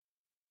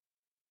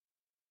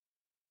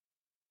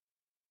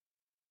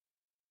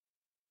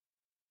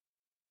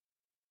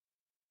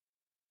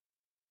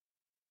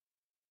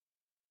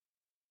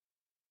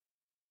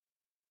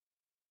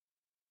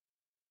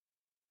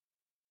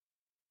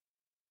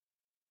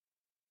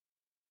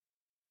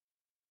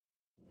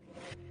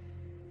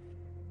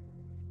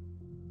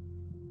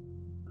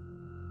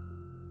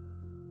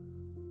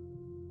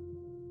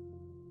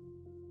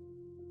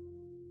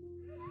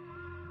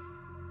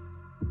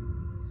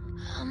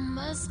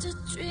must have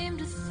dreamed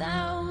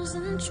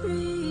 1,000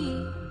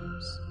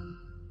 dreams,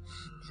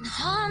 been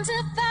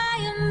haunted by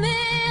a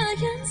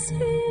million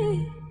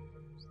screams,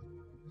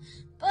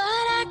 but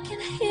I can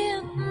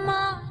hear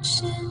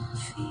marching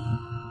feet.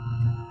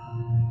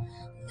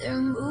 They're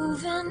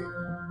moving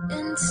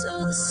into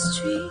the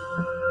street.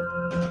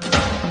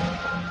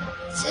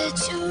 Did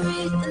you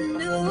read the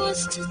news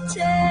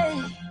today?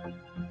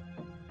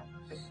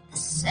 They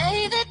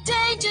say the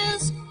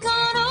danger's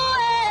gone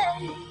away,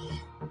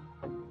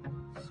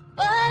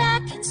 but I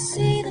can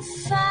see the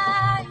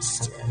fire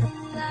still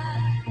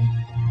alive.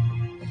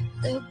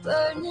 They're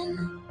burning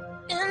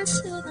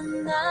into the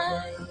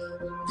night.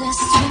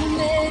 There's too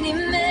many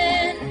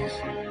men,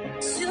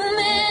 too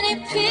many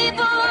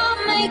people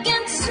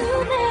making too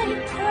many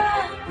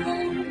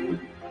problems,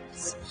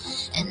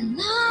 and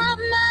not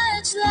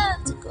much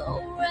left to go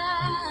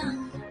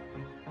round.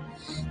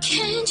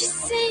 Can't you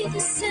see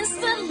this is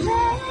the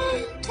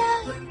land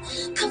of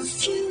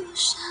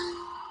confusion?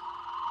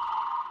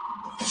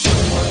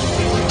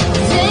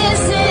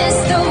 This is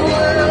the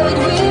world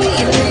we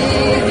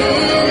live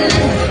in,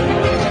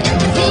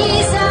 and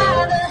these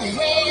are the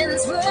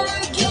hands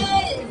we're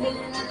given.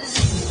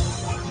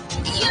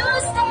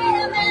 Use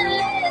them and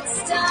let's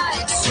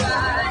start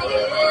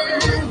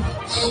trying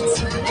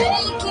to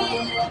make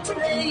it a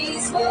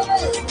place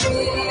worth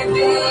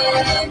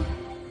living.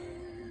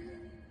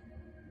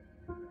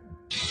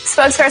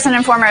 Spokesperson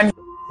and former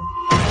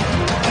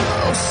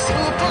Oh,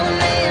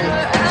 Superman,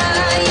 where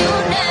are you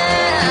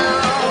now?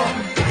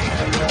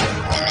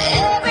 And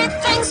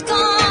everything's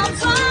gone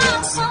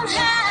wrong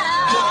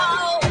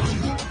somehow.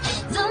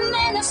 The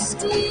men of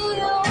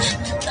steel,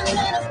 the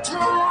men of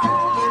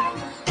power,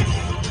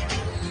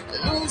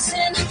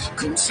 losing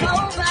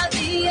control by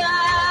the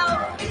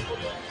hour.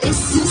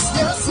 This is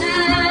the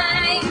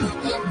time,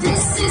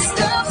 this is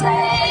the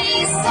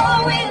place, so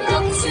we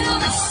look to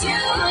the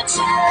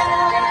future.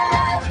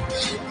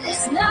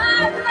 There's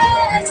not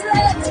much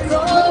left to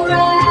go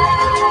around.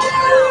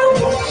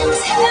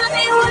 Tell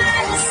me why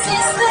this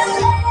is the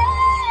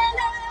land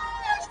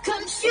of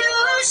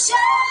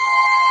confusion.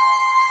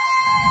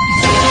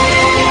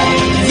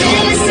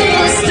 This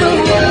is the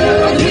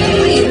world we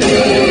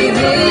live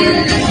in,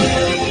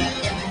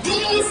 and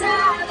these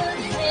are the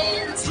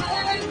hands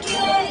we're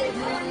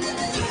given.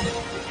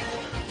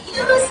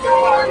 Use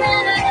them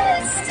and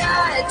let's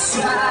start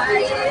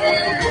trying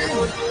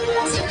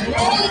to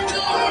make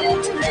it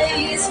a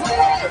place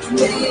worth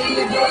living.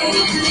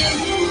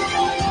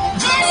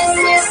 This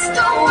is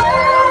the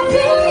world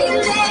we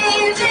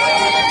live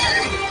in,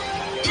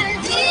 and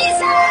these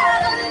are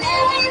the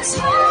names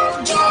we're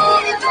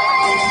given.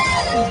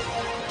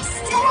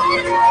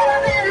 Stand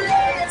up and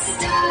let's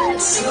start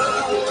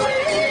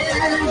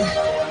showing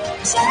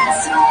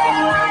just where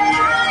our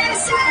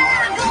lives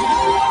are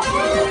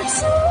going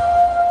to.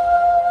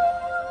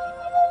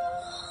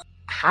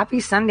 Happy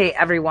Sunday,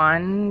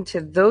 everyone. To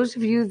those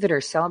of you that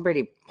are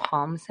celebrating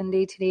Palm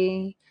Sunday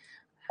today,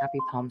 happy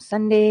Palm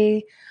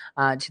Sunday.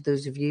 To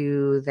those of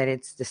you that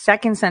it's the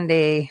second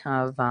Sunday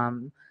of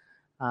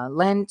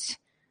Lent,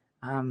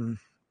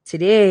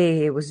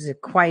 today it was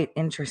quite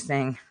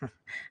interesting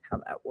how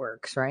that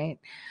works, right?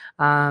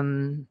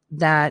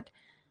 That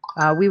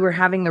we were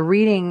having the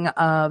reading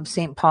of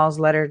St. Paul's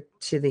letter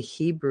to the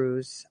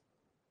Hebrews,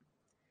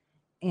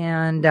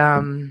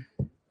 and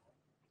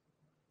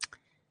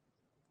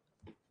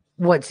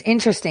what's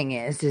interesting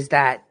is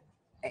that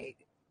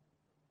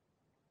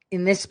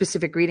in this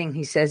specific reading,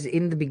 he says,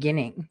 in the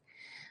beginning,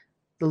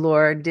 the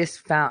Lord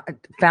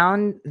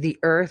found the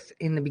earth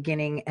in the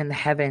beginning and the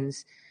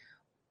heavens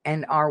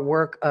and our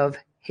work of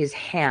his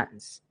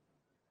hands.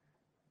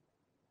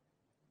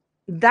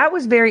 That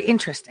was very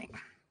interesting.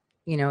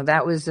 You know,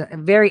 that was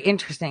very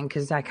interesting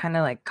because I kind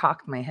of like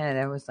cocked my head.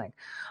 I was like,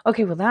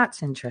 okay, well,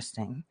 that's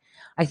interesting.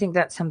 I think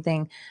that's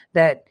something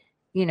that,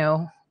 you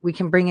know, we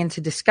can bring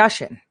into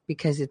discussion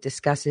because it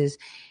discusses,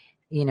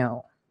 you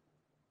know,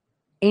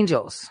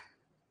 angels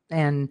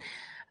and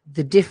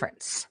the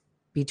difference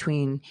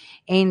between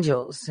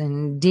angels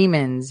and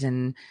demons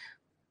and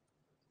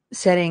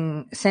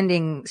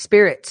sending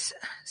spirits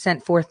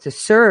sent forth to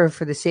serve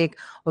for the sake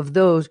of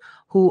those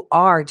who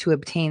are to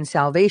obtain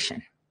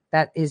salvation.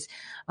 That is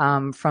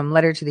from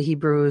Letter to the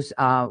Hebrews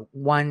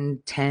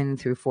 1:10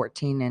 through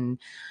 14 and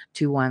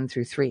 2:1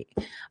 through 3.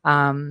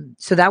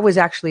 So that was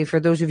actually, for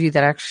those of you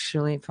that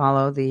actually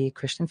follow the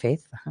Christian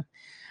faith,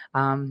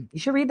 you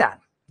should read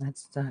that.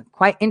 That's a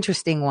quite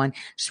interesting one.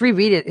 Just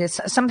reread it.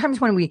 Sometimes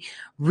when we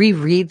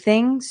reread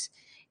things,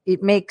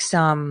 it makes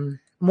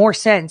more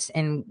sense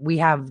and we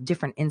have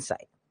different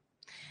insight.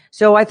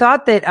 So I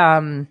thought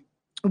that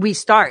we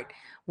start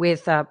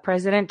with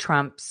President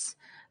Trump's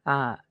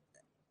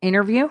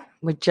interview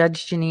with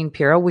Judge Jeanine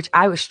Pirro, which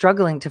I was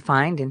struggling to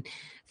find, and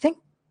thank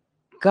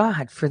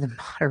God for the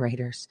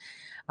moderators.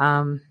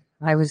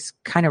 I was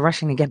kind of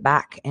rushing to get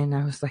back, and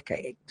I was like,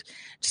 I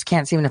just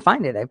can't seem to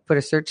find it. I put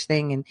a search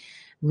thing, and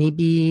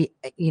maybe,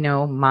 you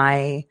know,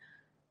 my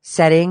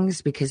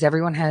settings, because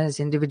everyone has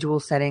individual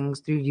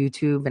settings through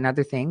YouTube and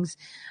other things.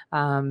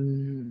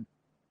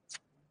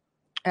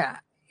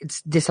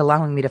 it's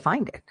disallowing me to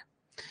find it.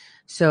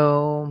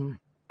 So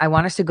I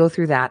want us to go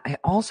through that. I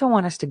also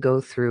want us to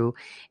go through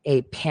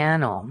a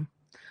panel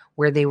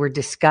where they were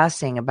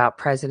discussing about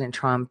President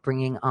Trump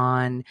bringing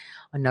on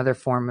another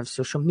form of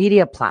social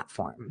media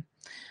platform.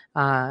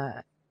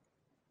 And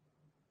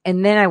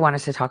then I want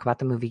us to talk about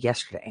the movie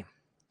yesterday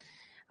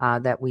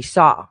that we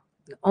saw,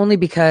 only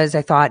because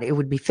I thought it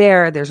would be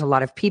fair. There's a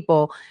lot of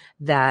people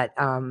that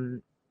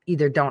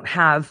either don't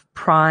have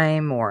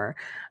Prime or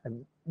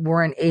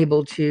weren't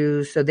able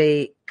to, so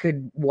they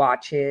could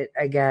watch it,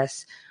 I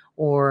guess,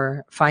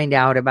 or find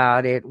out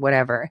about it,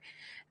 whatever.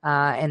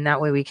 And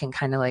that way we can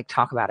kind of like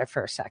talk about it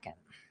for a second.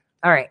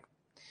 All right.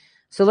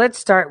 So let's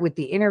start with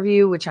the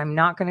interview, which I'm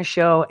not going to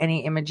show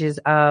any images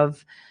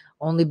of,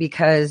 only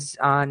because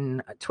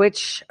on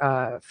Twitch,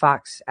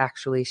 Fox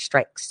actually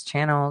strikes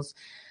channels.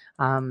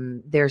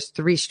 There's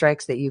 3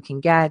 strikes that you can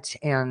get,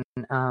 and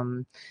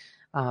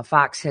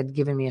Fox had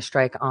given me a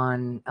strike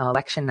on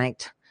election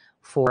night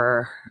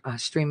for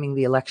streaming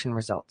the election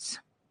results.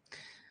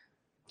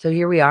 So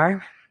here we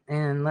are,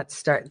 and let's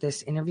start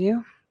this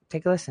interview.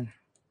 Take a listen.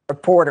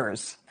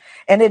 Reporters.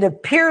 And it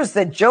appears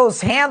that Joe's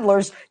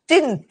handlers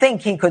didn't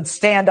think he could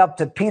stand up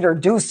to Peter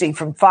Doocy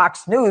from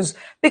Fox News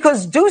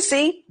because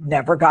Doocy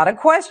never got a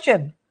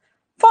question.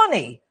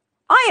 Funny.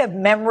 I have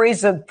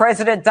memories of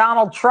President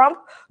Donald Trump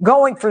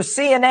going for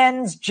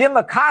CNN's Jim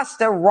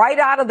Acosta right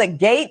out of the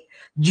gate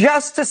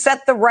just to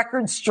set the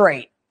record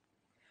straight.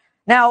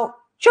 Now,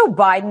 Joe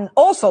Biden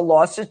also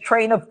lost his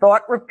train of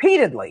thought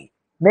repeatedly,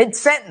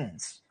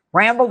 mid-sentence,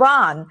 rambled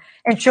on,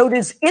 and showed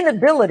his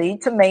inability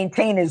to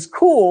maintain his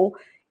cool,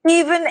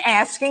 even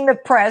asking the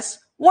press,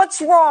 "What's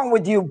wrong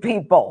with you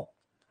people?"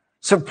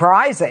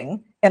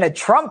 Surprising, in a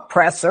Trump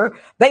presser,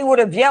 they would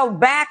have yelled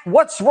back,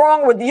 "What's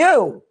wrong with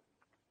you?"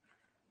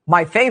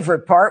 My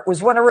favorite part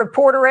was when a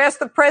reporter asked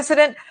the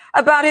president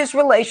about his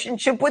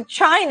relationship with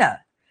China.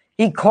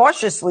 He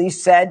cautiously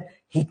said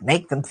he'd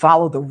make them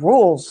follow the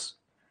rules.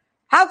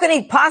 How can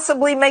he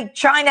possibly make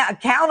China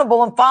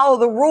accountable and follow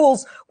the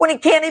rules when he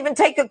can't even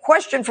take a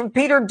question from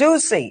Peter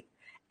Doocy?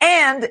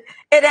 And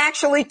it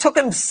actually took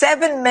him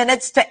 7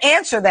 minutes to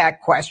answer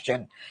that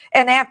question.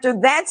 And after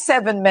that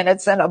 7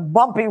 minutes and a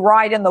bumpy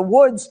ride in the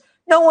woods,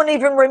 no one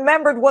even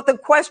remembered what the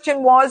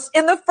question was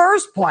in the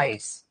first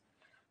place.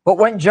 But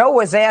when Joe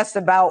was asked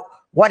about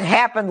what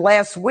happened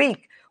last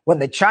week when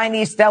the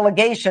Chinese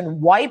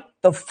delegation wiped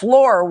the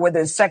floor with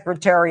his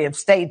Secretary of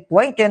State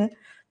Blinken,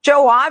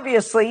 Joe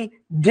obviously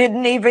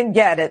didn't even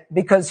get it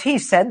because he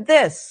said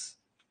this.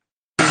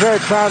 I'm very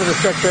proud of the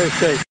Secretary of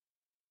State.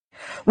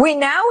 We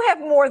now have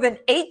more than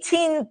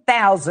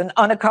 18,000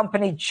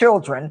 unaccompanied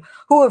children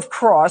who have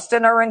crossed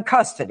and are in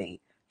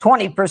custody,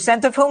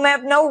 20% of whom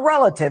have no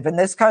relative in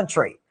this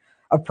country.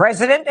 A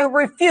president who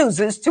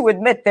refuses to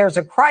admit there's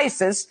a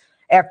crisis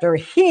after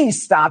he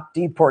stopped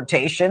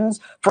deportations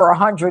for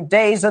 100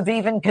 days of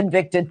even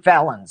convicted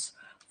felons.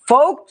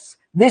 Folks,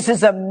 this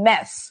is a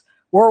mess.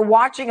 We're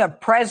watching a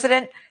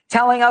president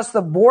telling us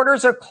the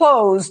borders are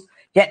closed,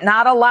 yet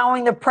not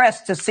allowing the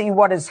press to see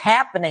what is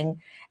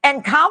happening,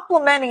 and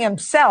complimenting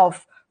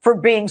himself for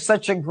being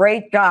such a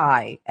great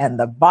guy. And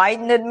the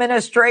Biden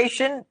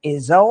administration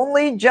is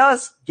only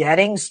just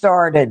getting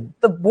started.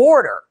 The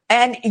border.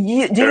 And do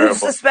you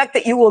suspect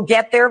that you will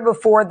get there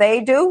before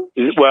they do?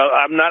 Well,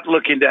 I'm not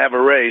looking to have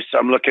a race.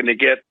 I'm looking to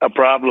get a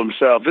problem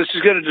solved. This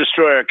is going to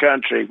destroy our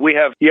country.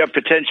 You have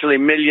potentially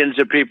millions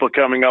of people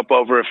coming up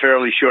over a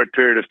fairly short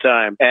period of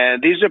time.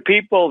 And these are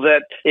people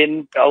that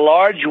in a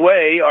large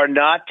way are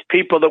not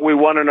people that we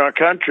want in our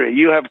country.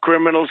 You have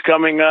criminals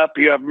coming up.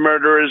 You have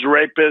murderers,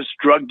 rapists,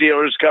 drug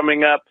dealers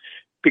coming up.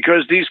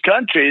 Because these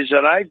countries,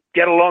 and I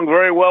get along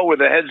very well with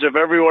the heads of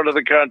every one of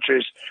the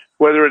countries,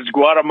 whether it's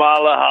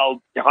Guatemala,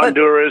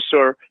 Honduras,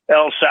 or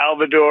El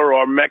Salvador,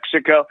 or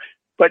Mexico.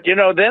 But,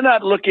 they're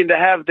not looking to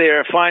have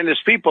their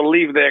finest people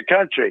leave their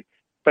country.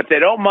 But they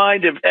don't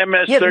mind if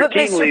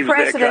MS-13 leaves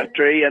their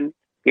country. And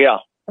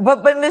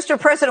But Mr.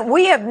 President,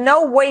 we have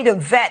no way to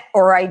vet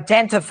or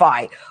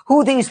identify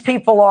who these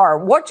people are.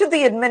 What should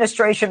the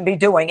administration be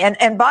doing?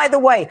 And by the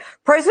way,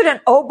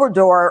 President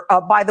Obrador,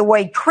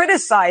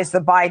 criticized the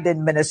Biden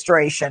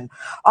administration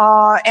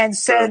and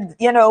said,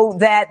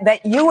 that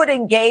you would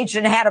engage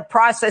and had a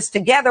process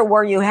together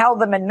where you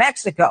held them in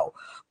Mexico.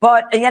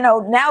 But,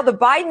 now the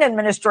Biden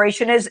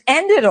administration has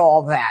ended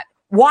all that.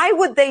 Why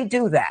would they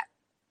do that?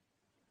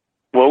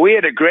 Well, we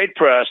had a great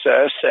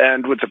process,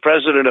 and with the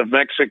president of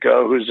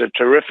Mexico, who's a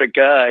terrific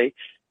guy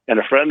and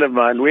a friend of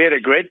mine, we had a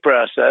great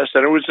process,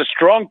 and it was a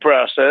strong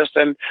process.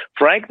 And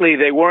frankly,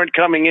 they weren't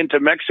coming into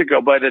Mexico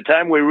by the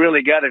time we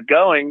really got it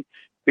going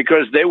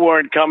because they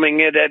weren't coming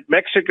in at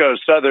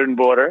Mexico's southern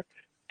border.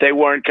 They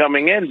weren't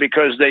coming in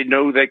because they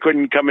knew they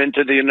couldn't come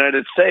into the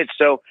United States.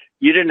 So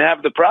you didn't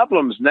have the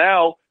problems.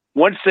 Now,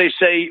 once they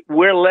say,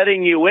 we're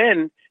letting you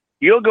in,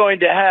 you're going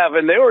to have,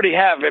 and they already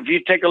have, if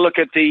you take a look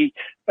at the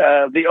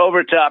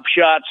overtop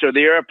shots or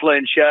the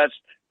airplane shots,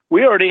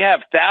 we already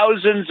have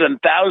thousands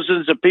and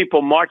thousands of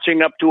people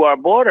marching up to our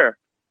border.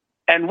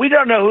 And we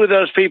don't know who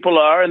those people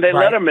are, and they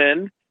let them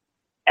in.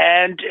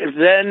 and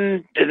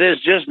then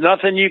there's just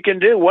nothing you can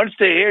do. Once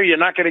they're here, you're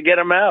not going to get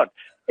them out.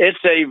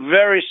 It's a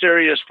very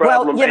serious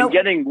problem, and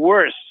getting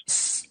worse.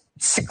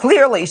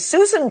 Clearly,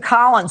 Susan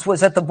Collins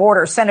was at the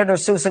border, Senator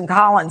Susan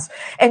Collins,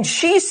 and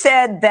she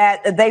said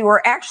that they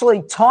were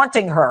actually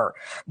taunting her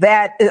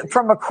that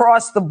from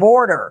across the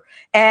border.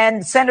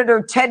 And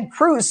Senator Ted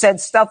Cruz said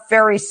stuff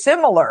very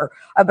similar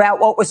about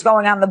what was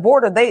going on the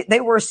border.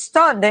 They were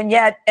stunned, and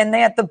yet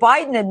the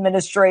Biden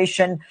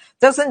administration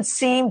doesn't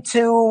seem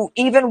to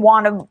even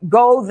want to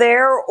go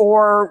there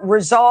or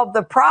resolve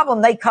the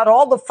problem. They cut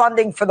all the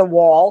funding for the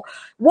wall.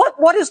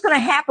 What is going to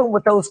happen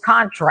with those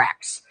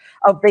contracts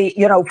of the,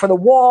 for the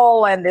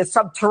wall and the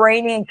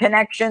subterranean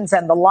connections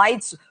and the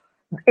lights?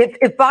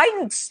 If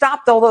Biden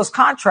stopped all those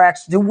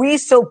contracts, do we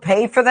still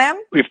pay for them?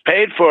 We've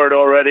paid for it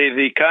already.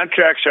 The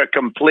contracts are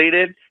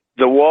completed.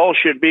 The wall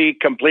should be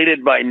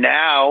completed by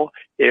now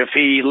if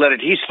he let it.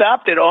 He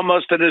stopped it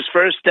almost on his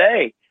first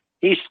day.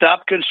 He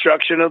stopped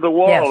construction of the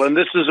wall. Yes. And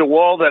this is a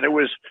wall that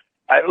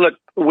look,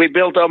 we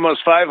built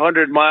almost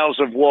 500 miles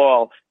of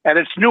wall, and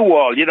it's new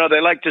wall.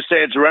 They like to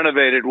say it's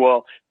renovated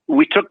wall.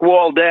 We took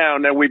wall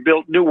down and we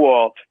built new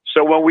wall.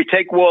 So when we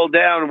take wall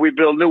down and we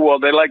build new wall,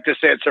 they like to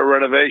say it's a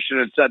renovation.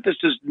 It's not. This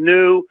is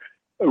new,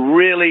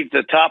 really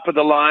the top of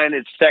the line.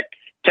 It's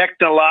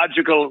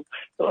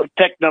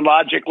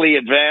technologically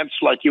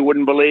advanced like you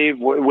wouldn't believe,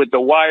 with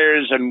the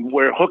wires, and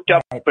we're hooked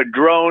up for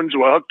drones.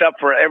 We're hooked up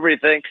for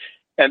everything.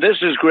 And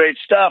this is great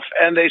stuff.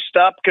 And they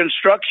stopped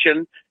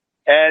construction.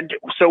 And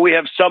so we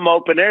have some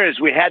open areas.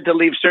 We had to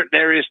leave certain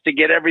areas to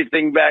get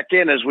everything back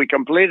in as we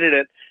completed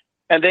it.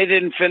 And they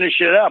didn't finish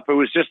it up. It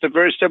was just a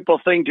very simple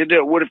thing to do.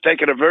 It would have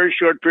taken a very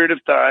short period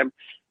of time.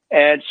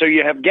 And so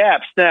you have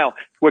gaps. Now,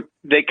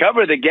 they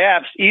cover the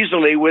gaps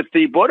easily with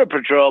the Border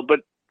Patrol, but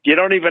you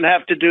don't even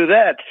have to do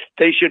that.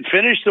 They should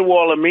finish the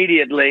wall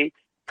immediately.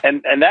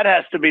 And that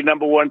has to be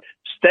number one.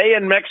 Stay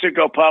in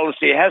Mexico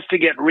policy has to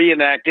get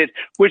reenacted,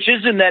 which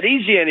isn't that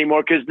easy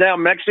anymore because now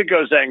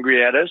Mexico's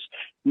angry at us.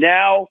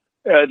 Now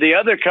the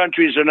other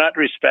countries are not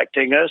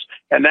respecting us.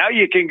 And now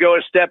you can go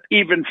a step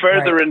even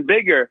further and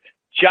bigger.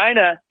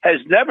 China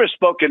has never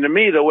spoken to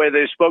me the way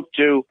they spoke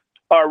to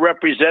our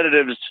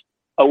representatives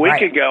a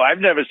week ago.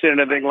 I've never seen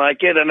anything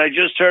like it. And I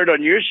just heard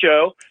on your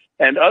show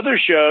and other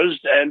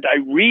shows, and I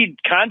read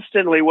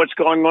constantly what's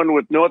going on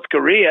with North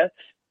Korea.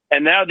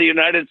 And now the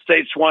United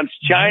States wants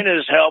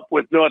China's help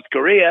with North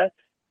Korea,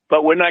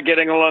 but we're not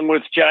getting along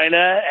with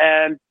China,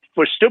 and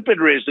for stupid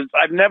reasons.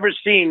 I've never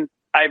seen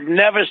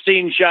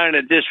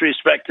China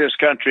disrespect this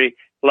country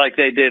like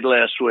they did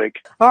last week.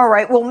 All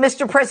right. Well,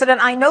 Mr.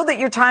 President, I know that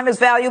your time is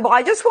valuable.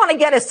 I just want to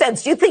get a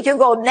sense. Do you think you'll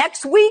go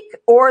next week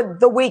or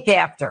the week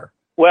after?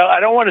 Well, I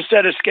don't want to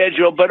set a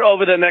schedule, but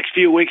over the next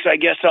few weeks, I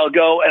guess I'll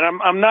go. And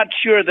I'm not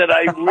sure that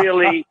I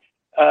really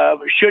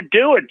should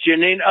do it,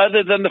 Janine,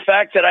 other than the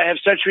fact that I have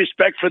such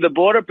respect for the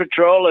Border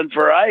Patrol and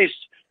for ICE.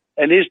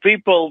 And these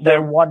people,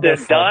 they're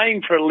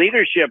dying for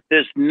leadership.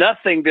 There's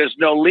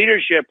no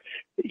leadership.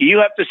 You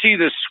have to see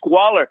the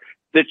squalor.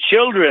 The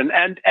children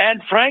and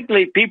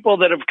frankly, people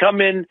that have come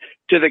in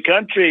to the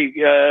country,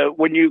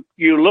 when you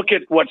look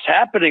at what's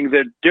happening,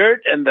 the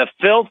dirt and the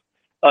filth,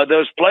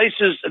 those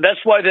places,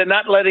 that's why they're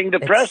not letting the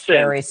press in.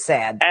 It's very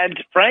sad.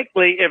 And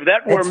frankly, if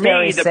that were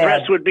me, the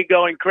press would be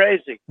going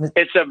crazy.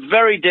 It's a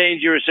very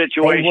dangerous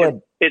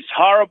situation. It's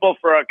horrible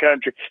for our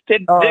country.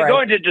 They're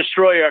going to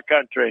destroy our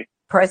country.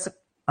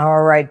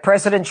 All right.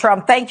 President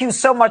Trump, thank you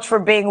so much for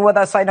being with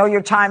us. I know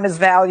your time is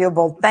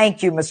valuable.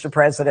 Thank you, Mr.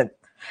 President.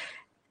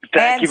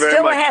 Thank you very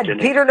still much, ahead,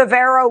 Jenny. Peter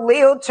Navarro,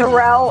 Leo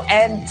Terrell,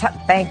 and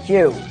thank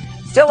you.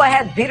 Still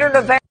ahead, Peter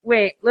Navarro.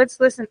 Wait, let's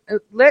listen.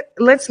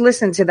 Let's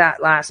listen to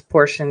that last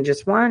portion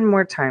just one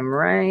more time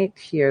right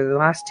here. The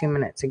last 2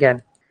 minutes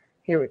again.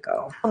 Here we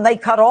go. They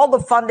cut all the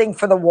funding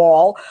for the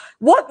wall.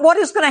 What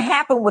is going to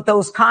happen with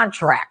those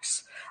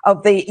contracts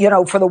of the,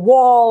 for the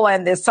wall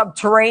and the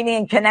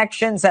subterranean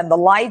connections and the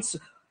lights?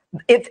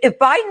 If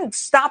Biden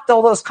stopped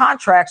all those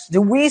contracts, do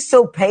we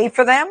still pay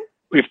for them?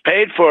 We've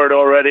paid for it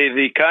already.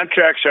 The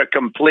contracts are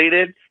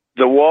completed.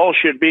 The wall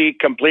should be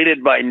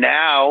completed by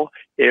now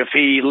if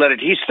he let it.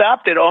 He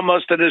stopped it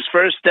almost on his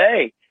first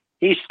day.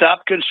 He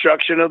stopped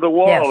construction of the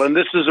wall. Yes. And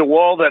this is a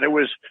wall that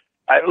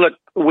look,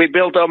 we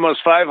built almost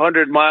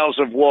 500 miles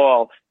of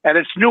wall, and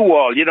it's new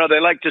wall. They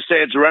like to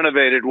say it's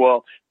renovated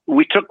wall.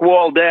 We took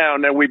wall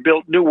down and we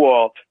built new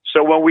wall.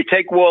 So when we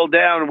take wall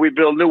down and we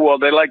build new wall,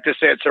 they like to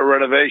say it's a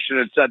renovation.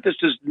 It's not. This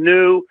is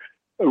new,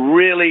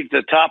 really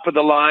the top of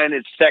the line.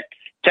 It's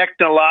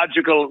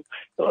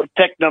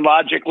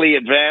technologically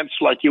advanced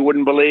like you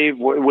wouldn't believe,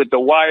 with the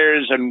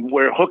wires, and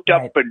we're hooked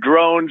up for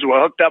drones.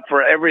 We're hooked up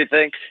for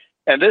everything.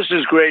 And this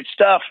is great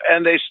stuff.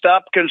 And they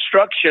stopped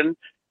construction.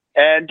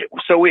 And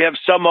so we have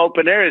some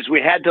open areas.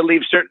 We had to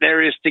leave certain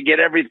areas to get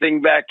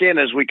everything back in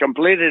as we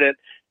completed it.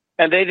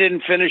 And they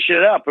didn't finish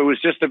it up. It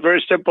was just a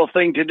very simple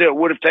thing to do. It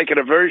would have taken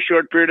a very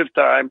short period of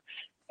time.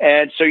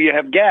 And so you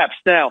have gaps.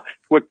 Now,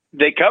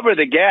 they cover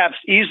the gaps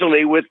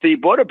easily with the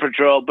Border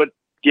Patrol, but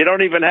you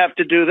don't even have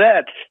to do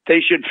that. They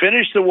should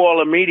finish the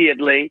wall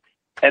immediately.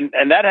 And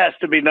that has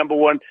to be number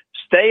one.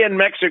 Stay in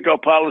Mexico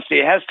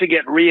policy has to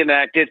get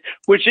reenacted,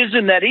 which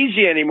isn't that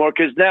easy anymore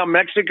because now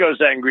Mexico's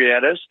angry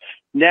at us.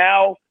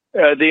 Now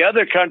the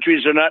other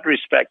countries are not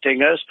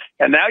respecting us.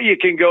 And now you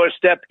can go a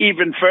step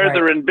even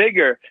further and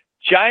bigger.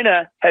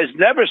 China has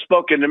never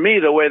spoken to me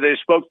the way they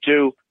spoke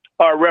to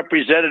our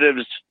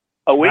representatives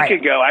a week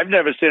ago. I've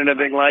never seen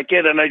anything like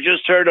it. And I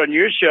just heard on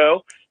your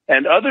show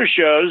and other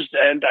shows,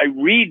 and I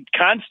read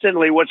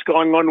constantly what's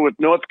going on with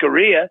North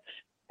Korea.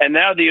 And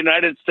now the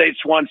United States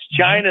wants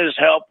China's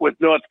help with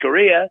North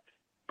Korea,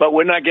 but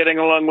we're not getting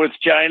along with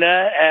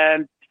China,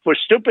 and for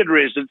stupid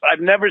reasons. I've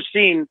never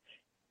seen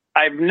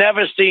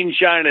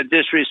China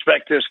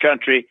disrespect this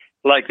country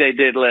like they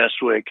did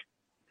last week.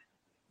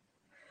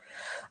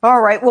 All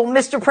right. Well,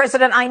 Mr.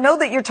 President, I know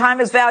that your time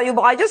is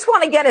valuable. I just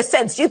want to get a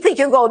sense. Do you think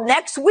you'll go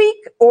next week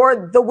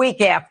or the week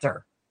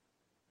after?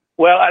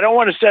 Well, I don't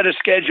want to set a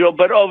schedule,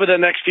 but over the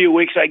next few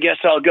weeks, I guess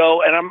I'll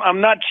go. And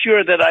I'm not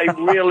sure that I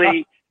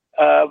really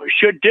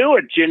should do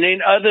it, Janine,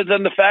 other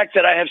than the fact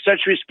that I have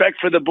such respect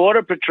for the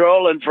Border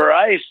Patrol and for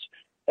ICE.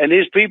 And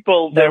these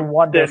people, they're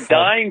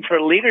dying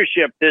for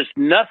leadership. There's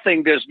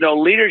no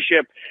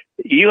leadership.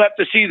 You have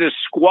to see the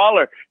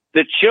squalor,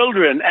 the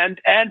children,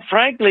 and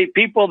frankly,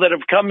 people that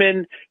have come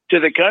in to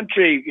the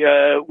country.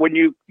 When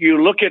you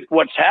look at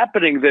what's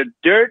happening, the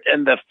dirt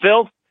and the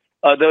filth,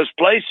 those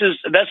places,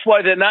 that's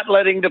why they're not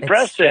letting the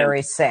press in. It's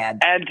very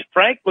sad. And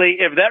frankly,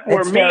 if that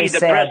were me, the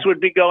press would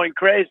be going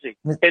crazy.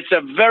 It's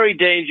a very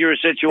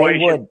dangerous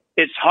situation.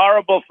 It's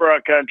horrible for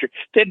our country.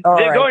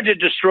 They're going to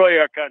destroy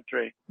our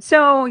country.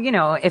 So,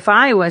 if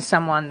I was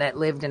someone that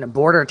lived in a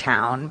border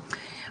town,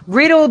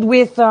 riddled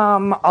with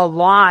a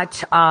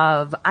lot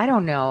of,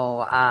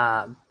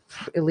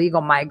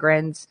 illegal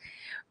migrants,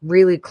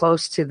 really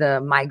close to the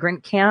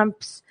migrant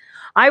camps,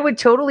 I would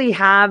totally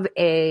have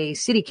a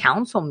city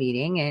council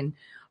meeting and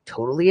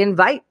totally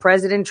invite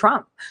President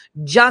Trump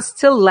just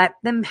to let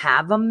them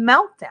have a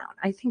meltdown.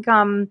 I think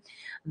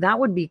that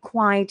would be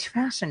quite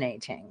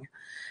fascinating.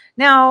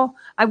 Now,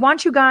 I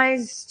want you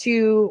guys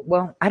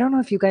to, I don't know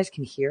if you guys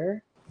can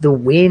hear. The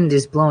wind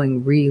is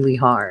blowing really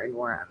hard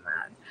where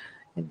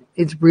I'm at.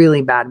 It's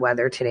really bad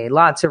weather today.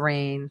 Lots of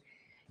rain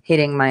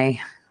hitting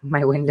my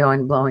window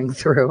and blowing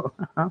through.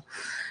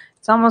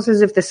 It's almost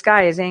as if the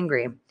sky is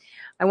angry.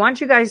 I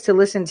want you guys to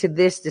listen to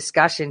this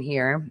discussion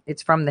here.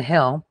 It's from The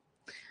Hill.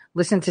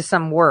 Listen to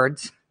some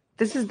words.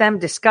 This is them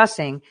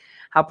discussing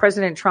how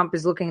President Trump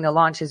is looking to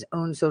launch his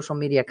own social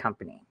media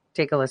company.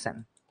 Take a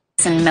listen.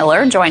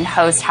 Miller joined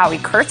host Howie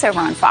Kurtz over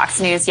on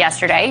Fox News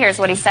yesterday. Here's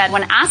what he said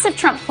when asked if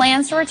Trump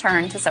plans to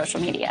return to social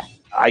media.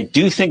 I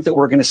do think that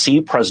we're going to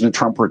see President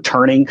Trump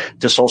returning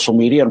to social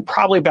media in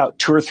probably about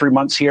 2 or 3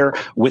 months here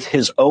with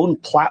his own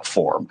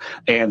platform.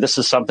 And this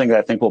is something that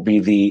I think will be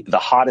the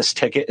hottest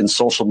ticket in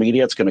social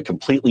media. It's going to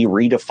completely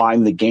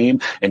redefine the game,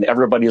 and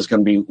everybody is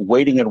going to be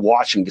waiting and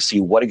watching to see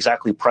what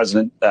exactly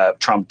President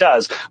Trump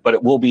does, but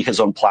it will be his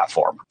own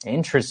platform.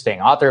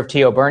 Interesting. Author of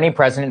T.O. Bernie,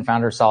 president and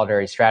founder of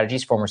Solidarity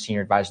Strategies, former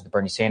senior advisor to the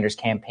Bernie Sanders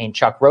campaign,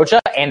 Chuck Rocha,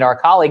 and our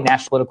colleague,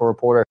 national political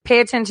reporter. Pay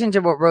attention to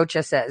what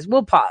Rocha says.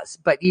 We'll pause,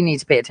 but you need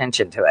to pay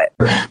attention to it.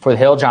 For The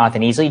Hill,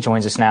 Jonathan Easley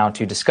joins us now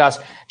to discuss.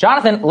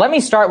 Jonathan, let me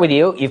start with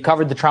you. You've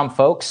covered the Trump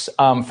folks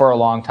for a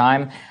long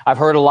time. I've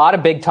heard a lot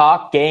of big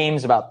talk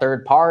games about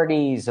third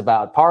parties,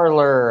 about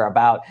Parler,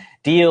 about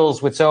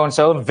deals with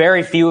so-and-so.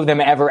 Very few of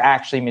them ever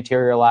actually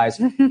materialize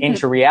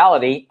into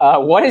reality.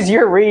 What is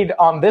your read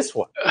on this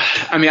one?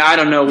 I mean, I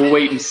don't know. We'll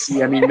wait and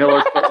see. I mean,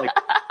 Miller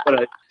put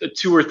a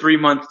 2 or 3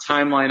 month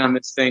timeline on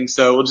this thing.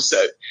 So we'll just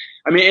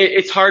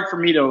it's hard for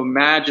me to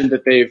imagine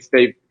that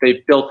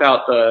they've built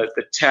out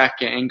the tech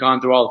and gone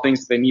through all the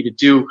things that they need to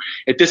do.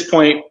 At this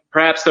point,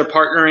 perhaps they're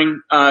partnering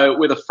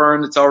with a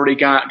firm that's already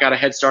got a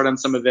head start on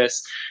some of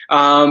this.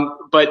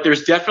 But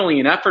there's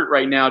definitely an effort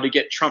right now to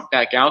get Trump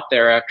back out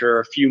there after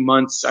a few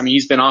months. I mean,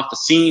 he's been off the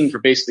scene for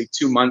basically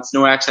 2 months,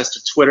 no access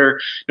to Twitter,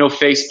 no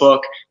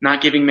Facebook,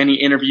 not giving many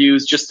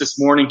interviews. Just this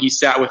morning, he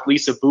sat with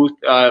Lisa Booth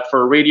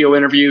for a radio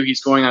interview.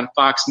 He's going on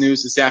Fox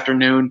News this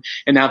afternoon,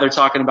 and now they're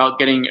talking about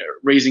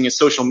raising his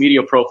social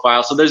media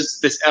profile. So there's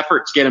this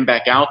effort to get him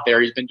back out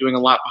there. He's been doing a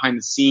lot behind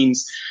the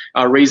scenes,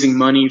 raising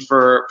money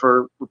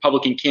for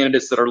Republican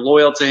candidates that are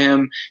loyal to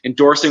him,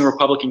 endorsing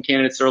Republican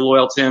candidates that are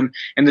loyal to him.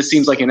 And this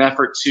seems like an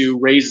effort to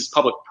raise his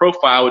public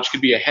profile, which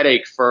could be a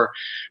headache for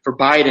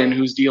Biden,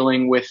 who's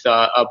dealing with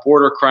a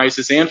border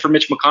crisis, and for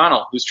Mitch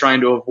McConnell, who's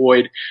trying to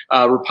avoid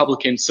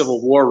Republican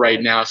civil war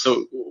right now.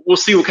 So we'll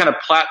see what kind of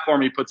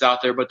platform he puts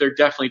out there, but they're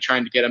definitely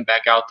trying to get him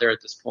back out there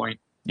at this point.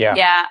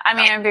 Yeah. I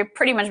mean, it would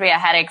pretty much be a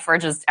headache for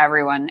just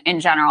everyone in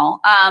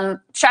general.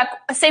 Chuck,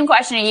 same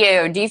question to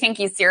you. Do you think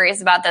he's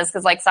serious about this?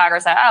 Because like Sagar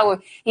said,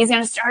 he's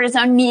going to start his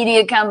own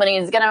media company.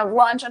 He's going to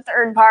launch a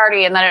third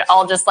party. And then it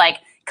all just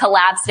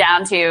collapsed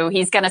down to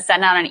he's going to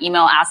send out an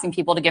email asking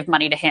people to give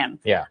money to him.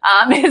 Yeah.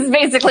 Is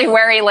basically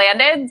where he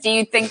landed. Do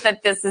you think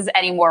that this is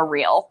any more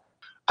real?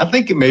 I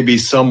think it may be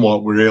somewhat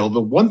real. The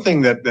one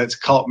thing that's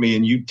caught me,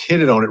 and you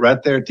hit it on it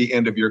right there at the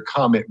end of your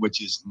comment,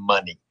 which is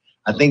money.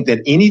 I think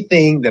that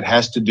anything that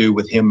has to do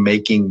with him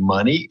making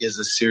money is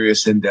a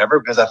serious endeavor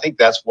because I think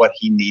that's what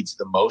he needs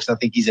the most. I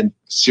think he's in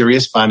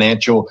serious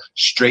financial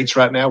straits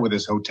right now with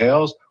his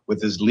hotels,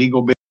 with his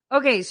legal business.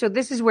 Okay, so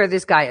this is where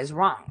this guy is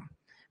wrong.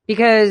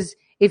 Because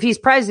if he's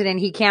president,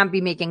 he can't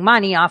be making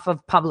money off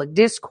of public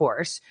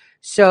discourse.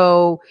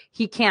 So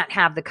he can't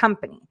have the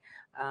company.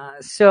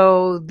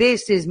 So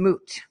this is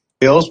moot.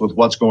 Bills with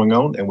what's going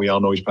on, and we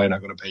all know he's probably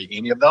not going to pay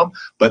any of them.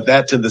 But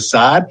that to the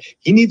side,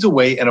 he needs a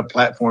way and a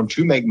platform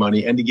to make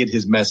money and to get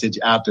his message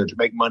out there, to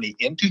make money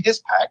into his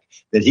PAC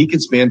that he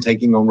could spend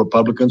taking on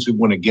Republicans who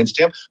went against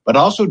him, but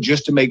also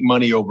just to make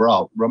money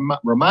overall.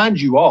 Remind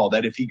you all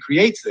that if he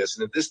creates this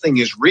and if this thing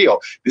is real,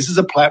 this is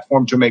a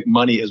platform to make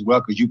money as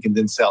well because you can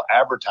then sell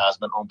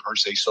advertisement on per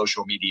se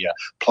social media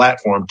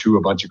platform to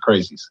a bunch of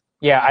crazies.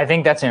 Yeah, I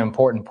think that's an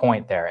important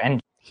point there. And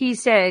he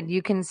said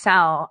you can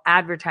sell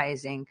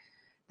advertising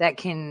that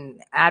can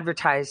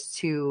advertise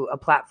to a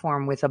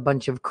platform with a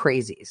bunch of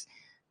crazies.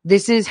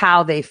 This is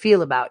how they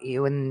feel about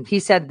you. And he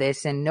said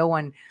this, and no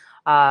one,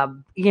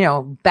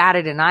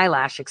 batted an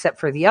eyelash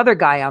except for the other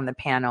guy on the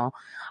panel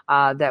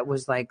that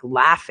was like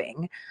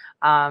laughing.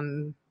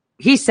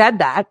 He said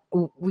that,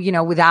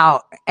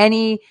 without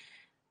any,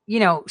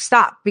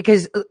 stop.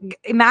 Because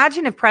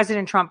imagine if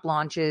President Trump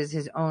launches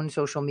his own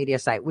social media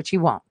site, which he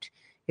won't.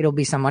 It'll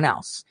be someone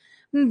else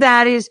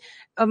that is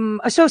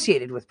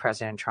associated with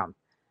President Trump.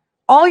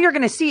 All you're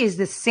going to see is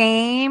the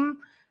same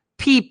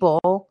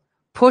people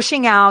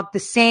pushing out the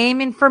same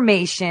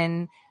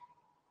information,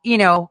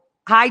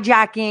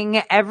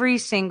 hijacking every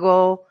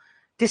single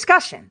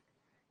discussion.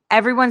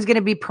 Everyone's going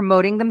to be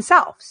promoting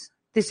themselves.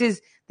 This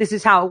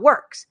is how it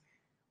works.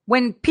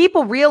 When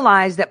people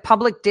realize that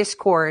public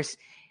discourse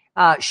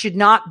should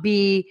not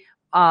be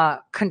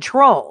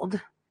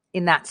controlled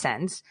in that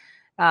sense,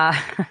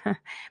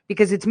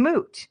 because it's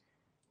moot,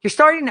 you're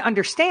starting to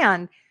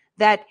understand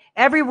that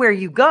everywhere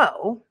you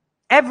go,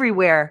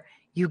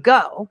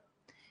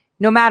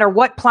 no matter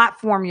what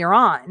platform you're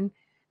on,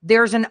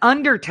 there's an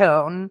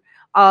undertone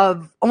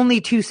of only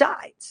two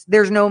sides.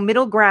 There's no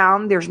middle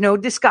ground. There's no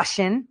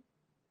discussion.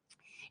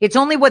 It's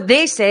only what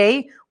they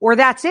say or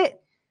that's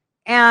it.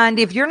 And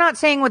if you're not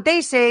saying what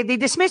they say, they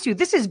dismiss you.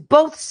 This is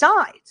both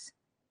sides.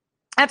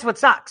 That's what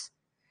sucks.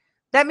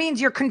 That means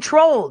you're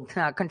controlled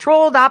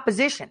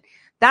opposition.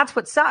 That's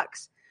what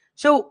sucks.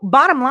 So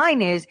bottom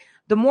line is,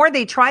 the more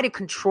they try to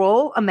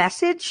control a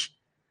message,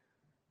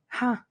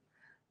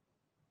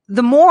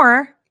 the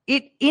more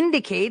it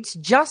indicates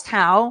just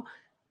how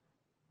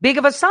big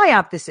of a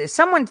psyop this is.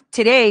 Someone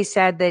today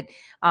said that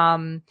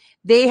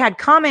they had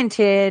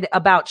commented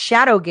about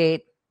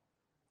Shadowgate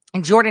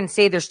and Jordan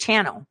Sather's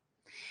channel.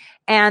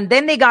 And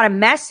then they got a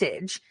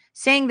message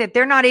saying that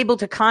they're not able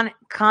to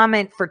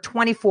comment for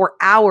 24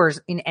 hours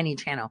in any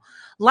channel.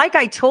 Like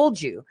I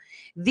told you,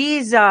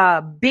 these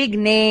big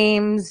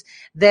names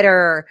that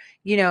are,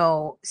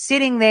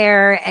 sitting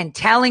there and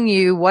telling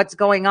you what's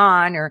going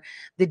on, or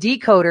the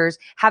decoders,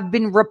 have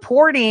been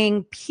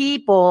reporting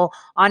people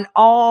on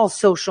all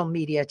social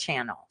media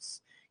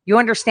channels. You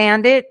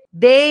understand it?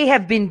 They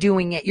have been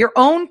doing it. Your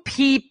own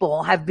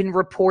people have been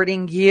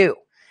reporting you.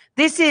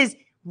 This is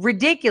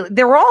ridiculous.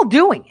 They're all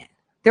doing it.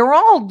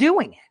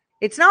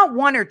 It's not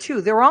one or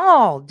two. They're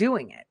all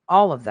doing it.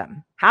 All of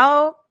them.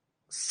 How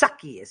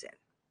sucky is it?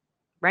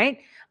 Right?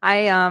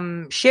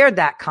 I shared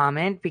that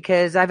comment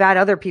because I've had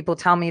other people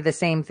tell me the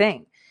same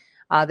thing,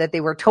 that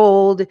they were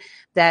told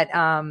that,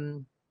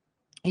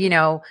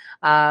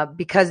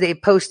 because they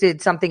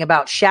posted something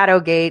about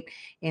Shadowgate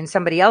in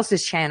somebody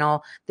else's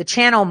channel, the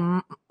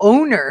channel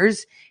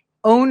owners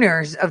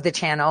of the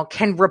channel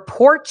can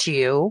report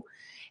you,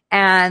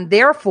 and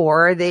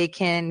therefore they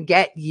can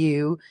get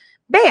you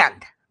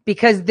banned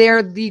because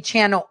they're the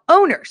channel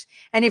owners.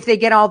 And if they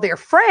get all their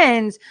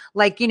friends,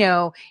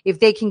 if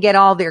they can get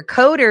all their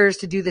coders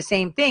to do the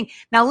same thing.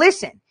 Now,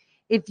 listen,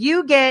 if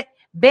you get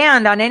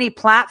banned on any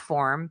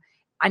platform,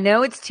 I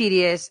know it's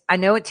tedious. I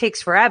know it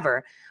takes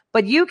forever,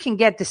 but you can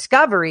get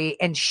discovery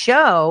and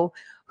show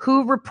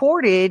who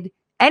reported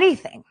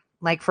anything.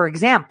 Like, for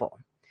example,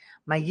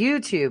 my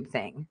YouTube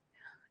thing,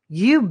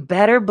 you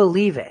better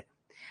believe it,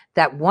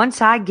 that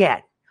once I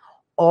get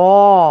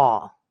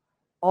all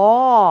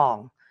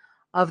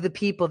of the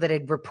people that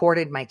had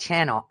reported my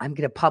channel, I'm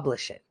going to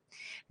publish it.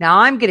 Now,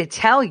 I'm going to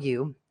tell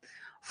you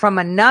from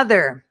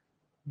another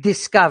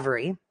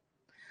discovery,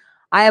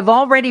 I have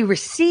already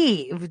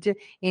received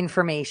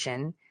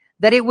information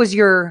that it was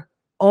your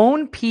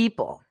own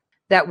people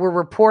that were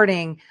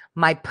reporting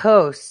my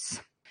posts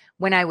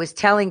when I was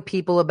telling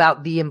people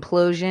about the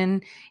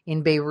implosion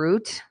in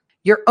Beirut.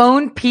 Your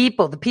own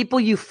people, the people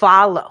you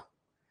follow,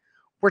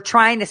 were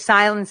trying to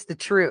silence the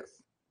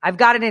truth. I've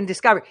got it in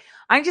discovery.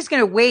 I'm just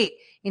going to wait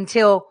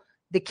until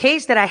the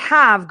case that I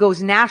have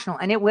goes national,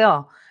 and it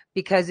will,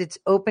 because it's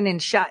open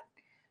and shut.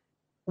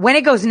 When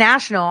it goes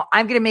national,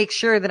 I'm going to make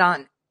sure that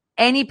on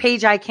any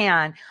page I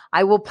can,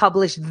 I will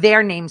publish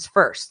their names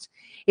first.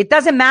 It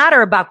doesn't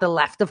matter about the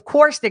left. Of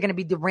course, they're going to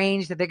be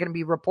deranged, that they're going to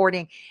be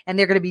reporting, and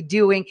they're going to be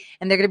doing,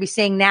 and they're going to be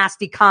saying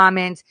nasty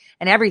comments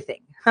and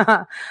everything.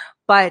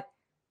 But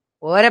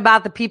What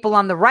about the people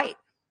on the right?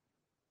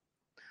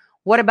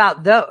 What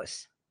about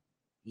those?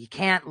 You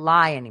can't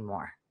lie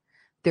anymore.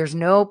 There's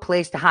no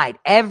place to hide.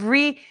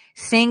 Every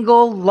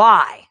single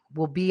lie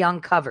will be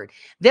uncovered.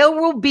 There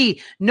will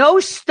be no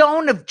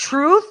stone of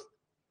truth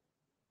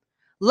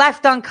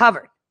left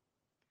uncovered.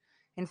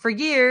 And for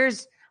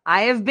years,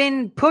 I have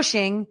been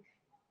pushing,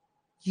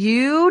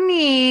 you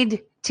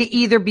need to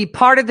either be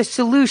part of the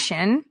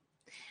solution,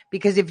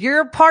 because if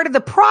you're part of the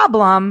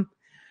problem,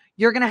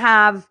 you're going to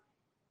have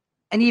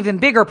an even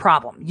bigger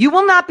problem. You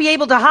will not be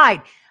able to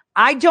hide.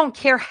 I don't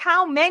care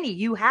how many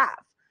you have.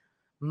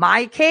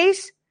 My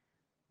case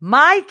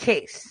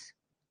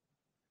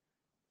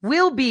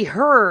will be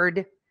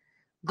heard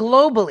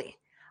globally.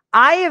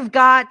 I have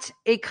got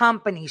a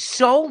company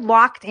so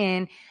locked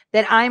in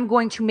that I'm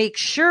going to make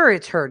sure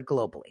it's heard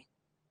globally.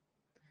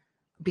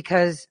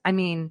 Because,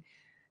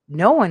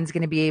 no one's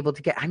going to be able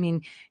to get,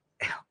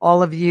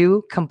 all of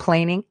you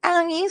complaining,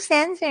 oh, you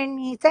censored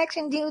me,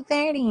 Section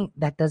 230.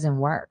 That doesn't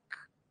work.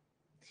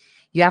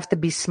 You have to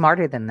be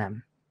smarter than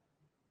them.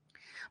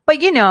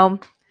 But, you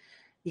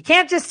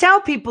can't just tell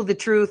people the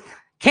truth.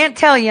 Can't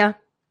tell you.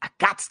 I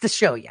gots to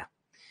show you.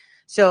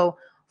 So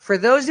for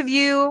those of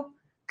you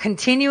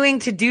continuing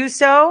to do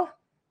so,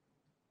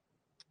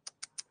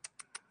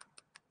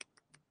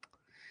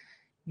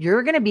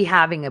 you're going to be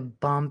having a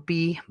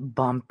bumpy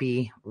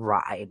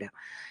ride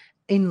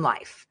in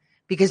life,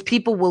 because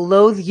people will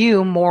loathe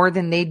you more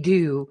than they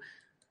do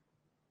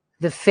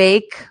the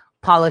fake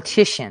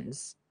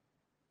politicians.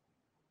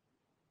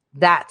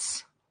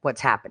 That's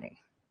what's happening.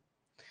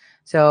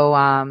 So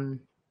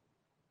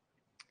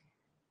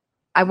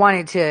I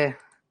wanted to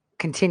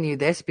continue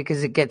this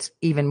because it gets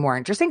even more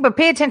interesting, but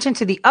pay attention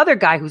to the other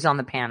guy who's on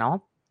the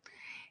panel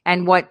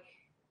and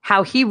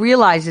how he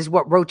realizes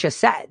what Rocha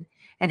said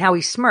and how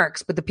he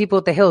smirks, but the people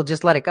at the Hill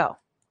just let it go.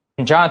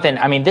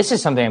 Jonathan, this is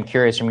something I'm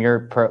curious from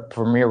your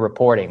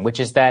reporting,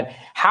 which is that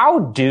how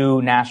do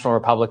national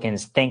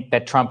Republicans think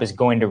that Trump is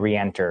going to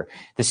re-enter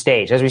the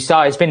stage? As we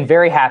saw, it's been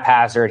very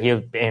haphazard.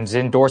 His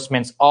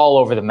endorsements all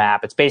over the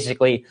map. It's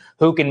basically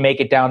who can make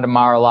it down to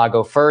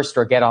Mar-a-Lago first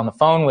or get on the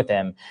phone with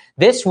him.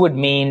 This would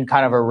mean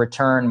kind of a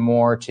return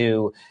more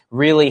to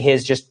really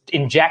his just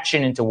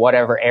injection into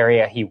whatever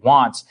area he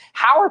wants.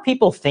 How are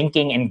people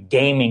thinking and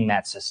gaming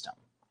that system?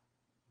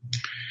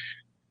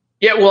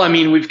 Yeah, well,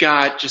 we've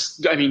got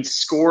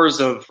scores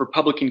of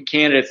Republican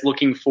candidates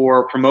looking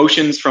for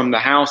promotions from the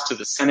House to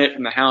the Senate,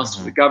 from the House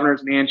to the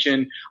governor's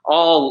mansion,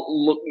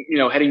 all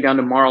heading down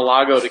to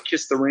Mar-a-Lago to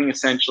kiss the ring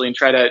essentially and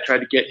try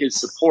to get his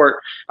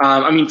support.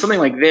 Something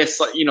like this,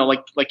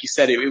 like you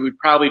said, it would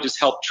probably just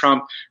help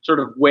Trump sort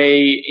of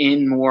weigh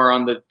in more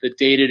on the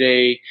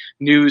day-to-day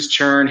news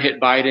churn, hit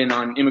Biden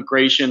on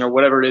immigration or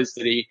whatever it is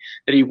that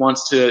he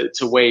wants to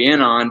weigh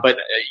in on. But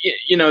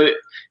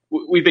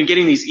we've been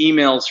getting these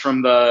emails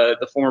from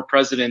the former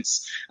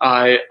president's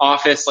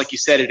office. Like you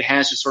said, it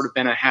has just sort of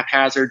been a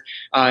haphazard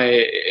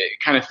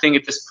kind of thing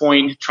at this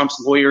point. Trump's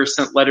lawyers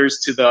sent letters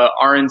to the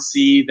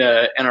RNC,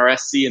 the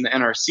NRSC, and the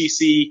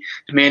NRCC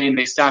demanding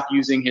they stop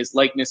using his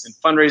likeness in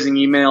fundraising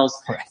emails.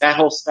 Right. That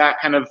whole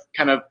stack kind of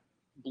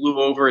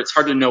blew over. It's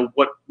hard to know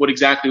what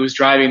exactly was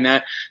driving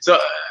that. So,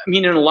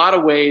 in a lot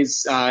of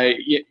ways,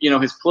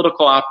 his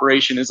political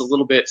operation is a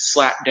little bit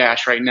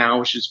slapdash right now,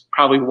 which is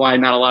probably why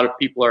not a lot of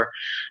people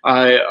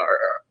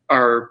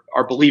are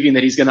believing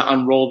that he's going to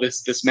unroll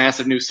this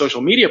massive new social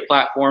media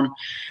platform.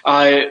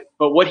 But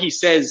what he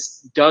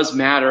says does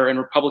matter, and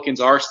Republicans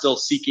are still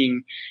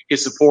seeking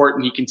his support,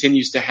 and he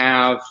continues to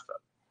have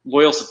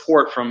loyal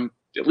support from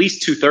at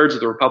least 2/3 of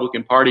the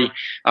Republican Party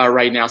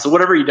right now. So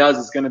whatever he does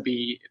is going to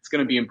be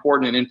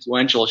important and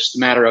influential. It's just a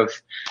matter of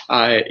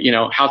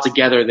how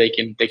together they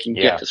can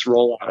get this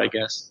rollout, I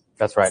guess.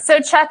 That's right. So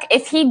Chuck,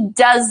 if he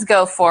does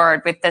go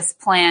forward with this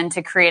plan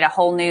to create a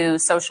whole new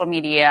social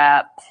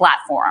media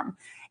platform,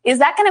 is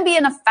that going to be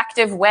an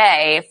effective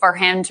way for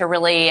him to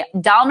really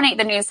dominate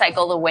the news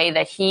cycle the way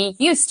that he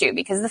used to?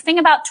 Because the thing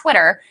about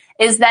Twitter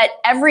is that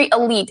every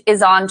elite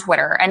is on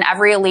Twitter, and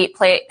every elite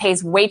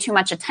pays way too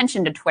much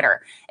attention to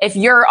Twitter. If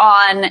you're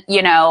on,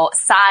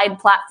 side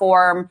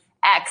platform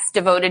X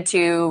devoted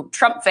to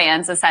Trump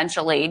fans,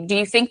 essentially, do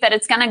you think that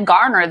it's going to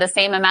garner the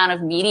same amount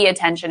of media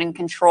attention and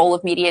control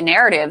of media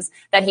narratives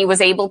that he was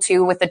able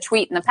to with the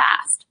tweet in the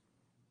past?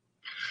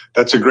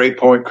 That's a great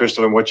point,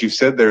 Crystal. And what you've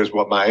said there is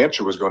what my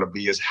answer was going to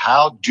be, is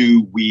how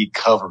do we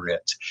cover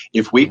it?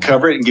 If we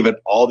cover it and give it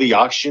all the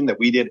oxygen that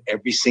we did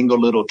every single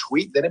little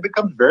tweet, then it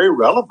becomes very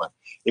relevant.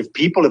 If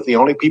the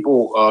only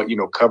people,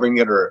 covering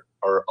it are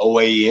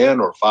OAN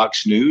or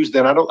Fox News,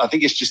 then I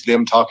think it's just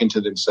them talking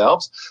to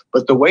themselves.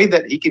 But the way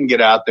that he can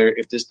get out there,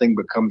 if this thing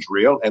becomes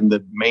real and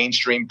the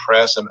mainstream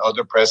press and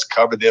other press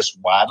cover this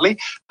widely,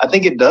 I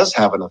think it does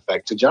have an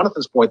effect. To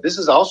Jonathan's point, this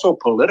is also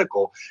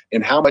political,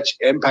 and how much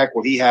impact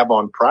will he have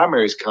on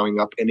primaries coming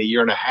up in a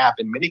year and a half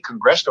in many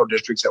congressional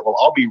districts that will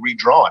all be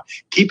redrawn.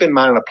 Keep in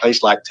mind, in a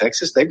place like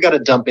Texas, they've got to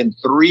dump in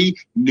 3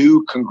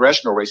 new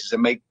congressional races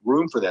and make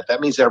room for that.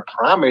 That means there are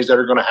primaries that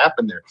are going to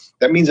happen there.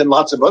 That means in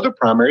lots of other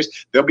primaries,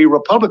 they'll be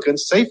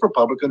Republicans, safe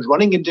Republicans,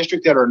 running in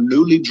districts that are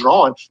newly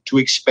drawn to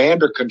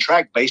expand or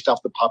contract based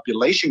off the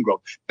population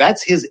growth.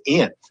 That's his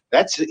end.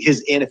 That's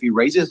his end if he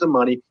raises the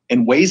money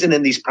and weighs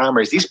in these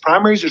primaries. These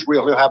primaries is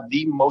real. He'll have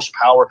the most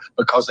power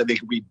because of the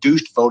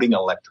reduced voting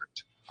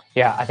electorate.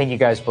 Yeah, I think you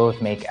guys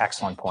both make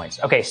excellent points.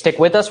 Okay, stick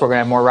with us. We're going to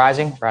have more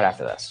Rising right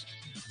after this.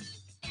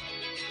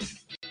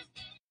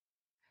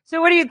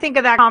 So what do you think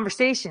of that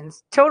conversation?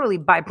 It's totally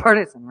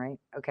bipartisan, right?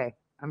 Okay,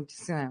 I'm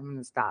going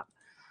to stop.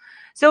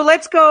 So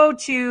let's go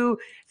to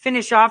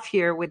finish off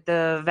here with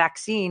the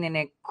vaccine and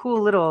a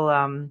cool little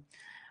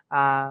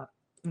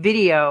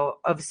video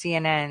of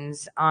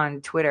CNN's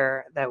on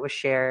Twitter that was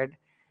shared.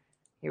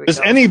 Here we Does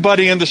go.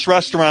 anybody in this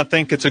restaurant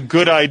think it's a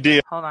good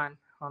idea? Hold on.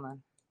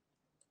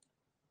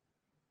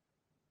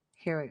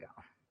 Here we go.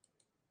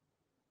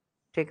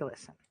 Take a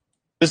listen.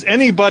 Does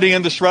anybody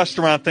in this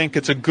restaurant think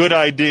it's a good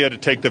idea to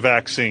take the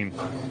vaccine?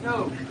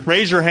 No.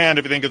 Raise your hand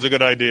if you think it's a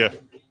good idea.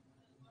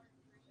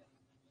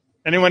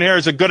 Anyone here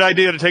is a good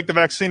idea to take the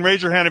vaccine?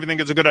 Raise your hand if you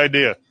think it's a good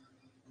idea.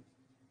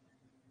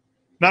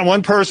 Not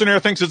one person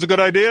here thinks it's a good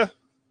idea?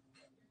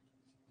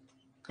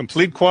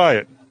 Complete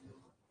quiet.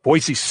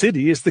 Boise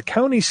City is the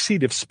county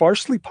seat of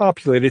sparsely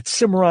populated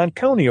Cimarron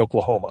County,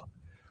 Oklahoma,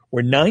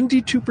 where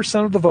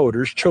 92% of the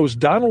voters chose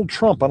Donald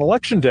Trump on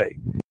Election Day.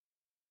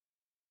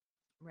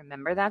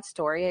 Remember that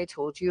story I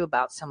told you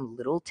about some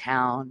little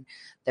town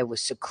that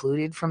was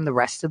secluded from the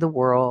rest of the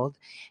world,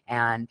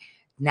 and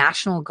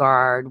National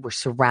Guard were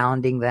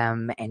surrounding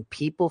them, and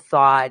people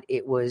thought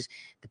it was,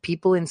 the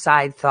people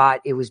inside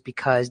thought it was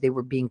because they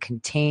were being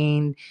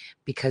contained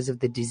because of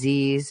the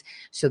disease.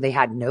 So they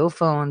had no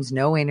phones,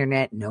 no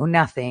internet, no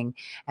nothing.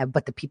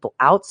 But the people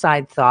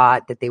outside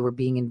thought that they were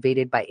being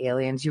invaded by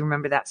aliens. You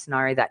remember that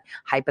scenario, that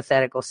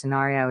hypothetical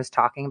scenario I was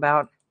talking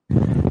about?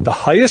 The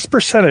highest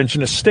percentage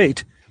in a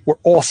state where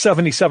all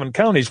 77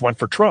 counties went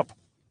for Trump.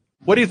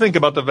 What do you think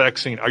about the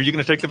vaccine? Are you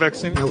going to take the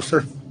vaccine? No,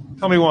 sir.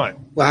 Tell me why.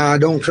 Well, I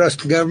don't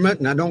trust the government,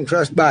 and I don't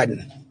trust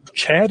Biden.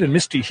 Chad and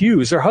Misty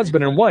Hughes are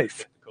husband and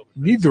wife.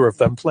 Neither of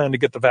them plan to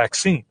get the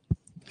vaccine.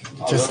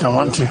 Just don't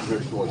want to.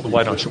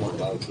 Why don't you want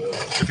to?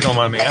 If you don't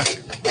mind me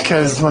asking.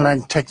 Because when I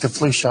take the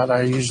flu shot,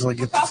 I usually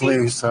get the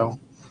flu, so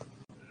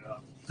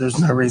there's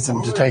no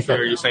reason to take it.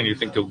 Are you saying you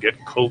think you'll get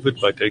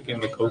COVID by taking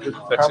the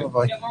COVID vaccine?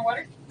 Probably.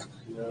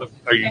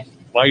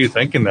 Why are you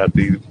thinking that?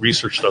 The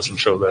research doesn't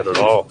show that at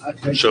all.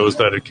 It shows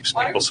that it keeps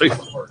people safe.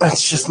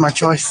 That's just my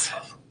choice.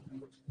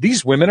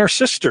 These women are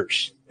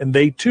sisters, and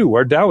they too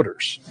are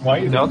doubters. Why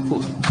are you doubtful?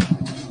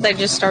 They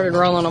just started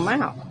rolling them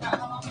out.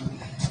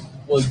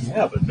 Well,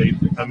 yeah, but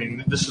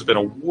this has been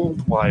a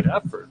worldwide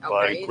effort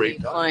by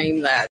great doctors.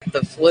 Claim that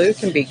the flu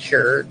can be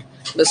cured,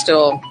 but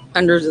still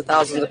hundreds of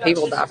thousands of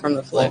people die from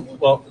the flu.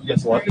 Well,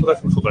 yes, a lot of people die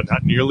from the flu, but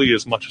not nearly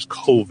as much as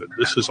COVID.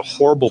 This is a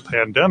horrible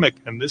pandemic,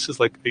 and this is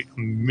like an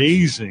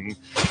amazing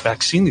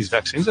vaccine. These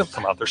vaccines have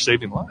come out; they're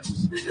saving lives.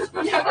 Do you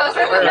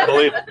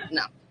believe it?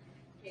 No.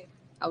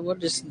 I will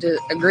just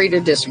agree to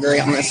disagree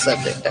on this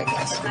subject, I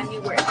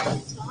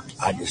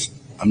guess.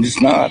 I'm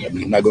just not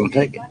going to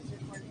take it.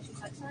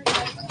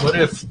 What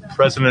if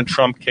President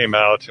Trump came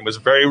out and was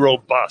very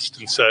robust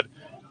and said,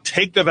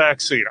 take the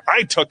vaccine?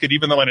 I took it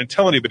even though I didn't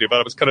tell anybody about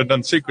it. It was kind of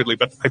done secretly,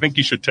 but I think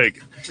you should take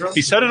it.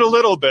 He said it a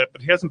little bit,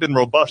 but he hasn't been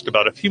robust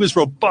about it. If he was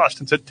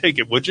robust and said, take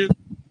it, would you?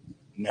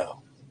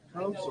 No.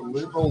 Trump's a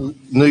liberal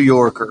New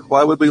Yorker.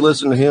 Why would we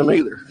listen to him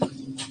either?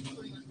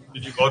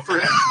 Did you vote for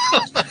him?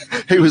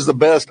 He was the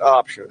best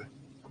option.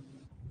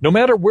 No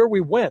matter where we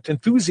went,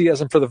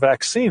 enthusiasm for the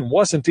vaccine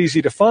wasn't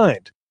easy to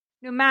find.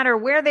 No matter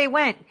where they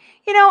went.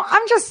 You know,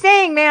 I'm just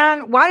saying,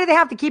 man, why do they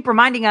have to keep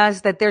reminding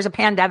us that there's a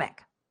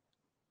pandemic?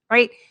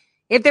 Right?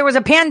 If there was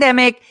a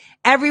pandemic,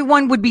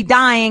 everyone would be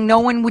dying. No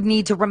one would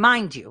need to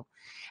remind you.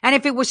 And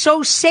if it was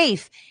so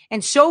safe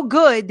and so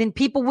good, then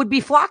people would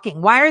be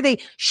flocking. Why are they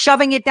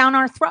shoving it down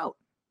our throat?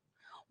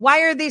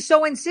 Why are they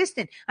so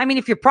insistent? I mean,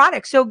 if your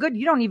product's so good,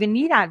 you don't even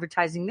need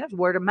advertising. That's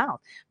word of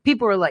mouth.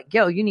 People are like,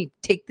 yo, you need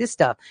to take this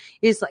stuff.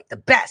 It's like the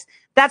best.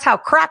 That's how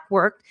crack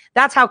worked.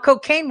 That's how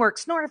cocaine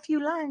works. Snort a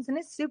few lines and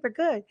it's super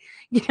good,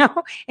 you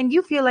know, and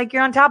you feel like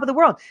you're on top of the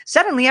world.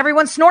 Suddenly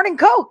everyone's snorting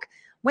coke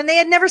when they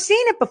had never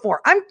seen it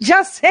before. I'm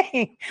just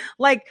saying,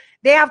 like,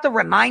 they have to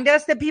remind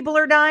us that people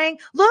are dying.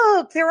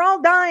 Look, they're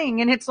all dying.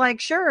 And it's like,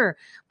 sure.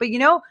 But, you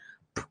know,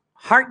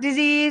 heart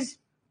disease,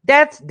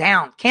 deaths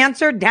down,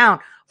 cancer down,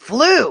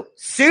 flu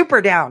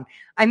super down.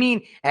 I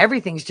mean,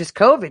 everything's just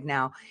COVID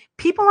now.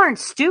 People aren't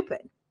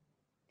stupid.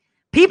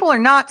 People are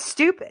not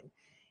stupid.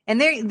 And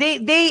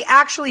they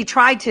actually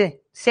tried to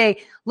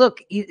say,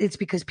 look, it's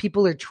because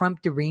people are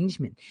Trump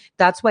derangement.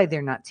 That's why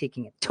they're not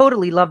taking it.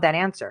 Totally love that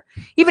answer.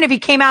 Even if he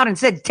came out and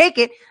said, take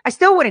it, I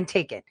still wouldn't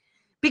take it.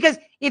 Because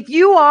if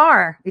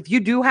you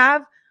do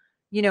have,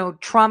 you know,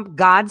 Trump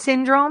God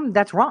syndrome,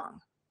 that's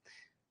wrong.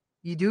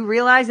 You do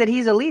realize that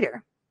he's a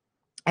leader.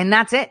 And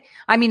that's it.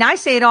 I mean, I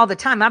say it all the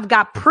time. I've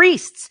got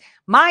priests.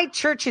 My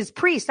church's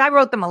priest, I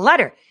wrote them a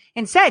letter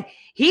and said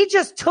he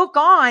just took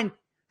on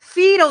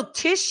fetal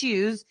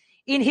tissues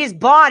in his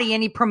body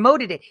and he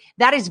promoted it.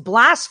 That is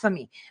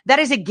blasphemy. That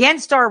is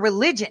against our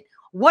religion.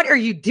 What are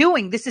you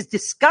doing? This is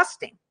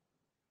disgusting.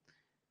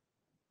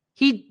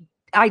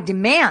 I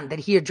demand that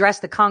he address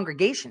the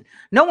congregation.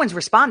 No one's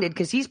responded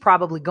because he's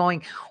probably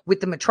going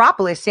with the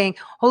metropolis saying,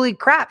 holy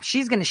crap,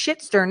 she's going to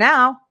shit stir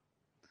now.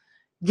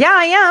 Yeah,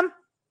 I am.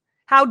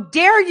 How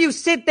dare you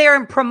sit there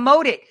and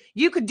promote it?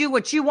 You could do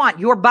what you want.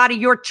 Your body,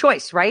 your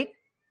choice, right?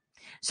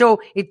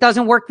 So it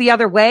doesn't work the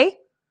other way.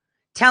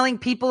 Telling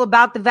people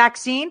about the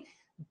vaccine.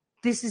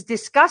 This is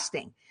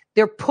disgusting.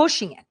 They're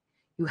pushing it.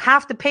 You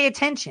have to pay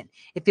attention.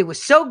 If it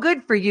was so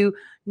good for you,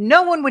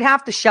 no one would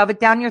have to shove it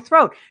down your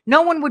throat.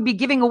 No one would be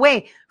giving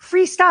away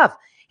free stuff.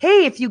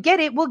 Hey, if you get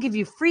it, we'll give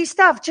you free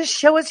stuff. Just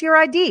show us your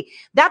ID.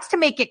 That's to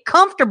make it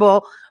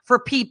comfortable for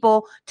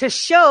people to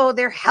show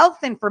their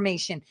health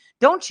information.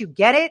 Don't you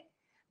get it?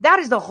 That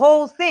is the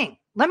whole thing.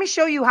 Let me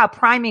show you how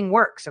priming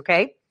works,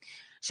 okay?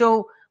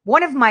 So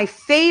one of my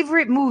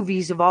favorite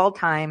movies of all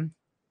time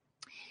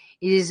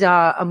is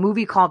a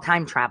movie called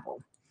Time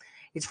Travel.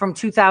 It's from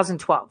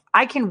 2012.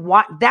 I can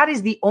watch. That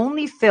is the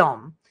only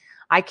film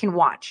I can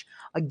watch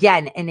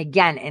again and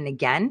again and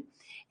again,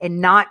 and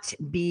not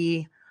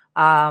be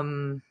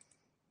tired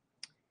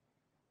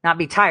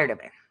of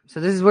it. So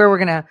this is where we're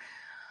gonna.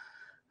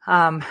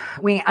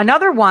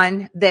 Another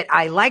one that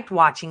I liked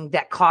watching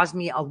that caused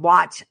me a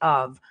lot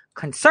of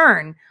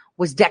concern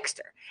was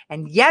Dexter.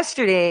 And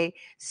yesterday,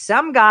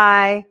 some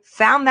guy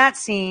found that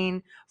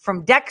scene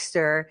from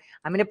Dexter.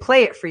 I'm going to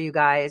play it for you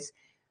guys,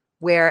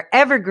 where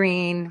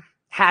Evergreen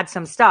had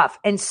some stuff.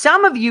 And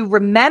some of you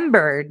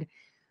remembered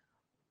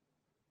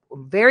a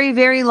very,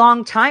 very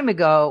long time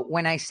ago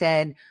when I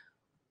said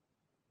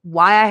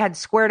why I had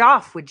squared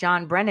off with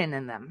John Brennan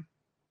and them.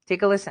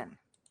 Take a listen.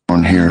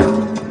 On here,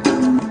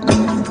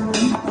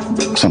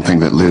 something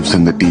that lives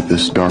in the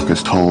deepest,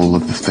 darkest hole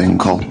of the thing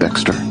called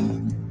Dexter.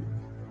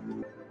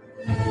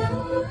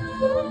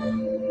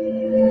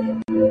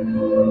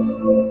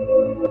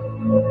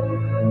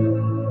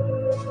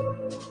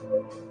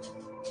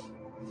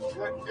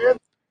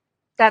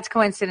 That's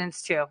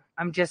coincidence too.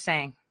 I'm just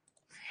saying.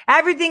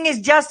 Everything is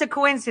just a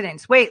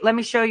coincidence. Wait, let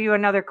me show you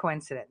another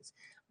coincidence.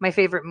 My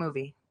favorite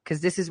movie,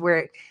 because this is where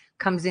it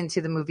comes into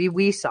the movie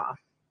we saw.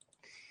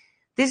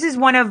 This is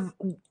one of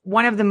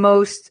the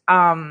most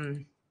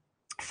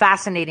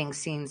fascinating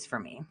scenes for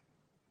me.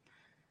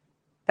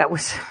 That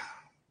was.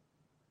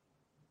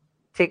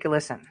 Take a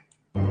listen.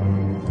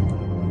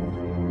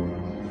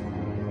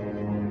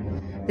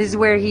 This is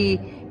where he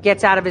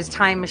gets out of his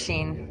time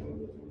machine.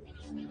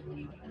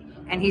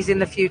 And he's in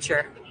the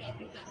future.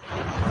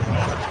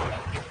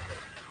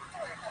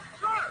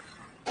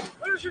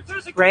 Where's your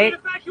designated Right?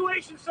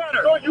 evacuation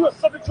center? Sir, you are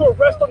subject to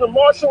arrest under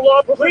martial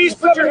law. Please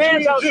put your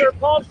hands out, sir.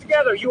 Palms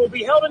together. You will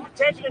be held in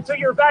detention until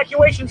your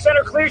evacuation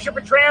center clears you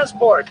for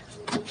transport.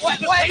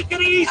 Just take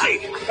it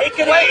easy. Take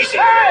it easy.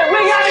 Hey, we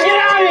gotta get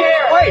out of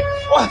here. Wait,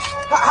 what?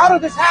 How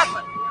did this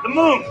happen? The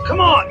moon. Come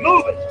on,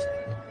 move it.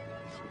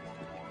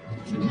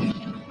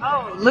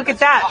 Oh, look at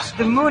that.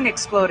 The moon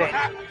exploded.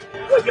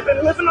 What, you've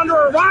been living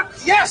under a rock?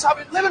 Yes, I've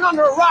been living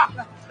under a rock.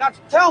 Now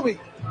tell me.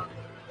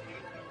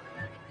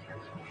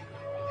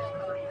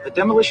 The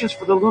demolitions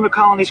for the lunar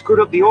colony screwed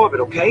up the orbit,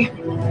 okay?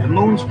 The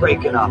moon's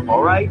breaking up,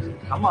 all right?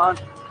 Come on.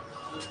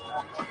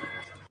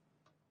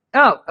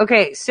 Oh,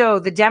 okay. So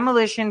the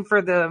demolition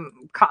for the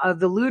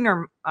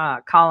lunar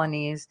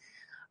colonies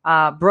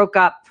broke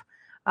up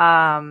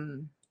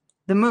the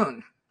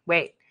moon.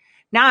 Wait.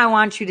 Now I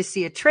want you to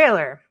see a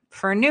trailer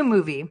for a new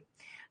movie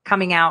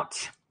coming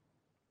out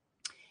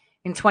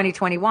in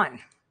 2021.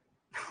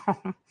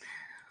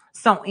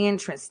 So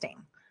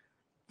interesting.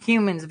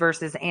 Humans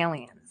versus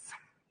aliens.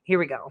 Here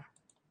we go.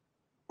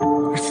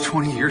 It's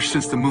 20 years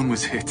since the moon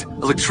was hit.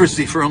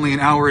 Electricity for only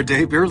an hour a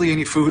day, barely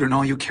any food, and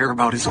all you care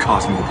about is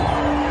Cosmo.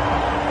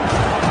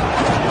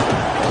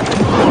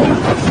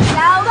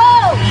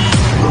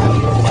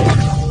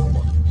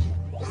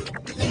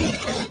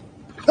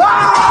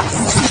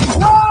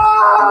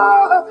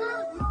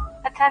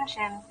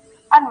 Attention,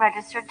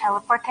 unregistered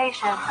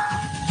teleportation.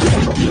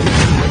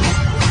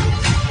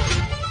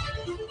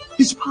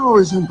 His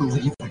power is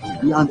unbelievable,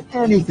 beyond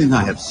anything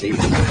I have seen.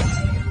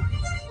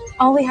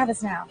 All we have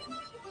is now.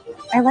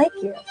 I like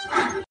you.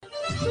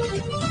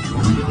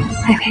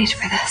 I paid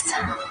for this.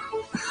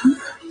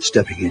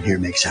 Stepping in here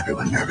makes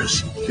everyone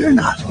nervous. You're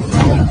not.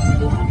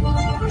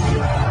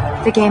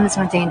 The game is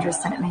more dangerous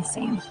than it may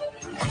seem.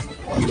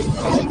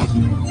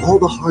 All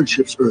the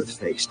hardships Earth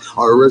faced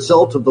are a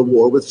result of the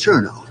war with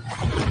Cherno.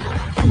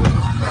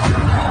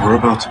 We're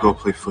about to go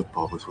play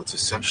football with what's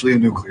essentially a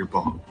nuclear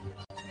bomb.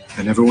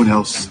 And everyone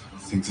else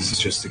thinks this is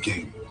just a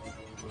game.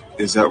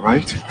 Is that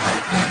right?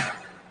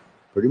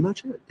 Pretty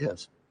much it,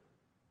 yes.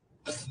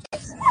 It's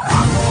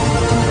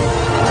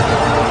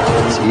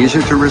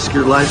easier to risk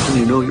your life when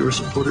you know you're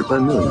supported by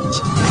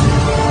millions.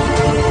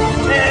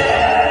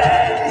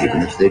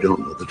 Even if they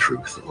don't know the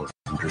truth or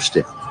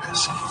understand the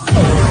message.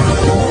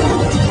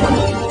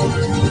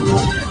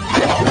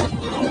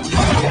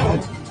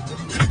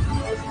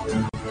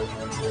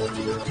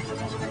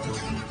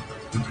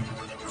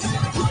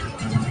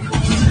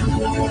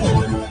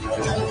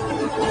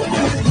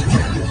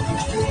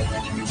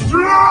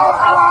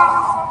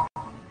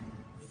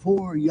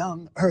 poor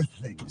young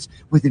earthlings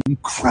with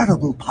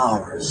incredible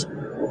powers.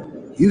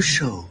 You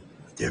show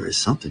that there is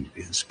something to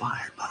be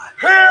inspired by.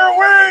 Here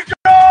we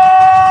go!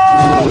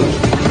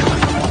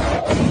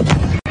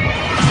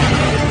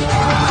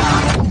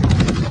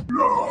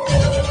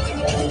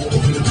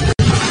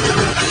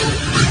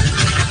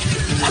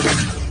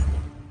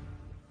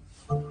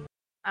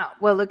 Oh,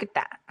 well, look at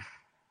that.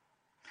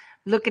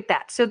 Look at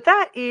that. So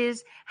that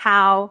is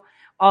how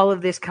all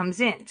of this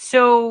comes in.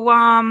 So,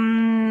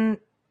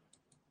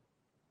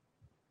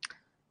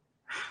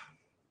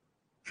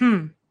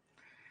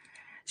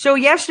 So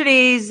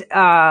yesterday's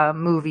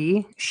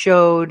movie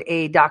showed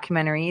a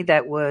documentary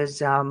that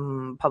was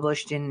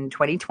published in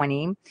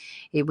 2020.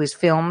 It was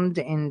filmed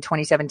in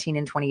 2017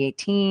 and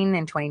 2018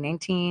 and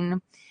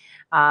 2019.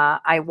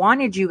 I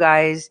wanted you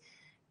guys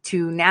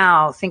to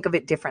now think of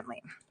it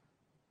differently.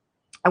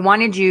 I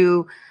wanted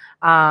you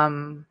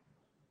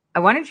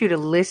to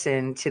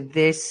listen to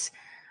this.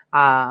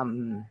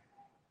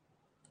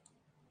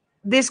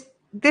 This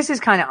is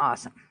kind of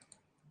awesome.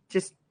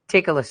 Just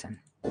take a listen.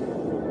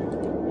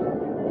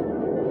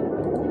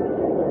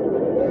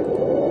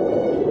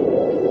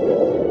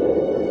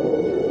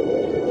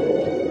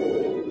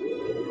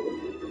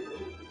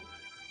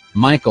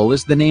 Michael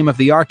is the name of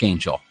the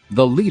Archangel,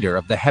 the leader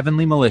of the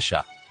heavenly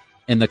militia.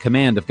 In the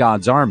command of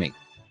God's army,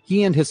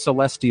 he and his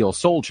celestial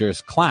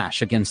soldiers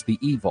clash against the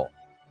evil.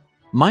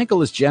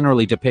 Michael is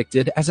generally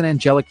depicted as an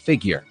angelic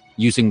figure,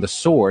 using the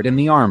sword and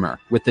the armor,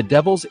 with the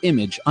devil's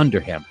image under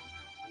him.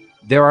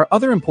 There are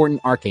other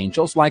important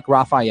archangels like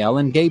Raphael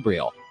and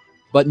Gabriel,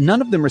 but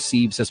none of them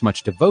receives as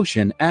much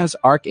devotion as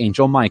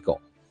Archangel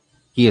Michael.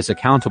 He is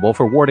accountable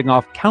for warding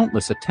off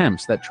countless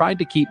attempts that tried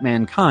to keep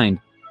mankind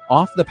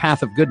off the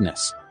path of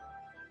goodness.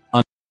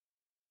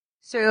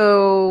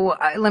 So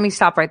let me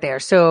stop right there.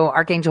 So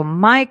Archangel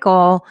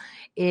Michael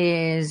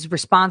is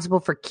responsible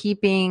for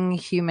keeping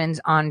humans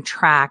on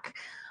track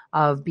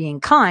of being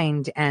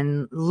kind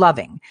and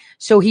loving.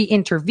 So he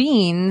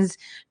intervenes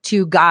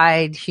to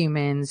guide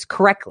humans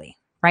correctly,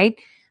 right?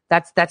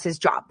 That's his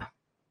job,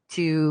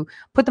 to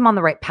put them on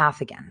the right path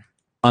again.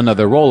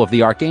 Another role of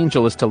the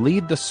Archangel is to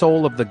lead the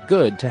soul of the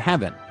good to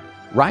heaven,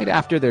 right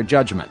after their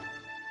judgment.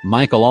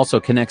 Michael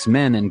also connects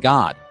men and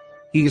God.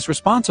 He is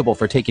responsible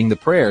for taking the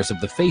prayers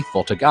of the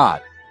faithful to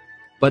God.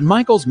 But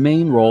Michael's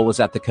main role is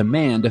at the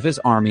command of his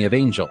army of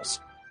angels.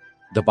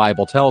 The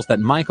Bible tells that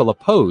Michael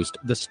opposed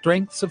the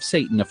strengths of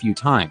Satan a few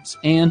times,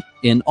 and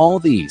in all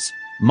these,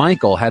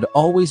 Michael had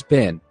always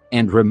been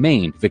and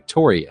remained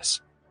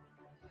victorious.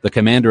 The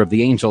commander of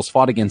the angels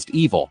fought against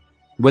evil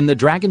when the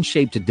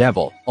dragon-shaped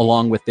devil,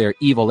 along with their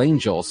evil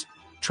angels,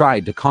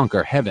 tried to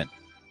conquer heaven.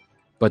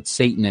 But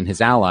Satan and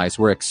his allies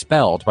were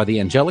expelled by the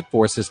angelic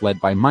forces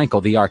led by Michael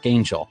the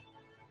Archangel,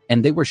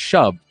 and they were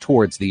shoved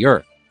towards the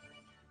earth.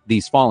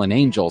 These fallen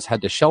angels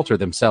had to shelter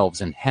themselves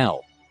in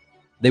hell.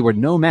 They were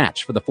no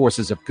match for the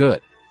forces of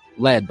good,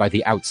 led by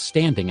the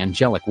outstanding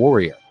angelic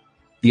warrior.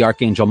 The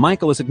Archangel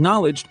Michael is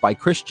acknowledged by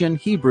Christian,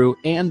 Hebrew,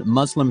 and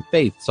Muslim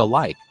faiths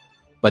alike,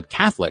 but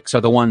Catholics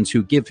are the ones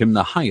who give him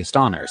the highest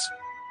honors.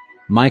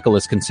 Michael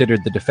is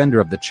considered the defender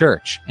of the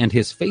church, and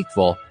his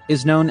faithful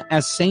is known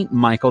as Saint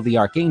Michael the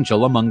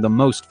Archangel among the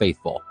most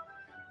faithful.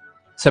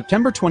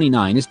 September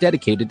 29 is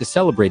dedicated to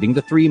celebrating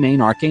the three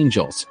main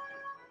archangels,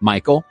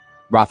 Michael,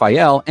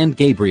 Raphael, and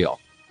Gabriel.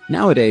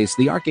 Nowadays,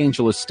 the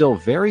archangel is still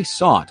very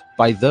sought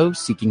by those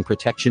seeking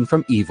protection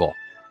from evil.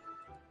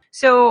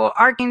 So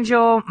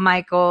Archangel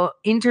Michael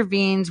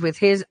intervenes with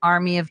his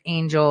army of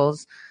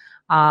angels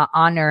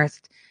on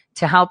earth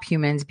to help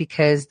humans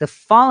because the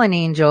fallen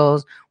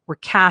angels were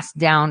cast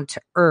down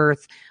to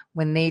earth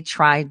when they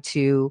tried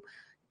to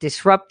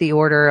disrupt the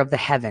order of the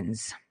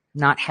heavens.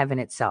 Not heaven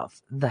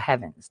itself, the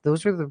heavens.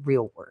 Those are the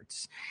real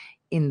words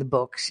in the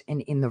books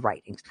and in the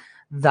writings,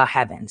 the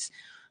heavens.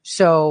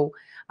 So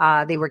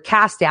they were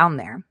cast down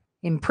there,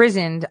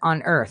 imprisoned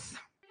on earth.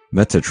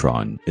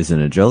 Metatron is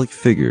an angelic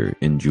figure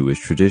in Jewish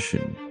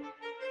tradition.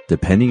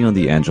 Depending on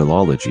the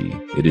angelology,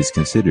 it is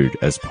considered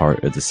as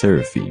part of the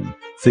seraphim,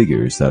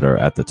 figures that are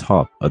at the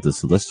top of the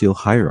celestial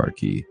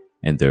hierarchy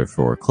and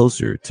therefore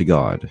closer to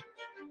God.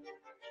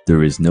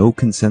 There is no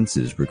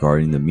consensus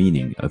regarding the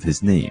meaning of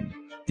his name.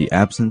 The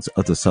absence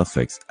of the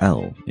suffix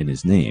 "el" in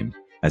his name,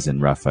 as in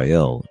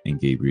Raphael and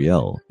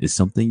Gabriel, is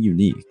something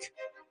unique.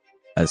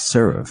 As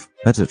seraph,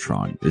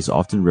 Metatron is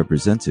often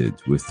represented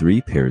with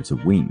 3 pairs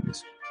of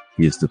wings.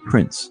 He is the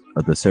prince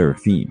of the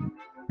seraphim,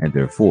 and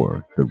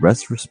therefore the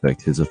rest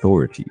respect his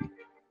authority.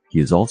 He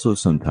is also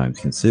sometimes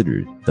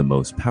considered the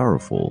most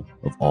powerful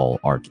of all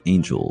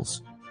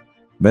archangels.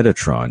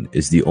 Metatron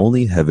is the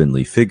only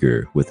heavenly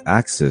figure with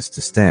access to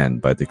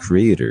stand by the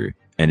Creator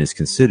and is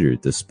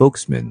considered the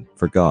spokesman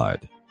for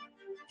God.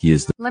 He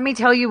is Let me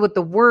tell you what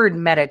the word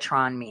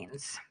Metatron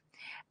means.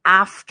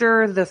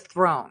 After the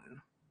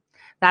throne.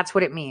 That's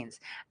what it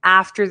means.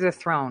 After the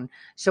throne.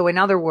 So in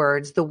other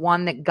words, the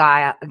one that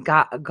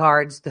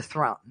guards the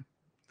throne.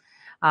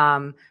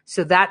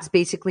 So that's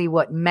basically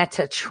what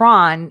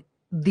Metatron,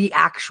 the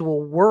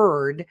actual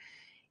word,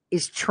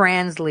 is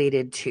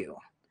translated to.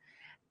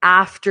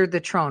 after the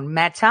throne.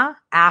 Meta,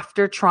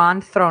 after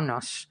tron,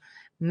 thronos.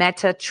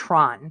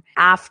 Metatron,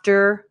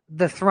 after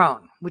the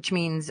throne, which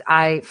means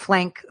I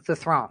flank the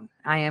throne.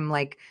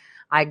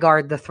 I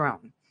guard the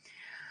throne.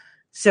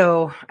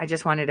 So I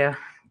just wanted to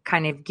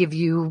kind of give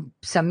you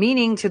some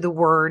meaning to the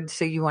word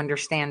so you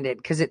understand it,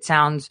 because it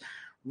sounds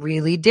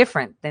really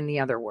different than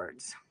the other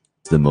words.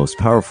 The most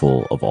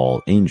powerful of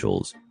all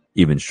angels,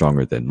 even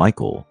stronger than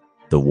Michael,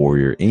 the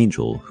warrior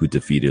angel who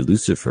defeated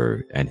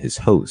Lucifer and his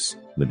hosts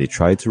when they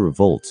tried to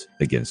revolt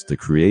against the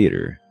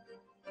Creator.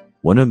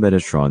 One of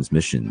Metatron's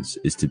missions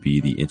is to be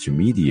the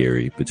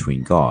intermediary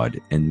between God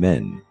and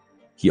men.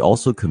 He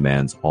also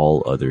commands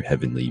all other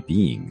heavenly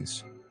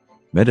beings.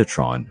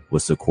 Metatron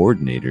was the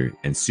coordinator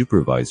and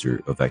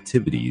supervisor of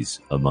activities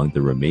among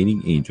the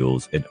remaining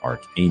angels and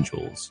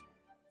archangels.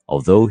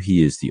 Although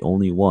he is the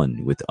only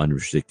one with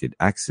unrestricted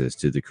access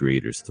to the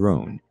Creator's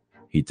throne,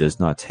 he does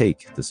not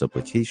take the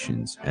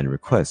supplications and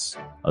requests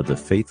of the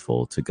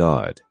faithful to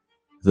God.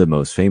 The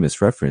most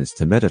famous reference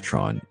to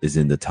Metatron is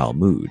in the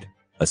Talmud,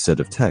 a set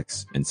of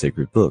texts and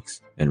sacred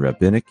books in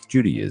Rabbinic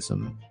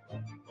Judaism.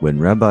 When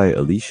Rabbi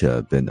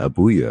Elisha ben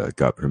Abuya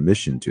got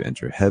permission to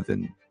enter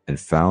heaven and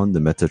found the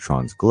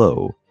Metatron's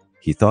glow,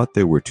 he thought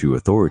there were two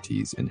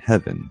authorities in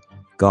heaven,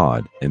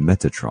 God and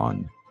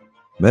Metatron.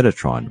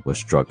 Metatron was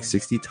struck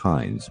 60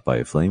 times by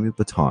a flaming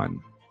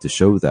baton to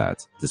show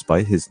that,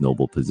 despite his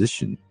noble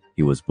position,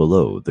 he was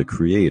below the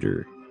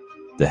Creator.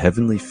 The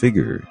heavenly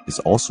figure is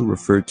also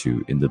referred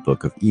to in the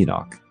book of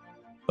Enoch.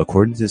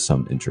 According to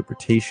some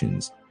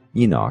interpretations,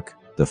 Enoch,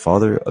 the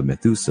father of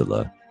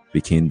Methuselah,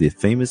 became the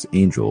famous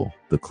angel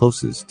the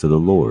closest to the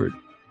Lord.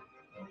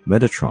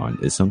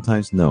 Metatron is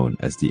sometimes known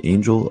as the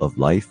angel of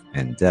life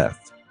and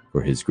death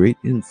for his great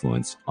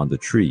influence on the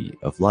tree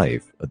of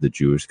life of the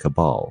Jewish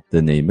Cabal.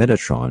 The name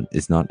Metatron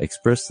is not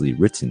expressly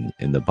written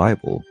in the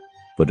Bible,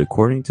 but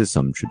according to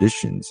some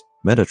traditions,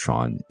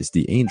 Metatron is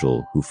the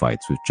angel who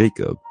fights with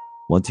Jacob,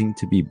 wanting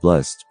to be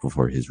blessed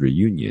before his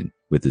reunion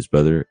with his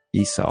brother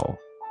Esau.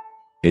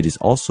 It is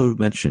also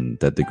mentioned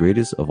that the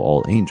greatest of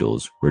all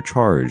angels were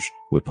charged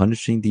with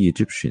punishing the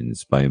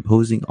Egyptians by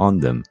imposing on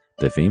them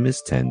the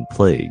famous 10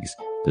 plagues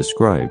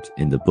described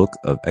in the book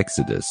of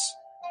Exodus.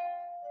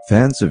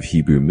 Fans of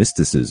Hebrew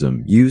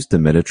mysticism use the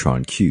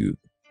Metatron cube,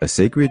 a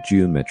sacred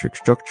geometric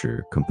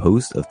structure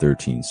composed of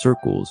 13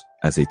 circles,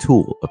 as a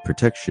tool of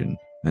protection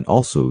and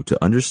also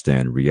to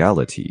understand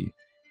reality.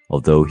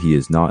 Although he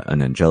is not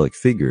an angelic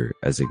figure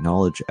as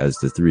acknowledged as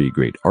the three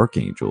great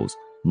archangels,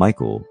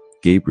 Michael,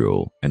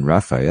 Gabriel, and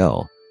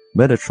Raphael,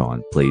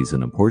 Metatron plays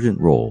an important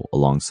role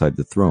alongside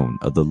the throne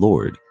of the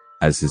Lord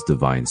as his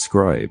divine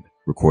scribe,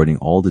 recording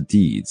all the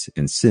deeds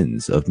and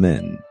sins of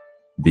men.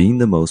 Being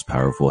the most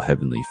powerful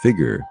heavenly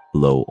figure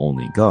below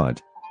only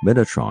God,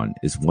 Metatron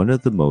is one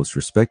of the most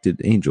respected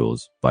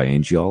angels by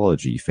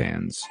angelology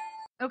fans.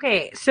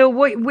 Okay, so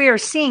what we're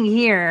seeing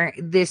here,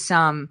 this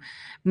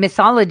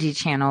mythology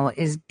channel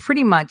is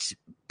pretty much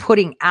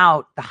putting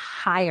out the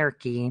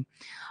hierarchy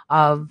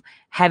of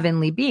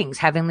heavenly beings.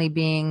 Heavenly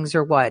beings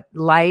are what?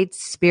 Light,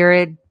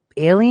 spirit,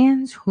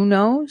 aliens? Who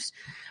knows?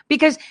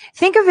 Because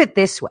think of it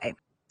this way.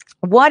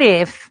 What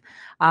if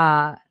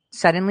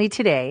suddenly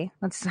today,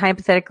 let's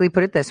hypothetically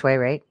put it this way,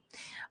 right?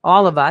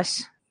 All of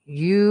us,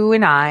 you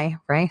and I,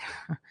 right?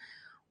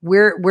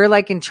 We're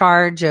like in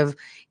charge of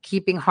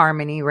keeping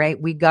harmony,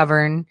 right? We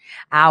govern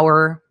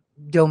our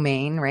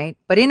domain, right?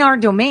 But in our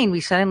domain,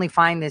 we suddenly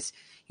find this,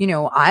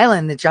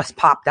 island that just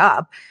popped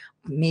up,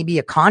 maybe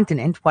a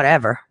continent,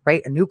 whatever,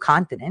 right? A new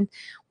continent.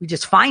 We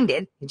just find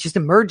it. It just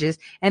emerges.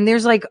 And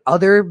there's like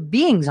other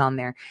beings on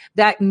there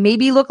that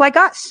maybe look like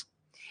us.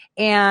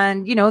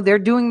 And, they're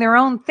doing their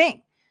own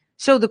thing.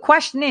 So the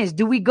question is,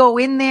 do we go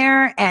in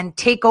there and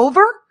take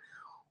over?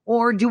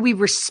 Or do we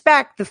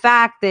respect the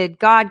fact that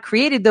God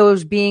created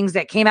those beings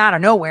that came out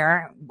of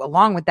nowhere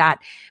along with that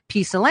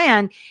piece of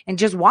land and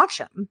just watch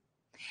them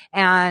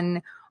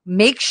and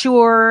make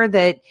sure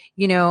that,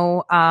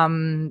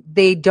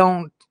 they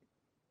don't,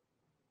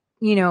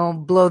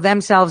 blow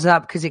themselves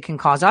up because it can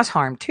cause us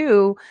harm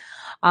too.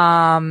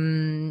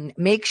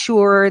 Make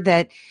sure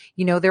that,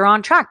 they're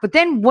on track. But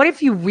then what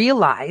if you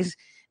realize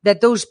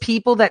that those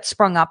people that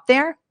sprung up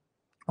there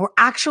were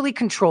actually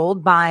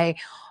controlled by,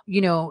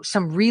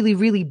 some really,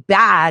 really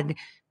bad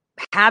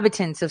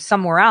inhabitants of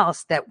somewhere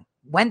else that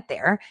went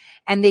there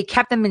and they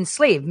kept them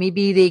enslaved.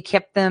 Maybe they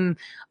kept them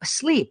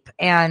asleep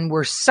and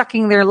were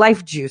sucking their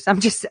life juice.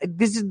 This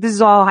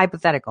is all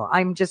hypothetical.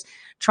 I'm just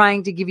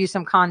trying to give you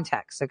some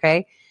context.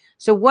 Okay.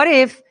 So what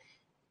if,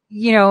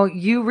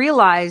 you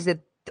realize that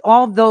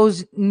all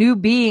those new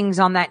beings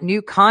on that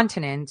new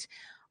continent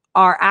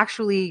are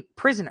actually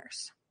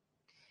prisoners?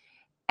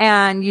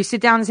 And you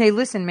sit down and say,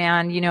 listen,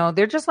 man,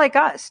 they're just like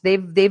us.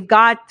 They've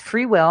got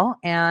free will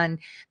and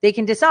they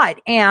can decide.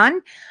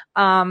 And,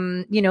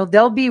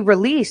 they'll be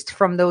released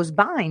from those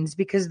binds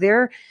because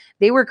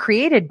they were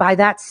created by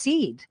that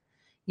seed.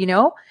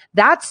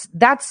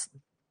 That's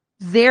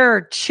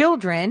their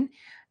children,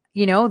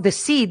 the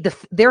seed,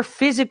 their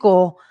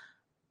physical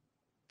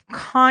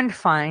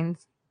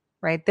confines,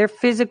 right? Their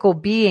physical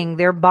being,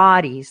 their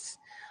bodies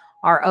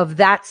are of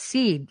that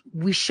seed,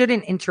 we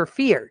shouldn't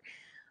interfere.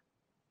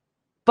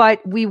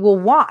 But we will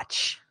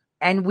watch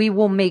and we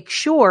will make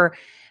sure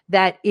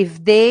that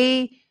if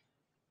they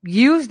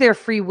use their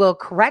free will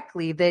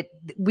correctly, that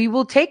we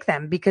will take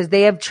them because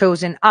they have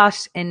chosen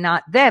us and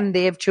not them.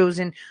 They have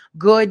chosen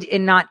good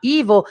and not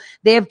evil.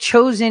 They have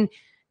chosen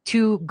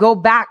to go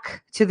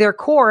back to their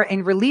core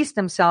and release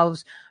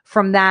themselves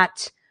from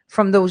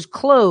those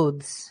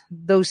clothes,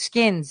 those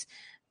skins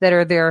that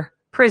are their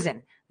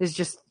prison. There's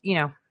just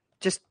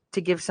to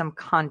give some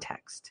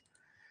context.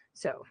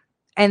 So,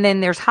 and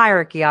then there's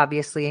hierarchy,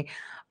 obviously,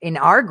 in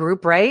our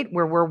group, right?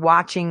 Where we're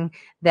watching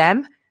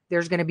them.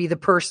 There's going to be the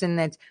person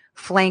that's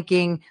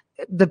flanking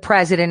the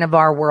president of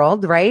our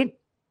world, right?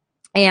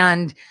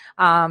 And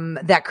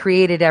that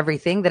created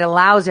everything, that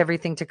allows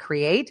everything to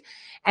create.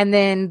 And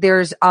then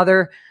there's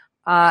other,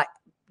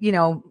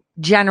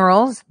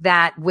 generals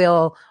that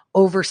will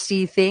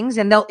oversee things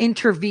and they'll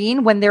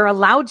intervene when they're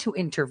allowed to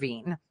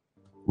intervene.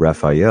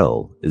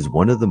 Raphael is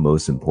one of the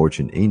most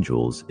important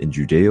angels in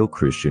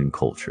Judeo-Christian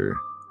culture.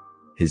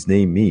 His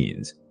name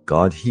means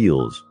God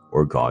heals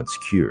or God's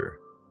cure.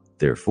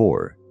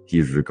 Therefore, he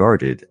is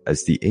regarded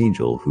as the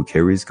angel who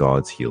carries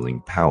God's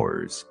healing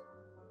powers.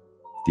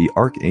 The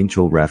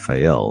Archangel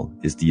Raphael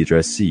is the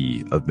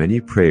addressee of many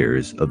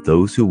prayers of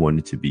those who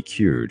wanted to be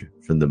cured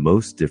from the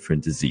most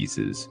different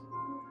diseases.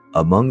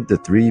 Among the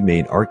three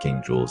main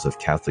archangels of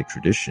Catholic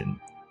tradition,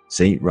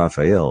 Saint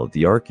Raphael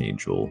the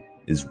Archangel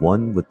is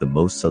one with the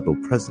most subtle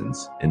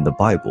presence in the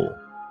Bible.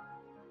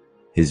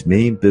 His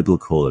main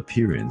biblical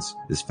appearance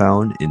is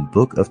found in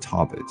Book of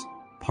Tobit,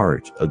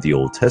 part of the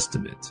Old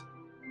Testament.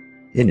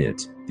 In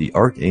it, the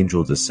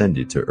archangel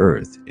descended to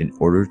earth in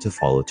order to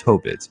follow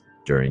Tobit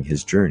during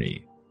his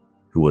journey,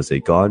 who was a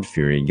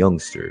God-fearing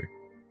youngster,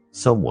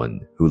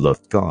 someone who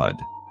loved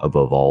God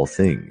above all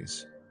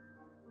things.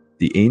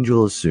 The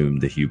angel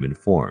assumed the human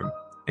form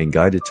and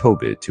guided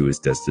Tobit to his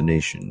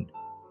destination.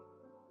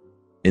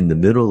 In the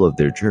middle of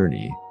their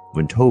journey,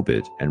 when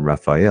Tobit and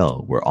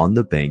Raphael were on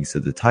the banks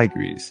of the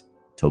Tigris,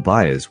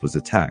 Tobias was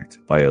attacked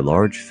by a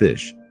large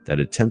fish that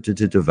attempted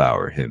to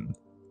devour him.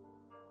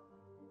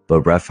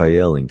 But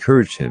Raphael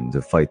encouraged him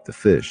to fight the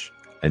fish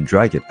and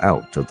drag it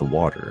out of the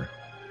water.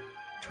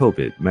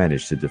 Tobit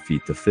managed to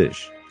defeat the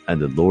fish,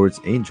 and the Lord's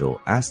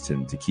angel asked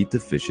him to keep the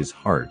fish's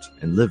heart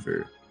and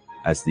liver,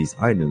 as these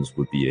items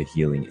would be a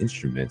healing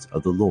instrument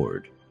of the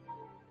Lord.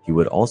 He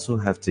would also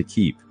have to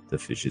keep the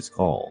fish's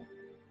gall.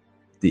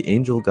 The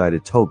angel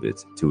guided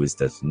Tobit to his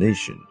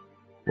destination,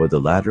 where the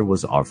latter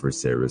was offered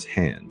Sarah's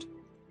hand.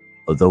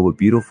 Although a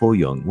beautiful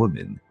young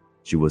woman,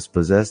 she was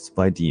possessed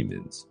by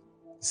demons.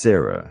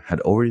 Sarah had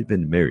already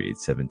been married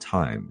 7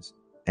 times,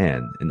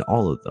 and in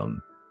all of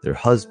them, their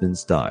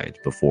husbands died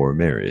before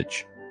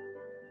marriage.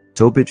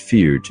 Tobit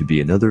feared to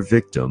be another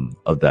victim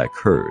of that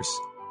curse,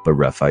 but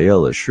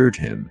Raphael assured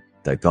him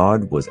that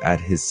God was at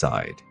his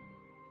side.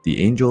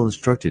 The angel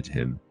instructed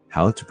him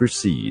how to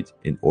proceed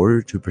in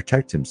order to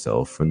protect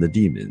himself from the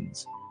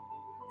demons.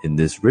 In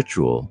this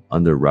ritual,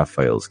 under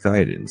Raphael's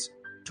guidance,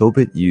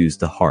 Tobit used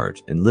the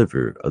heart and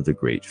liver of the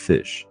great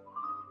fish.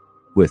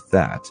 With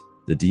that,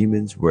 the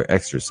demons were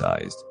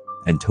exorcised,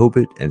 and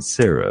Tobit and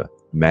Sarah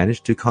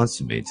managed to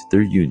consummate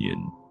their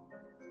union.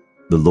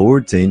 The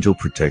Lord's angel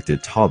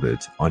protected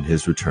Tobit on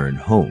his return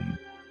home,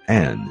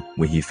 and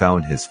when he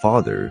found his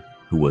father,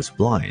 who was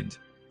blind,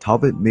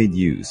 Tobit made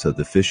use of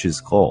the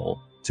fish's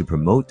gall to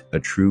promote a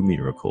true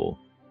miracle,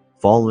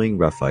 following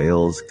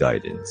Raphael's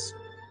guidance.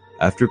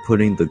 After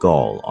putting the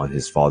gall on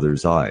his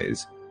father's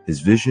eyes,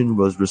 his vision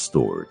was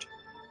restored.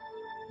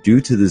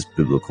 Due to this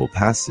biblical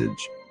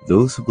passage,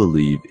 those who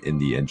believe in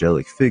the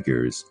angelic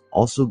figures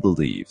also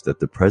believe that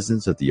the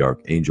presence of the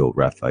Archangel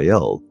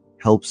Raphael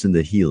helps in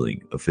the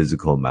healing of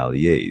physical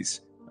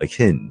maladies,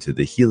 akin to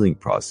the healing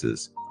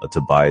process of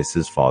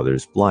Tobias's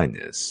father's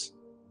blindness,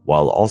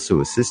 while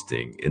also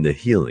assisting in the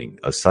healing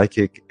of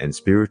psychic and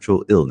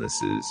spiritual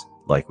illnesses,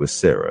 like with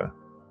Sarah.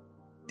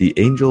 The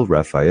angel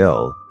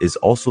Raphael is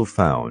also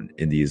found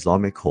in the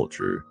Islamic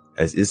culture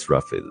as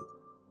Israfil.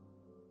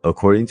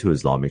 According to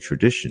Islamic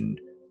tradition,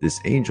 this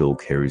angel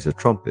carries a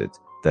trumpet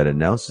that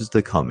announces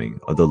the coming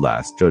of the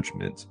Last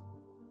Judgment.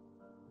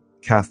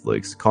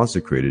 Catholics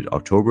consecrated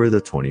October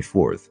the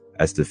 24th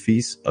as the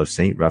feast of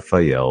Saint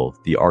Raphael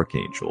the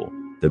Archangel,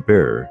 the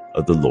bearer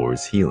of the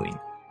Lord's healing.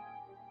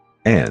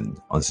 And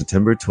on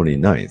September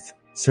 29th,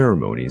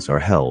 ceremonies are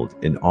held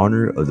in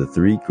honor of the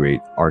 3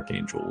 great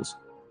archangels,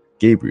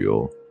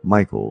 Gabriel,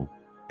 Michael,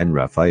 and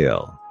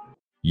Raphael.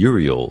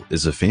 Uriel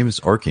is a famous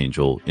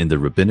archangel in the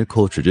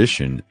rabbinical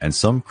tradition and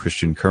some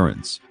Christian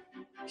currents.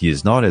 He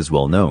is not as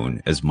well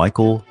known as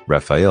Michael,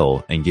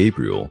 Raphael, and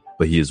Gabriel,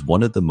 but he is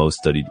one of the most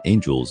studied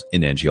angels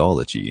in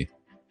angelology.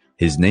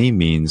 His name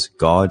means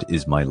God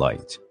is my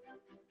light.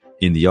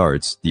 In the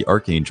arts, the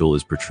archangel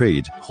is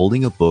portrayed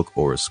holding a book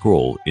or a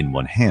scroll in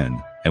one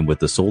hand and with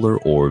the solar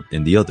orb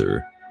in the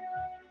other.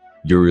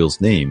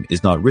 Uriel's name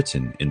is not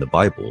written in the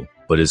Bible,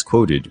 but is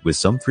quoted with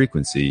some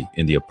frequency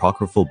in the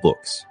apocryphal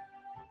books.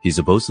 He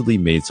supposedly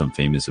made some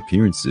famous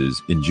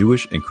appearances in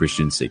Jewish and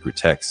Christian sacred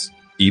texts,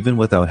 even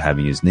without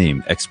having his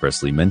name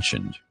expressly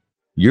mentioned.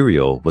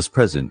 Uriel was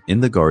present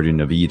in the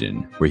Garden of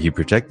Eden, where he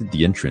protected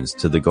the entrance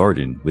to the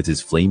garden with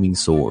his flaming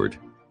sword.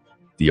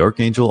 The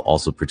Archangel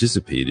also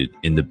participated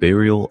in the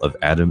burial of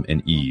Adam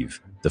and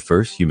Eve, the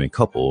first human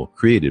couple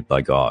created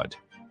by God.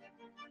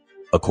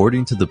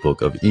 According to the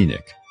book of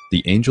Enoch,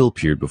 the angel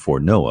appeared before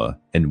Noah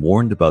and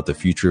warned about the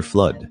future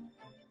flood.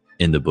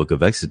 In the book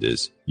of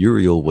Exodus,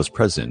 Uriel was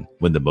present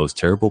when the most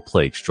terrible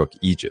plague struck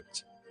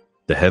Egypt.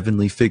 The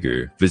heavenly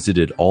figure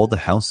visited all the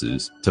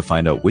houses to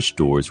find out which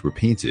doors were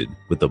painted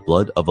with the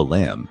blood of a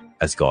lamb,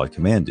 as God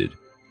commanded.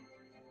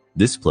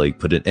 This plague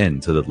put an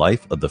end to the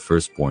life of the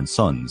firstborn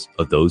sons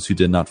of those who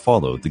did not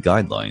follow the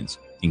guidelines,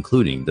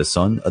 including the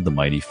son of the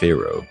mighty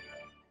Pharaoh.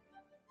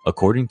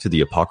 According to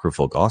the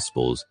apocryphal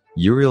Gospels,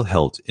 Uriel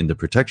helped in the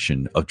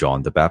protection of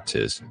John the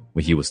Baptist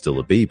when he was still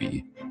a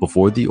baby,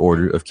 before the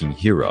order of King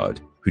Herod,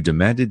 who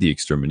demanded the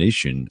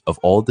extermination of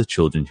all the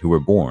children who were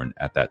born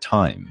at that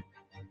time.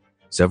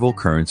 Several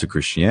currents of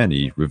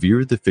Christianity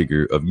revered the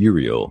figure of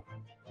Uriel.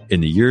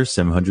 In the year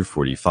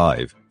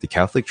 745, the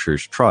Catholic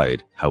Church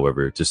tried,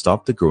 however, to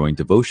stop the growing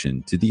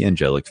devotion to the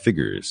angelic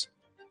figures.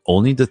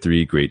 Only the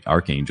three great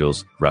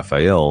archangels,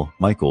 Raphael,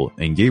 Michael,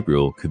 and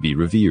Gabriel, could be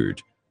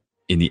revered.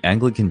 In the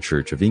Anglican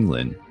Church of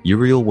England,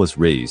 Uriel was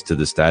raised to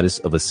the status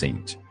of a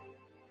saint.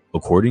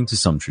 According to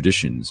some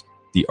traditions,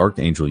 the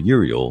Archangel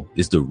Uriel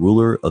is the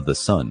ruler of the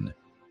sun.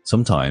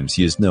 Sometimes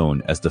he is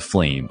known as the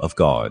Flame of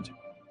God.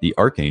 The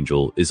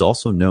Archangel is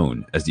also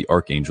known as the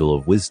Archangel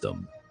of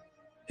Wisdom.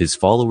 His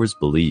followers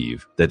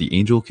believe that the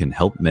angel can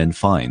help men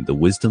find the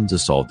wisdom to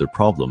solve their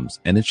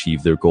problems and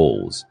achieve their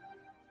goals.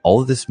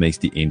 All of this makes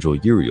the angel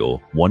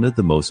Uriel one of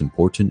the most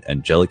important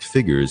angelic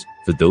figures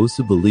for those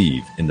who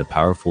believe in the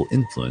powerful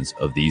influence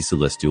of these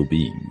celestial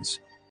beings.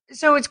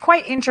 So it's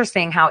quite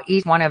interesting how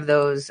each one of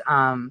those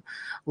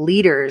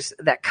leaders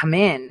that come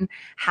in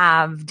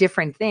have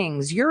different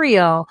things.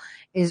 Uriel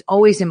is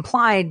always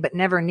implied but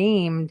never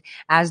named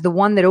as the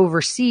one that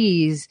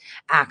oversees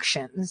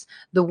actions,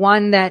 the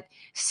one that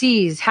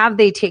sees, have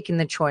they taken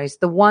the choice,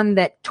 the one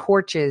that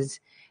torches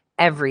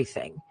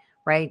everything,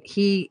 right?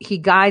 He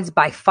guides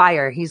by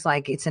fire. He's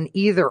like, it's an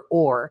either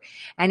or,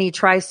 and he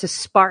tries to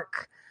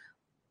spark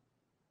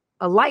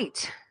a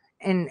light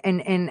and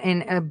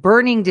a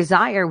burning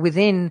desire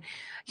within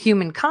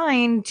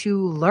humankind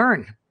to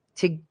learn,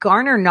 to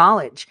garner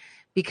knowledge,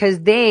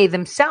 because they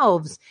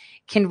themselves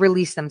can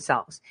release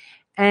themselves.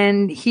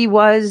 And he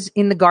was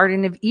in the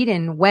Garden of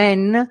Eden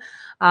when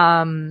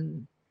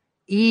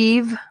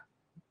Eve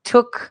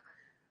took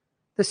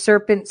the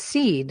serpent's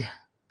seed.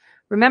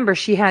 Remember,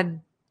 she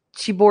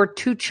bore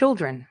 2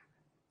 children.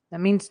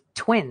 That means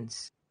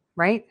twins,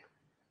 right?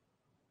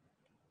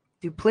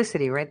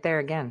 Duplicity right there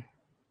again.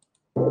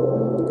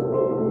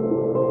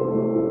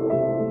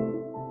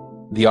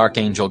 The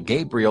Archangel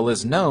Gabriel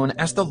is known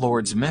as the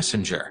Lord's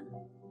messenger.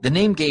 The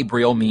name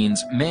Gabriel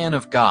means man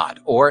of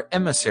God or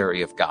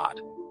emissary of God.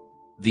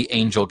 The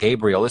angel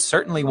Gabriel is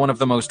certainly one of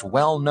the most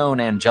well-known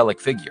angelic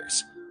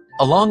figures,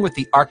 along with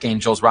the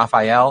archangels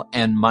Raphael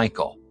and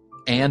Michael,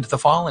 and the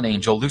fallen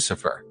angel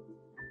Lucifer.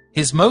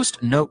 His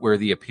most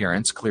noteworthy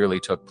appearance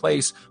clearly took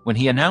place when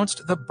he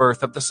announced the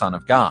birth of the Son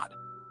of God.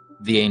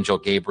 The angel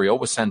Gabriel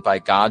was sent by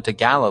God to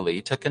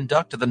Galilee to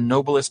conduct the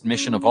noblest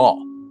mission of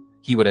all.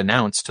 He would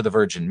announce to the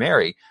Virgin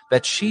Mary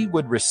that she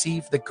would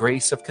receive the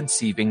grace of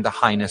conceiving the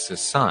Highness's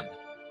son.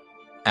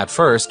 At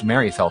first,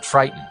 Mary felt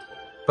frightened,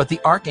 but the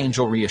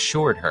archangel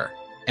reassured her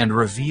and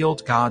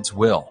revealed God's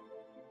will.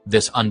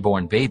 This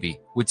unborn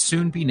baby would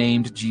soon be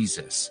named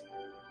Jesus.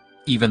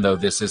 Even though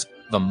this is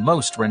the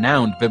most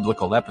renowned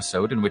biblical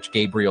episode in which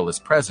Gabriel is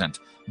present,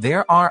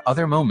 there are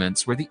other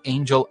moments where the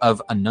angel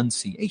of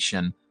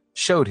Annunciation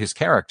showed his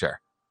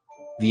character.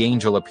 The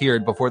angel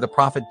appeared before the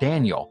prophet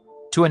Daniel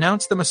to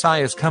announce the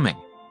Messiah's coming.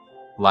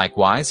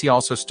 Likewise, he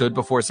also stood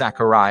before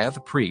Zechariah the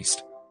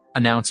priest,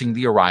 announcing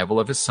the arrival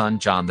of his son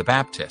John the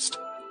Baptist.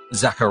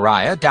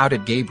 Zechariah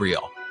doubted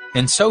Gabriel,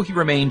 and so he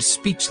remained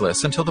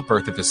speechless until the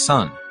birth of his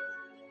son.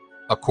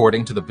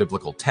 According to the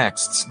biblical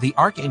texts, the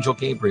Archangel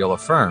Gabriel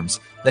affirms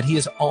that he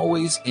is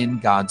always in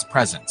God's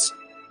presence,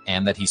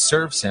 and that he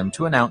serves him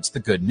to announce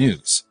the good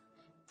news.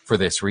 For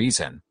this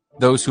reason,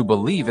 those who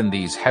believe in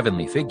these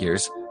heavenly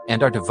figures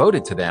and are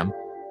devoted to them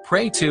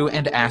pray to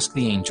and ask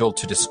the angel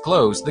to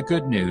disclose the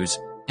good news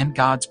and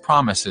God's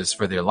promises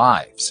for their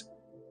lives.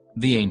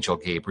 The angel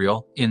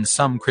Gabriel, in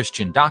some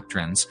Christian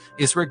doctrines,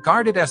 is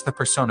regarded as the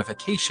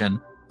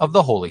personification of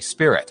the Holy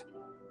Spirit.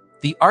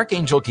 The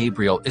Archangel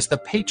Gabriel is the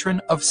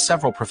patron of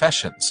several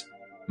professions,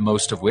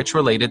 most of which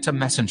related to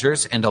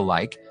messengers and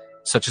alike,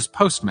 such as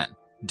postmen,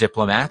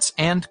 diplomats,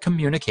 and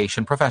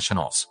communication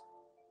professionals.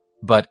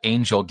 But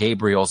Angel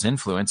Gabriel's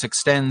influence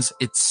extends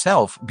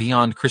itself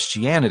beyond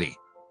Christianity.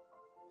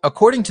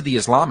 According to the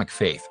Islamic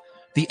faith,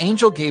 the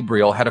angel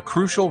Gabriel had a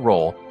crucial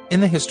role in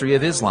the history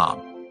of Islam.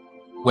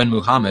 When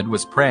Muhammad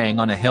was praying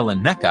on a hill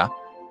in Mecca,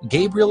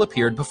 Gabriel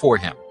appeared before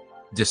him,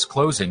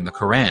 disclosing the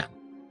Quran.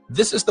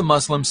 This is the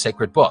Muslim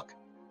sacred book,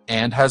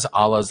 and has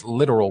Allah's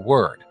literal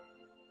word.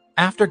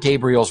 After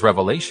Gabriel's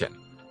revelation,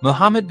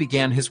 Muhammad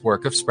began his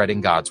work of spreading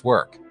God's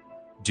work.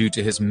 Due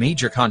to his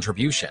major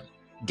contribution,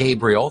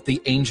 Gabriel,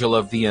 the angel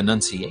of the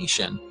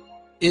Annunciation,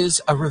 is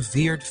a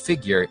revered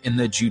figure in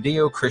the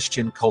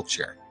Judeo-Christian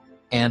culture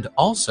and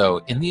also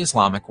in the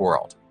Islamic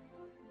world.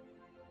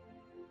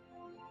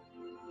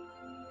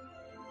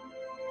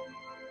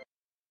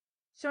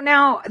 So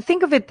now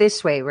think of it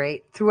this way,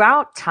 right?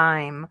 Throughout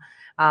time,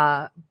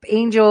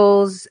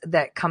 angels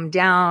that come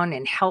down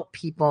and help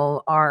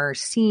people are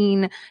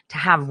seen to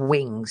have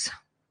wings,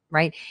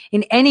 right?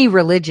 In any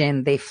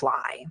religion, they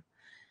fly,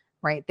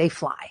 right? They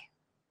fly.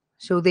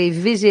 So they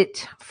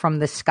visit from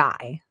the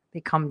sky. They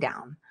come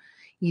down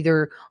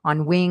either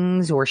on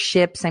wings or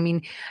ships. I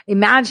mean,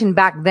 imagine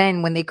back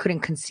then when they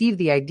couldn't conceive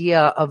the idea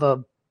of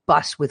a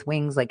bus with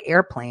wings like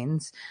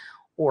airplanes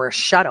or a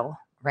shuttle,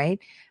 right?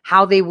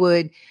 How they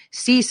would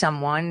see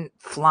someone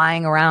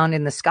flying around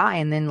in the sky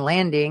and then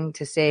landing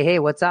to say, hey,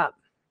 what's up?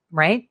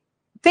 Right?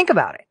 Think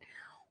about it.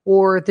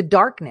 Or the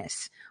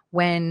darkness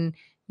when,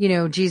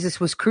 Jesus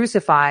was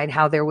crucified,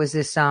 how there was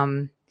this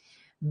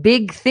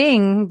big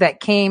thing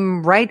that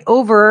came right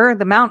over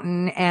the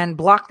mountain and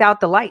blocked out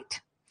the light.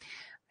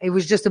 It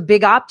was just a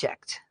big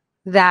object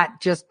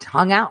that just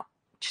hung out,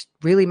 just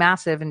really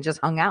massive and just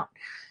hung out.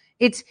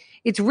 It's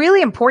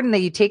really important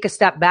that you take a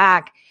step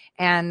back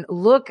and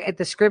look at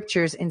the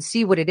scriptures and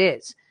see what it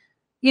is.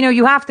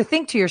 You have to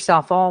think to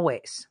yourself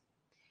always,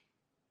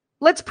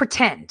 let's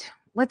pretend,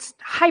 let's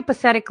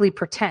hypothetically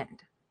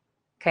pretend,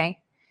 okay,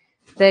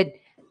 that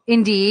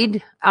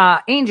indeed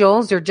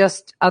angels are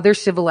just other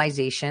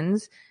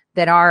civilizations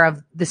that are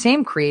of the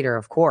same creator,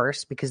 of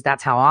course, because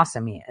that's how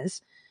awesome he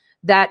is,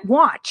 that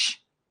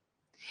watch.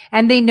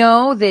 And they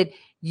know that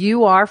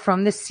you are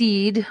from the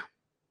seed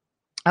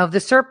of the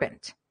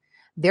serpent.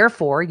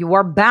 Therefore, you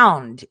are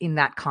bound in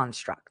that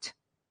construct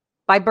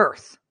by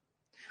birth.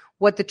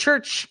 What the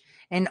church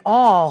and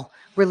all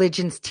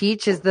religions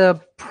teach is the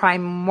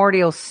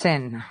primordial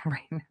sin,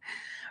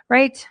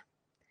 right?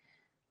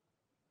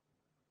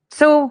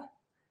 So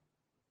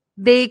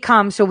they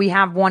come, so we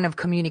have one of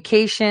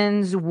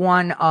communications,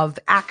 one of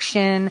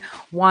action,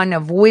 one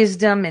of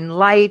wisdom and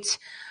light,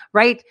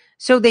 right?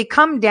 So they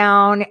come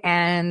down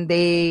and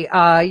they,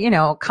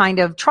 kind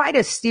of try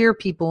to steer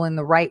people in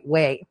the right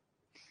way.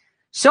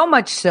 So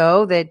much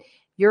so that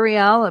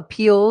Uriel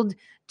appealed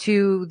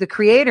to the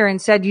creator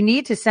and said, you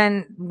need to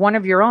send one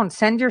of your own,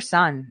 send your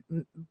son,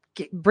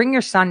 bring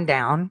your son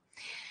down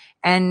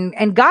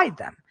and guide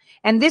them.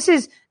 And this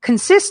is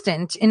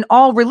consistent in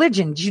all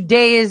religion,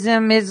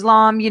 Judaism,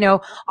 Islam,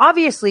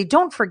 obviously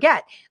don't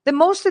forget that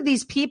most of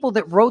these people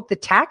that wrote the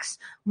text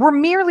were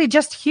merely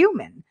just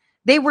human.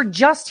 They were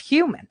just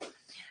human.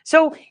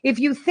 So if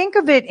you think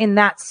of it in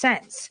that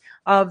sense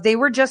of they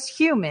were just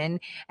human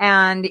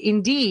and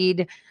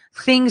indeed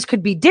things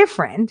could be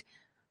different,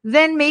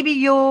 then maybe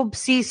you'll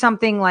see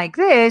something like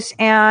this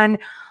and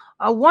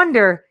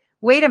wonder,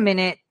 wait a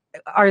minute,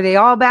 are they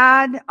all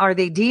bad? Are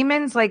they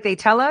demons like they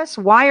tell us?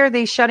 Why are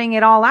they shutting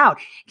it all out?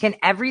 Can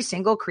every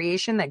single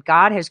creation that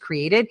God has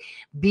created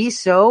be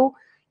so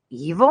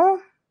evil?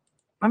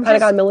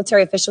 Pentagon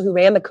military official who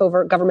ran the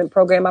covert government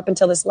program up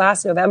until this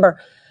last November,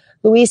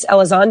 Luis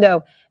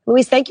Elizondo.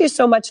 Luis, thank you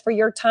so much for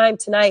your time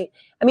tonight.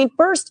 I mean,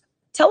 first,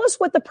 tell us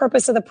what the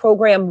purpose of the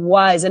program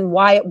was and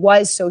why it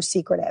was so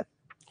secretive.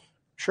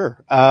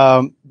 Sure.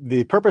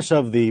 The purpose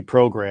of the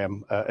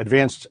program,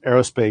 Advanced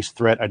Aerospace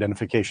Threat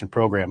Identification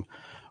Program,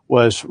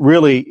 was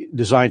really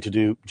designed to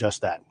do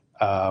just that.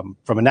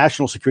 From a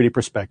national security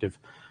perspective,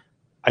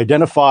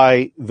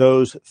 identify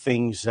those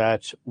things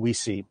that we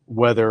see,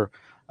 whether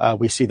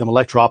we see them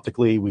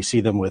electro-optically, we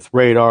see them with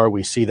radar,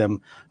 we see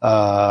them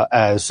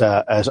as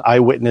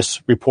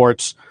eyewitness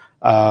reports,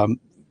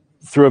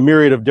 through a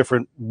myriad of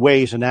different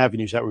ways and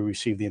avenues that we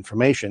receive the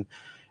information,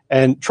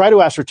 and try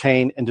to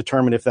ascertain and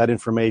determine if that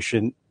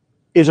information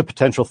is a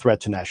potential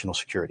threat to national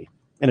security,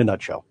 in a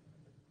nutshell.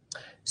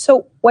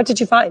 So what did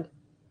you find?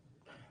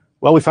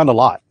 Well, we found a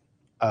lot.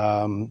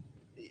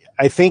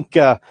 I think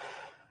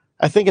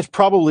it's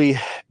probably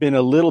been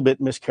a little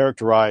bit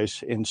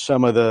mischaracterized in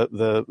some of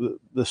the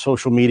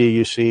social media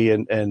you see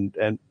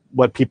and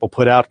what people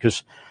put out,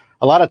 because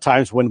a lot of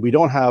times when we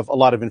don't have a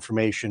lot of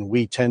information,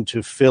 we tend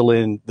to fill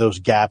in those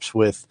gaps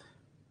with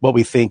what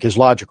we think is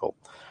logical.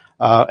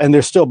 And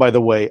there's still, by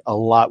the way, a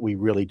lot we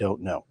really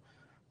don't know.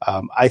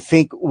 I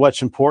think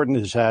what's important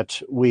is that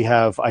we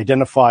have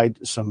identified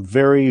some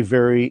very,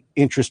 very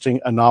interesting,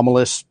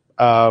 anomalous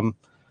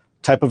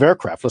type of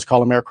aircraft. Let's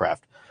call them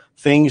aircraft.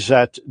 Things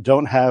that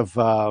don't have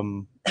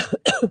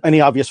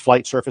any obvious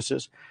flight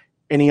surfaces,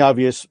 any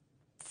obvious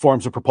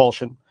forms of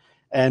propulsion,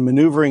 and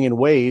maneuvering in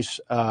ways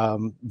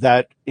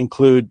that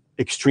include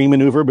extreme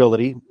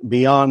maneuverability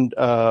beyond,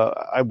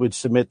 I would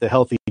submit, the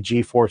healthy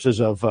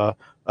G-forces of a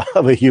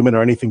human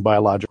or anything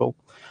biological,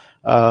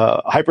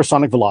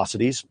 hypersonic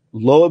velocities,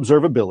 low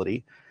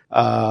observability,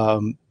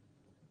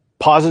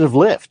 positive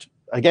lift,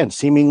 again,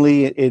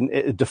 seemingly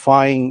in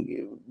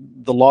defying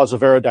the laws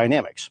of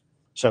aerodynamics.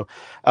 So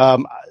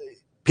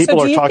people so do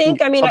are you talking.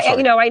 Think, I mean, I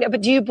know,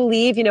 but do you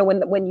believe,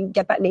 when you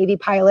get that Navy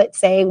pilot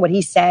saying what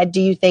he said,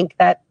 do you think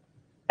that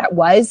that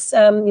was, a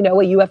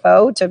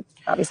UFO? To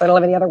obviously, I don't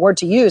have any other word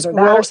to use, or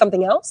that, or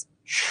something else.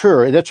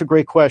 Sure, that's a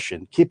great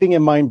question. Keeping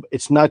in mind,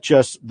 it's not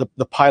just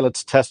the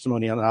pilot's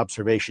testimony on an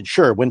observation.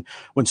 Sure, when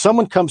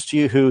someone comes to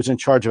you who's in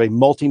charge of a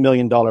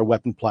multi-million-dollar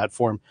weapon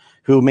platform,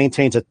 who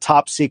maintains a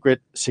top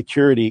secret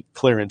security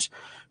clearance,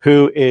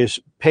 who is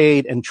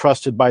paid and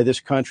trusted by this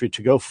country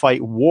to go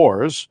fight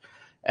wars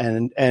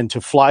and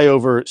to fly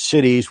over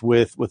cities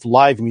with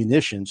live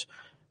munitions.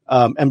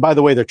 And by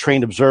the way, they're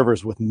trained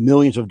observers with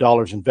millions of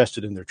dollars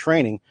invested in their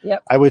training.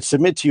 Yep. I would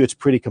submit to you it's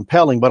pretty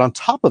compelling. But on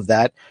top of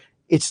that,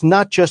 it's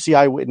not just the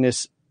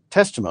eyewitness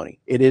testimony.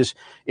 It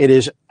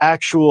is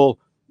actual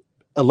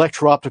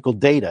electro-optical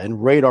data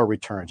and radar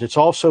returns. It's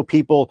also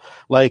people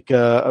like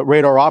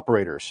radar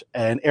operators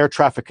and air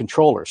traffic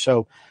controllers.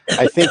 So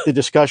I think the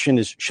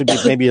discussion should be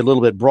maybe a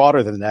little bit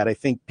broader than that. I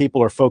think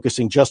people are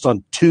focusing just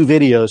on 2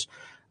 videos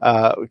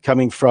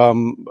coming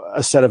from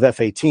a set of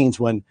F-18s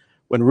when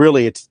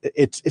really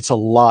it's a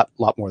lot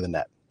more than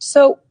that.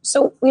 So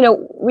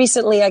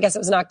recently, I guess it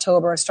was in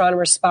October,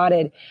 astronomers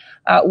spotted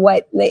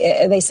what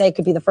they say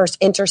could be the first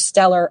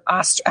interstellar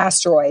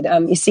asteroid.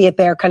 You see it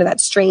there, kind of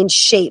that strange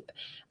shape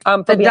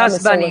from the beyond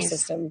dust the solar bunnies.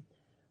 system.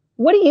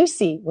 What do you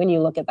see when you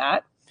look at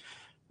that?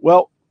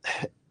 Well,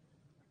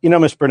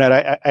 Ms.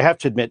 Burnett, I have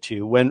to admit to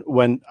you,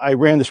 when I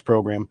ran this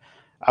program,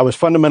 I was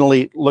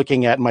fundamentally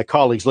looking at, my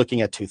colleagues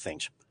looking at 2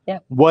 things. Yeah.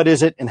 What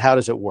is it and how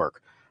does it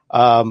work?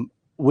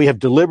 We have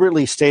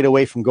deliberately stayed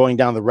away from going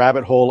down the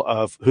rabbit hole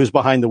of who's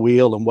behind the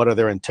wheel and what are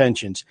their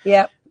intentions.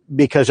 Yeah.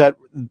 Because a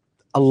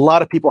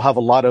lot of people have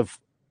a lot of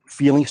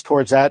feelings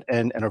towards that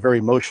and are very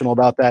emotional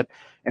about that.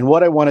 And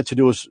what I wanted to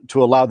do is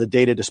to allow the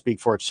data to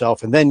speak for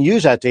itself and then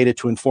use that data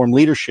to inform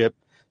leadership,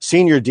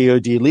 senior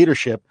DoD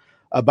leadership,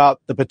 about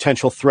the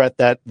potential threat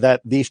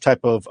that these type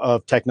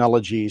of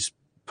technologies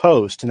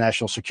pose to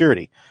national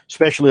security,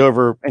 especially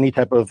over any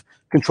type of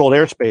controlled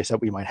airspace that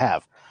we might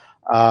have.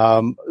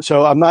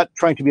 So I'm not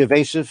trying to be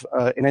evasive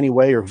in any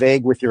way or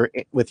vague with your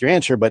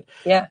answer, but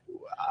yeah.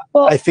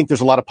 Well, I think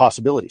there's a lot of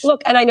possibilities.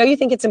 Look, and I know you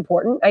think it's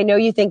important. I know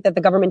you think that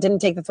the government didn't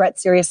take the threat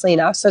seriously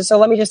enough. So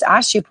let me just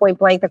ask you point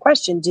blank the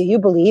question. Do you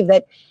believe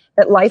that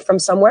life from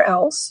somewhere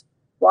else,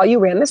 while you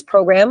ran this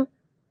program,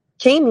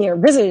 came here,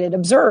 visited,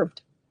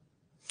 observed?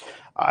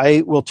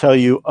 I will tell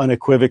you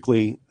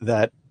unequivocally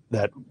that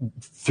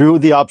through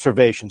the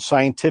observation,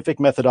 scientific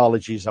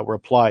methodologies that were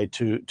applied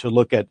to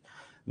look at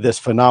this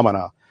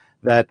phenomena,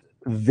 that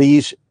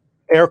these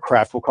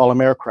aircraft, we'll call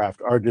them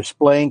aircraft, are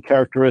displaying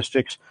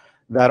characteristics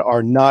that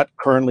are not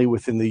currently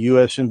within the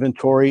U.S.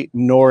 inventory,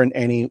 nor in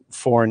any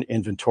foreign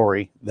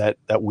inventory that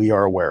we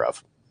are aware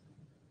of.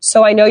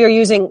 So I know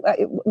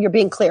you're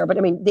being clear, but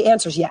I mean, the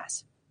answer is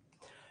yes.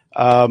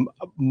 I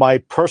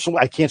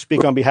can't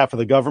speak on behalf of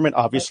the government.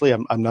 Obviously,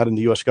 I'm not in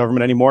the U.S.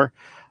 government anymore.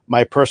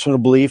 My personal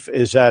belief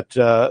is that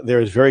there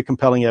is very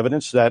compelling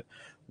evidence that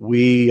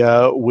we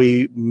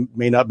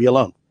may not be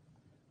alone,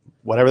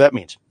 whatever that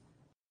means.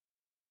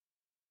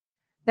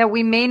 That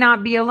we may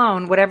not be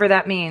alone, whatever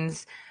that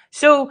means.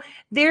 So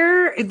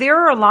there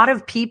are a lot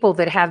of people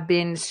that have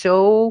been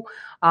so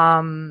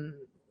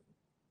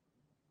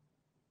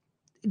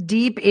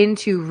deep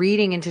into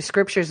reading into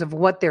scriptures of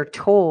what they're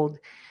told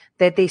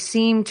that they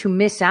seem to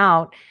miss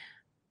out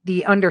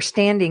the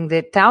understanding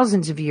that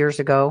thousands of years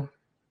ago,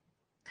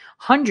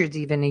 hundreds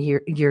even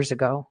years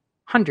ago,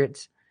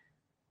 hundreds,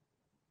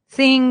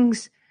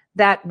 things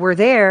that were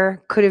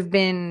there could have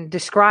been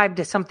described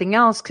as something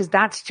else because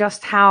that's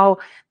just how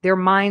their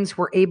minds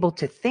were able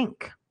to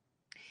think.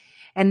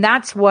 And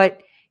that's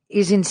what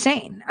is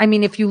insane. I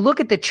mean, if you look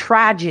at the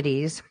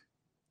tragedies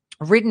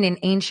written in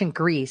ancient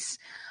Greece,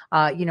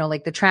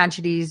 like the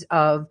tragedies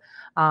of,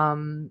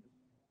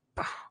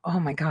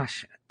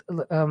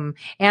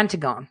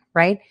 Antigone,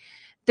 right?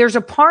 There's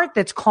a part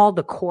that's called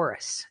the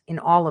chorus in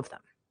all of them.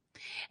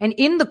 And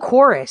in the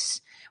chorus,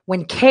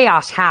 when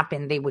chaos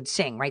happened, they would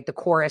sing, right? The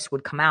chorus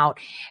would come out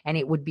and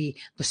it would be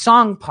the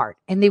song part.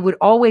 And they would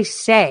always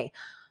say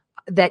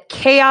that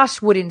chaos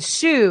would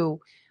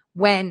ensue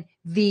when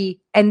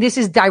and this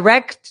is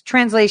direct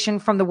translation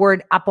from the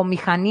word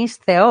apomechanis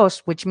theos,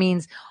 which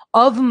means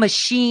of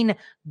machine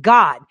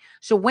God.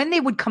 So when they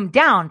would come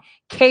down,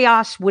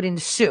 chaos would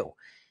ensue.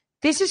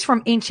 This is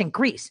from ancient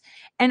Greece.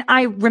 And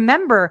I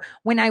remember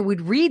when I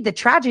would read the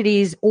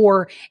tragedies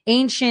or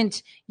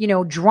ancient,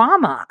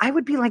 drama, I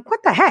would be like,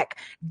 what the heck?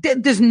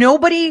 Does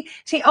nobody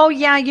say, oh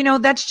yeah,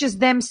 that's just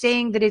them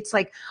saying that it's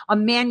like a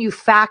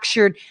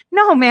manufactured.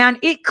 No, man,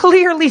 it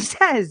clearly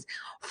says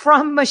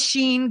from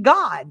machine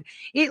God.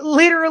 It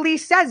literally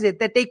says it,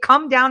 that they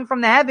come down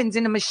from the heavens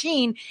in a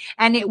machine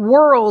and it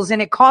whirls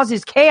and it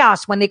causes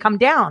chaos when they come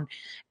down.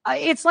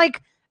 It's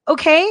like,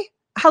 okay,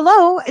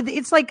 hello.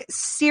 It's like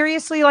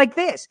seriously like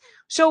this.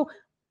 So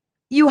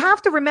you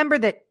have to remember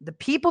that the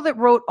people that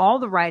wrote all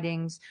the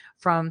writings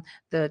from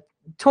the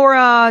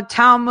Torah,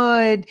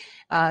 Talmud,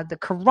 the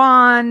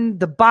Quran,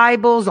 the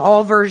Bibles,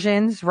 all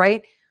versions,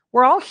 right?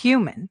 We're all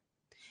human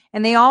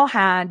and they all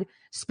had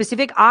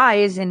specific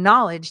eyes and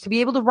knowledge to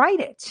be able to write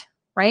it,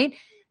 right?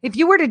 If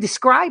you were to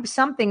describe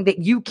something that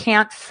you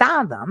can't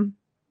fathom,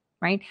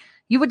 right?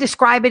 You would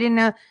describe it in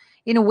a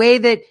way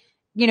that,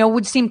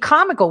 would seem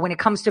comical when it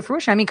comes to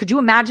fruition. I mean, could you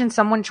imagine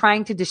someone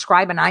trying to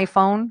describe an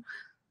iPhone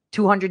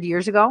 200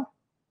 years ago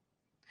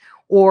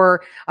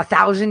or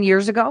 1,000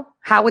 years ago?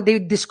 How would they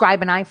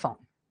describe an iPhone?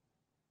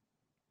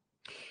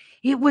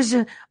 It was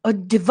a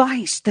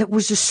device that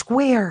was a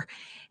square,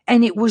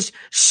 and it was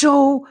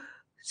so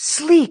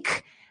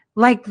sleek,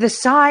 like the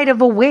side of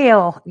a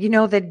whale,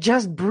 that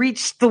just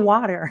breached the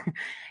water,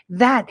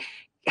 that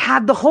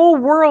had the whole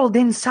world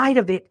inside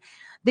of it,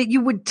 that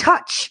you would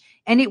touch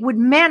and it would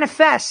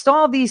manifest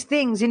all these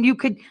things, and you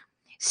could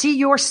see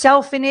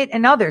yourself in it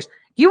and others.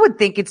 You would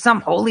think it's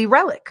some holy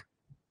relic,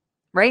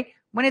 right?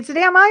 When it's a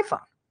damn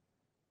iPhone.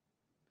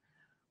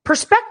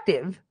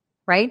 Perspective,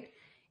 right,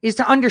 is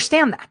to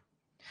understand that.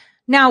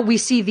 Now we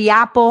see the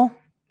apple,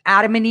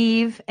 Adam and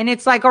Eve, and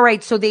it's like, all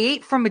right, so they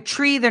ate from a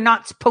tree they're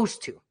not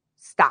supposed to.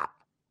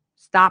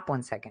 Stop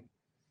 1 second.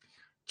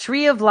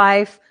 Tree of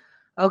life.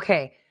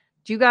 Okay,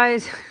 do you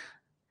guys,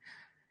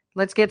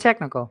 let's get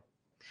technical.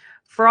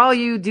 For all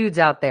you dudes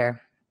out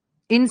there,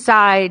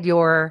 inside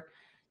your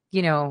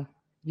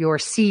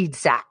seed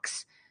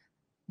sacs,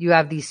 you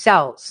have these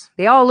cells.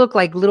 They all look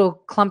like little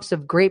clumps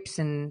of grapes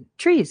and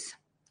trees.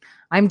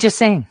 I'm just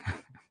saying.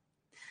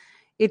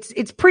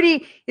 It's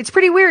pretty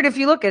weird if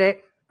you look at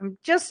it. I'm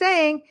just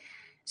saying.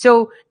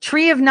 So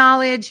tree of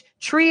knowledge,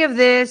 tree of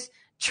this,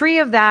 tree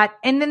of that,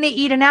 and then they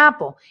eat an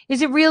apple.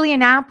 Is it really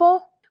an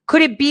apple?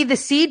 Could it be the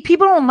seed?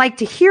 People don't like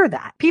to hear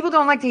that.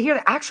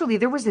 Actually,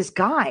 there was this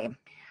guy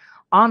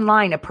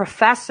online, a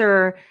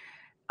professor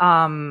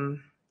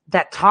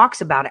that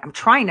talks about it. I'm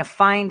trying to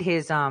find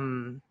his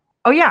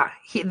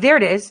there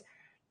it is.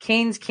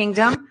 Cain's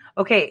Kingdom.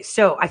 Okay,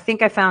 so I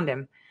think I found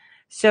him.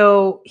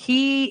 So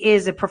he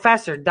is a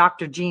professor,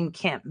 Dr. Gene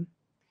Kim,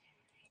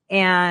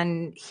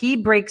 and he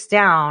breaks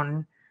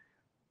down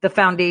the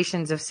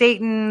foundations of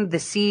Satan, the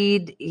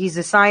seed. He's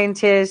a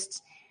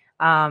scientist.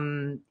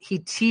 He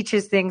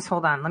teaches things.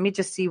 Hold on. Let me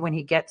just see when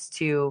he gets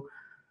to,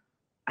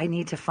 I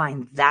need to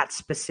find that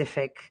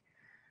specific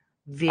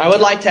video. I would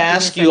like to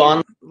ask you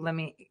on.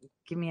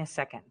 Give me a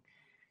second.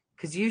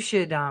 Because you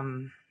should,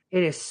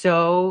 it is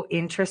so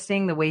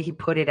interesting the way he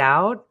put it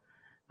out.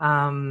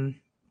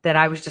 That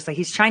I was just like,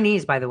 he's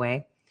Chinese, by the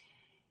way.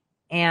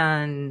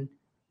 And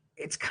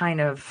it's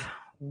kind of,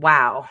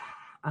 wow.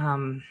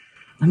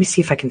 Let me see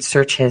if I can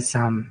search his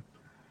thing.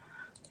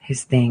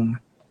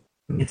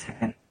 Give me a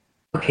second.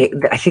 Okay,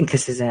 I think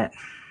this is it.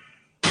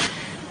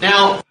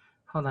 Now,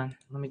 hold on.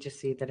 Let me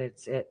just see that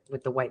it's it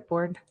with the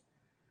whiteboard.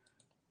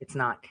 It's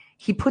not.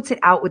 He puts it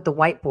out with the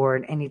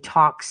whiteboard and he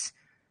talks,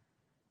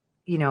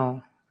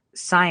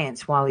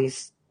 science while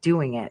he's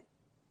doing it.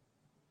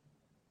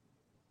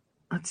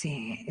 Let's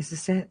see. Is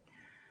this it?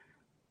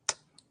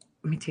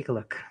 Let me take a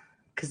look.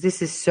 Because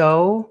this is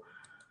so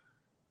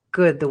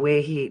good the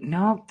way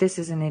no, this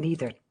isn't it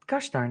either.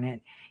 Gosh darn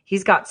it.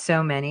 He's got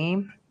so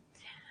many.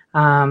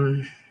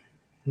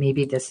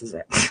 Maybe this is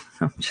it.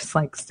 I'm just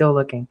like still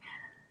looking.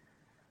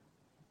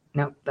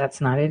 Nope,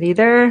 that's not it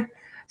either.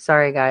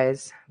 Sorry,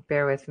 guys.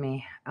 Bear with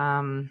me.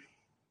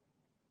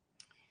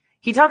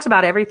 He talks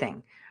about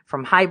everything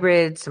from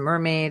hybrids to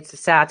mermaids to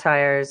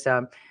satires.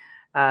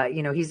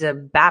 He's a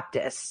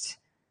Baptist.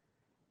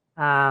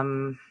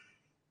 Okay,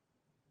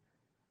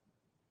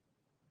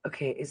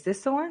 is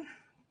this the one?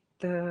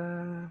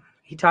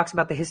 He talks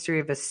about the history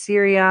of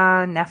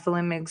Assyria,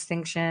 Nephilim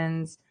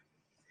extinctions.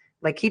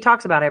 Like he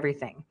talks about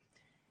everything.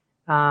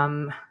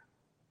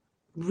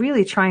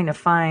 Really trying to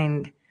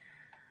find.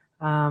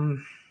 There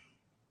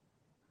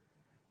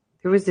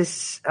was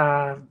this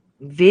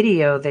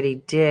video that he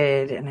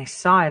did, and I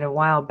saw it a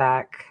while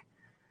back.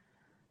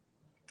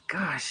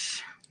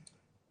 Gosh.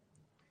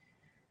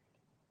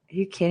 Are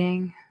you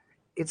kidding?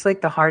 It's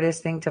like the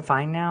hardest thing to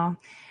find now,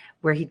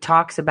 where he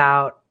talks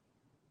about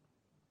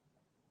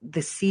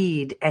the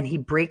seed and he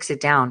breaks it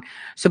down.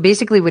 So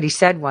basically what he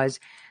said was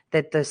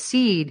that the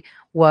seed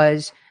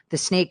was the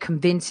snake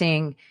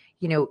convincing,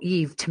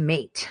 Eve to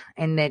mate,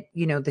 and that,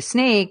 the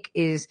snake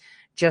is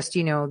just,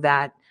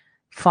 that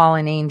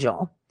fallen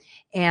angel.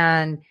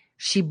 And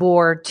she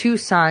bore 2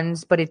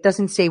 sons, but it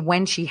doesn't say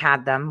when she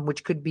had them,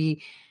 which could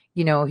be,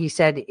 he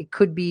said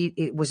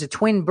it was a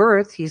twin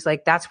birth. He's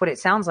like, that's what it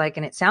sounds like.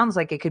 And it sounds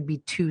like it could be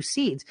 2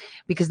 seeds,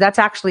 because that's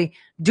actually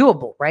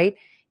doable, right?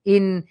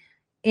 In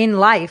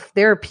life,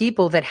 there are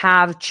people that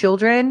have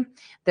children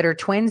that are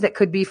twins that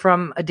could be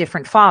from a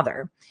different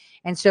father.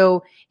 And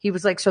so he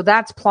was like, so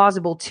that's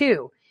plausible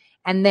too.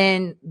 And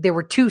then there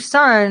were 2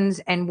 sons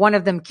and one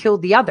of them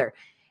killed the other.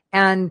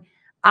 And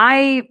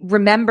I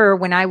remember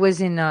when I was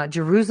in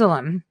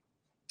Jerusalem,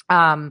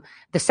 the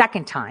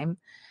second time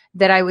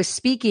that I was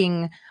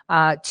speaking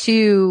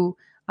to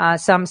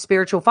some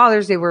spiritual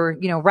fathers. They were,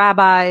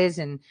 rabbis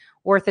and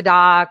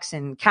Orthodox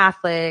and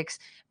Catholics,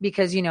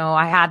 because,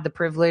 I had the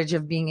privilege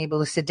of being able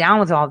to sit down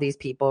with all these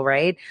people,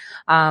 right?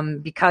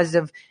 Because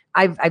of,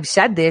 I've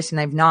said this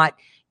and I've not,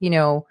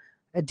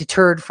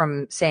 deterred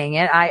from saying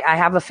it. I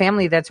have a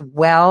family that's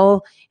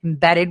well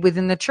embedded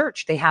within the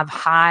church. They have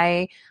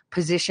high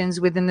positions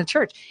within the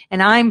church.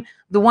 And I'm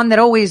the one that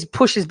always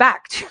pushes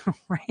back too,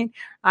 right?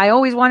 I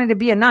always wanted to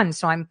be a nun.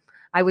 So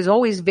I was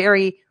always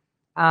very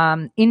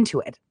into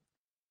it.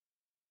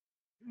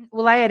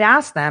 Well, I had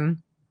asked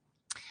them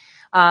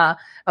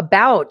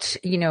about,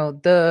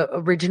 the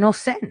original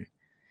sin.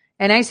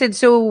 And I said,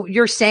 so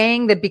you're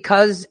saying that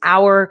because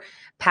our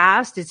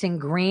past, it's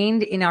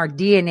ingrained in our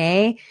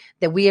DNA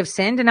that we have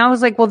sinned? And I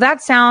was like, well,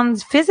 that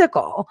sounds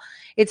physical.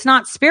 It's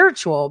not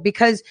spiritual,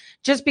 because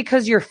just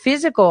because your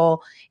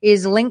physical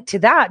is linked to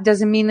that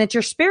doesn't mean that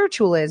your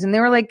spiritual is. And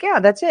they were like, yeah,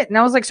 that's it. And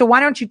I was like, so why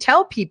don't you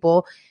tell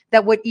people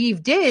that what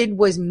Eve did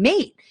was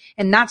mate?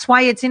 And that's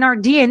why it's in our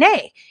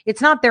DNA.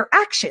 It's not their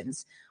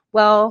actions.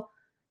 Well,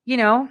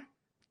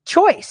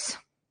 choice.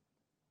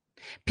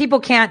 People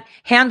can't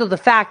handle the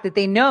fact that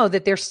they know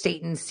that they're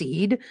Satan's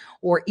seed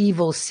or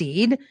evil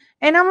seed.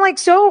 And I'm like,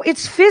 so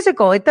it's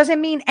physical. It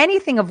doesn't mean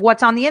anything of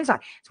what's on the inside.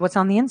 It's what's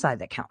on the inside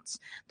that counts.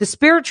 The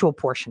spiritual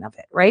portion of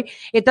it, right?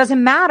 It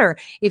doesn't matter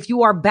if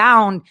you are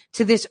bound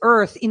to this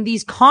earth in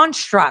these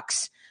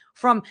constructs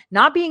from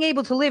not being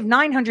able to live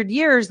 900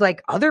 years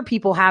like other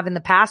people have in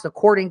the past,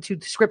 according to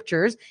the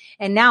scriptures,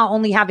 and now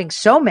only having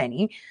so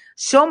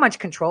much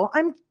control.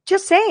 I'm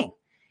just saying,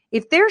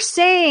 if they're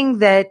saying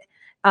that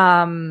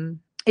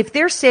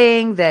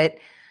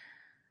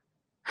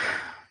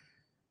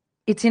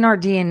it's in our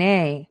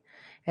DNA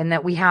and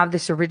that we have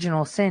this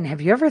original sin,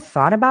 have you ever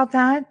thought about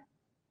that?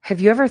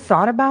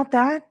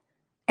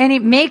 And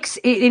it makes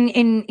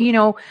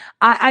it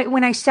I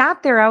when I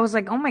sat there, I was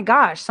like, oh my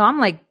gosh. So I'm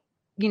like,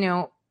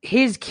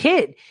 his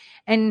kid,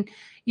 and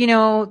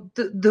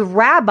the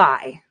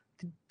rabbi,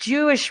 the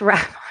Jewish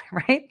rabbi,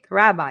 right? The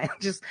rabbi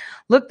just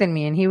looked at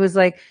me and he was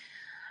like,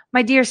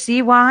 my dear,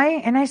 see why?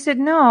 And I said,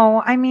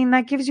 no, I mean,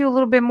 that gives you a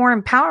little bit more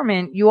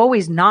empowerment. You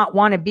always not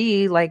want to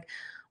be like,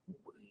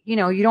 you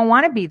don't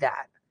want to be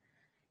that.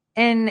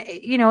 And,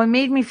 it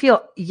made me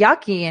feel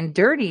yucky and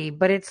dirty,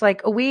 but it's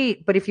like, oh,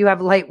 wait, but if you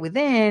have light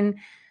within,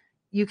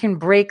 you can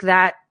break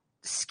that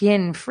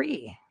skin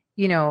free,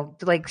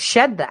 like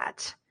shed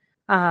that.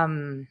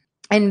 And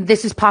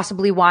this is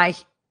possibly why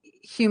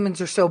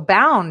humans are so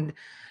bound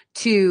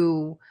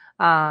to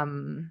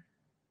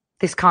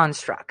this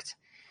construct.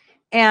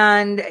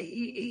 And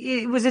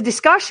it was a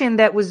discussion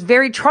that was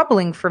very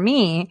troubling for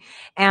me,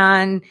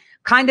 and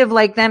kind of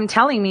like them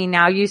telling me,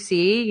 now you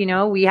see,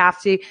 we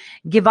have to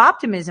give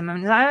optimism.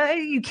 And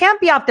you can't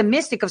be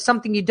optimistic of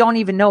something you don't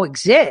even know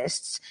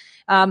exists.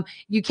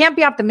 You can't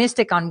be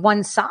optimistic on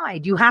one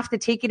side. You have to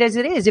take it as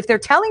it is. If they're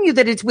telling you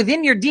that it's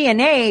within your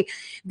DNA,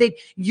 that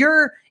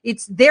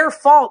it's their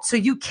fault, so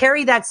you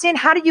carry that sin.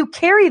 How do you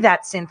carry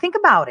that sin? Think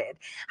about it.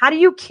 How do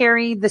you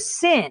carry the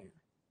sin?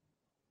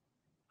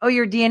 Oh,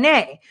 your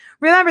DNA.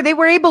 Remember, they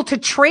were able to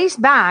trace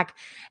back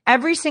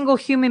every single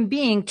human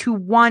being to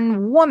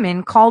one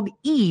woman called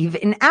Eve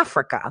in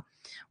Africa,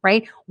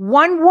 right?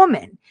 One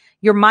woman.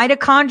 Your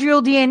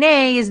mitochondrial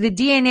DNA is the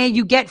DNA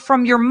you get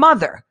from your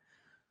mother.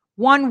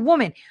 One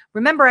woman.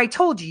 Remember, I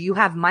told you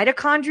have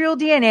mitochondrial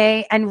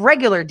DNA and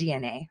regular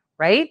DNA,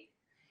 right?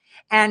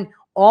 And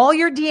all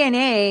your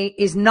DNA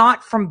is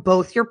not from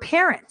both your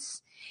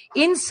parents.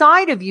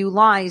 Inside of you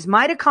lies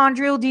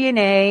mitochondrial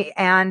DNA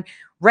and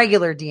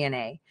regular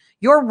DNA.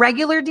 Your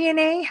regular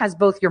DNA has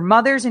both your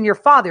mother's and your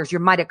father's.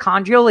 Your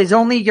mitochondrial is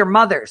only your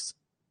mother's.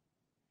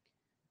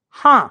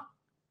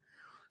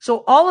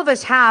 So all of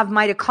us have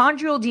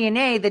mitochondrial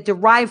DNA that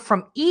derived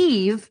from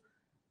Eve.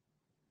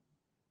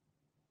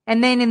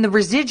 And then in the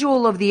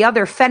residual of the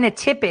other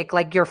phenotypic,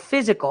 like your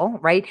physical,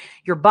 right?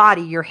 Your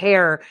body, your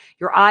hair,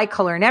 your eye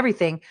color and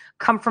everything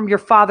come from your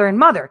father and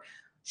mother.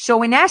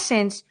 So in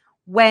essence,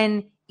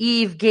 when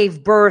Eve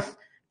gave birth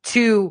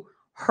to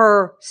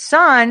her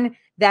son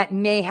that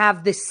may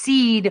have the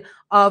seed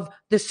of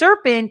the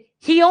serpent,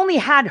 he only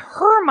had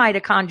her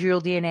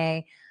mitochondrial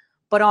DNA,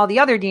 but all the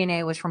other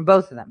DNA was from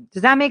both of them.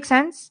 Does that make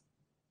sense?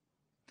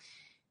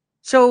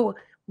 So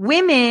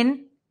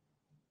women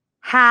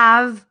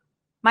have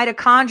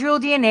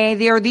mitochondrial DNA.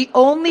 They are the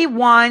only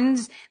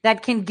ones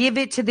that can give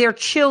it to their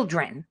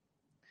children.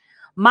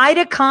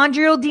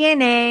 Mitochondrial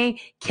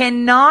DNA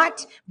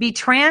cannot be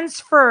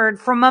transferred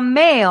from a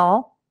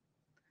male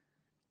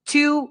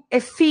to a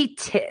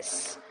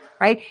fetus,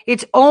 right?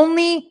 It's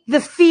only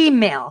the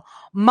female.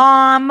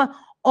 Mom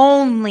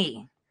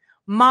only.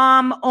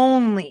 Mom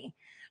only.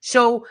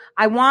 So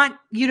I want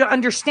you to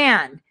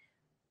understand,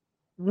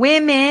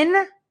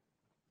 women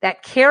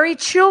that carry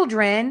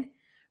children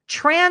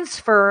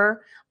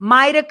transfer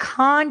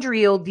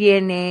mitochondrial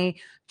DNA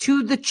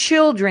to the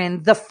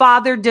children. The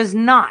father does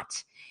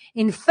not.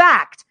 In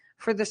fact,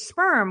 for the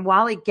sperm,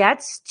 while it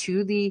gets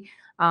to the,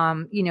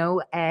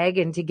 egg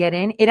and to get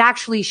in, it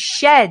actually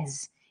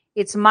sheds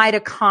its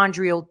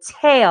mitochondrial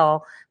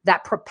tail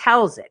that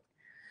propels it.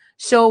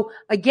 So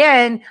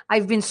again,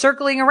 I've been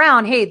circling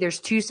around. Hey, there's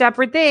two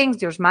separate things.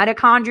 There's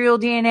mitochondrial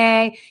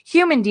DNA,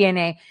 human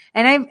DNA.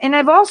 And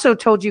I've also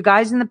told you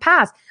guys in the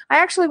past, I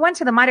actually went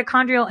to the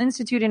Mitochondrial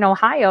Institute in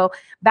Ohio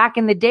back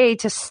in the day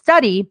to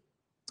study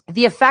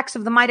the effects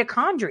of the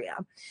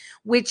mitochondria,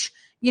 which,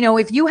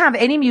 if you have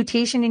any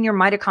mutation in your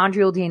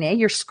mitochondrial DNA,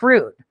 you're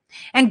screwed.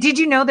 And did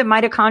you know that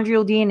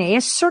mitochondrial DNA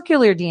is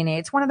circular DNA?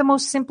 It's one of the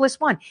most simplest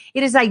one.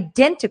 It is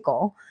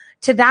identical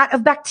to that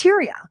of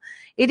bacteria.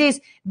 It is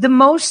the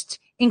most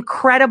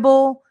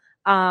incredible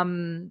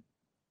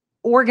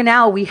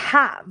organelle we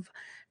have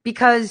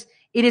because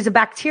it is a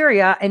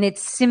bacteria and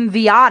it's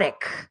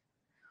symbiotic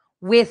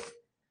with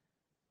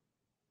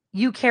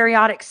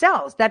eukaryotic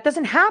cells. That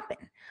doesn't happen.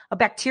 A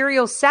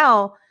bacterial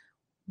cell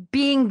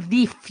being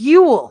the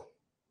fuel.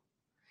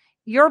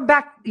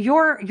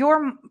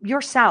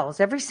 Your cells,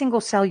 every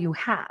single cell you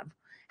have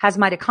has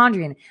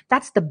mitochondria in it.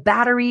 That's the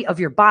battery of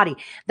your body.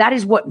 That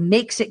is what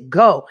makes it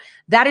go.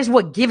 That is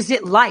what gives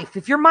it life.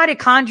 If your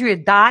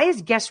mitochondria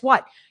dies, guess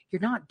what?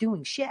 You're not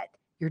doing shit.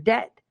 You're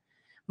dead.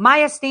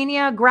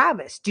 Myasthenia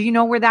gravis. Do you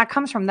know where that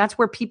comes from? That's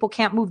where people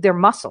can't move their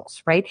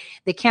muscles, right?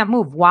 They can't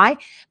move. Why?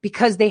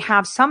 Because they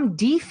have some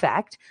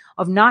defect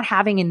of not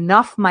having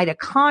enough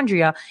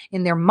mitochondria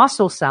in their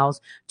muscle cells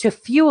to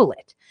fuel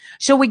it.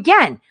 So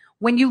again,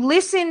 when you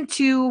listen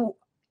to,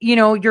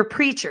 your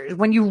preachers,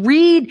 when you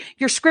read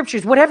your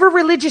scriptures, whatever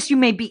religion you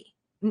may be,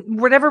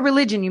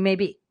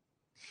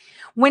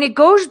 when it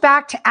goes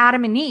back to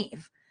Adam and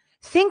Eve,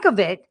 think of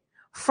it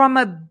from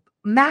a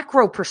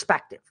macro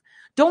perspective.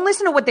 Don't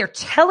listen to what they're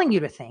telling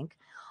you to think.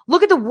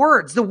 Look at the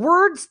words. The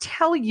words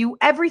tell you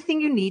everything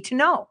you need to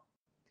know.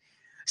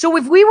 So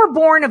if we were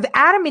born of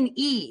Adam and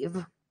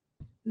Eve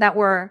that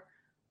were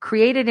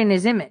created in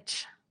his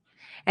image,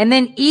 and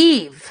then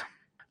Eve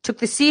took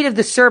the seed of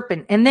the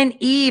serpent, and then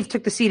Eve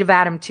took the seed of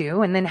Adam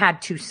too, and then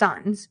had 2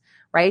 sons,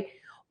 right?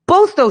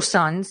 Both those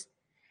sons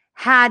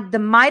had the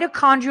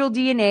mitochondrial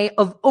DNA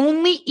of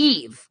only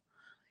Eve.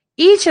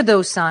 Each of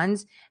those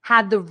sons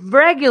had the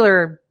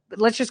regular,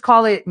 let's just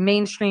call it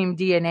mainstream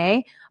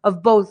DNA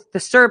of both the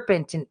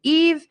serpent and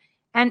Eve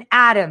and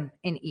Adam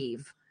and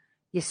Eve.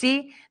 You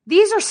see,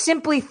 these are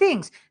simply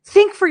things.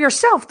 Think for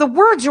yourself. The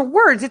words are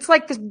words. It's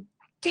like the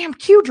damn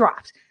Q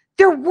drops.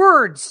 They're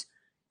words.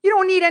 You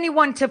don't need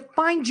anyone to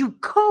find you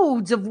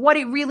codes of what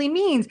it really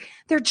means.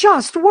 They're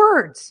just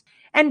words.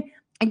 And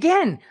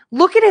again,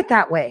 look at it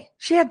that way.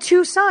 She had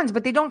 2 sons,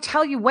 but they don't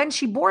tell you when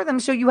she bore them.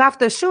 So you have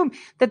to assume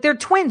that they're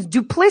twins.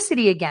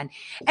 Duplicity again.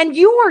 And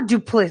you are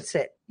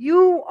duplicit.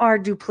 You are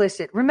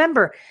duplicit.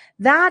 Remember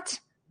that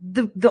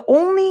the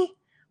only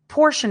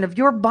portion of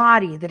your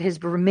body that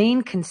has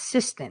remained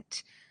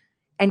consistent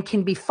and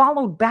can be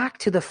followed back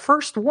to the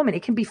first woman.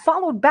 It can be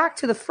followed back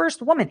to the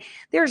first woman.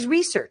 There's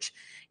research.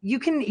 You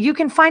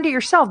can find it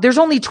yourself. There's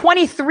only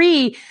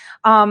 23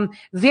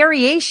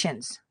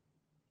 variations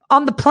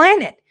on the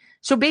planet.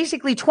 So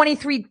basically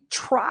 23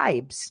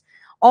 tribes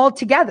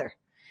altogether.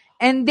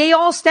 And they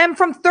all stem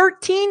from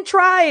 13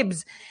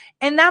 tribes.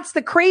 And that's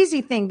the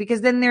crazy thing,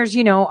 because then there's,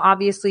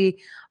 obviously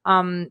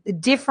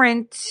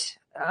different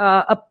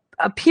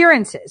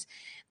appearances.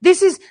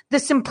 This is the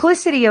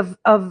simplicity of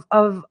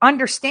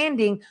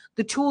understanding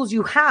the tools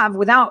you have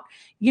without,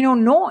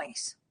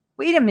 noise.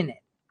 Wait a minute.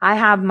 I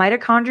have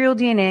mitochondrial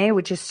DNA,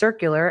 which is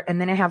circular,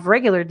 and then I have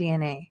regular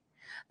DNA.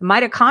 The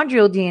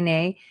mitochondrial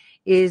DNA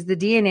is the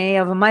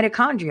DNA of a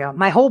mitochondria.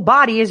 My whole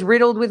body is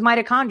riddled with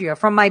mitochondria,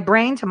 from my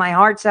brain to my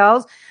heart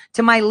cells,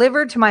 to my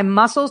liver, to my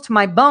muscles, to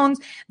my bones.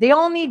 They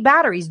all need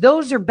batteries.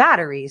 Those are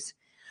batteries.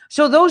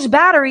 So those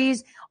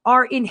batteries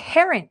are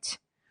inherent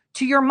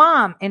to your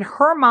mom and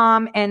her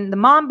mom and the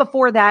mom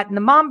before that and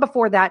the mom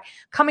before that,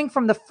 coming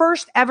from the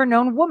first ever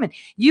known woman.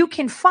 You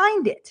can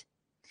find it.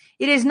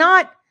 It is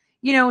not,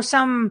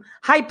 some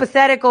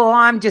hypothetical,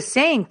 I'm just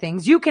saying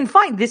things. You can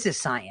find, this is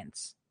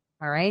science.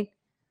 All right.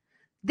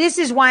 This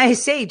is why I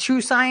say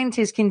true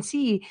scientists can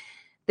see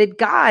that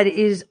God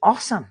is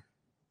awesome.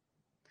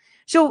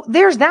 So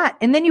there's that.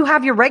 And then you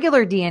have your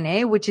regular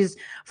DNA, which is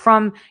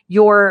from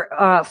your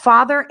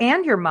father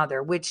and your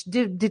mother, which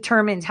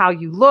determines how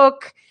you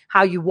look,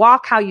 how you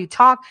walk, how you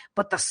talk.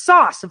 But the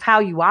sauce of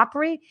how you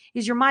operate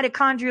is your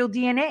mitochondrial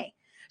DNA.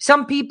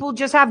 Some people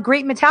just have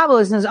great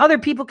metabolisms. Other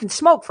people can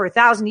smoke for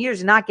 1,000 years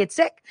and not get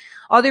sick.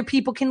 Other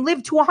people can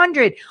live to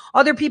 100.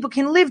 Other people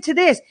can live to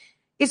this.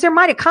 It's their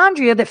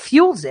mitochondria that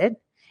fuels it.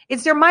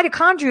 It's their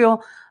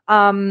mitochondrial,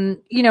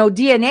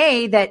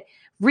 DNA that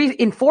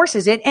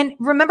reinforces it. And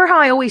remember how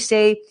I always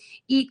say,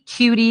 eat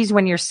cuties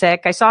when you're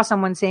sick. I saw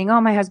someone saying,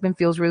 oh, my husband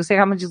feels really sick.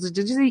 I'm going to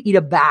just eat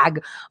a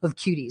bag of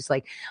cuties.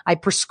 Like, I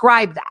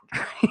prescribe that,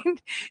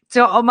 right?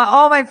 So all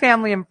my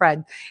family and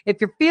friends,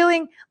 if you're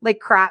feeling like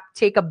crap,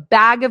 take a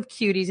bag of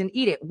cuties and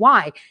eat it.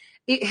 Why?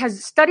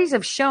 Studies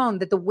have shown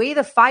that the way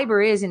the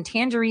fiber is in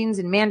tangerines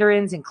and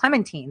mandarins and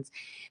clementines,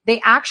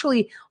 they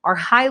actually are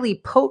highly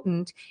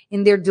potent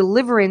in their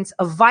deliverance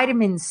of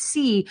vitamin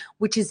C,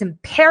 which is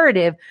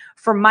imperative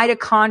for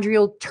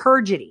mitochondrial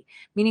turgidity,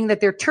 meaning that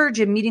they're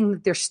turgid, meaning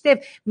that they're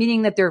stiff,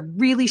 meaning that they're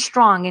really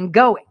strong and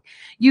going.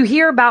 You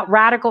hear about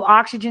radical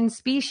oxygen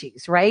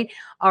species, right?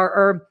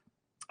 Or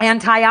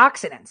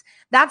antioxidants.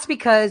 That's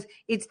because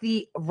it's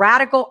the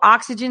radical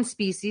oxygen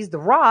species, the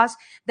ROS,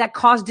 that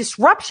cause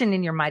disruption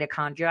in your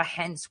mitochondria,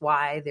 hence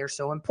why they're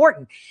so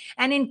important.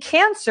 And in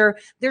cancer,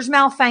 there's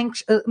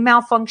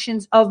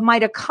malfunctions of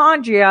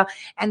mitochondria,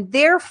 and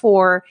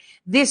therefore,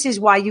 this is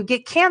why you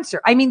get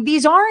cancer. I mean,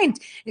 these aren't,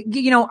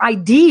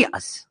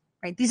 ideas,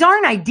 right? These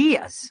aren't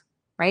ideas,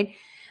 right?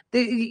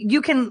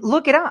 You can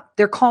look it up.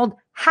 They're called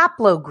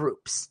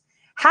haplogroups.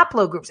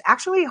 Haplogroups.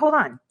 Actually, hold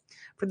on.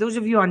 For those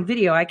of you on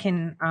video, I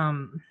can,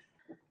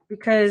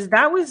 because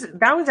that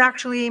was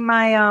actually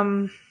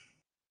my,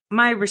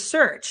 my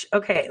research.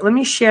 Okay, let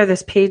me share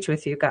this page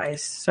with you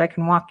guys so I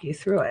can walk you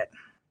through it.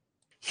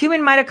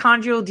 Human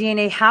mitochondrial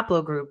DNA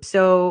haplogroup.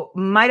 So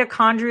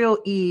mitochondrial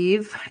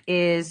Eve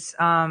is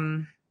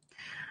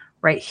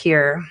right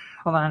here.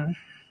 Hold on.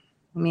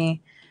 Let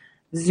me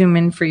zoom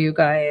in for you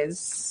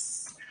guys.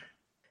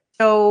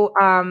 So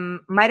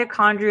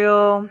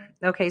mitochondrial,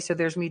 okay, so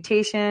there's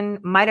mutation,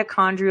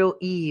 mitochondrial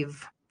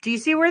Eve. Do you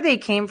see where they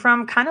came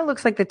from? Kind of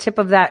looks like the tip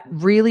of that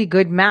really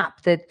good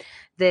map that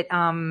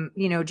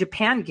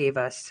Japan gave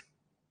us.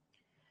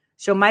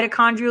 So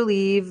mitochondrial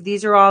Eve,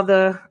 these are all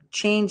the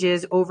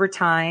changes over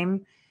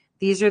time.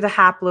 These are the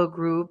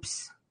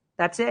haplogroups.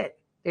 That's it.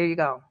 There you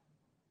go.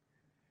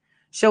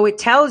 So it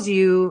tells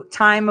you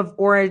time of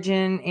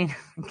origin in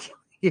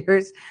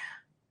years.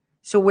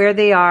 So where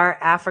they are,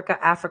 Africa,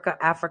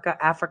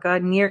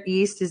 Near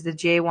East is the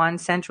J1,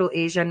 Central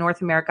Asia,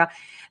 North America.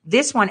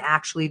 This one,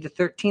 actually, the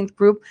 13th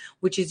group,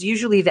 which is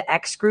usually the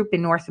X group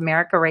in North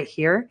America right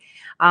here.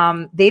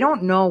 They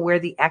don't know where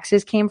the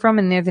X's came from,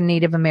 and they're the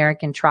Native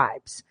American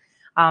tribes.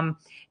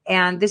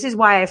 And this is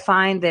why I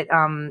find that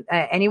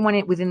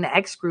anyone within the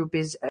X group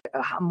is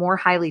more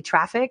highly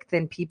trafficked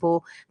than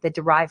people that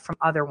derive from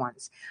other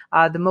ones.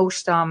 The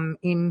most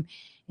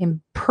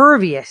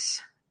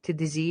impervious to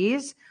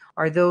disease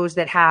are those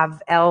that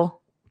have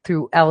L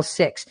through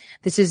L6.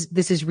 This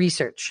is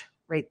research,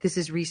 right? This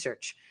is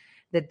research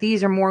that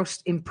these are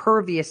most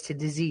impervious to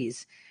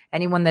disease.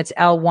 Anyone that's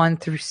L1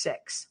 through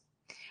 6.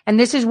 And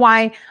this is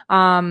why,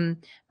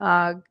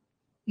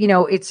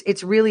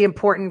 it's really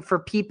important for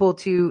people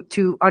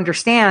to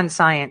understand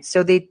science.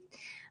 So they,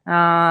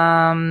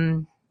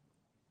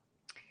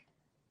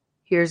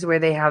 here's where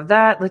they have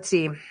that. Let's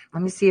see.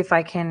 Let me see if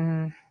I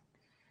can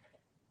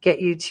get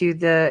you to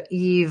the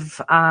Eve.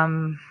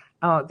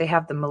 They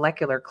have the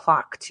molecular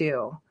clock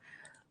too.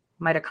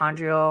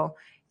 Mitochondrial.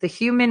 The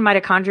human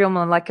mitochondrial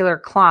molecular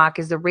clock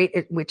is the rate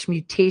at which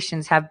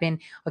mutations have been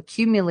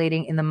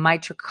accumulating in the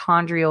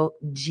mitochondrial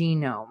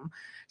genome.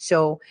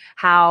 So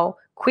how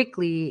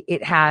quickly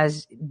it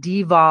has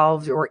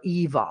devolved or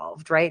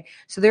evolved, right?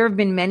 So there have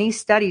been many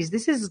studies.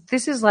 This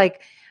is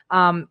like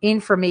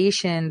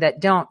information that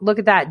don't look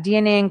at that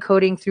DNA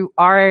encoding through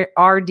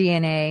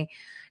rDNA,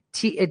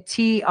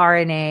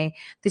 tRNA.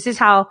 This is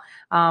how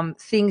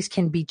things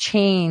can be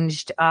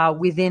changed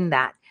within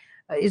that.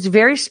 It's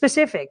very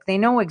specific. They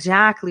know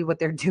exactly what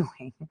they're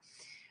doing.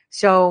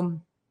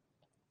 So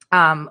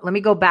let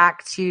me go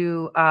back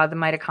to the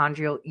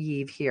mitochondrial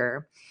Eve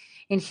here.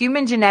 In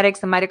human genetics,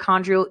 the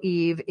mitochondrial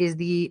Eve is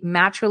the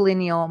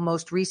matrilineal,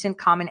 most recent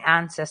common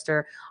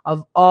ancestor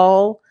of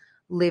all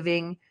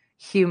living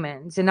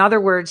humans. In other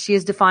words, she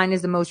is defined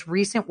as the most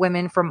recent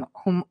women from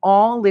whom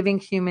all living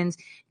humans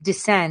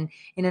descend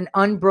in an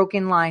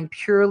unbroken line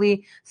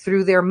purely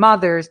through their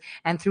mothers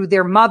and through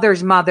their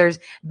mothers' mothers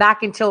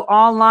back until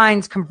all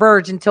lines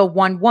converge until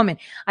one woman.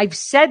 I've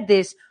said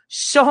this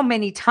so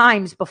many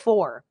times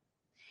before.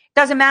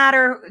 Doesn't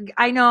matter.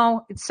 I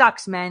know it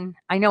sucks, men.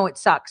 I know it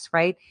sucks,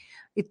 right?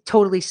 It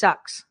totally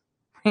sucks.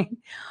 Right?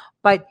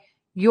 But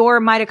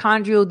your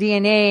mitochondrial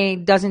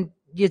DNA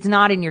it's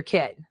not in your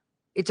kid.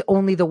 It's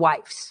only the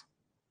wife's.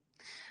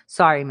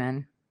 Sorry,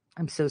 man.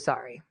 I'm so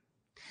sorry.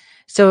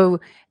 So,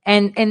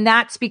 and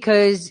that's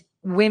because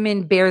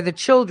women bear the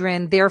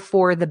children.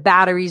 Therefore, the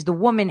batteries the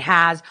woman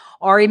has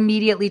are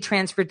immediately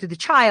transferred to the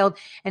child.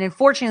 And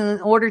unfortunately,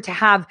 in order to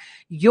have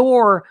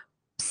your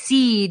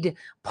seed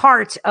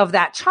part of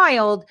that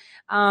child,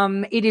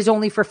 it is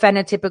only for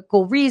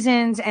phenotypical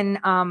reasons and,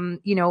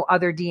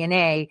 other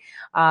DNA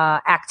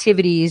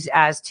activities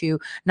as to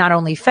not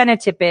only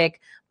phenotypic,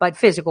 but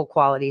physical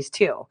qualities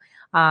too.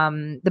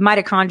 The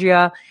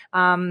mitochondria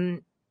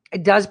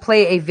does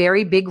play a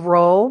very big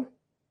role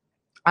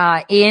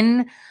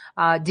in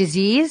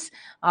disease,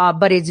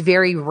 but it's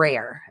very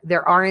rare.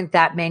 There aren't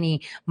that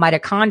many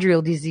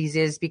mitochondrial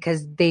diseases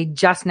because they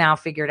just now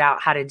figured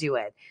out how to do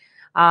it.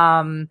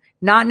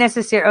 Not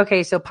necessary.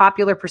 Okay, so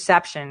popular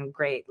perception.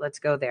 Great. Let's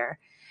go there.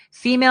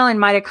 Female and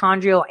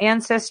mitochondrial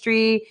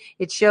ancestry.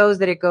 It shows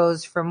that it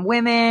goes from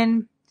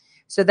women.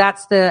 So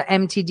that's the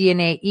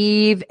mtDNA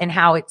Eve and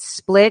how it's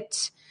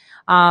split,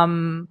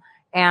 and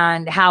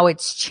how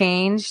it's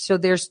changed. So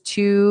there's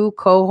 2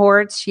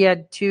 cohorts. She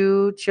had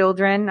 2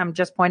 children. I'm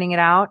just pointing it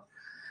out.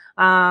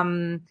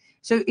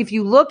 So if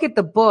you look at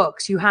the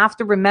books, you have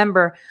to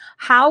remember,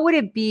 how would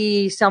it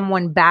be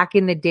someone back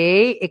in the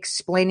day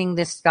explaining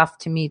this stuff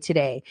to me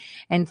today?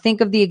 And think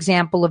of the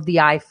example of the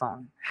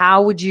iPhone.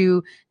 How would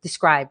you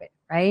describe it,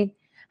 right?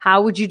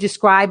 How would you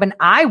describe an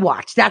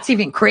iWatch? That's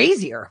even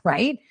crazier,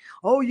 right?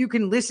 Oh, you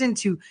can listen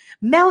to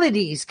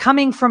melodies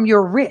coming from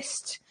your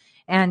wrist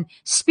and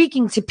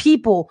speaking to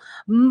people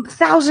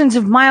thousands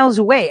of miles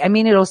away. I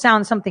mean, it'll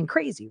sound something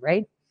crazy,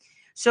 right?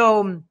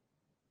 So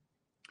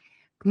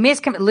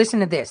listen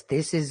to this.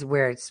 This is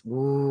where it's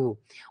woo.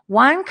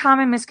 One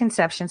common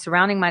misconception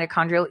surrounding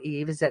mitochondrial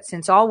Eve is that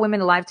since all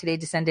women alive today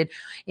descended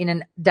in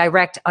a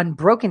direct,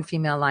 unbroken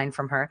female line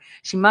from her,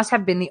 she must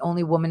have been the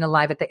only woman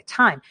alive at that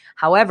time.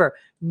 However,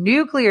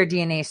 nuclear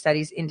DNA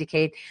studies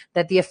indicate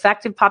that the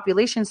effective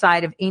population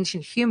size of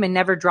ancient human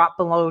never dropped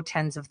below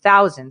tens of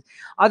thousands.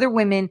 Other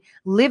women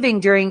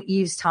living during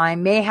Eve's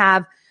time may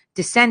have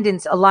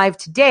descendants alive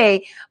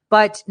today,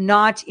 but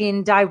not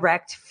in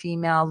direct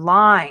female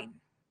line.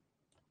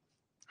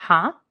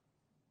 Huh?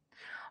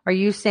 Are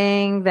you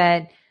saying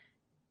that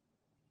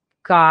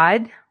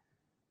God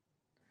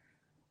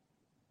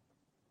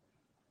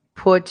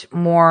put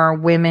more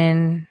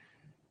women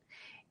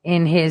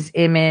in his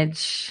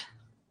image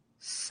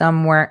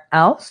somewhere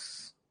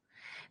else?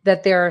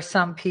 That there are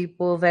some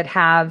people that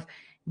have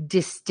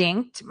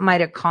distinct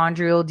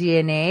mitochondrial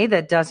DNA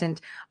that doesn't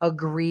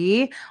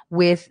agree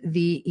with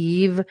the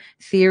Eve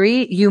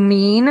theory? You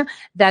mean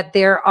that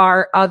there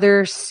are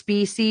other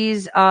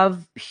species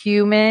of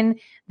human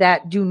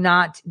that do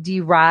not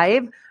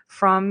derive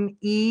from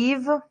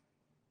Eve?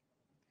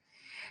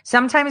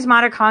 Sometimes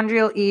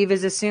mitochondrial Eve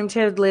is assumed to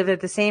have lived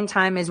at the same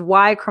time as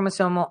Y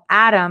chromosomal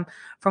Adam,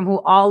 from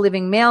who all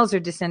living males are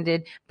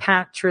descended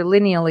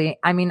patrilineally.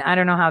 I mean, I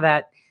don't know how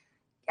that,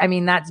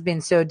 that's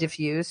been so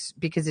diffuse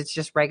because it's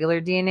just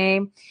regular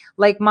DNA.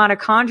 Like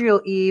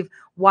mitochondrial Eve,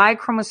 Y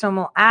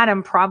chromosomal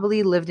Adam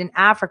probably lived in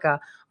Africa.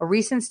 A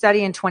recent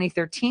study in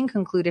 2013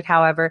 concluded,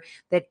 however,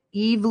 that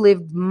Eve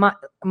lived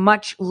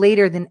much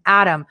later than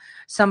Adam,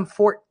 some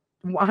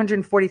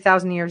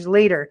 140,000 years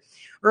later.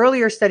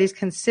 Earlier studies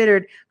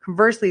considered,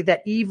 conversely,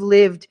 that Eve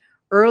lived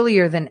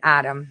earlier than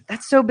Adam.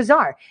 That's so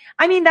bizarre.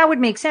 I mean, that would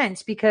make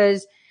sense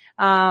because,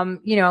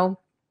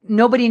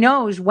 nobody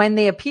knows when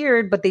they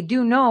appeared, but they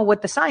do know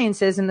what the science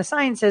says. And the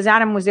science says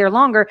Adam was there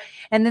longer.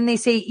 And then they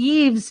say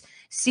Eve's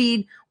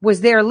seed was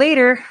there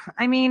later.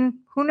 I mean,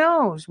 who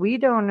knows? We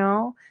don't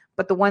know.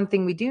 But the one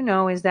thing we do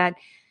know is that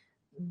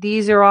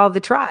these are all the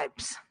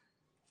tribes.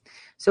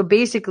 So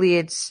basically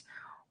it's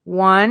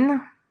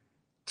 1,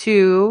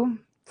 2,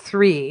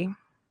 3,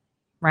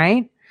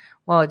 right?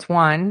 Well, it's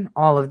 1,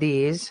 all of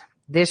these.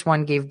 This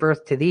one gave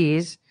birth to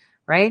these,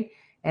 right?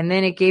 And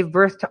then it gave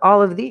birth to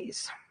all of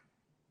these.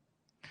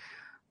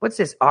 What's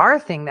this R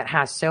thing that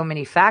has so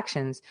many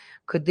factions?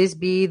 Could this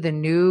be the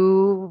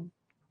new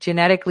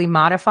genetically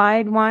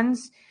modified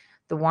ones?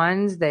 The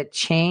ones that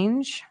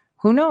change?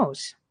 Who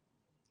knows?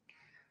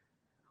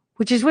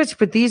 Which is which,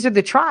 but these are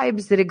the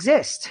tribes that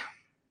exist.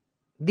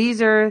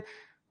 These are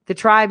the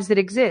tribes that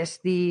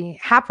exist, the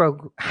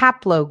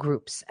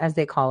haplogroups, as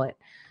they call it.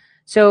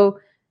 So,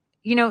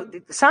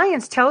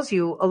 science tells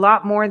you a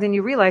lot more than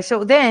you realize.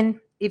 So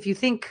then, if you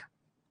think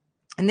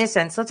in this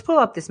sense, let's pull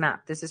up this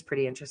map. This is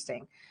pretty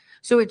interesting.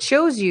 So it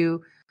shows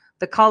you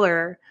the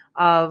color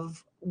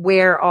of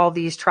where all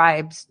these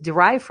tribes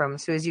derive from.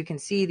 So as you can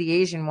see, the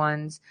Asian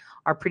ones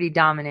are pretty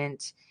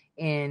dominant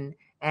in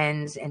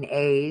N's and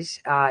A's.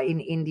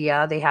 In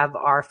India, they have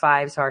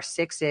R5s,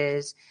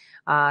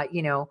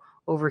 R6s.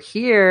 Over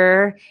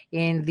here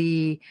in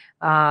the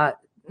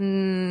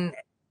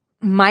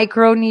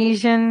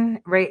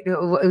Micronesian, right?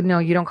 No,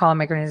 you don't call it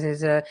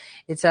Micronesian.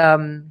 It's not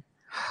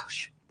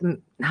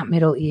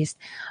Middle East,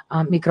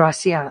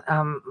 Microasia,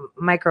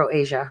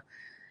 Microasia.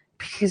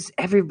 Because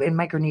in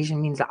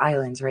Micronesian means the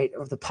islands, right?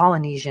 Or the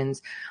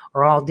Polynesians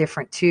are all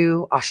different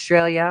too.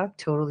 Australia,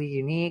 totally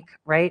unique,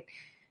 right?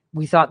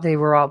 We thought they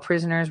were all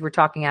prisoners. We're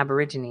talking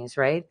Aborigines,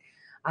 right?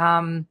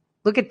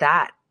 Look at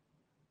that,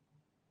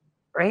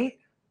 right?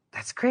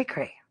 That's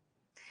cray-cray.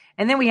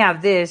 And then we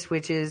have this,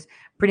 which is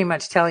pretty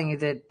much telling you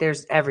that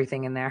there's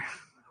everything in there.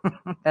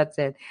 That's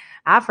it.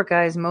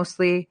 Africa is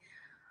mostly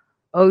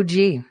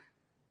OG.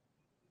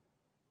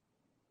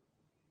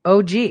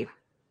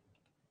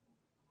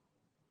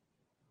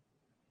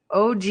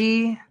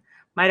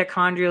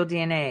 Mitochondrial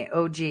DNA,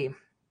 OG.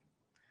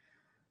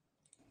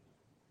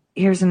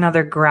 Here's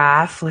another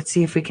graph. Let's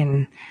see if we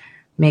can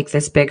make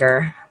this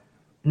bigger.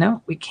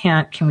 No, we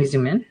can't. Can we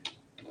zoom in?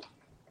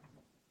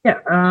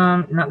 Yeah,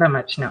 not that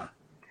much, no.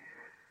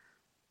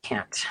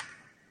 Can't.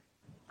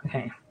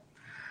 Okay.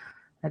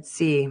 Let's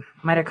see.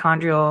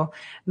 Mitochondrial.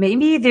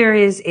 Maybe there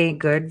is a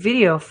good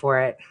video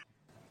for it.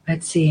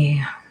 Let's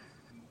see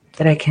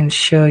that I can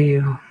show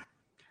you.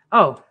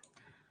 Oh.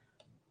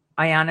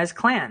 Ayana's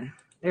clan.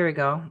 There we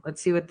go.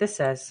 Let's see what this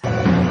says.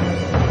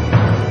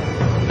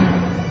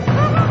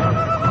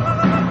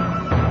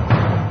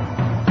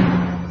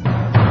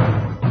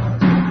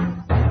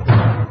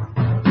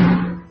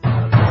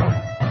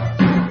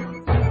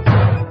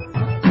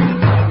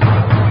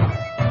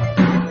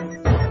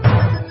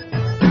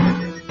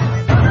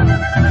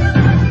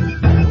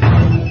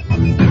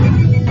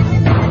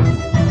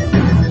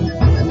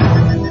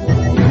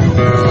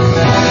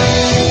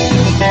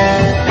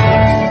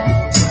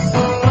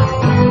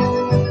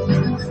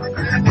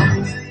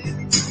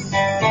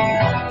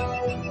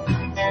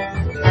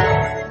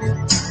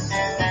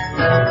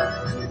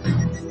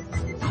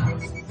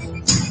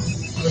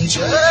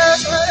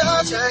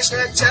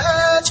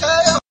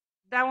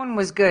 That one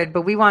was good,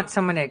 but we want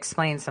someone to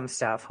explain some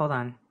stuff. Hold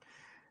on.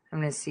 I'm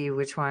going to see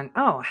which one.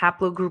 Oh,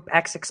 haplogroup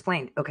X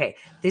explained. Okay,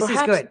 this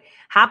is good.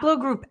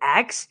 Haplogroup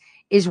X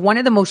is one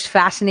of the most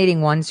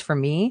fascinating ones for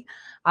me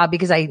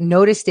because I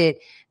noticed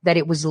that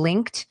it was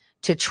linked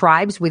to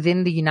tribes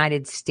within the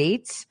United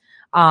States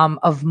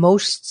of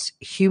most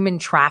human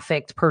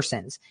trafficked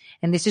persons.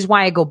 And this is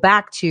why I go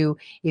back to,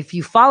 if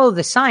you follow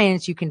the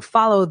science, you can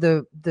follow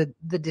the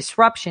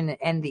disruption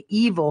and the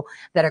evil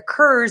that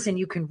occurs, and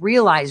you can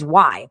realize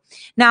why.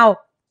 Now,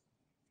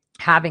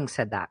 having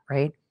said that,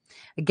 right?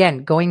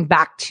 Again, going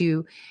back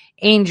to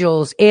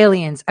angels,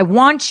 aliens, I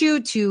want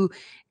you to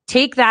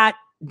take that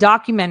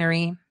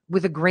documentary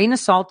with a grain of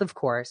salt, of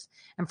course.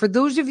 And for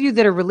those of you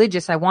that are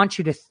religious, I want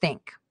you to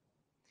think.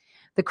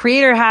 The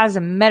creator has a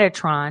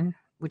Metatron,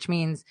 which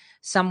means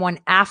someone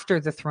after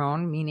the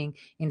throne, meaning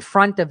in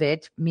front of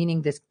it,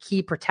 meaning this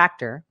key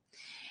protector.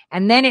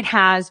 And then it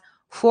has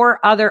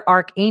 4 other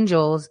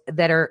archangels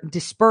that are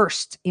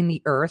dispersed in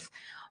the earth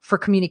for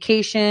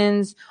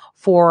communications,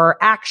 for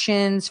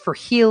actions, for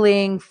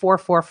healing,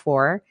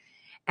 444,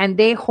 and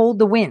they hold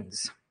the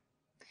winds.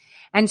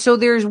 And so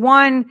there's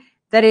one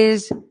that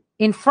is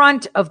in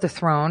front of the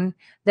throne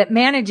that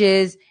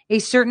manages a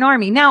certain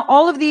army. Now,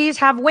 all of these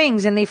have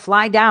wings and they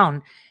fly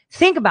down.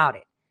 Think about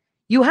it.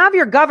 You have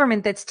your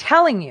government that's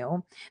telling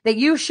you that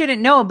you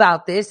shouldn't know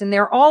about this, and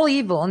they're all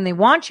evil, and they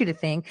want you to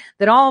think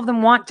that all of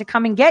them want to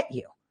come and get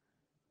you.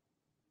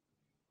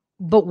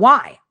 But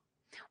why?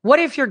 What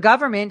if your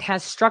government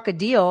has struck a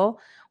deal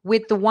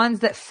with the ones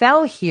that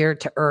fell here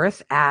to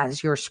earth,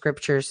 as your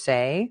scriptures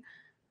say,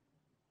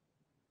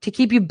 to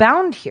keep you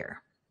bound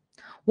here?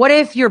 What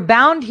if you're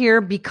bound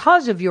here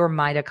because of your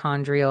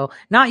mitochondrial,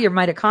 not your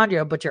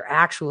mitochondrial, but your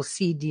actual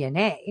seed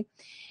DNA,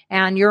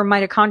 and your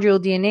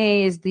mitochondrial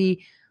DNA is the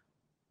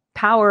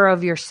power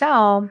of your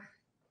cell,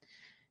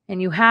 and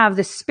you have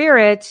the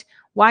spirit?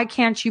 Why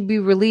can't you be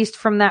released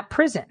from that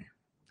prison?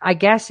 I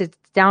guess it's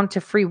down to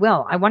free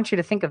will. I want you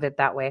to think of it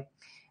that way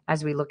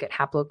as we look at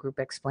Haplogroup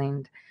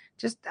Explained.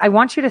 I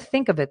want you to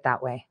think of it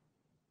that way.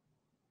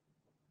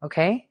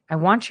 Okay? I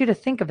want you to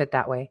think of it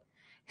that way.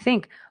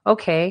 Think,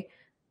 okay,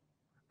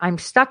 I'm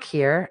stuck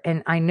here,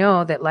 and I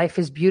know that life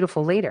is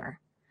beautiful later.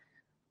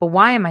 But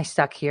why am I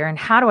stuck here, and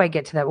how do I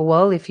get to that?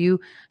 Well, if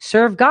you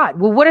serve God.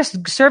 Well, what does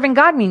serving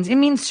God means? It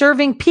means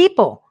serving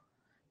people,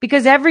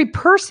 because every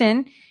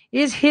person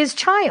is his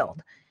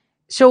child.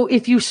 So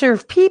if you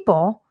serve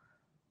people,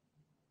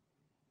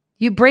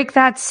 you break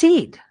that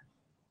seed.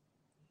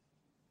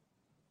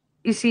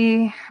 You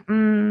see,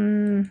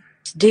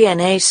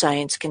 DNA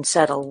science can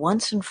settle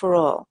once and for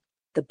all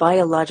the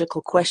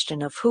biological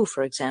question of who,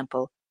 for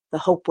example, the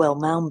Hopewell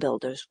mound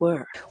builders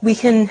were. We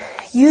can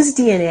use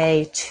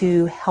DNA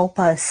to help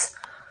us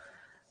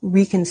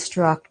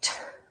reconstruct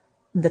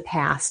the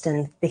past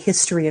and the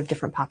history of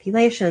different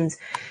populations,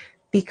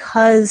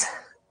 because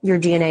your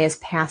DNA is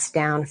passed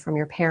down from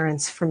your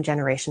parents from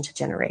generation to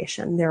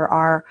generation. There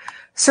are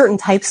certain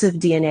types of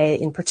DNA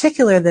in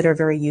particular that are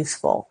very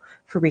useful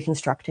for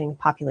reconstructing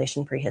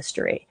population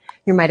prehistory.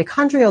 Your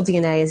mitochondrial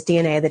DNA is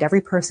DNA that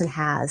every person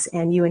has,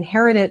 and you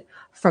inherit it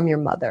from your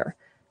mother.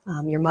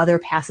 Your mother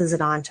passes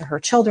it on to her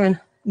children.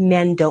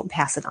 Men don't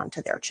pass it on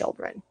to their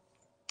children.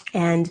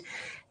 And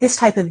this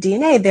type of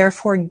DNA,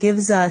 therefore,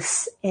 gives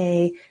us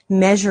a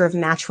measure of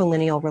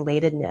matrilineal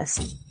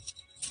relatedness.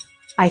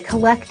 I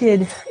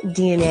collected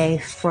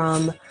DNA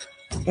from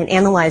and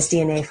analyzed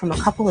DNA from a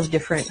couple of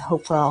different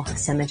Hopewell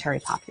cemetery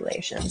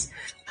populations.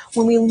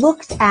 When we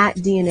looked at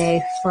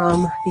DNA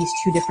from these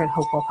 2 different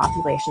Hopewell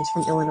populations,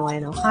 from Illinois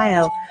and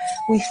Ohio,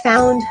 we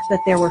found that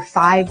there were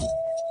 5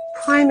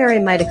 primary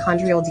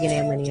mitochondrial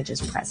DNA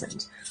lineages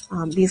present.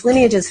 These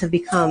lineages have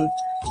become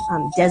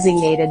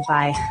designated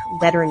by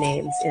letter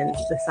names in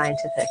the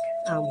scientific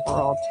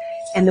world.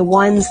 And the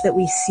ones that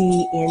we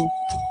see in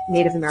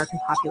Native American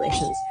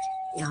populations,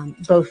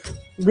 both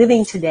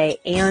living today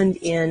and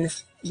in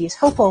these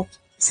Hopewell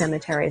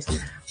cemeteries,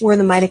 were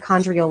the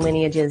mitochondrial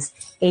lineages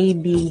A,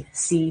 B,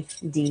 C,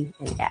 D,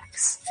 and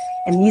X.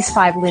 And these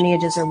 5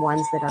 lineages are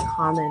ones that are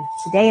common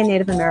today in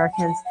Native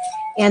Americans,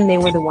 and they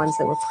were the ones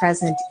that were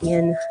present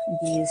in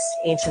these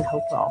ancient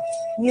Hopewell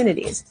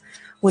communities.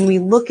 When we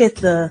look at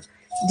the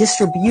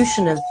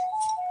distribution of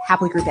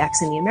haplogroup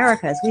X in the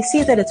Americas, we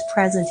see that it's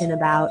present in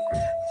about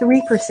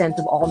 3%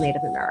 of all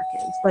Native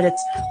Americans, but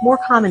it's more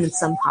common in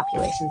some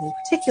populations. In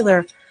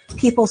particular,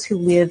 peoples who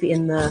live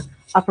in the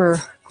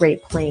upper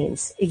Great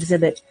Plains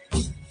exhibit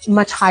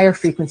much higher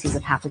frequencies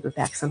of haplogroup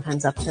X,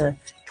 sometimes up to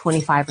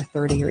 25 or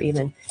 30 or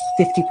even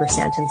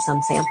 50% in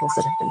some samples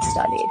that have been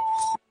studied.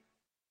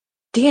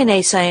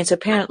 DNA science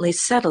apparently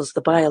settles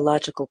the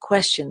biological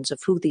questions of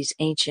who these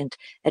ancient,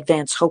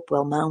 advanced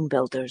Hopewell mound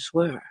builders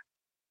were.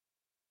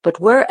 But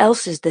where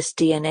else is this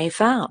DNA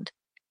found?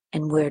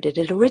 And where did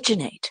it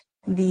originate?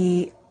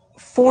 The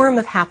form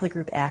of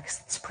haplogroup X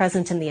that's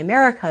present in the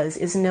Americas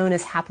is known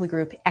as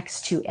haplogroup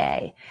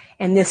X2A.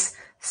 And this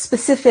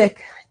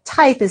specific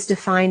type is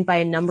defined by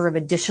a number of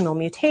additional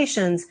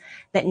mutations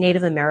that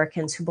Native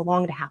Americans who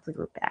belong to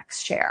haplogroup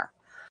X share.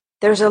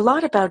 There's a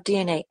lot about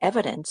DNA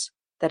evidence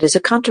that is a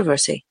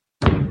controversy.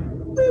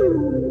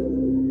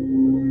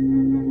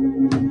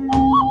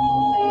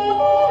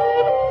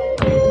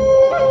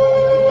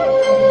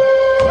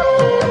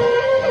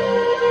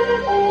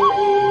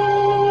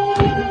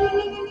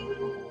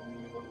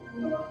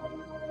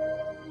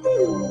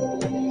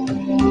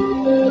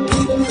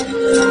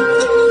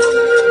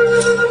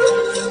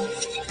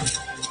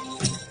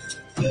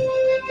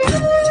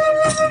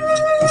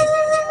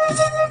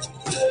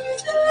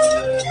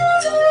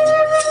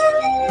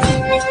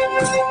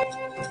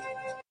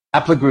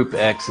 Haplogroup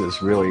X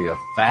is really a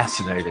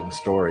fascinating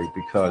story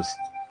because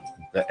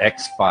the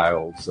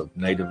X-Files of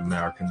Native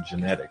American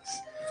genetics,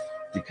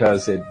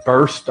 because it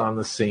burst on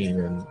the scene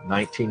in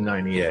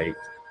 1998.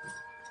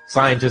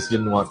 Scientists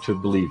didn't want to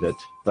believe it,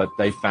 but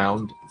they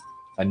found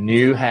a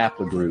new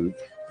haplogroup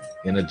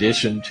in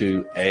addition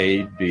to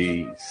A,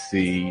 B,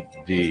 C,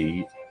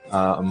 D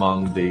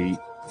among the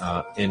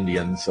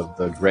Indians of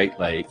the Great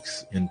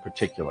Lakes in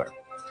particular.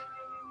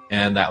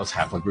 And that was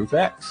haplogroup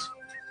X.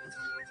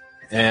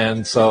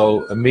 And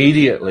so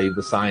immediately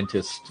the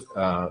scientists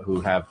who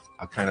have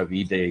a kind of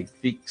idée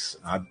fixe,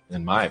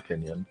 in my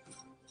opinion,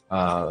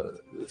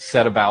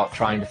 set about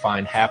trying to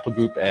find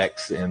haplogroup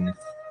X in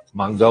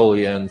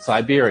Mongolia and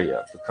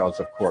Siberia, because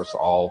of course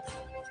all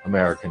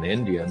American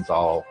Indians,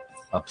 all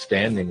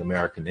upstanding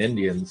American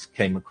Indians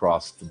came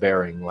across the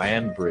Bering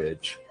Land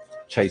Bridge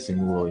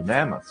chasing woolly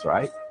mammoths,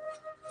 right?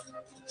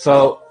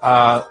 So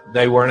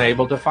they weren't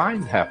able to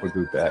find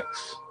haplogroup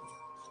X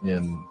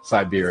in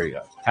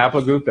Siberia.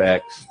 Haplogroup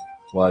X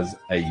was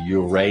a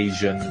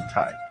Eurasian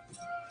type.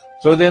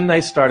 So then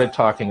they started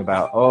talking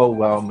about, oh,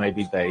 well,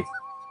 maybe they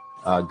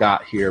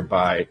got here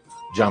by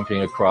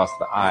jumping across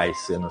the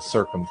ice in a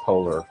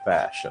circumpolar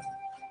fashion.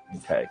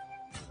 Okay.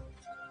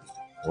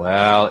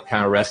 Well, it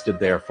kind of rested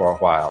there for a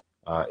while.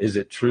 Is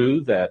it true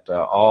that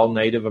all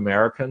Native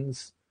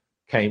Americans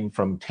came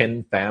from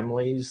 10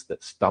 families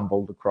that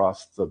stumbled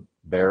across the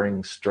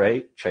Bering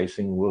Strait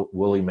chasing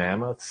woolly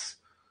mammoths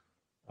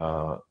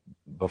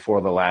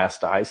before the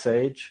last ice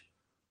age?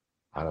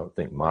 I don't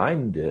think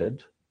mine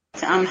did.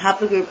 I'm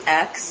haplogroup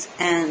X,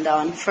 and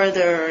on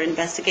further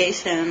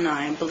investigation,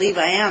 I believe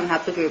I am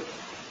haplogroup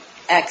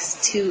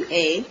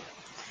X2A,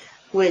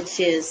 which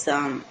is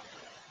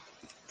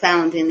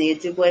found in the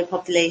Ojibwe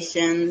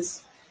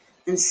populations,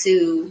 and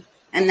Sioux,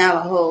 and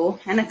Navajo,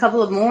 and a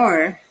couple of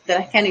more that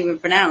I can't even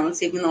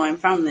pronounce, even though I'm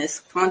from this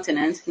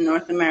continent, in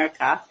North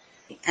America.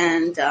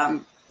 And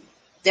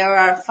there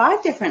are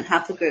 5 different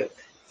haplogroups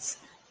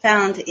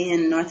found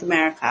in North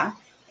America: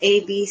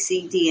 A, B,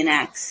 C, D, and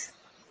X.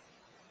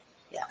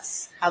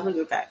 Yes,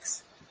 haplogroup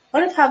X.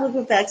 What if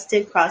haplogroup X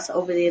did cross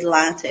over the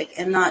Atlantic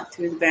and not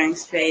through the Bering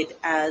Strait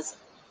as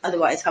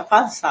otherwise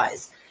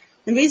hypothesized?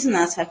 The reason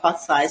that's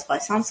hypothesized by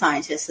some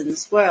scientists in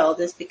this world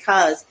is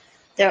because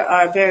there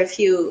are very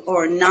few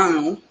or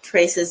no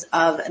traces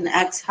of an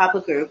X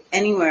haplogroup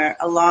anywhere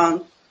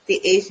along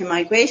the Asian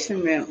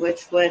migration route,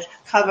 which would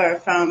cover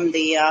from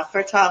the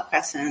Fertile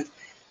Crescent,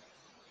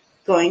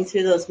 going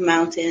through those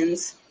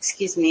mountains,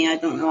 I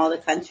don't know all the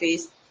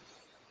countries,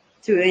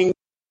 through India.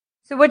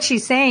 So what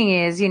she's saying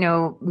is,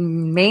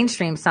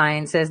 mainstream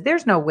science says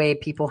there's no way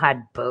people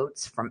had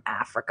boats from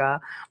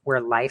Africa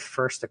where life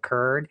first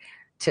occurred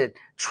to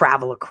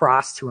travel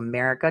across to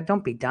America.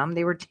 Don't be dumb.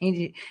 They were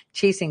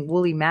chasing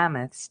woolly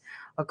mammoths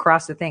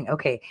across the thing.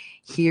 Okay,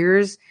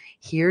 here's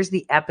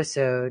the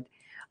episode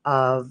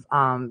of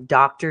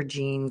Dr.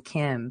 Gene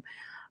Kim.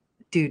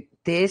 Dude,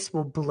 this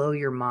will blow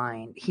your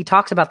mind. He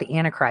talks about the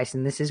Antichrist,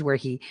 and this is where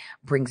he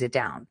brings it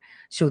down.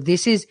 So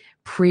this is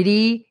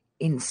pretty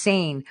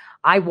insane.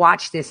 I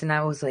watched this and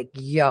I was like,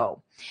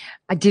 yo,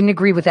 I didn't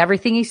agree with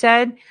everything he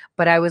said,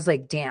 but I was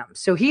like, damn.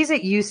 So he's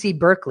at UC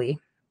Berkeley,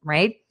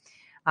 right?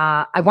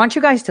 I want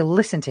you guys to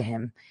listen to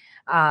him.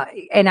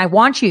 And I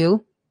want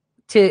you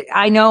to,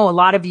 I know a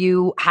lot of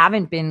you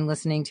haven't been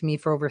listening to me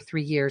for over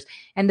 3 years.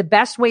 And the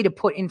best way to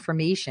put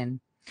information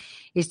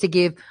is to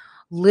give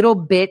little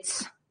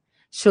bits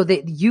so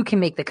that you can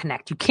make the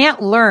connect. You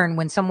can't learn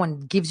when someone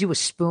gives you a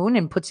spoon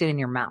and puts it in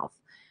your mouth.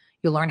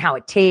 You'll learn how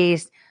it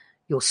tastes.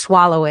 You'll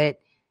swallow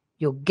it.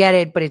 You'll get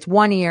it, but it's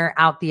one ear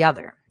out the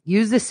other.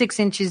 Use the 6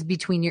 inches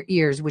between your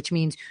ears, which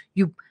means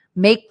you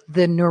make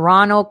the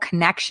neuronal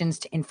connections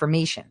to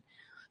information.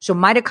 So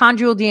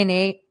mitochondrial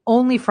DNA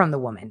only from the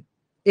woman.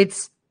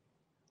 It's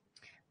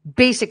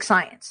basic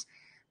science.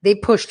 They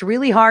pushed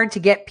really hard to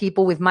get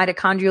people with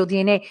mitochondrial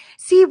DNA.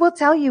 See, we'll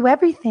tell you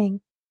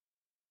everything.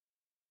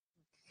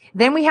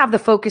 Then we have the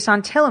focus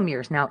on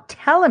telomeres. Now,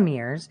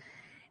 telomeres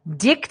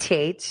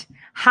dictate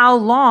how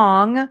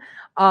long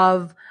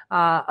of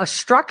a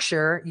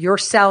structure your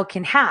cell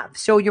can have.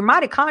 So your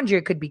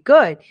mitochondria could be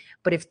good,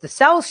 but if the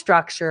cell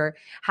structure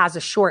has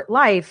a short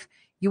life,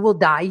 you will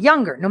die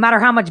younger. No matter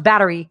how much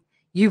battery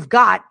you've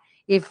got,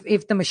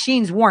 if the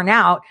machine's worn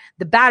out,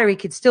 the battery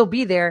could still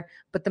be there,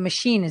 but the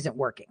machine isn't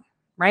working,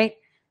 right?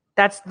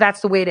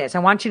 That's the way it is. I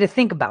want you to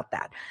think about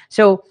that.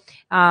 So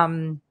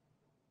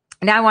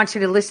now I want you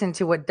to listen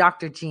to what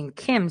Dr. Gene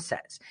Kim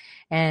says.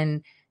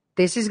 And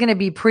this is going to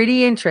be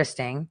pretty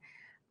interesting.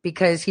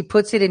 because he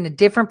puts it in a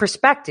different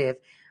perspective.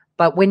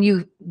 But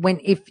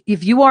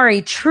if you are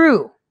a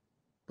true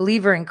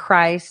believer in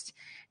Christ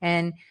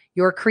and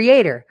your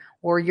creator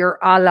or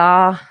your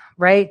Allah,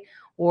 right?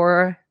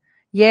 Or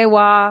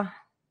Yahweh,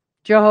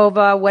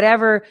 Jehovah,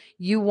 whatever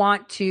you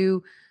want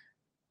to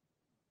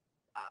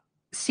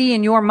see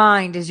in your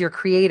mind as your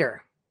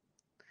creator.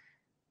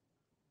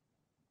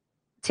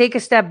 Take a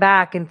step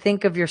back and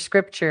think of your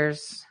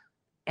scriptures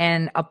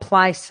and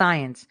apply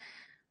science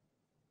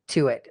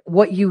to it.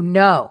 What you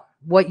know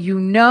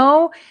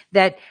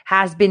that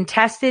has been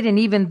tested, and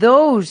even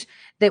those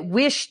that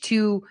wish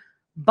to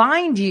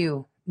bind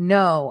you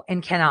know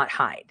and cannot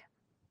hide.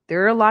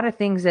 There are a lot of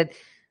things that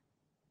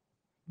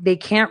they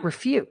can't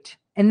refute.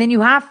 And then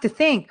you have to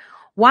think,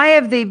 why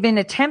have they been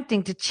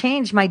attempting to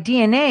change my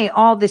DNA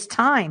all this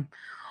time?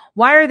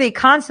 Why are they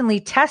constantly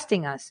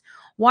testing us?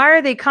 Why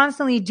are they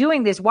constantly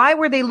doing this? Why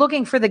were they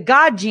looking for the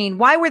God gene?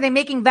 Why were they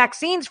making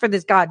vaccines for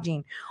this God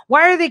gene?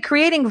 Why are they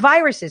creating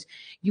viruses?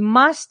 You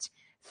must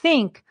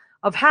think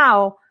of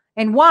how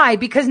and why,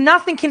 because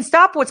nothing can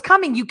stop what's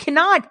coming. You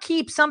cannot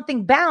keep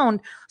something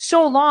bound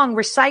so long,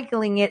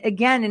 recycling it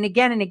again and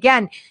again and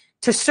again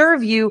to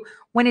serve you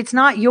when it's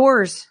not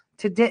yours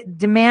to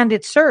demand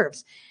it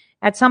serves.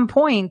 At some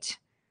point,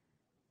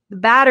 the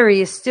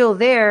battery is still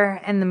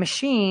there and the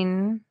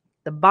machine,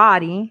 the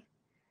body,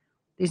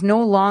 is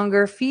no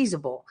longer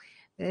feasible.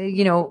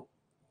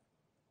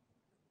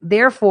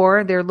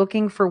 Therefore, they're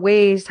looking for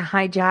ways to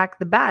hijack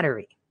the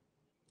battery.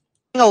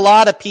 A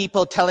lot of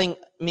people telling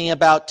me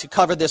about to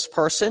cover this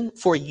person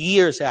for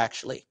years,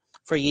 actually,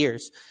 for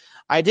years.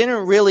 I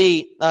didn't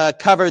really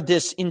cover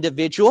this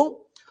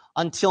individual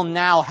until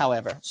now,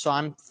 however. So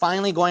I'm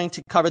finally going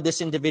to cover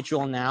this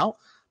individual now.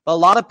 But a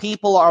lot of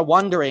people are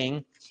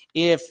wondering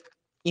if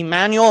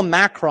Emmanuel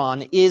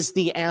Macron is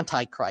the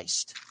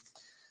Antichrist.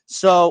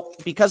 So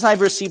because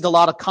I've received a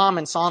lot of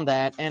comments on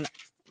that, and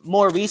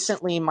more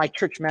recently my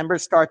church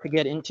members start to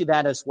get into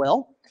that as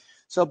well.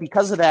 So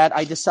because of that,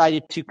 I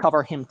decided to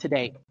cover him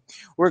today.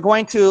 We're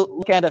going to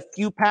look at a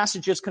few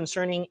passages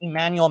concerning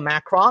Emmanuel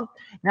Macron.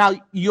 Now,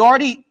 you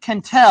already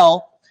can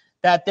tell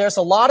that there's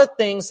a lot of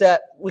things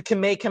that we can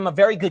make him a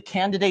very good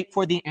candidate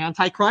for the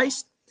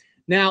Antichrist.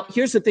 Now,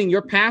 here's the thing.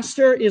 Your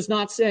pastor is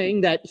not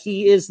saying that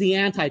he is the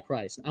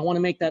Antichrist. I want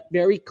to make that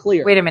very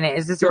clear. Wait a minute.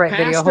 Is this the right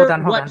video? Hold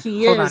on. What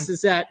he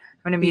is that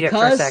I'm going to mute it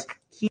for a sec.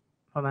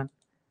 Hold on.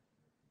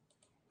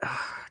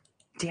 Oh,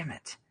 damn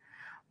it.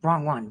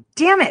 Wrong one.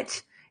 Damn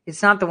it.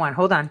 It's not the one.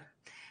 Hold on.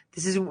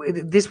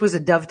 This was a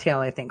dovetail,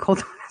 I think. Hold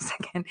on a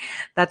second.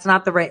 That's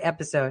not the right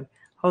episode.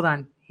 Hold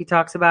on. He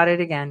talks about it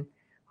again.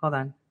 Hold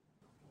on.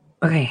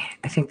 Okay.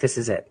 I think this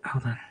is it.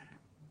 Hold on.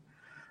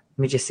 Let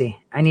me just see.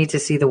 I need to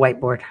see the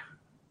whiteboard.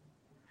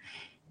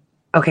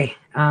 Okay.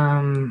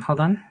 Hold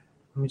on.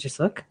 Let me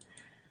just look.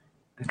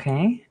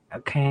 Okay.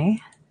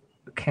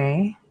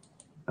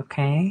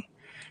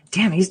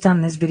 Damn, he's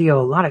done this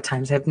video a lot of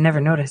times. I've never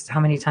noticed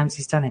how many times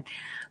he's done it.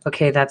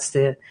 Okay, that's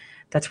where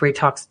he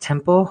talks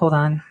temple. Hold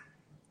on.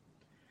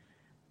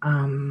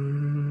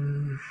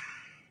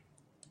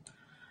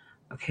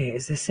 Okay,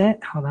 is this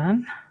it? Hold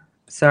on.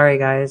 Sorry,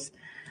 guys.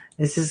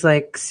 This is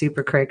like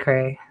super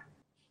cray-cray.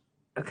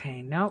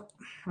 Okay, nope.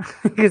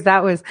 Because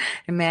that was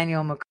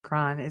Emmanuel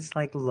Macron. It's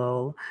like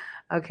lol.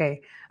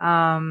 Okay.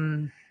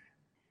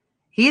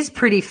 He's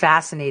pretty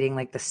fascinating.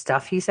 Like the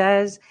stuff he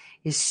says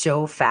is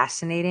so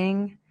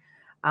fascinating.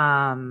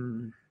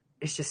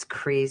 It's just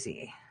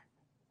crazy.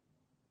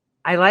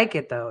 I like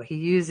it though. He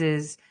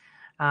uses,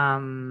 he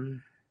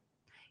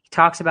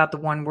talks about the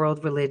one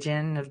world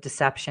religion of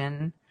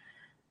deception.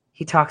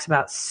 He talks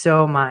about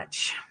so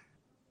much.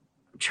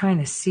 I'm trying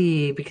to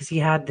see because he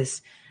had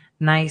this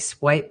nice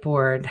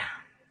whiteboard.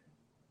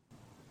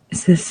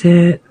 Is this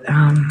it?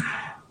 Let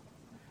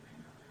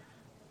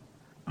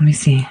me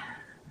see.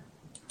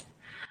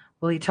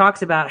 Well, he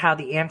talks about how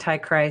the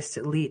Antichrist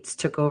elites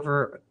took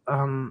over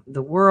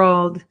the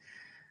world.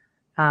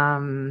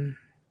 Some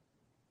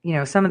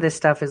of this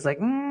stuff is like,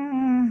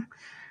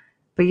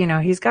 but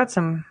he's got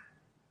some.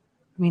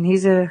 I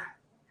mean,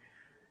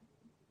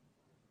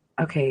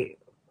 okay.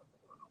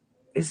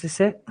 Is this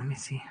it? Let me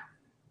see.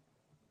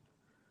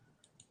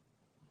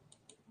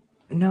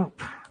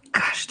 Nope.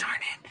 Gosh darn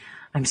it.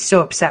 I'm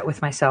so upset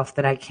with myself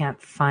that I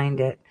can't find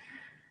it.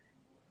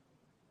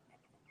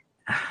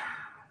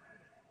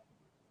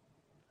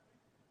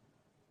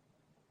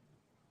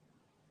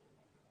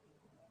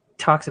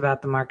 Talks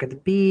about the mark of the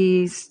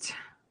beast,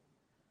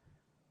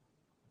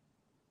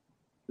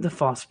 the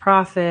false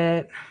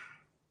prophet,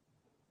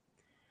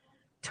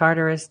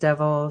 Tartarus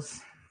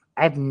devils.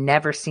 I've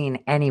never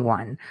seen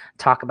anyone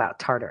talk about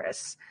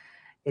Tartarus.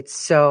 It's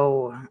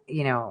so,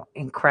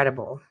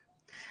 incredible.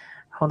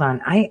 Hold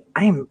on. I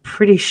am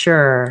pretty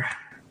sure.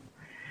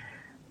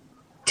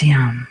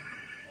 Damn.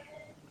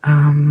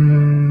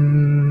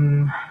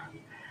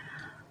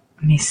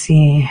 Let me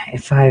see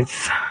if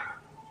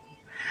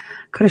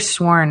could have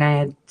sworn I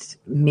had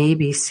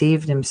maybe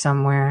saved him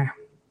somewhere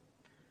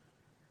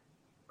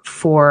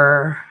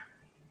for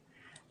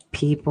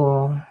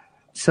people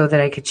so that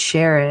I could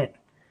share it.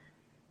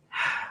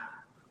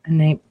 And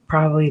they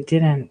probably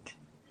didn't.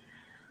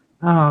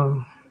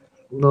 Oh,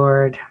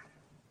 Lord.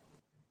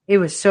 It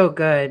was so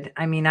good.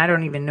 I mean, I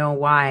don't even know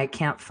why I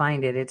can't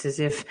find it. It's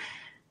as if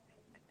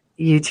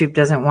YouTube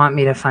doesn't want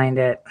me to find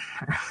it.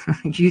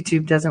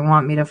 YouTube doesn't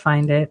want me to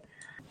find it.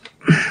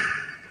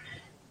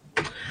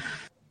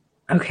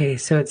 Okay,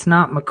 so it's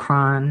not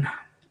Macron.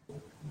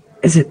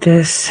 Is it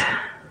this?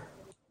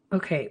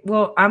 Okay,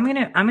 well, I'm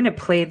gonna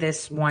play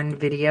this one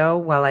video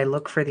while I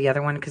look for the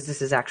other one, because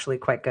this is actually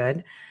quite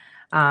good,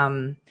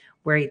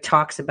 where he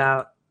talks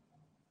about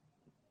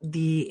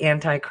the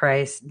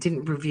Antichrist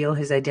didn't reveal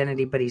his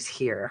identity, but he's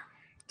here.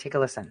 Take a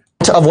listen.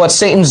 Of what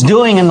Satan's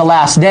doing in the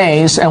last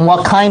days and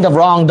what kind of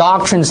wrong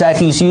doctrines that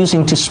he's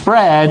using to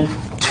spread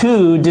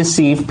to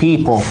deceive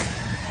people.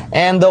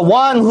 And the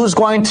one who's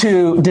going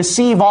to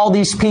deceive all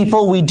these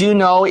people, we do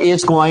know,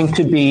 is going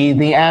to be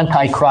the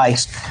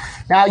Antichrist.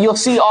 Now, you'll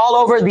see all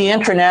over the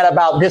internet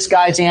about this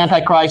guy's the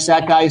Antichrist,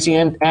 that guy's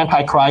the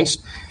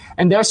Antichrist.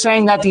 And they're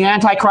saying that the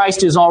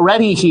Antichrist is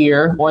already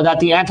here, or that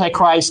the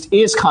Antichrist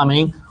is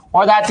coming,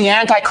 or that the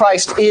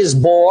Antichrist is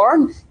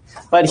born,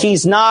 but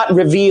he's not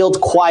revealed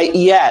quite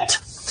yet.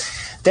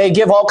 They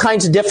give all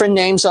kinds of different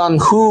names on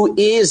who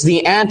is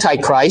the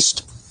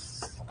Antichrist.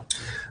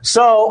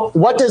 So,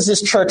 what does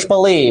this church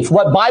believe?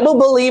 What Bible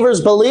believers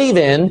believe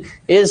in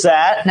is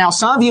that, now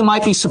some of you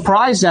might be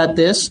surprised at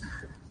this,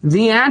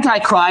 the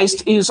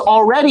Antichrist is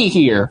already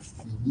here.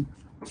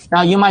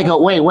 Now you might go,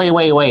 wait.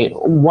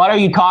 What are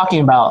you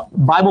talking about?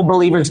 Bible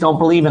believers don't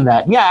believe in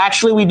that. Yeah,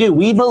 actually we do.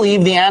 We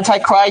believe the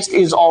Antichrist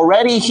is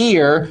already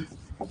here.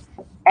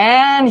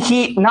 And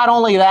he, not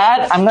only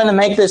that, I'm going to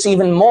make this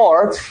even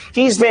more.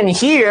 He's been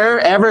here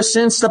ever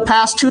since the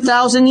past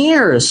 2,000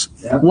 years.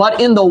 Yeah.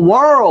 What in the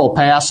world,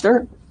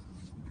 Pastor?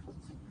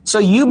 So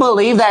you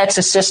believe that it's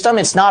a system,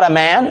 it's not a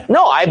man?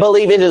 No, I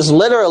believe it is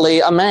literally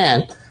a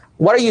man.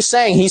 What are you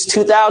saying? He's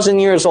 2,000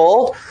 years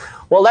old?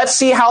 Well, let's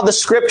see how the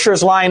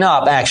scriptures line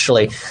up,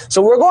 actually.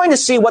 So we're going to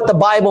see what the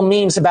Bible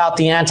means about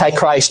the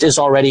Antichrist is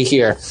already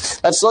here.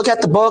 Let's look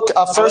at the book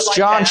of 1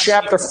 John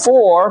chapter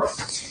 4,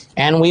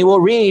 and we will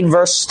read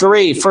verse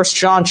 3. 1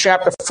 John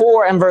chapter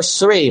 4 and verse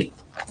 3.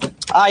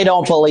 I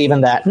don't believe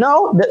in that.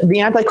 No, the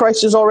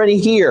Antichrist is already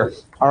here,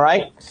 all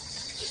right?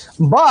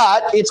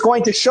 But it's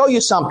going to show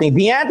you something.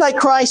 The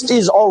Antichrist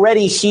is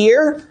already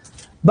here,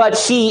 but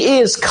he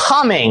is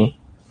coming.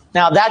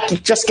 Now,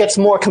 that just gets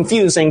more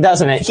confusing,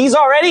 doesn't it? He's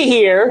already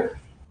here,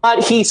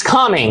 but he's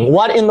coming.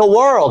 What in the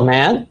world,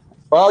 man?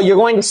 Well, you're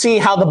going to see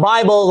how the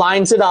Bible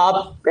lines it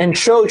up and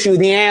shows you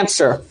the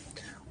answer.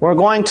 We're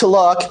going to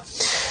look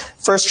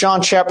 1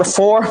 John chapter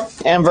 4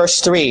 and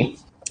verse 3.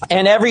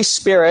 And every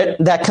spirit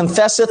that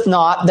confesseth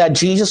not that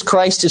Jesus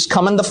Christ is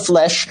come in the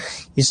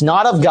flesh is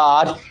not of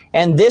God.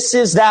 And this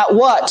is that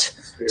what?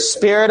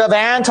 Spirit of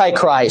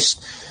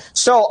Antichrist.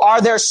 So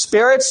are there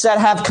spirits that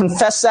have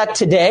confessed that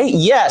today?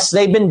 Yes,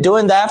 they've been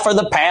doing that for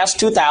the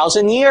past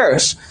 2,000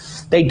 years.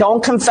 They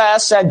don't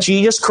confess that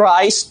Jesus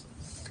Christ,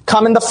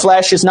 come in the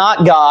flesh, is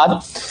not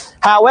God.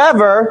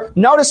 However,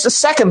 notice the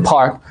second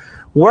part.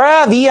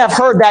 Whereof ye have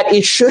heard that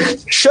it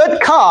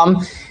should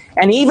come,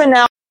 and even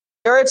now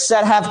spirits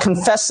that have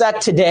confessed that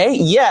today,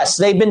 yes,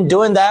 they've been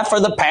doing that for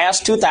the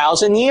past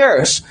 2,000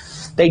 years.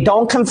 They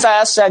don't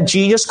confess that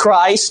Jesus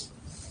Christ,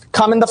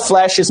 come in the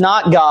flesh, is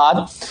not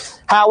God.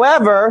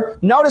 However,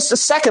 notice the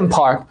second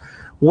part.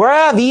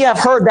 Whereof ye have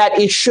heard that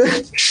it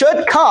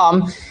should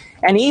come,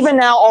 and even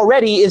now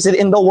already is it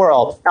in the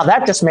world. Now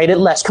that just made it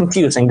less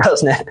confusing,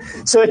 doesn't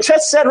it? So it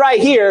just said right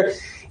here,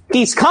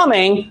 he's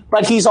coming,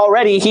 but he's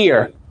already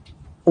here.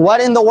 What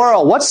in the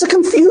world? What's the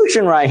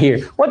confusion right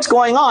here? What's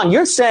going on?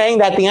 You're saying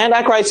that the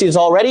Antichrist is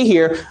already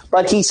here,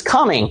 but he's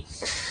coming.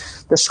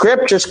 The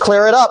scriptures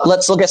clear it up.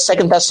 Let's look at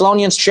 2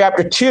 Thessalonians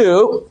chapter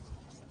 2.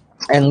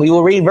 And we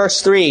will read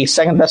verse 3,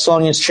 2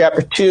 Thessalonians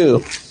chapter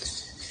 2.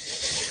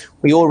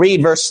 We will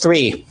read verse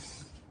 3.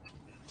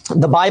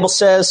 The Bible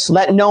says,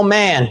 let no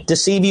man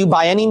deceive you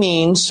by any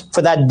means,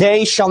 for that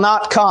day shall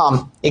not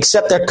come,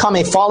 except there come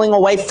a falling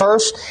away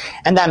first,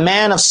 and that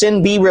man of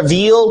sin be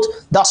revealed,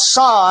 the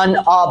son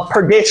of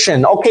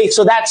perdition. Okay,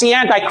 so that's the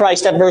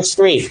Antichrist at verse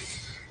 3.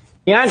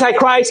 The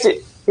Antichrist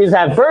is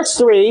at verse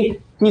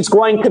 3, he's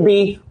going to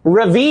be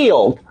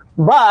revealed.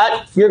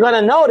 But you're going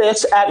to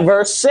notice at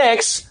verse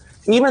 6,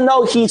 even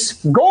though he's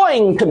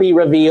going to be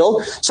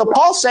revealed. So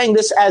Paul's saying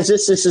this as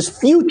this is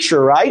future,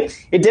 right?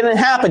 It didn't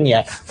happen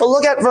yet. But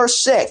look at verse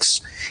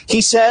 6. He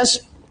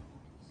says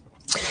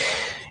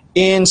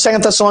in 2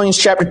 Thessalonians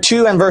chapter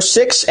 2 and verse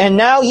 6, and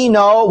now ye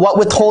know what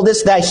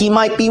withholdeth that he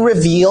might be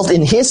revealed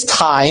in his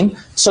time.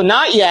 So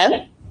not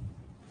yet.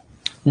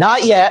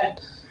 Not yet.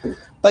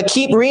 But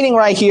keep reading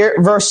right here,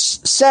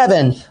 verse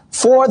 7.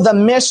 For the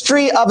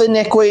mystery of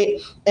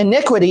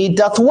iniquity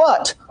doth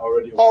what?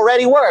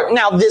 Already work.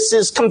 Now, this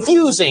is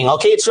confusing,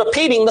 okay? It's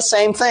repeating the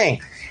same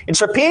thing.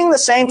 It's repeating the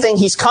same thing.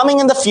 He's coming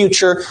in the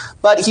future,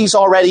 but he's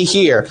already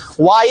here.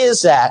 Why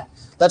is that?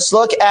 Let's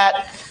look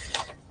at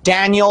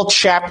Daniel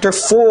chapter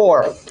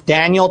 4.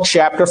 Daniel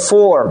chapter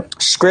 4.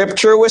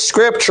 Scripture with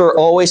scripture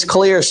always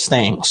clears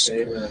things.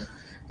 Amen.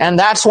 And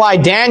that's why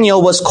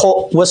Daniel was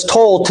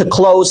told to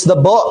close the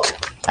book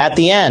at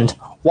the end.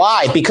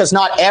 Why? Because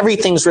not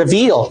everything's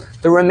revealed.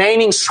 The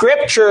remaining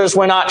scriptures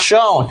were not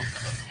shown.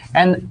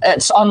 And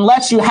it's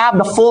unless you have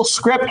the full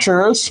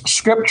scriptures,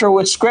 scripture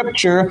with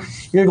scripture,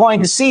 you're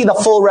going to see the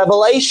full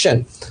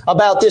revelation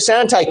about this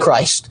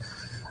Antichrist.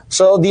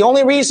 So the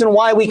only reason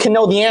why we can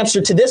know the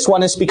answer to this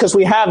one is because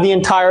we have the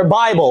entire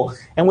Bible,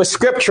 and with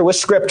scripture.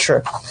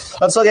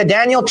 Let's look at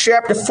Daniel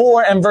chapter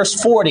 4 and verse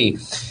 40.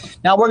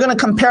 Now we're going to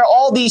compare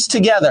all these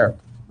together.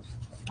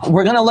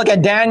 We're going to look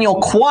at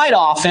Daniel quite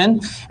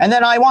often, and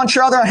then I want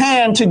your other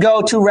hand to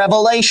go to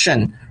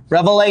Revelation.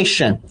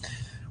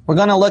 We're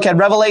going to look at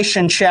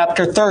Revelation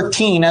chapter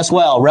 13 as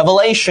well.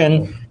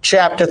 Revelation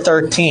chapter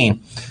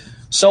 13.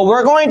 So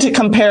we're going to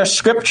compare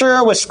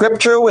scripture with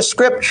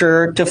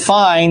scripture to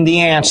find the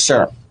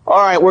answer. All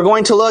right, we're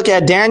going to look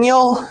at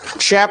Daniel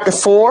chapter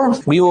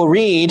 4. We will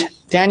read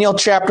Daniel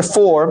chapter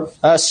 4.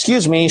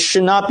 It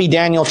should not be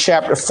Daniel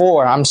chapter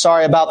 4. I'm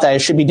sorry about that. It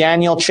should be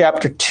Daniel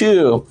chapter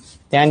 2.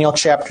 Daniel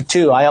chapter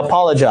 2. I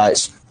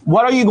apologize.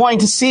 What are you going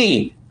to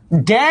see?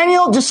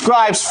 Daniel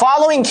describes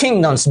following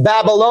kingdoms: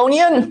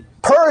 Babylonian,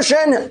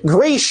 Persian,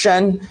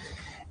 Grecian,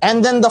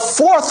 and then the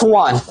fourth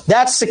one.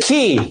 That's the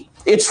key.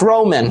 It's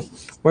Roman.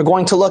 We're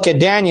going to look at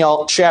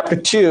Daniel chapter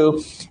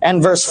 2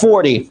 and verse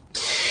 40.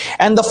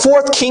 And the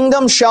fourth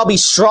kingdom shall be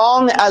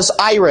strong as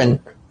iron,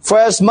 for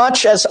as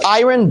much as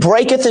iron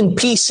breaketh in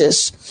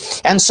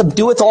pieces, and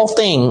subdueth all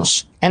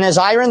things, and as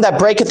iron that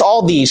breaketh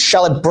all these,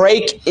 shall it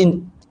break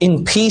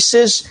in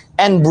pieces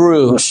and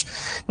bruise.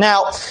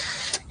 Now,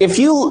 if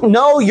you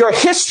know your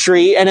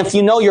history and if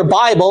you know your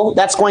Bible,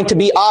 that's going to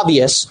be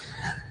obvious.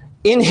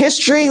 In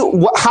history,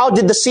 how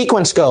did the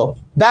sequence go?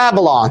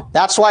 Babylon.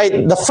 That's why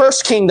the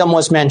first kingdom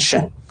was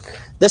mentioned.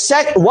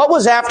 What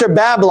was after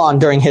Babylon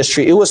during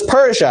history? It was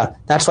Persia.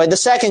 That's why the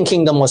second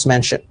kingdom was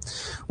mentioned.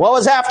 What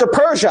was after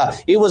Persia?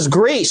 It was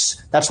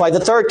Greece. That's why the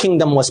third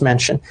kingdom was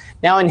mentioned.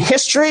 Now in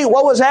history,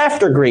 what was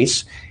after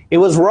Greece? It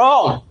was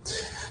Rome.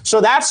 So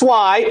that's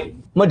why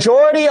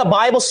majority of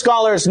Bible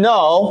scholars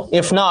know,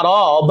 if not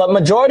all, but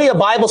majority of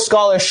Bible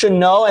scholars should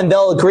know, and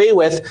they'll agree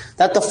with,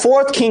 that the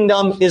fourth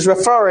kingdom is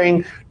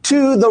referring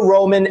to the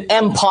Roman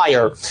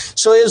Empire.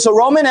 So it is the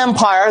Roman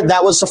Empire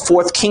that was the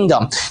fourth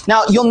kingdom.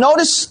 Now you'll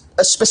notice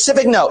a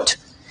specific note.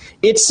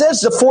 It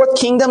says the fourth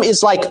kingdom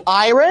is like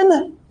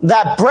iron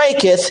that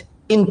breaketh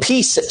in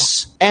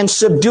pieces and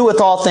subdueth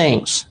all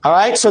things. All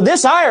right. So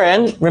this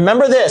iron,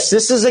 remember this.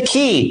 This is a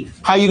key.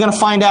 How are you going to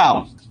find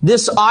out?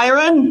 This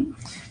iron,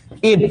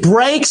 it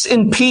breaks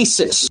in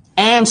pieces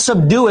and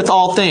subdueth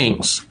all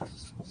things.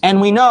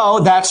 And we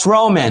know that's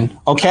Roman.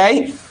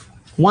 Okay.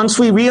 Once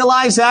we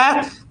realize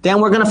that,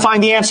 then we're going to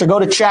find the answer. Go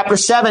to chapter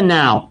 7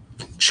 now.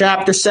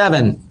 Chapter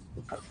 7.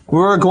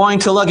 We're going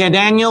to look at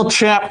Daniel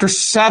chapter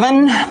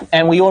 7,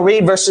 and we will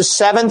read verses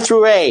 7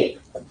 through 8.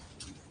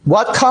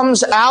 What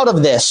comes out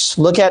of this?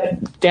 Look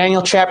at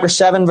Daniel chapter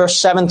 7, verse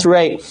 7 through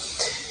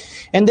 8.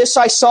 And this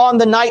I saw in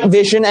the night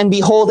vision, and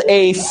behold,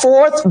 a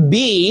fourth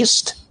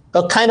beast,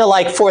 kind of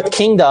like fourth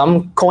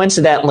kingdom,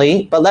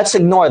 coincidentally, but let's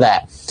ignore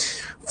that.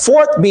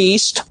 Fourth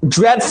beast,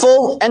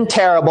 dreadful and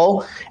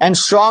terrible and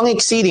strong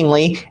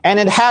exceedingly. And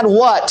it had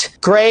what?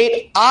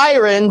 Great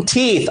iron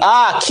teeth.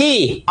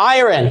 Key,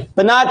 iron.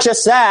 But not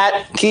just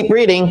that. Keep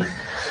reading.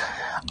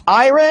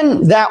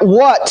 Iron that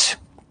what?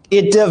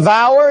 It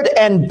devoured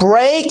and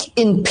brake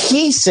in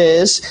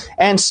pieces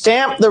and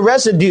stamped the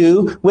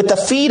residue with the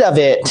feet of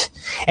it.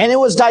 And it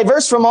was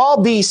diverse from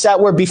all beasts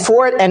that were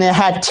before it, and it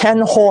had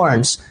 10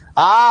 horns.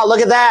 Look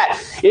at that.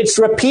 It's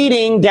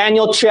repeating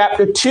Daniel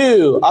chapter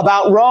 2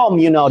 about Rome,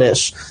 you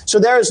notice. So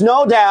there is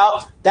no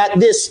doubt that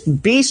this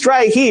beast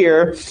right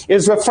here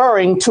is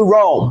referring to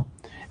Rome.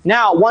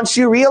 Now, once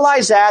you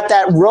realize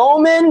that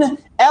Roman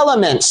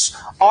elements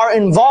are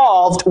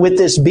involved with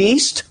this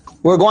beast,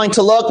 we're going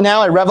to look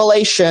now at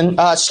Revelation,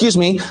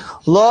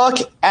 look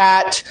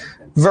at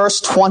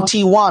verse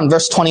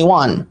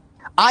 21,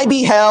 I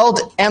beheld,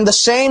 and the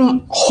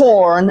same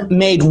horn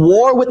made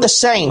war with the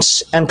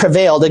saints and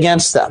prevailed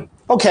against them.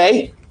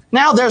 Okay,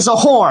 now there's a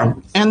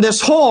horn, and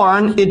this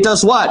horn, it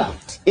does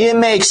what? It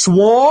makes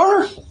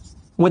war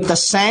with the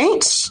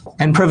saints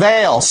and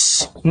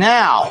prevails.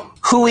 Now,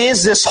 who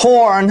is this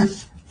horn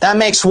that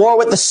makes war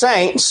with the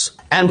saints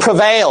and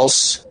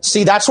prevails?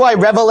 See, that's why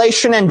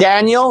Revelation and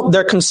Daniel,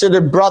 they're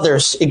considered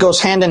brothers. It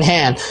goes hand in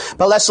hand.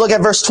 But let's look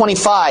at verse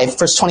 25.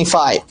 Verse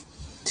 25.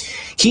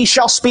 He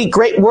shall speak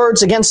great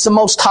words against the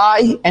Most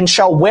High, and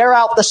shall wear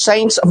out the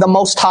saints of the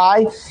Most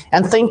High,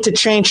 and think to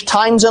change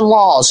times and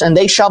laws, and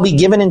they shall be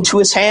given into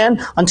his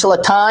hand until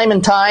a time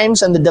and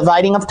times and the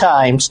dividing of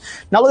times.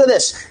 Now look at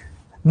this.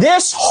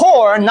 This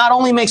horn not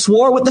only makes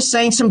war with the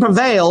saints and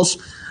prevails,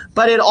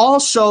 but it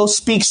also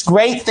speaks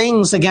great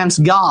things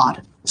against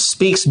God.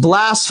 Speaks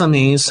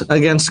blasphemies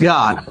against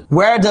God.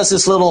 Where does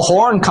this little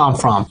horn come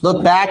from?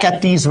 Look back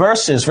at these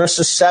verses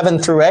 7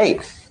 through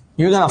 8.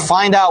 You're going to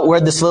find out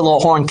where this little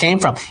horn came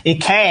from. It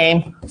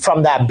came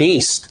from that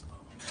beast.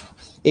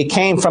 It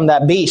came from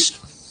that beast.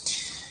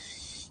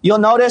 You'll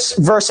notice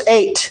verse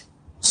 8.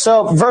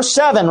 So verse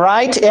 7,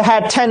 right? It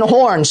had 10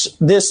 horns,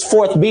 this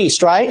fourth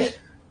beast, right?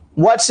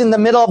 What's in the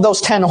middle of those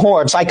 10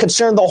 horns? I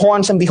considered the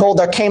horns, and behold,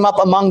 there came up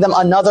among them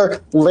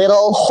another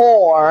little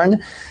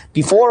horn,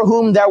 before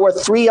whom there were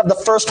 3 of the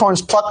first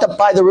horns plucked up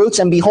by the roots.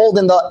 And behold,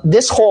 in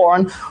this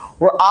horn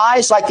were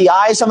eyes like the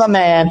eyes of a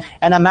man,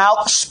 and a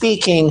mouth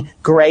speaking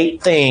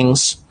great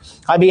things.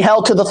 I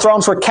beheld till the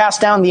thrones were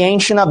cast down, the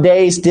Ancient of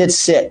Days did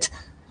sit.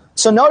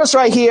 So notice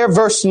right here,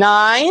 verse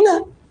 9,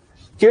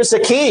 here's the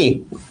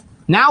key.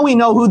 Now we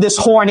know who this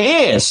horn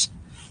is.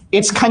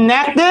 It's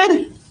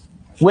connected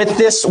with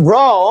this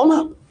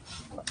Rome.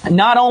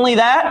 Not only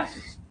that,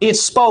 it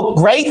spoke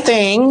great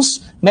things,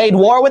 made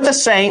war with the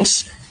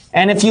saints.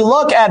 And if you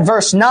look at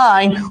verse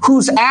 9,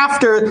 who's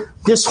after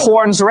this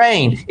horn's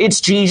reign?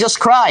 It's Jesus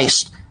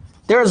Christ.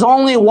 There is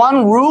only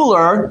one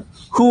ruler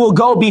who will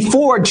go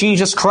before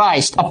Jesus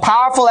Christ, a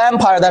powerful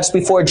empire that's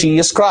before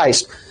Jesus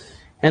Christ.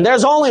 And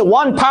there's only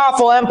one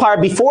powerful empire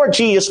before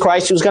Jesus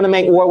Christ who's going to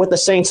make war with the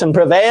saints and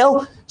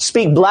prevail,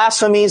 speak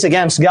blasphemies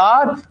against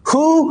God.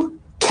 Who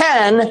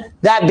can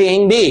that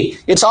being be?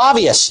 It's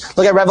obvious.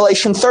 Look at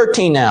Revelation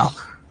 13 now.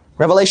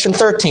 Revelation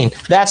 13.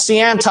 That's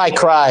the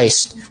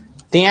Antichrist.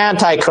 The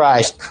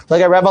Antichrist.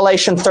 Look at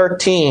Revelation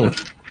 13.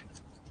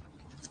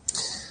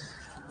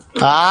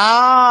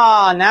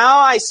 Now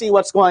I see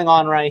what's going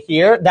on right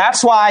here.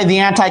 That's why the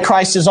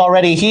Antichrist is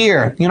already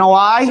here. You know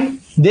why?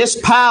 This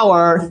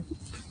power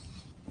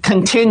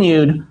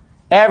continued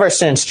ever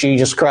since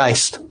Jesus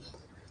Christ.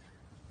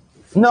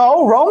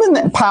 No,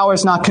 Roman power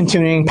is not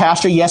continuing,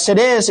 Pastor. Yes, it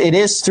is. It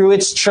is through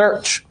its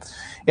church.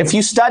 If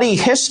you study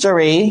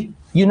history,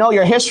 you know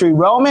your history.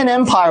 Roman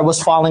Empire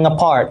was falling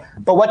apart.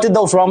 But what did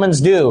those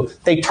Romans do?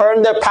 They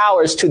turned their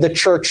powers to the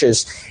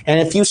churches.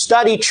 And if you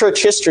study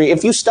church history,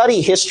 if you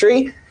study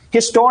history,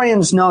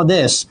 historians know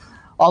this.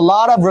 A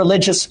lot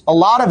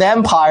of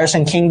empires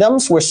and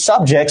kingdoms were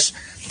subjects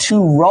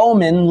to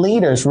Roman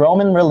leaders,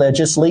 Roman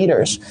religious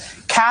leaders.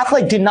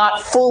 Catholic did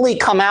not fully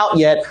come out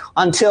yet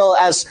until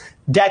as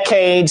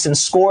decades and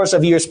scores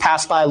of years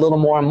passed by a little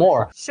more and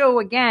more. So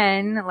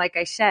again, like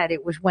I said,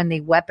 it was when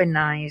they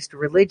weaponized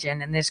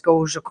religion, and this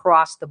goes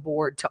across the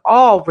board to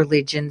all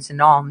religions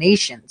and all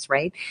nations,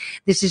 right?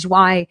 This is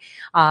why,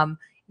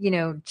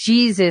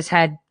 Jesus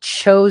had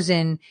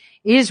chosen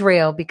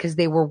Israel because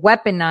they were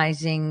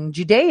weaponizing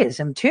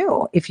Judaism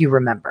too, if you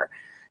remember.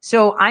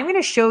 So I'm going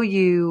to show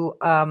you,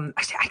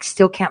 I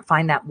still can't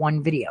find that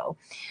one video,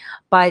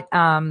 but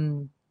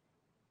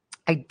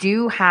I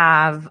do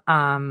have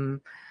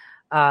an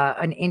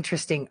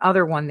interesting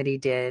other one that he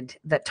did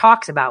that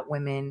talks about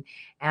women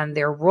and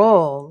their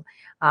role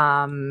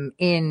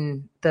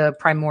in the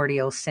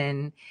primordial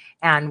sin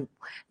and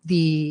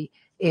the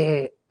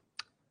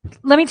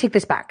let me take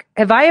this back.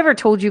 Have I ever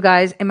told you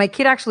guys, and my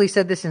kid actually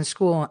said this in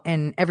school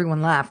and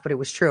everyone laughed, but it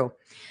was true.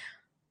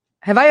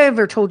 Have I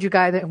ever told you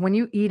guys that when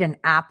you eat an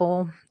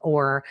apple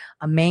or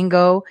a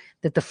mango,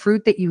 that the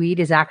fruit that you eat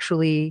is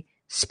actually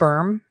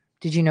sperm?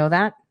 Did you know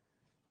that?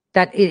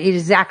 That it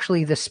is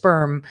actually the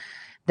sperm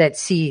that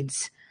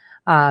seeds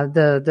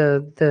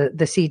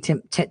the seed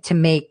to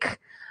make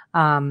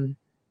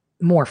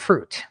more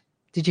fruit.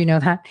 Did you know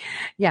that?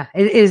 Yeah,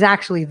 it is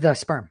actually the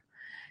sperm.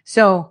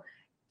 So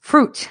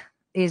fruit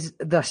is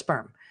the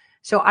sperm.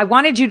 So I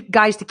wanted you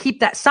guys to keep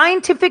that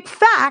scientific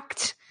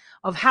fact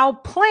of how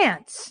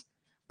plants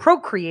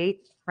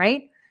procreate,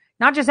 right?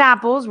 Not just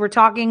apples, we're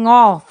talking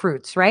all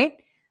fruits, right?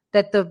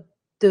 That the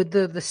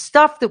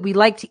stuff that we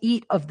like to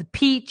eat of the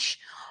peach,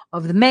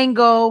 of the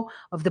mango,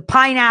 of the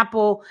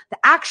pineapple, the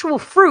actual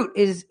fruit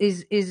is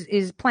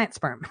plant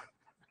sperm.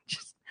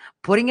 Just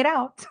putting it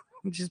out.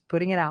 I'm just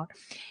putting it out.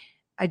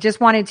 I just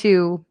wanted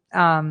to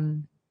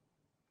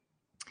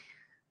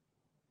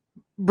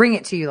bring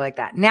it to you like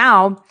that.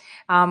 Now,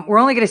 we're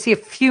only going to see a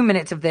few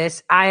minutes of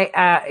this.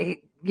 I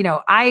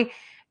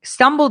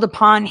stumbled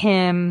upon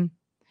him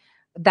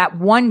that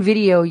one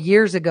video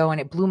years ago,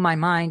 and it blew my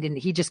mind, and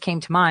he just came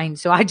to mind.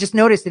 So I just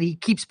noticed that he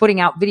keeps putting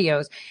out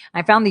videos.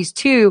 I found these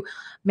two.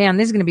 Man,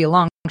 this is going to be a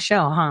long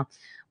show, huh?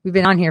 We've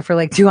been on here for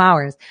like 2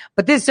 hours,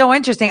 but this is so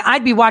interesting.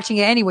 I'd be watching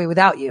it anyway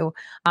without you.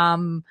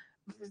 I'm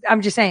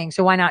just saying,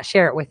 so why not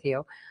share it with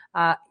you?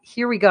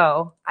 Here we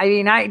go. I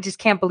mean, I just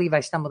can't believe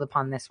I stumbled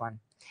upon this one.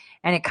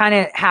 And it kind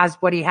of has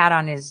what he had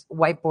on his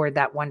whiteboard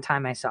that one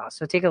time I saw.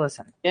 So take a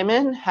listen.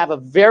 Women have a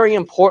very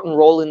important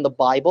role in the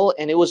Bible,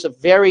 and it was a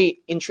very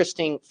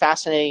interesting,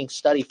 fascinating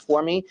study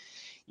for me.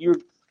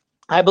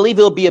 I believe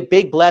it will be a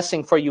big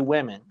blessing for you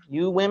women.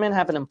 You women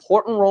have an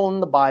important role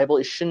in the Bible.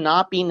 It should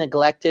not be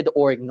neglected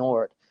or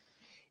ignored.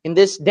 In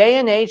this day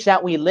and age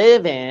that we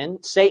live in,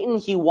 Satan,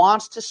 he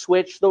wants to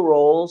switch the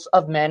roles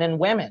of men and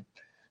women.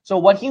 So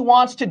what he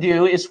wants to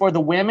do is for the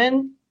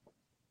women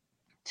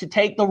to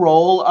take the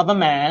role of a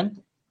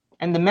man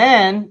and the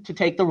men to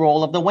take the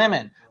role of the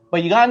women.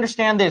 But you got to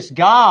understand this.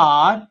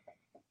 God,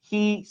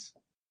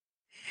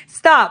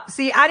 Stop.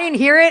 See, I didn't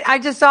hear it. I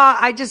just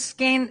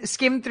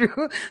skimmed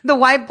through the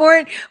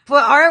whiteboard.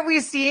 But aren't we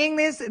seeing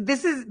this?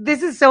 This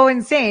is so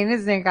insane,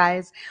 isn't it,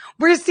 guys?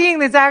 We're seeing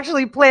this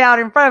actually play out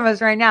in front of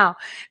us right now.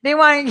 They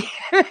want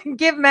to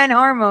give men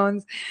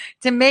hormones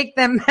to make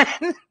them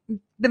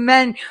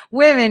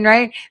women,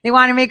 right? They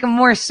want to make them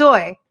more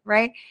soy,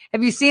 right?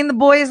 Have you seen the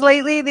boys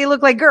lately? They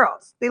look like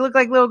girls. They look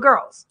like little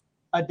girls.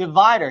 A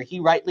divider. He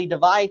rightly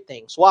divides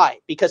things. Why?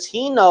 Because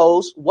he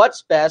knows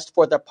what's best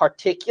for the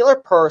particular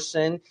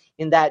person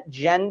in that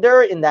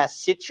gender, in that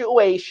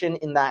situation,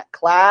 in that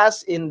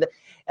class, in the,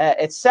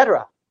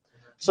 etc.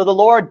 So the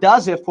Lord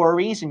does it for a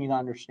reason, you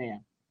understand.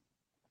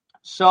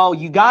 So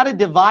you got to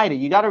divide it.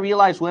 You got to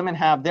realize women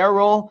have their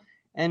role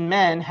and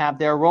men have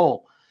their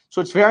role. So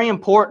it's very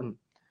important.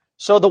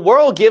 So the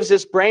world gives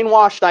this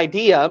brainwashed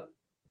idea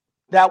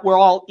that we're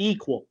all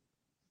equal.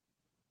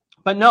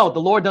 But no, the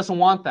Lord doesn't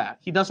want that.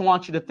 He doesn't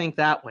want you to think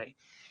that way.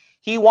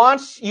 He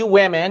wants you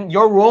women,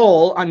 your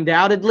role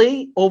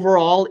undoubtedly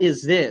overall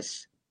is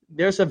this.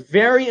 There's a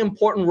very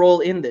important role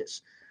in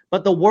this.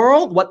 But the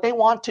world, what they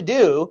want to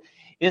do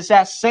is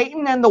that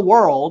Satan and the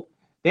world,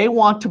 they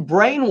want to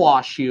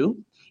brainwash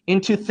you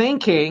into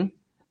thinking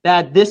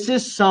that this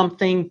is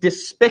something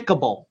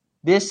despicable.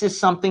 This is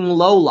something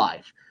low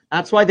life.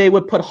 That's why they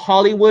would put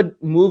Hollywood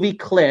movie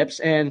clips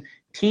and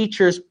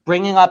teachers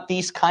bringing up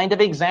these kind of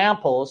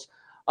examples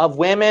of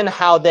women,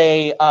 how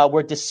they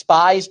were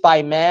despised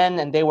by men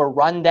and they were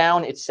run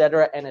down,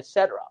 etc., and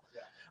etc.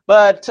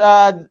 But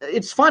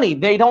it's funny.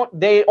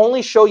 They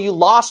only show you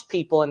lost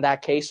people in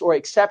that case or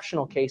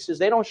exceptional cases.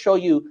 They don't show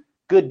you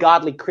good,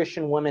 godly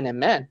Christian women and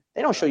men.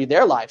 They don't show you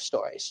their life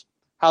stories,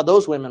 how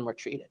those women were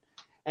treated.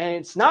 And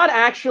it's not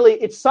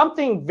actually, it's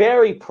something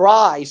very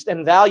prized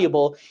and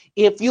valuable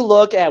if you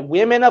look at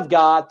women of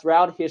God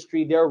throughout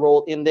history, their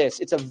role in this.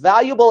 It's a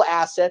valuable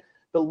asset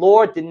the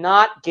Lord did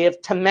not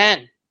give to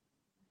men.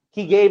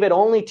 He gave it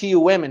only to you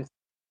women.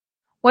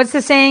 What's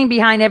the saying?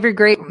 Behind every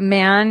great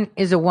man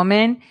is a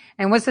woman.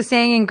 And what's the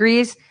saying in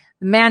Greece?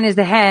 The man is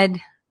the head,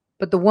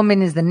 but the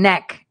woman is the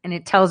neck, and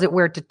it tells it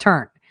where to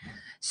turn.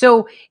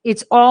 So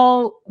it's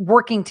all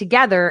working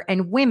together,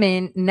 and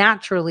women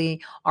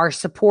naturally are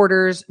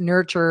supporters,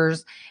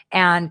 nurturers,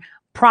 and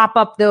prop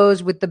up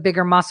those with the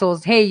bigger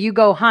muscles. Hey, you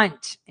go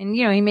hunt. And,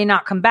 he may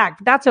not come back,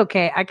 but that's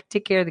okay. I could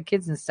take care of the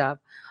kids and stuff.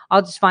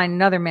 I'll just find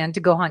another man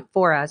to go hunt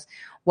for us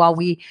while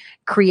we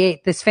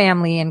create this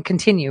family and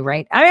continue,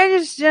 right? I'm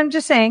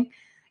just saying,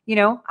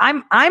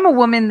 I'm a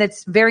woman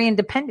that's very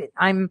independent.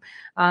 I'm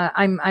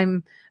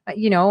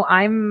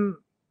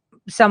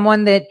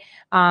someone that,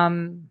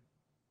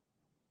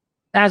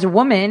 as a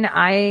woman,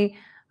 I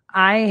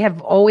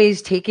have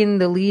always taken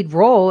the lead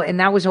role, and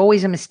that was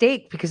always a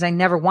mistake because I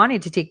never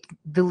wanted to take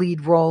the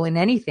lead role in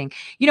anything.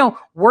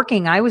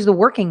 Working, I was the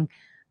working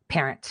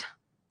parent.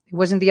 It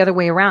wasn't the other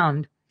way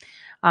around.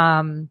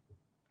 That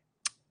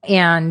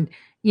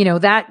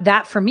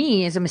for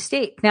me is a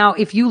mistake. Now,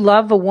 if you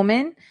love a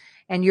woman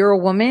and you're a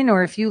woman,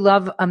 or if you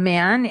love a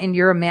man and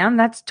you're a man,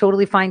 that's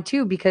totally fine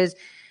too, because,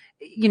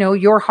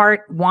 your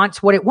heart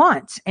wants what it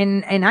wants.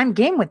 And I'm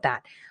game with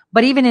that.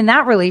 But even in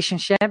that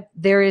relationship,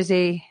 there is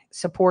a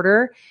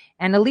supporter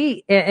and a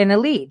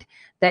lead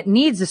that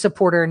needs a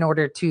supporter in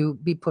order to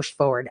be pushed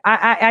forward.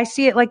 I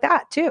see it like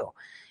that too.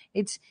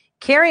 It's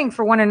caring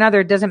for one another.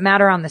 It doesn't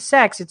matter on the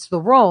sex. It's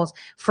the roles.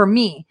 For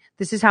me,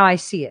 this is how I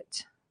see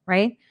it.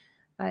 Right?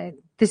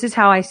 This is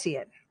how I see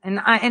it. And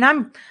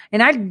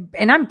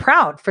I'm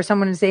proud for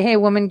someone to say, "Hey,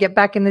 woman, get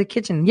back in the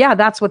kitchen." Yeah,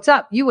 that's what's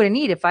up. You wouldn't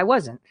eat if I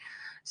wasn't.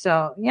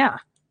 So, yeah.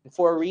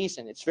 For a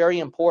reason. It's very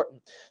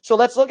important. So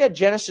let's look at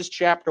Genesis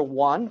chapter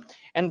 1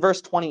 and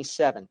verse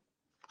 27.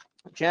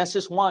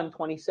 Genesis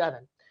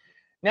 1:27.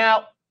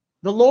 Now,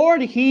 the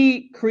Lord,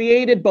 He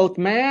created both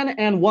man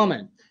and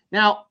woman.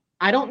 Now,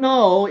 I don't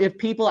know if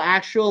people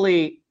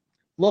actually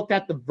looked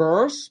at the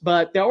verse,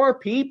 but there were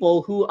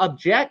people who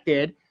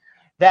objected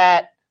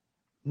that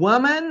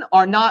women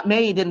are not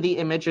made in the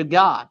image of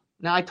God.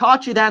 Now, I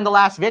taught you that in the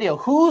last video.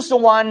 Who's the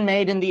one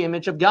made in the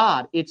image of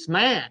God? It's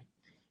man.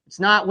 It's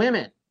not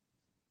women.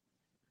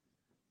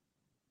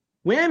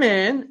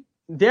 Women,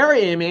 their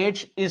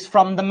image is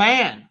from the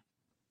man.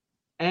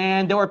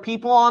 And there were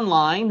people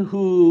online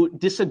who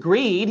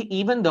disagreed,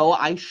 even though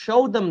I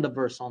showed them the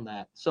verse on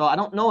that. So I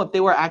don't know if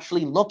they were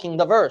actually looking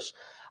the verse.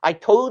 I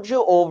told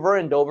you over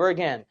and over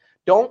again,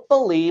 don't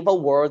believe a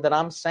word that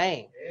I'm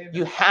saying. Amen.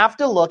 You have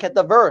to look at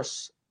the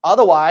verse.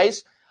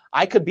 Otherwise,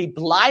 I could be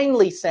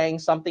blindly saying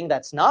something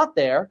that's not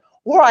there,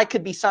 or I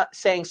could be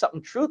saying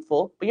something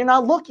truthful, but you're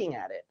not looking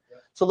at it. Yeah.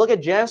 So look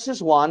at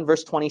Genesis 1,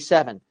 verse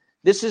 27.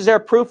 This is their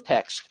proof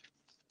text.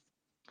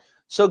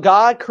 So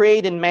God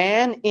created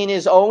man in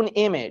his own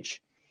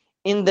image.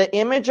 In the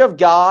image of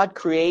God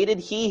created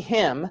he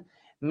him,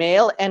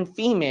 male and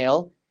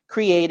female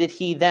created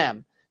he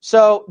them.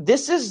 So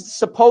this is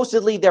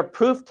supposedly their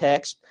proof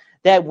text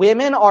that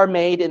women are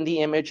made in the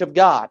image of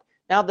God.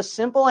 Now the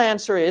simple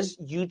answer is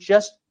you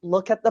just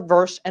look at the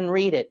verse and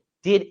read it.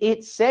 Did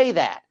it say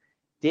that?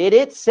 Did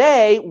it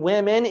say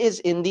women is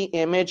in the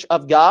image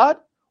of God,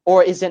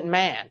 or is it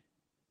man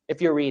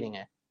if you're reading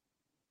it?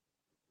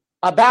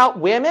 About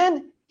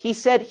women, he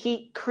said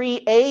he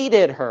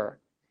created her.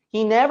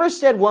 He never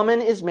said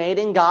woman is made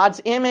in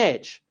God's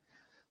image.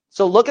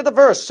 So look at the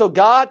verse. So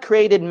God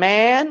created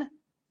man,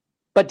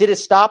 but did it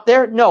stop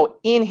there? No,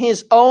 in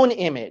his own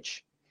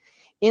image.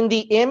 In the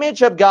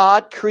image of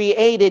God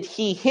created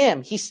he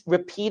him. He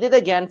repeated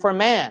again for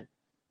man.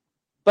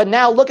 But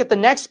now look at the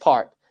next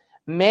part.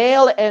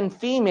 Male and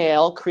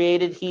female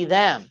created he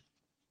them.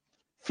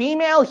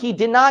 Female, he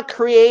did not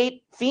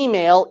create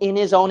female in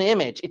his own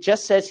image. It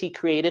just says he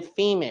created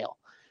female.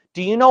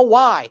 Do you know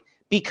why?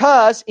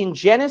 Because in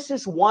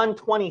Genesis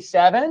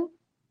 1:27,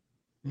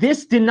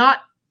 this did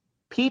not,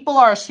 people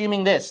are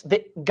assuming this,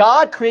 that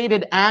God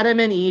created Adam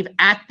and Eve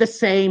at the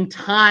same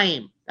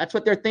time. That's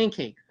what they're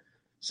thinking.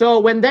 So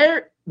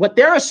what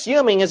they're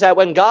assuming is that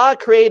when God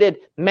created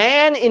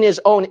man in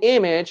his own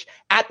image,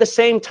 at the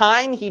same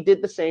time, he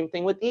did the same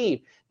thing with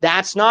Eve.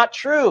 That's not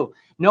true.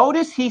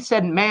 Notice he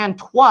said man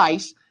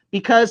twice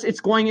because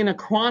it's going in a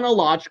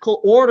chronological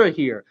order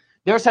here.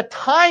 There's a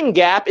time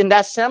gap in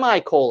that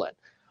semicolon.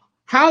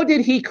 How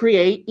did he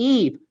create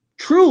Eve?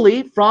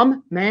 Truly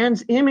from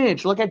man's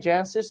image. Look at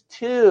Genesis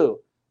 2.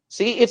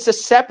 See, it's a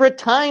separate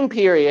time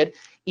period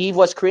Eve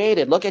was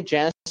created. Look at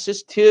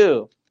Genesis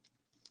 2.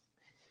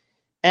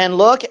 And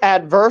look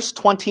at verse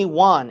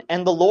 21.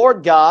 And the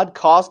Lord God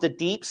caused a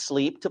deep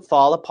sleep to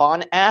fall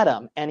upon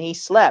Adam, and he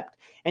slept.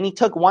 And he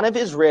took one of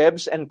his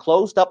ribs and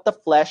closed up the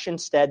flesh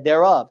instead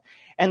thereof.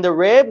 And the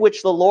rib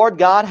which the Lord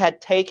God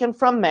had taken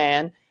from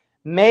man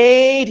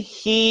made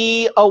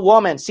he a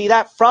woman. See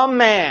that? From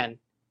man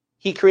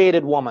he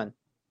created woman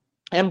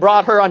and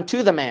brought her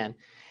unto the man.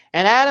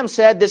 And Adam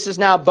said, this is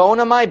now bone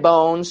of my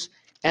bones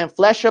and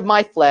flesh of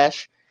my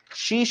flesh.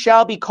 She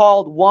shall be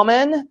called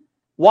woman.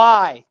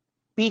 Why?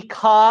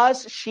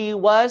 Because she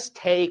was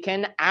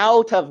taken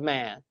out of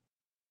man.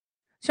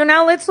 So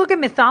now let's look at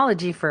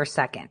mythology for a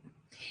second.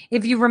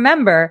 If you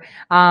remember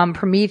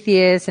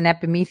Prometheus and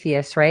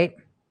Epimetheus, right?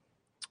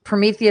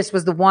 Prometheus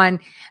was the one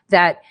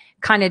that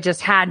kind of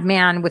just had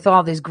man with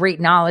all this great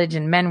knowledge,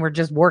 and men were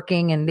just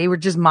working and they were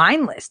just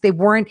mindless. They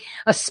weren't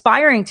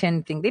aspiring to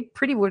anything. They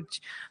pretty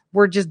much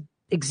were just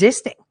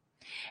existing.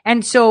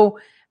 And so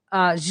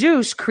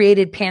Zeus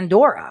created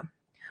Pandora,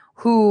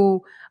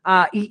 who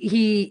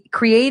he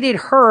created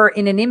her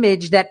in an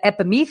image that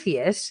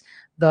Epimetheus,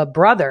 the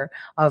brother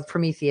of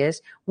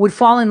Prometheus, would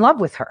fall in love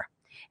with her.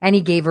 And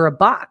he gave her a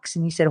box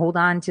and he said, hold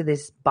on to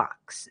this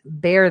box,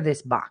 bear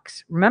this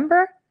box.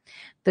 Remember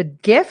the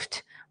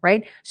gift,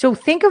 right? So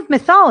think of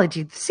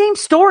mythology. The same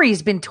story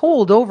has been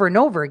told over and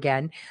over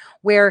again,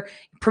 where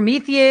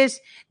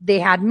Prometheus, they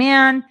had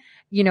man,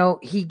 you know,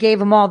 he gave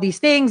them all these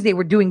things. They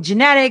were doing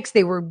genetics.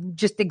 They were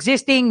just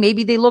existing.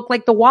 Maybe they looked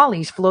like the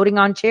Wallies floating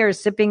on chairs,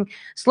 sipping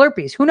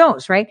Slurpees. Who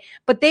knows, right?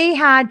 But they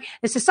had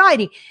a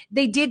society.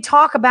 They did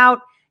talk about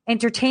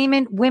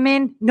entertainment,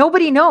 women.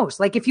 Nobody knows.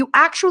 Like if you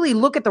actually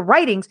look at the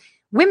writings,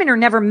 women are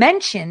never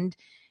mentioned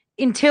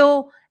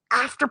until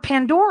after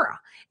Pandora.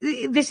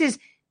 This is,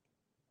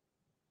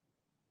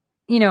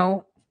 you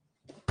know,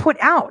 put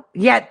out.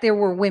 Yet there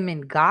were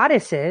women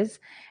goddesses,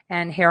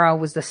 and Hera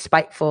was the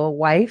spiteful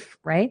wife,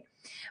 right?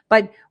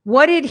 But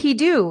what did he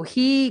do?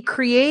 He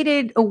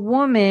created a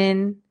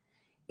woman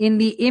in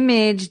the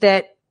image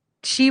that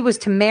she was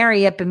to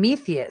marry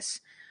Epimetheus.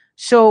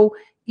 So,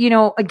 you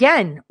know,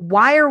 again,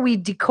 why are we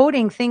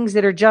decoding things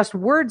that are just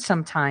words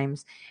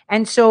sometimes?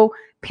 And so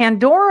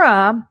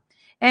Pandora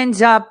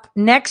ends up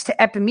next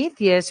to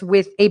Epimetheus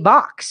with a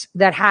box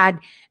that had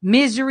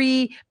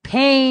misery,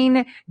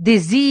 pain,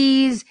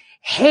 disease,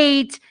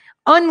 hate,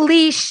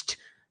 unleashed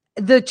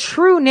the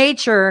true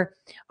nature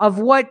of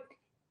what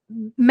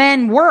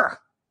men were,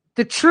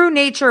 the true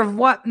nature of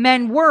what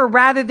men were,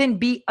 rather than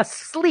be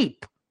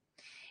asleep,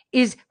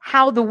 is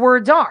how the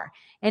words are.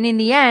 And in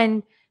the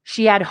end,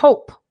 she had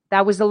hope.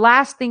 That was the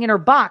last thing in her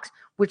box,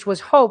 which was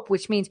hope,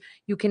 which means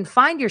you can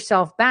find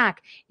yourself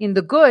back in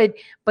the good,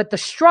 but the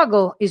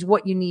struggle is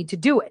what you need to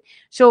do it.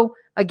 So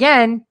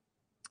again,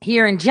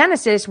 here in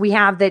Genesis, we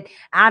have that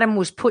Adam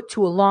was put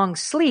to a long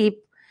sleep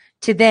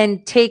to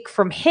then take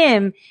from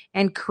him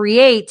and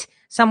create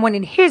someone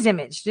in his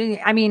image.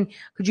 I mean,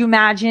 could you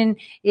imagine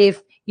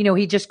if, you know,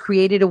 he just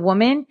created a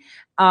woman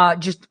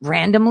just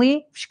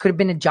randomly? She could have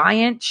been a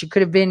giant. She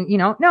could have been, you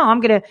know, no,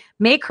 I'm going to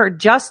make her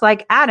just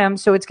like Adam.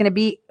 So it's going to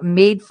be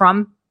made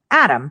from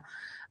Adam.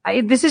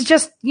 This is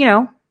just, you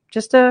know,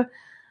 just a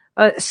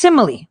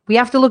simile. We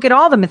have to look at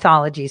all the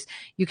mythologies.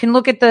 You can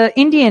look at the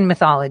Indian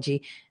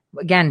mythology.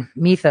 Again,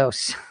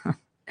 mythos,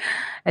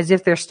 as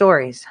if they're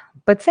stories.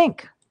 But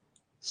think.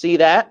 See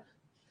that?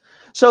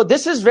 So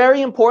this is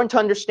very important to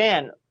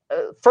understand.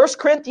 1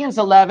 Corinthians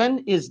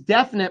 11 is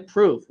definite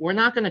proof. We're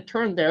not going to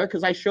turn there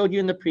because I showed you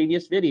in the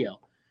previous video.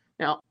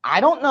 Now, I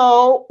don't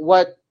know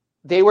what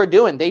they were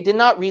doing. They did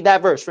not read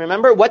that verse.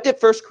 Remember, what did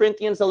 1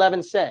 Corinthians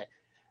 11 say?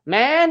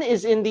 Man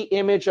is in the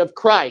image of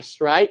Christ,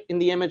 right? In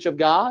the image of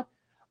God.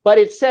 But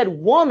it said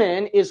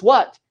woman is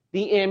what?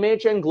 The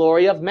image and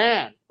glory of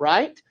man,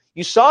 right?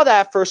 You saw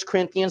that 1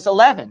 Corinthians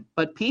 11.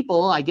 But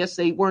people, I guess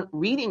they weren't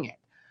reading it.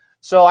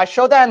 So I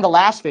showed that in the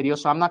last video,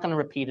 so I'm not going to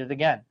repeat it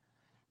again.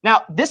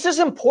 Now, this is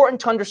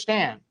important to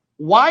understand.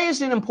 Why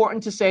is it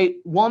important to say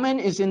woman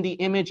is in the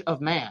image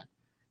of man?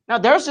 Now,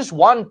 there's this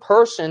one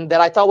person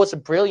that I thought was a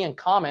brilliant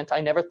comment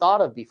I never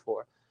thought of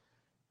before.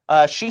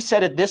 She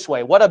said it this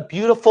way: what a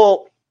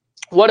beautiful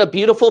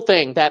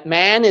thing that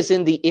man is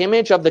in the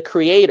image of the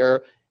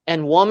Creator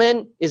and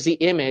woman is the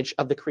image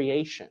of the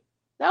creation.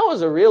 That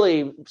was a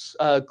really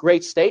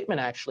great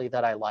statement, actually,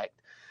 that I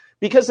liked.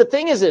 Because the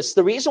thing is this,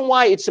 the reason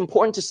why it's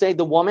important to say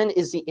the woman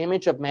is the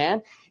image of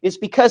man is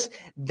because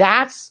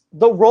that's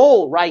the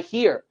role right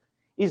here,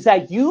 is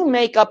that you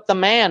make up the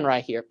man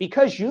right here.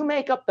 Because you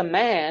make up the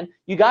man,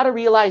 you got to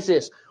realize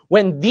this.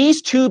 When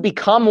these two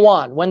become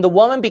one, when the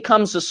woman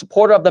becomes the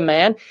supporter of the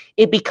man,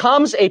 it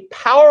becomes a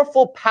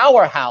powerful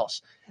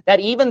powerhouse that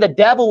even the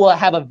devil will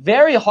have a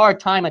very hard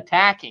time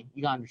attacking.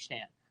 You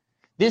understand?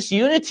 This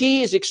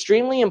unity is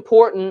extremely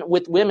important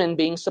with women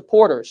being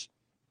supporters.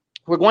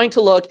 We're going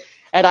to look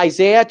at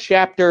Isaiah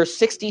chapter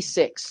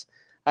 66.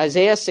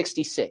 Isaiah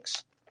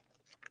 66.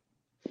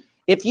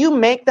 If you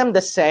make them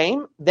the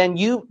same, then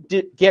you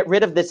get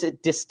rid of this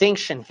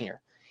distinction here.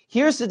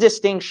 Here's the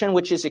distinction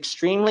which is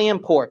extremely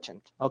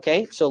important.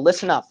 Okay, so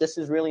listen up. This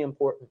is really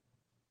important.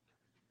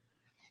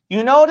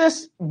 You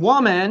notice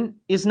woman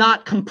is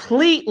not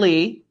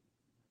completely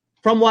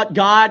from what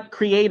God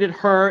created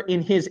her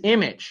in his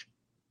image.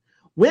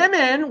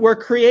 Women were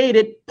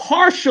created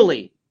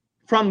partially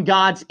from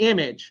God's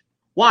image.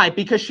 Why?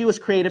 Because she was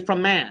created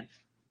from man.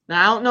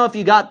 Now, I don't know if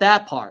you got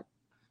that part.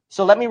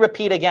 So let me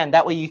repeat again.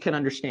 That way you can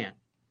understand.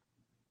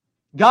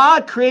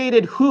 God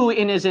created who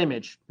in his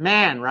image?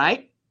 Man,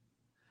 right?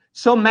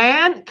 So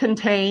man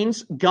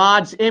contains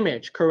God's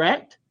image,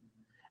 correct?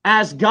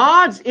 As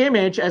God's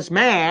image as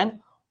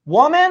man,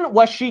 woman,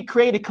 was she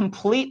created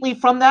completely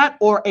from that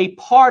or a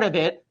part of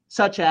it,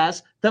 such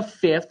as the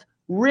fifth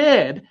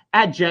rib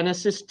at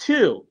Genesis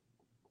 2?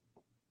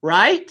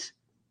 Right?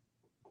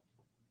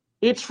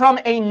 It's from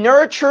a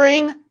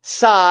nurturing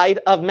side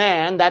of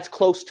man that's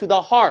close to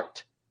the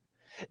heart.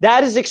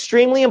 That is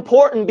extremely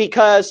important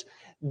because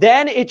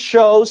then it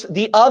shows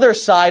the other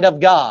side of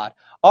God.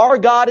 Our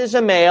God is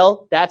a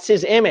male, that's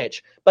his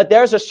image. But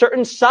there's a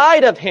certain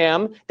side of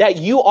him that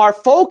you are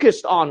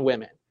focused on,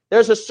 women.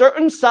 There's a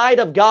certain side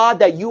of God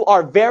that you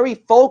are very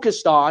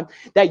focused on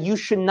that you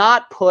should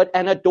not put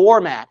in a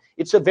doormat.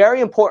 It's a very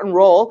important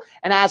role.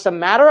 And as a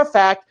matter of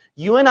fact,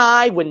 you and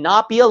I would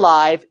not be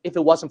alive if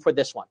it wasn't for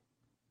this one.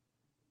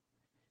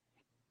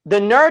 The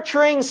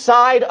nurturing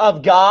side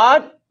of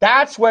God,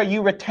 that's where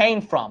you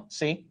retain from,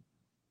 see?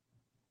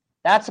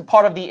 That's a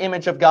part of the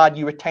image of God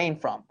you retain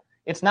from.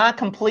 It's not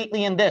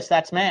completely in this,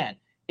 that's man.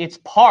 It's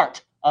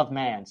part of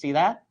man, see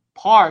that?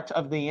 Part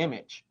of the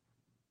image.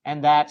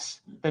 And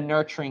that's the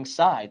nurturing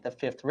side, the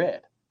fifth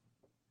rib.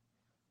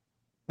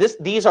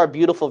 These are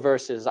beautiful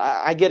verses.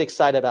 I get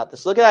excited about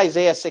this. Look at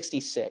Isaiah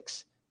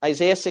 66.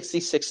 Isaiah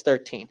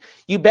 66:13.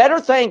 You better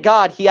thank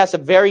God he has a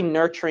very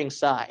nurturing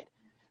side.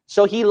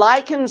 So he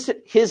likens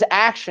his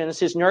actions,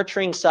 his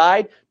nurturing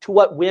side, to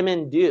what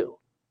women do.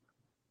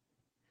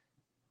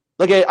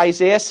 Look at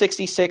Isaiah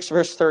 66,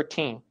 verse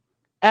 13.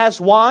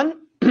 As one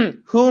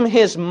whom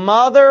his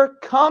mother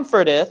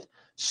comforteth,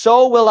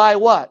 so will I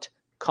what?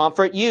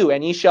 Comfort you,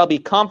 and ye shall be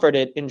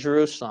comforted in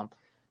Jerusalem.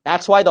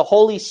 That's why the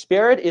Holy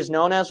Spirit is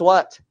known as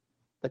what?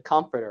 The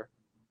Comforter.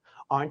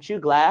 Aren't you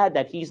glad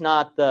that he's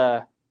not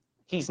the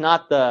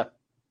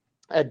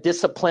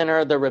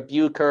discipliner, the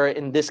rebuker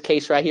in this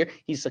case right here?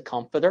 He's the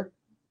Comforter.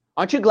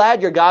 Aren't you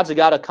glad your God's a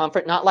God of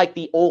comfort? Not like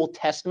the Old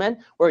Testament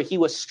where he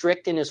was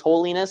strict in his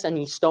holiness and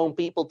he stoned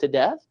people to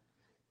death.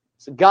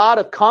 It's a God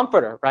of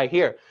comforter right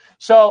here.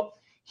 So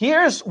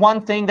here's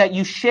one thing that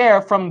you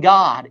share from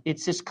God.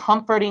 It's this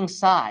comforting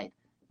side.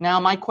 Now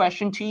my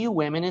question to you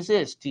women is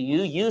this. Do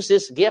you use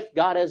this gift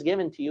God has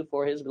given to you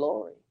for his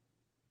glory?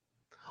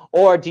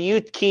 Or do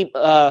you keep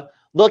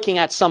looking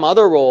at some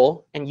other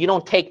role and you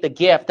don't take the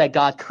gift that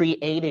God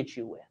created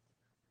you with?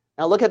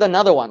 Now look at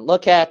another one.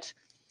 Look at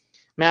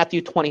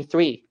Matthew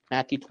 23.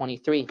 Matthew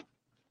 23.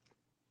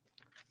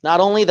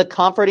 Not only the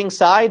comforting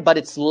side, but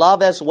it's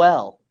love as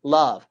well.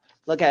 Love.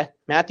 Look at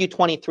Matthew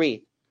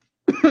 23,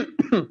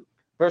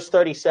 verse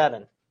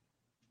 37.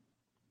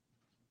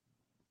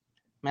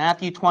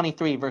 Matthew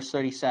 23, verse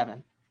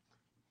 37.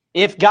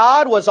 If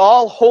God was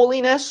all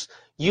holiness,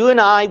 you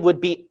and I would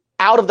be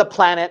out of the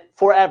planet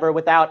forever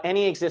without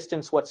any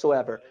existence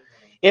whatsoever.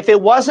 If it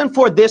wasn't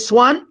for this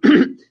one,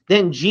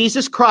 then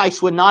Jesus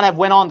Christ would not have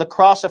went on the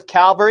cross of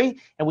Calvary,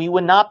 and we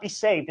would not be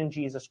saved in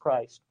Jesus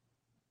Christ.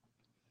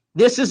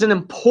 This is an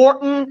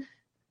important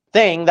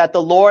thing that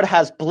the Lord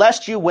has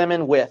blessed you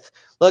women with.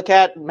 Look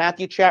at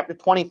Matthew chapter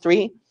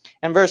 23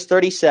 and verse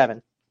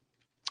 37.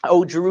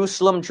 O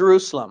Jerusalem,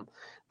 Jerusalem,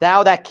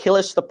 thou that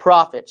killest the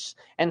prophets,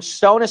 and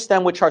stonest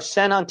them which are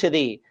sent unto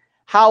thee,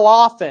 how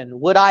often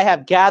would I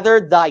have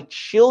gathered thy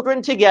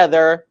children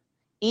together,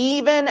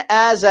 even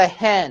as a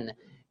hen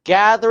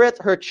gathereth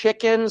her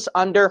chickens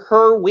under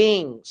her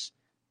wings,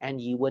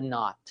 and ye would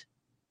not.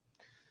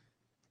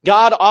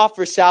 God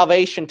offers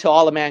salvation to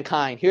all of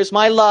mankind. Here's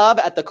my love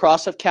at the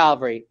cross of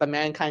Calvary, but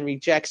mankind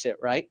rejects it,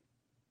 right?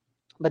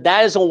 But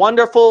that is a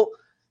wonderful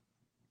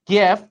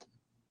gift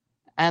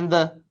and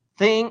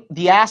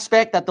the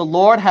aspect that the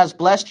Lord has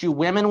blessed you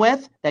women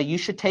with that you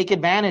should take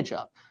advantage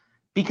of.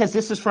 Because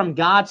this is from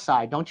God's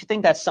side. Don't you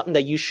think that's something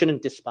that you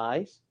shouldn't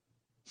despise?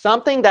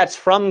 Something that's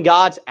from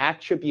God's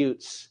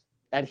attributes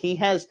that he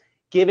has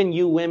given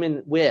you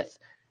women with.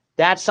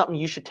 That's something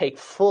you should take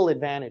full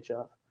advantage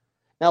of.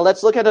 Now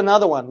let's look at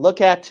another one.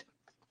 Look at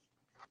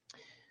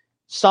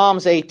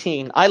Psalms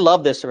 18. I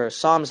love this verse,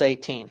 Psalms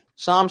 18.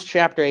 Psalms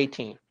chapter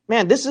 18.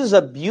 Man, this is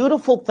a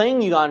beautiful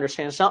thing you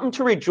understand, something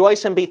to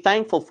rejoice and be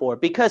thankful for.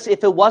 Because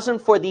if it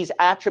wasn't for these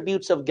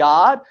attributes of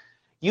God,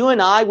 you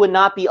and I would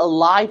not be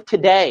alive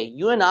today.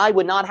 You and I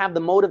would not have the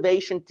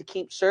motivation to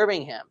keep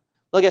serving him.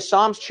 Look at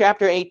Psalms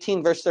chapter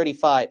 18, verse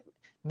 35.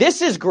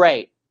 This is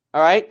great,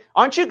 all right?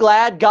 Aren't you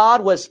glad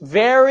God was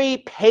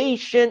very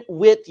patient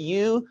with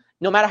you,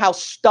 no matter how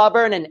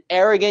stubborn and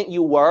arrogant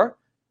you were?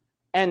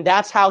 And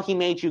that's how he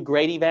made you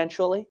great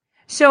eventually?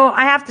 So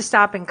I have to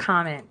stop and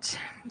comment.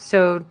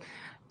 So,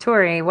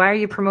 Tori, why are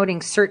you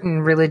promoting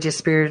certain religious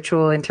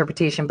spiritual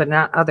interpretation but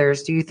not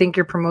others? Do you think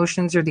your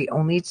promotions are the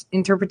only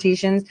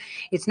interpretations?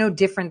 It's no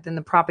different than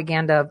the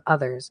propaganda of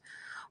others.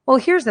 Well,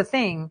 here's the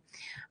thing.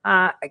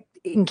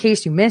 In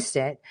case you missed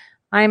it,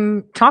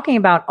 I'm talking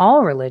about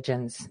all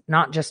religions,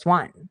 not just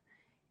one.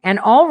 And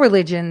all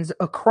religions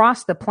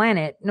across the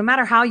planet, no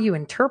matter how you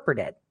interpret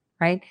it,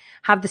 right,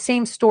 have the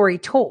same story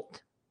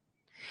told.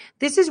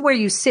 This is where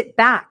you sit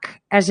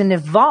back as an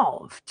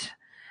evolved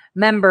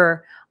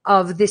member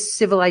of this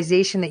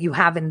civilization that you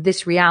have in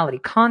this reality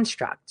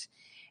construct.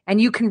 And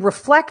you can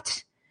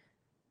reflect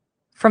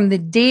from the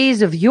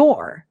days of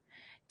yore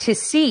to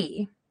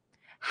see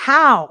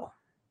how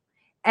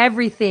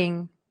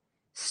everything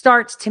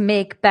starts to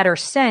make better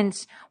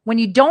sense when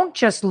you don't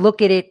just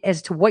look at it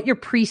as to what your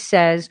priest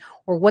says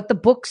or what the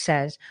book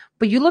says,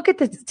 but you look at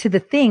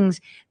the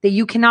things that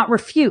you cannot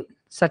refute,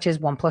 such as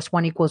 1 +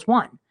 1 =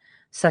 1,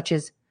 such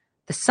as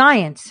the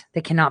science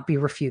that cannot be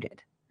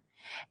refuted.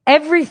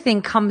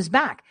 Everything comes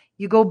back.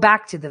 You go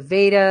back to the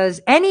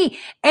Vedas, any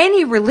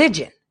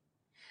religion,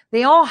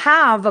 they all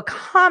have a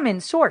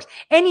common source.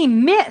 Any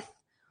myth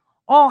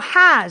all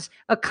has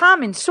a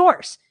common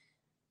source.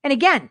 And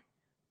again,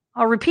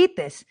 I'll repeat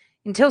this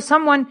until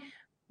someone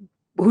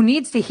who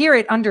needs to hear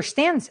it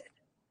understands it.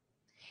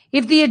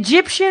 If the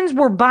Egyptians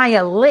were by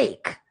a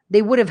lake,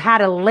 they would have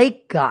had a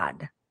lake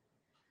god.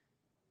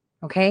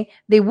 Okay?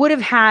 They would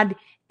have had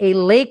a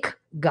lake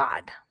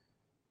god.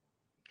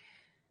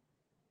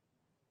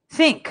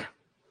 Think.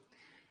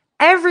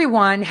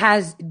 Everyone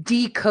has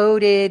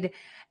decoded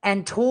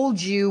and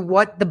told you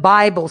what the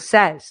Bible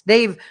says.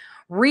 They've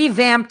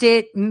revamped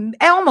it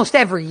almost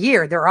every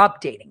year. They're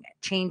updating it,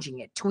 changing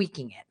it,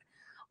 tweaking it.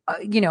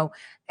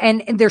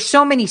 And there's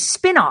so many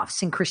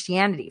spin-offs in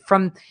Christianity,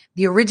 from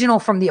the original,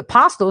 from the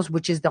apostles,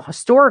 which is the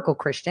historical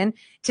Christian,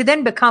 to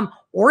then become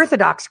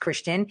Orthodox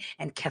Christian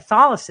and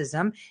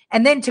Catholicism,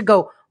 and then to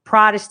go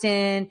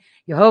Protestant,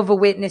 Jehovah's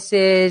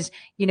Witnesses,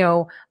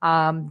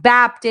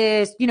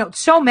 Baptist,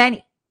 so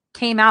many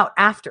came out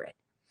after it.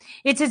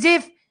 It's as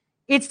if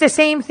it's the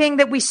same thing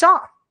that we saw.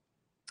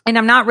 And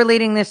I'm not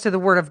relating this to the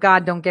Word of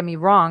God, don't get me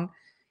wrong.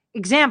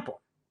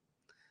 Example,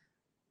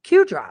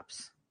 Q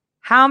drops.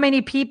 How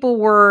many people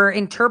were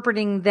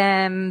interpreting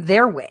them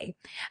their way?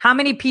 How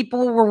many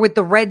people were with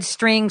the red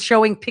string,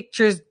 showing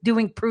pictures,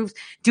 doing proofs,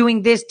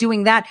 doing this,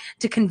 doing that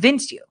to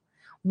convince you?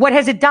 What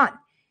has it done?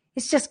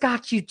 It's just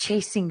got you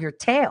chasing your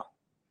tail.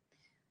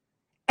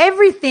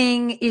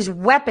 Everything is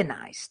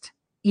weaponized.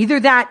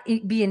 Either that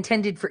it be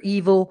intended for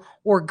evil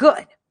or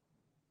good.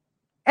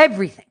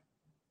 Everything.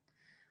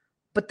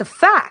 But the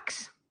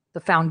facts, the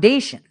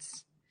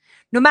foundations,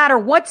 no matter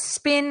what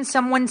spin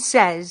someone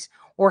says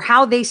or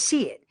how they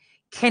see it,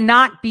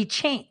 cannot be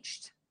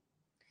changed.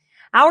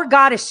 Our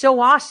God is so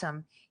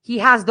awesome. He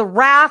has the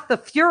wrath, the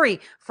fury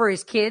for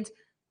his kids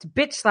to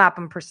bitch slap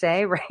them per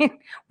se, right?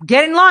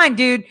 Get in line,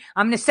 dude.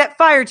 I'm going to set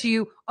fire to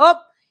you. Oh,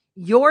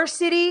 your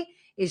city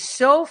is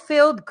so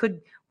filled.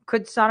 Could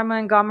Sodom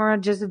and Gomorrah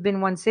just have been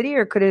one city,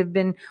 or could it have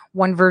been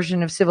one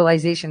version of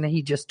civilization that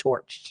he just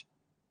torched,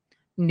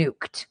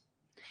 nuked,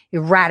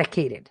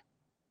 eradicated,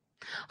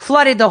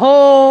 flooded the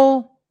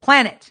whole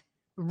planet,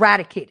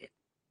 eradicated?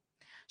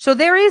 So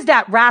there is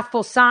that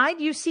wrathful side.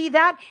 You see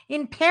that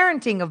in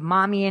parenting of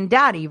mommy and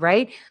daddy,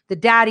 right? The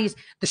daddy's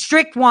the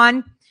strict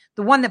one,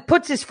 the one that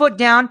puts his foot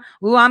down.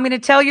 Ooh, I'm going to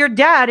tell your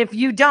dad if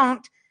you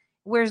don't.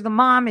 Whereas the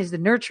mom is the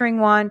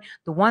nurturing one,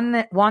 the one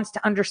that wants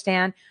to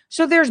understand.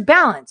 So there's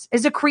balance.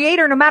 As a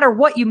creator, no matter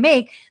what you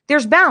make,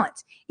 there's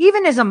balance.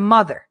 Even as a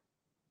mother,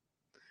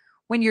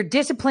 when you're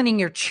disciplining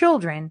your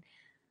children,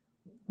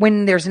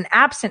 when there's an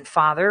absent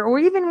father, or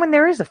even when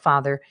there is a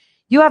father,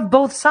 you have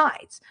both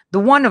sides. The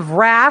one of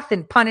wrath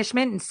and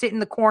punishment and sit in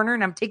the corner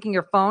and I'm taking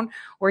your phone,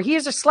 or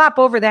here's a slap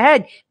over the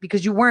head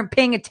because you weren't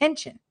paying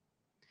attention.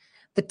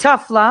 The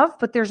tough love,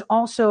 but there's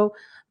also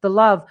the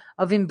love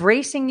of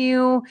embracing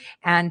you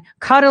and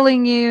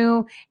cuddling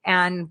you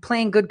and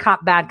playing good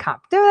cop, bad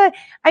cop.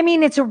 I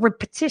mean, it's a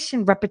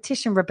repetition.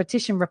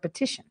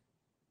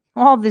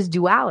 All this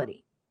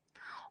duality.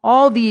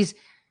 All these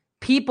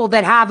people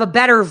that have a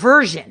better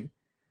version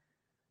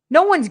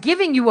No one's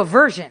giving you a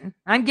version.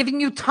 I'm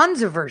giving you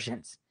tons of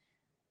versions.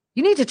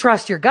 You need to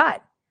trust your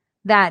gut,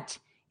 that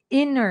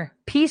inner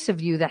piece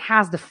of you that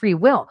has the free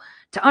will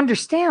to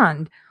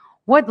understand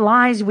what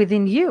lies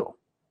within you.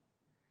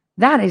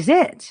 That is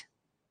it.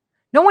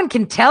 No one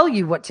can tell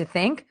you what to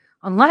think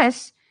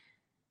unless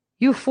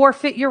you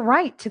forfeit your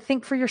right to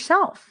think for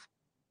yourself.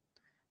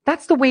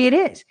 That's the way it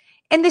is.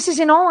 And this is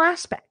in all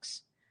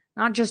aspects,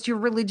 not just your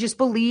religious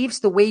beliefs,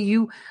 the way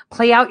you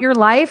play out your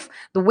life,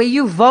 the way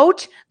you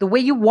vote, the way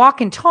you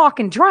walk and talk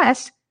and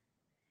dress.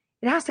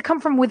 It has to come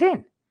from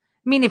within.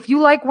 I mean, if you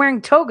like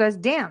wearing togas,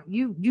 damn,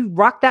 you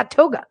rock that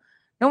toga.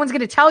 No one's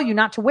going to tell you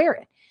not to wear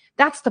it.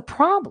 That's the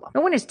problem.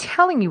 No one is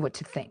telling you what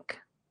to think.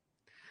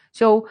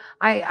 So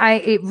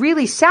it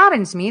really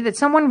saddens me that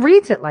someone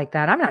reads it like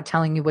that. I'm not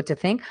telling you what to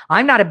think.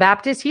 I'm not a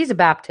Baptist. He's a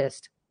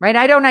Baptist, right?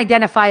 I don't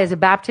identify as a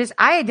Baptist.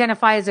 I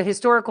identify as a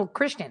historical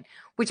Christian,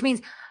 which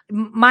means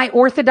my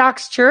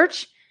Orthodox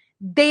church,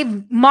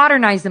 they've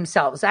modernized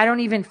themselves. I don't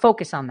even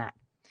focus on that.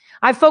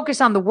 I focus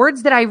on the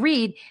words that I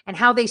read and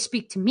how they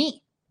speak to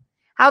me.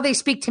 How they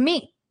speak to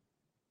me.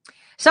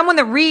 Someone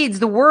that reads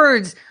the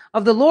words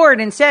of the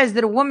Lord and says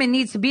that a woman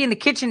needs to be in the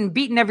kitchen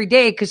beaten every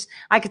day because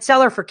I could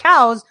sell her for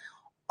cows.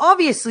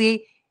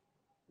 Obviously,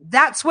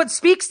 that's what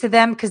speaks to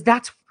them because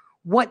that's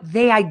what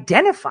they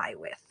identify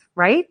with,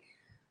 right?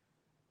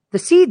 The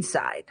seed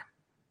side.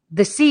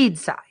 The seed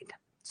side.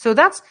 So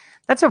that's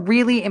a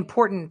really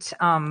important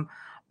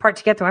part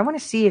to get through. I want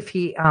to see if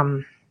he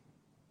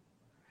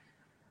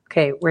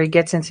where he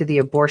gets into the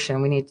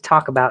abortion. We need to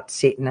talk about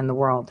Satan and the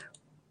world.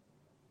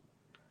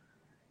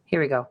 Here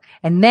we go.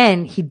 And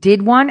then he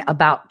did one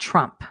about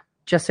Trump,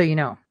 just so you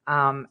know.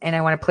 And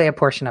I want to play a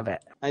portion of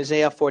it.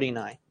 Isaiah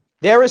 49.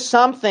 There is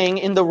something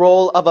in the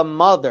role of a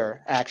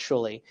mother,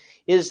 actually,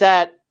 is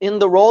that in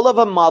the role of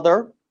a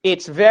mother,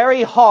 it's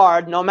very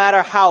hard, no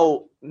matter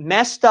how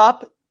messed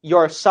up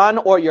your son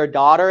or your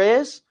daughter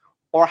is,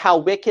 or how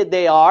wicked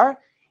they are,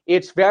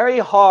 it's very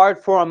hard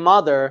for a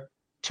mother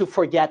to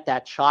forget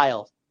that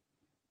child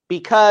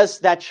because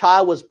that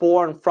child was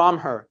born from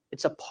her.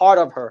 It's a part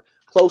of her,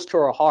 close to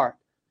her heart.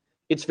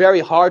 It's very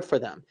hard for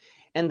them.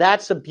 And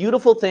that's a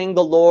beautiful thing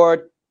the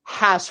Lord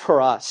has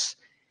for us,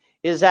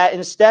 is that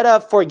instead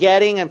of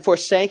forgetting and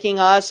forsaking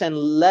us and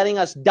letting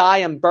us die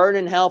and burn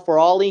in hell for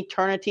all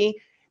eternity,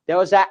 there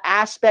was that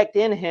aspect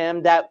in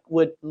him that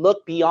would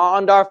look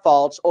beyond our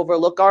faults,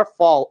 overlook our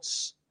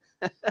faults,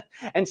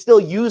 and still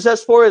use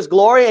us for his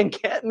glory. And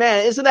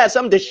man, isn't that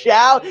something to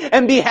shout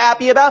and be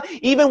happy about?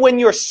 Even when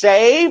you're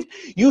saved,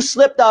 you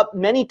slipped up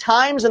many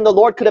times and the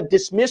Lord could have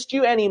dismissed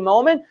you any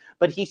moment,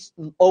 but he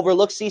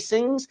overlooks these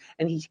things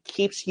and he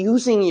keeps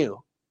using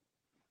you.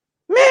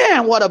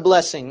 Man, what a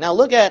blessing. Now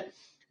look at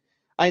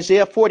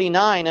Isaiah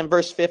 49 and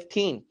verse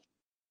 15.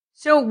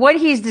 So what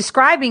he's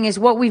describing is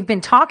what we've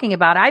been talking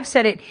about. I've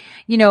said it,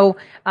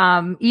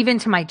 even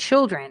to my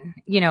children,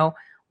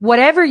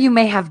 whatever you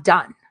may have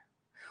done,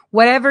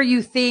 whatever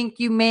you think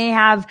you may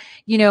have,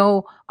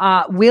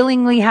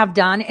 willingly have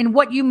done, and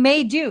what you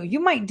may do, you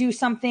might do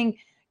something,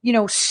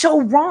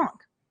 so wrong.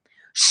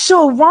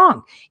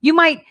 You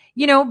might,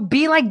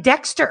 be like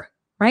Dexter,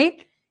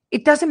 right?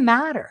 It doesn't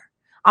matter.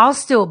 I'll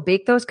still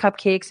bake those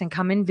cupcakes and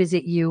come and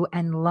visit you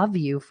and love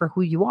you for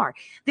who you are.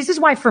 This is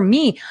why for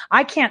me,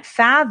 I can't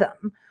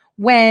fathom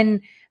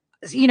when,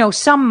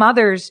 some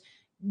mothers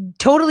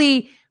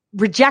totally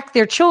reject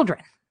their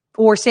children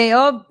or say,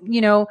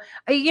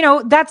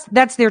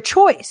 that's their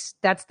choice.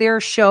 That's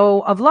their show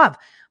of love.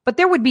 But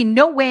there would be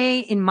no way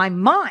in my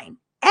mind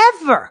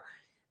ever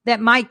that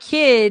my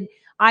kid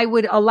I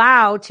would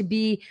allow to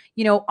be,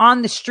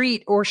 on the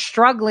street or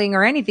struggling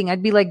or anything.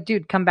 I'd be like,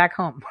 dude, come back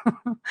home.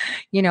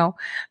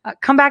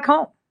 Come back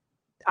home.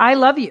 I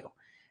love you.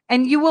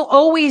 And you will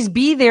always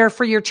be there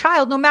for your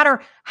child, no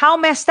matter how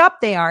messed up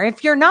they are.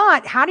 If you're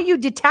not, how do you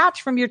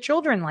detach from your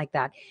children like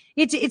that?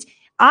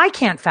 I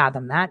can't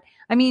fathom that.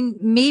 I mean,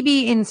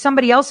 maybe in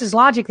somebody else's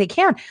logic they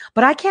can,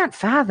 but I can't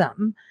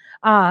fathom,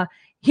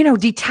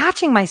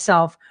 detaching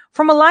myself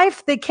from a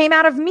life that came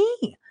out of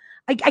me.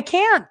 I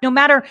can't, no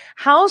matter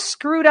how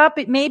screwed up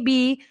it may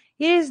be,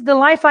 it is the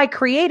life I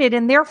created,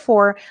 and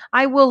therefore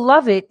I will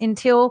love it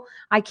until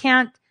I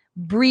can't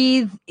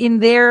breathe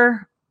in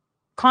their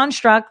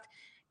construct.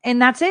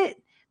 And that's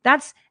it.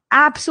 That's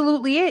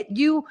absolutely it.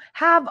 You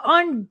have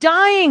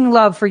undying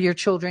love for your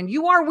children.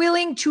 You are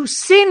willing to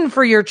sin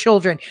for your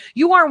children.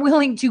 You are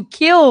willing to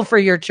kill for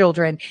your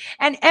children.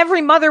 And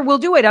every mother will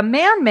do it. A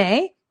man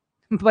may,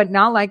 but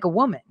not like a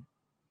woman.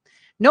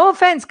 No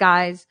offense,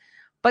 guys.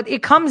 But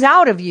it comes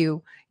out of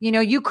you.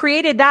 You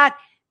created that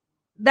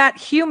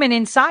human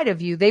inside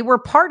of you. They were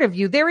part of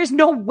you. There is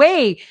no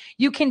way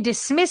you can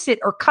dismiss it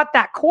or cut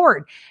that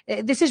cord.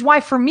 This is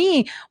why for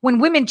me, when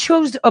women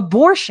chose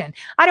abortion,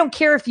 I don't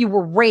care if you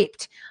were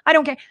raped. I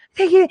don't care.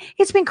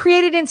 It's been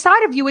created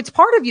inside of you. It's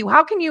part of you.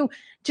 How can you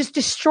just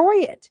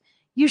destroy it?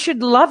 You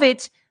should love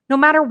it no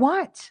matter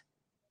what.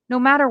 No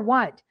matter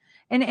what.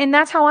 And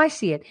that's how I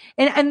see it.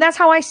 And that's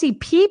how I see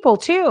people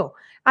too.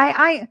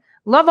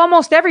 Love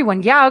almost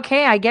everyone. Yeah,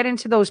 okay, I get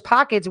into those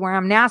pockets where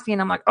I'm nasty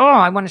and I'm like, oh,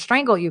 I want to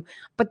strangle you.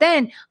 But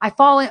then I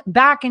fall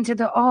back into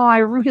the, oh, I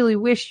really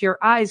wish your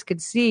eyes could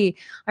see.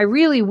 I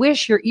really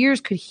wish your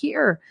ears could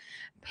hear,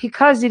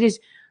 because it is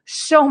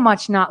so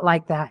much not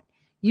like that.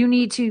 You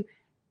need to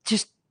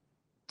just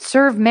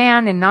serve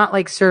man and not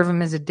like serve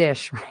him as a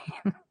dish,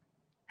 right?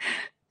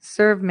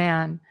 Serve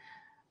man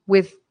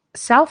with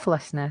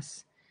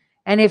selflessness.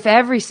 And if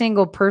every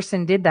single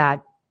person did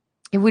that,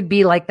 it would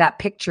be like that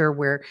picture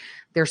where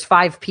there's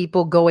 5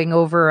 people going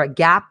over a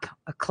gap,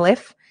 a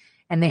cliff,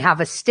 and they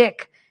have a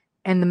stick,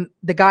 and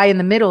the guy in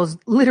the middle is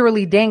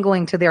literally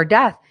dangling to their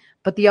death,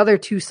 but the other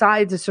 2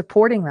 sides are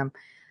supporting them.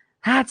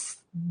 That's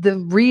the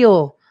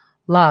real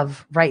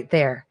love right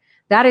there.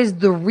 That is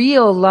the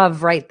real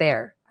love right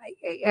there.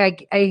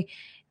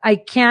 I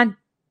can't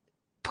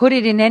put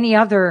it in any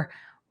other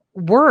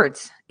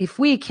words. If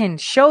we can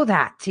show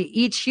that to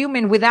each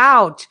human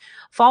without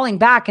falling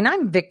back, and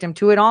I'm victim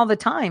to it all the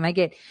time. I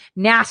get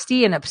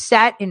nasty and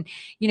upset. And,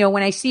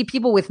 when I see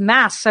people with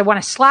masks, I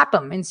want to slap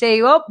them and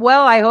say, oh,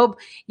 well, I hope,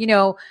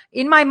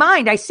 in my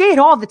mind, I say it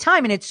all the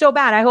time and it's so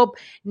bad. I hope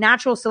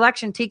natural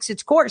selection takes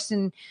its course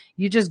and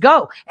you just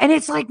go. And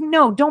it's like,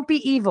 no, don't be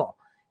evil.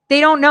 They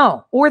don't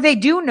know, or they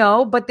do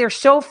know, but they're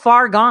so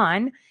far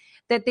gone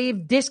that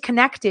they've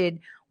disconnected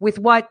with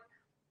what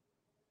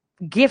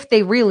gift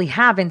they really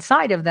have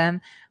inside of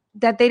them,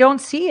 that they don't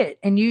see it.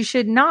 And you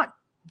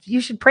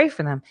should pray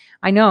for them.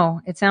 I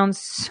know it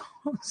sounds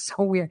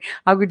so weird.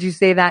 How could you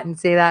say that and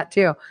say that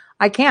too?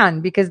 I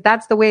can, because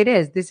that's the way it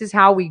is. This is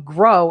how we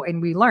grow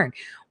and we learn.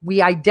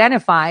 We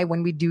identify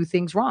when we do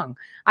things wrong.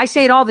 I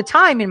say it all the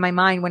time in my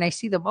mind when I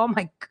see them. Oh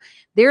my,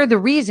 they're the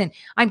reason.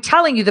 I'm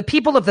telling you, the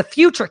people of the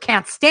future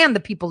can't stand the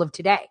people of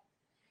today.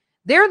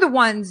 They're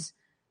the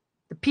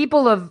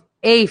people of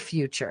a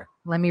future.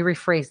 Let me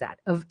rephrase that.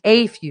 Of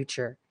a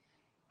future,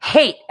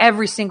 hate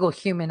every single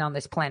human on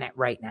this planet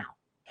right now.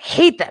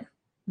 Hate them.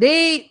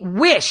 They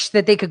wish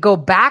that they could go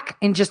back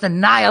and just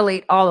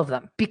annihilate all of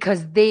them,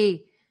 because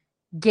they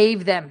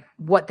gave them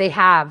what they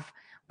have,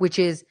 which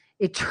is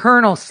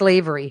eternal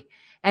slavery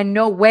and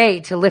no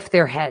way to lift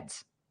their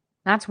heads.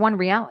 That's one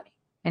reality.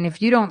 And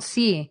if you don't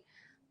see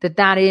that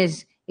that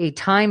is a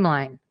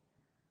timeline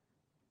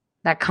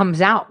that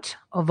comes out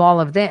of all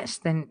of this,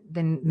 then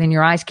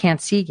your eyes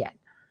can't see yet.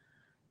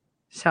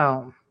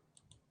 So,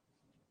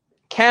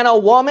 can a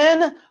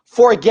woman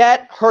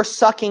forget her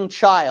sucking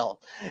child?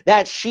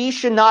 That she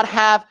should not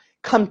have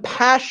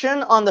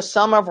compassion on the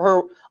son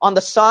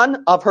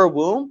of her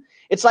womb?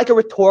 It's like a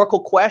rhetorical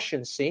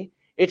question, see?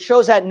 It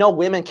shows that no,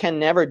 women can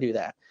never do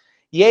that.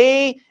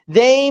 Yea,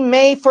 they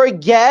may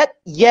forget,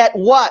 yet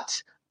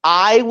what?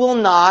 I will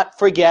not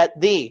forget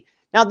thee.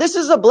 Now, this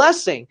is a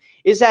blessing,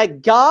 is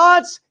that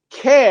God's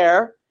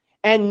care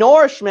and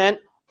nourishment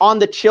on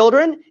the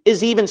children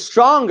is even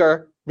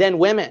stronger than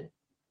women.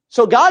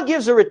 So God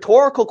gives a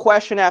rhetorical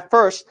question at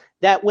first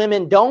that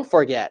women don't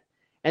forget.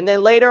 And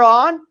then later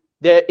on,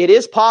 it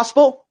is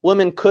possible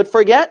women could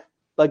forget,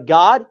 but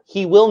God,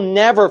 he will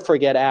never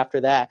forget after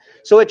that.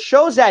 So it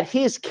shows that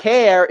his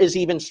care is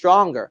even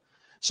stronger.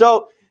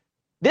 So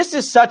this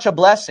is such a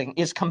blessing,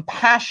 is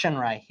compassion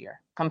right here.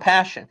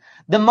 Compassion.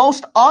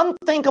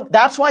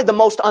 That's why the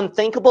most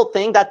unthinkable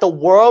thing that the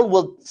world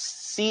will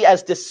see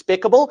as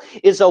despicable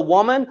is a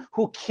woman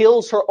who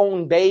kills her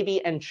own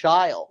baby and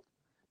child.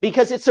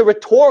 Because it's a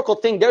rhetorical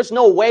thing. There's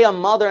no way a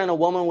mother and a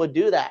woman would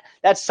do that.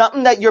 That's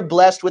something that you're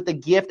blessed with, the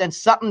gift, and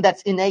something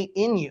that's innate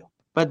in you.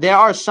 But there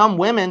are some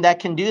women that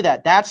can do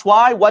that. That's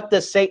why, what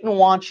does Satan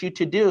want you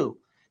to do?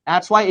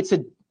 That's why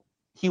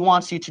he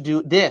wants you to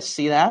do this.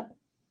 See that?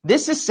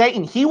 This is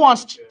Satan. He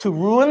wants to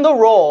ruin the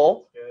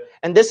role.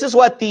 And this is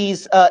what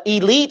these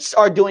elites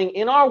are doing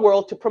in our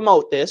world to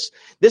promote this.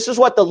 This is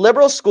what the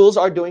liberal schools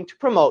are doing to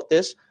promote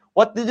this.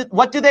 What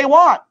do they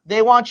want?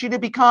 They want you to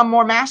become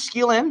more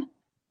masculine.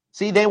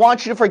 See, they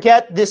want you to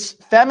forget this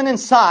feminine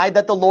side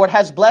that the Lord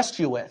has blessed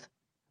you with.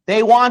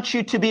 They want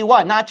you to be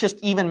what? Not just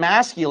even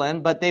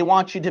masculine, but they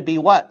want you to be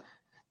what?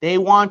 They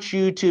want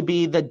you to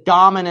be the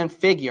dominant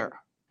figure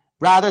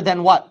rather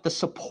than what? The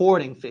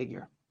supporting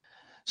figure.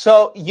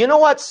 So, you know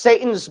what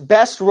Satan's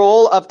best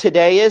role of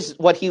today is?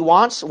 What he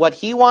wants? What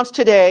he wants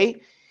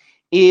today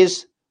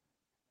is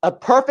a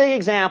perfect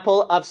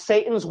example of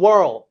Satan's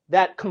world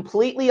that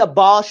completely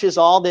abolishes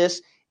all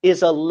this,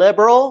 is a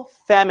liberal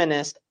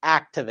feminist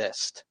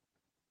activist.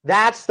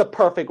 That's the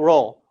perfect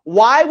role.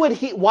 Why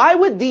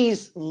would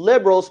these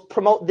liberals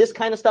promote this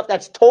kind of stuff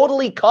that's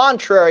totally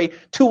contrary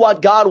to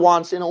what God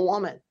wants in a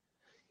woman?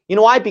 You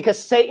know why? Because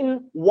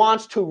Satan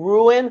wants to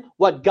ruin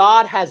what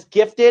God has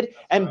gifted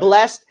and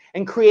blessed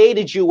and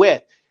created you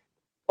with.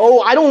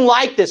 Oh, I don't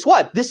like this.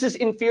 What? This is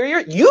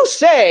inferior?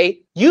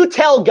 You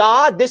tell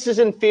God this is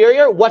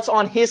inferior, what's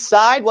on his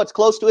side, what's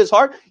close to his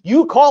heart.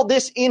 You call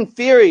this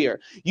inferior.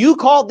 You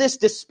call this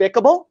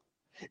despicable.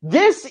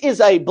 This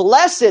is a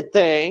blessed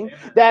thing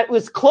that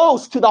was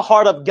close to the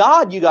heart of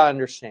God, you got to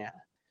understand.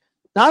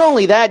 Not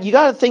only that, you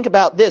got to think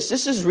about this.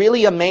 This is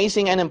really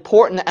amazing and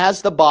important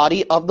as the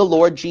body of the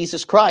Lord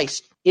Jesus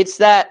Christ. It's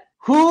that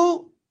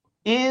who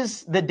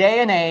is the day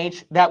and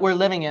age that we're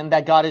living in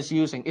that God is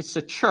using? It's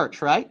the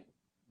church, right?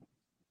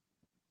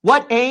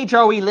 What age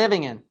are we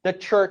living in? The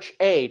church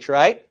age,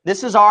 right?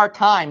 This is our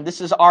time.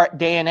 This is our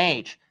day and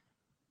age.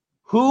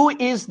 Who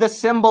is the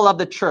symbol of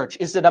the church?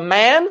 Is it a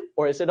man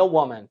or is it a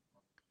woman?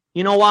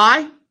 You know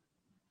why?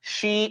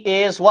 She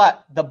is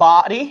what? The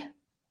body.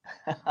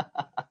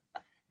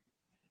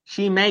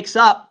 She makes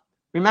up.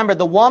 Remember,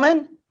 the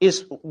woman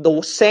is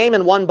the same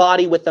in one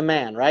body with the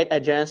man, right?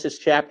 At Genesis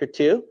chapter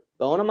 2.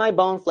 Bone of my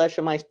bone, flesh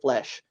of my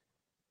flesh.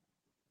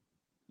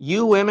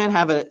 You women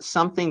have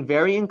something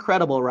very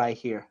incredible right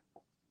here.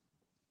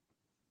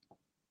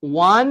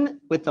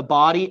 One with the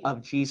body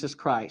of Jesus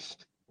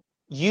Christ.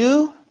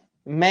 You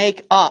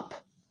make up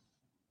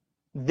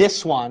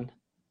this one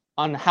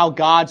on how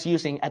God's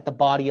using at the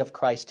body of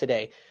Christ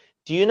today.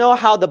 Do you know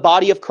how the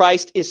body of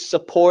Christ is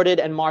supported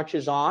and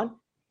marches on?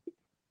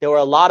 There were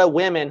a lot of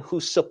women who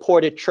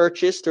supported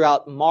churches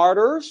throughout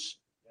martyrs,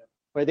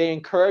 where they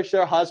encouraged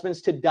their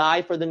husbands to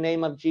die for the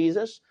name of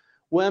Jesus.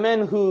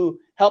 Women who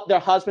helped their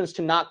husbands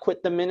to not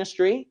quit the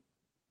ministry.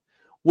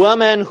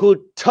 Women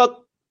who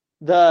took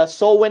the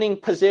soul-winning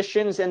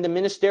positions and the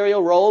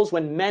ministerial roles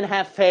when men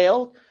have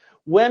failed.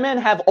 Women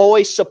have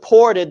always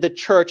supported the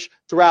church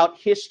throughout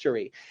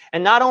history.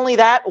 And not only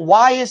that,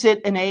 why is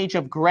it an age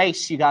of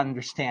grace, you got to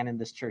understand, in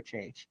this church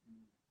age?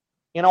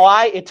 You know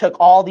why? It took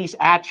all these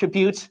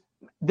attributes.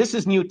 This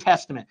is New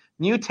Testament.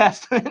 New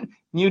Testament,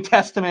 New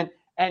Testament,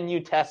 and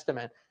New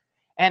Testament.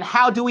 And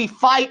how do we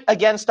fight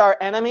against our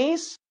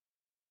enemies?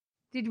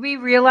 Did we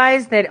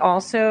realize that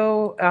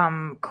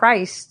also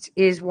Christ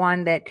is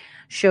one that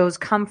shows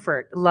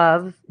comfort,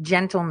 love,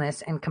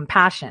 gentleness, and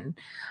compassion?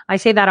 I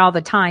say that all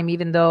the time,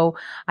 even though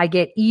I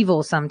get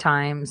evil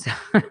sometimes.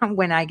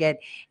 When I get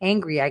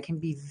angry, I can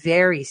be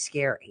very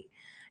scary.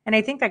 And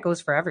I think that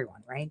goes for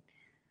everyone, right?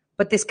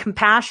 But this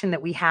compassion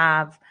that we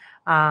have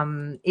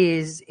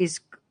is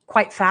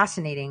quite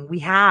fascinating. We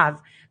have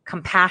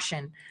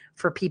compassion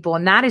for people,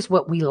 and that is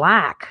what we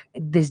lack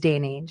this day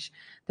and age.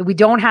 That we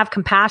don't have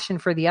compassion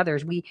for the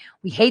others. We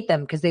hate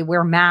them because they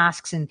wear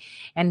masks and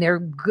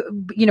they're,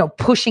 you know,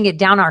 pushing it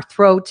down our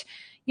throat.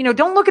 You know,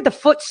 don't look at the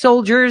foot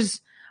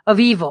soldiers of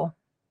evil.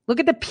 Look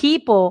at the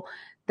people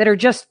that are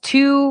just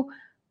too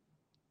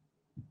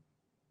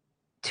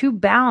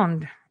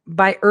bound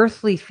by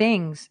earthly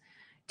things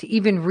to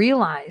even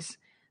realize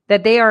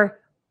that they are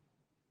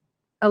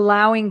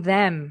allowing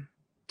them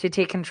to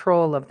take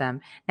control of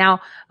them. Now,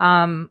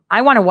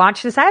 I want to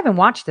watch this. I haven't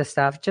watched this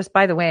stuff. Just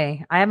by the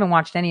way, I haven't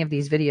watched any of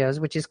these videos,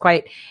 which is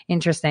quite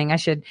interesting. I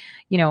should,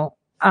 you know,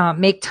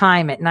 make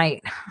time at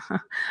night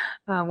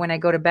when I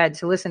go to bed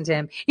to listen to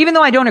him, even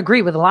though I don't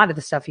agree with a lot of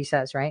the stuff he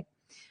says, right?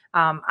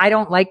 I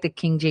don't like the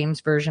King James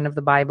version of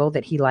the Bible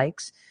that he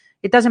likes.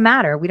 It doesn't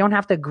matter. We don't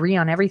have to agree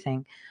on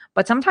everything.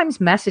 But sometimes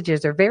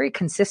messages are very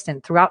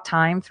consistent throughout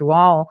time, through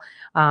all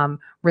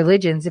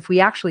religions. If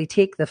we actually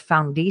take the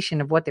foundation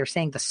of what they're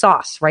saying, the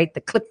sauce, right, the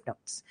clip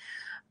notes,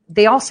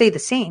 they all say the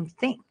same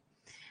thing.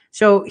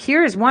 So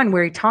here's one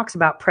where he talks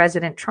about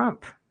President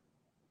Trump.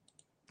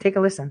 Take a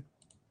listen.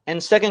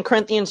 And 2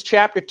 Corinthians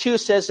chapter 2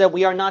 says that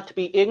we are not to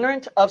be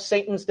ignorant of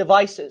Satan's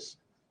devices.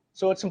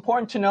 So it's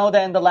important to know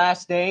that in the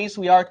last days,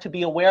 we are to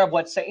be aware of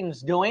what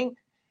Satan's doing,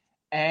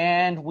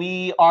 and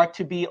we are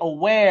to be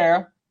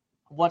aware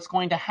what's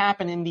going to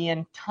happen in the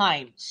end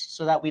times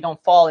so that we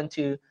don't fall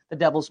into the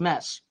devil's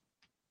mess.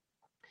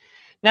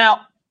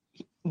 Now,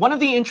 one of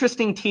the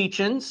interesting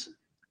teachings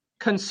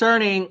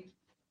concerning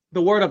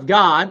the Word of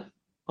God,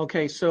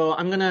 okay, so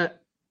I'm going to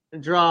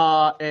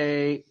draw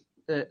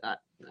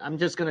I'm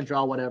just going to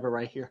draw whatever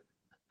right here.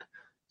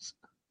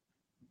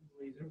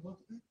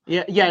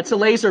 Yeah, it's a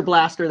laser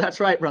blaster. That's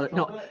right, brother.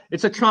 No,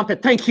 it's a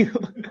trumpet. Thank you.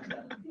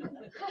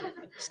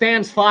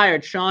 Stands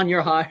fired. Sean,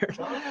 you're hired.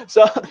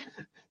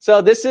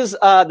 So this is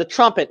the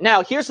trumpet.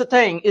 Now, here's the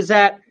thing, is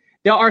that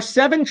there are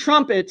 7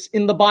 trumpets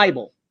in the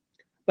Bible,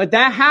 but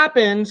that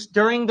happens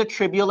during the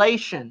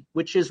tribulation,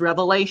 which is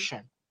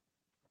Revelation.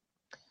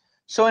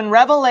 So in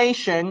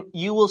Revelation,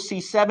 you will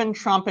see 7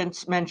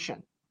 trumpets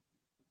mentioned.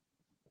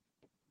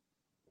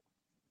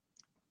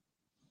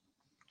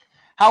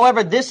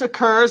 However, this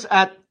occurs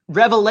at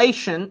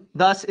Revelation,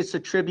 thus it's a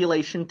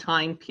tribulation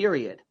time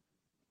period.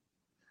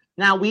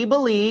 Now, we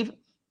believe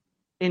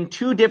in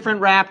 2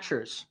 different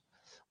raptures.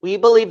 We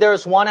believe there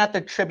is one at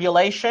the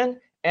tribulation,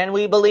 and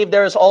we believe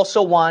there is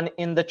also one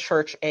in the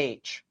church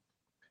age.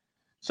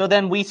 So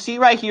then we see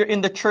right here in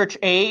the church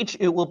age,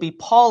 it will be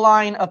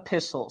Pauline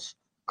epistles,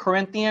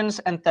 Corinthians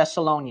and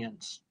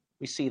Thessalonians.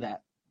 We see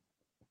that.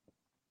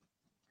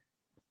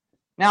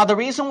 Now, the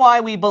reason why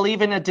we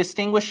believe in a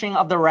distinguishing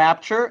of the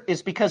rapture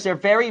is because they're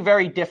very,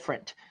 very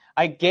different.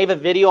 I gave a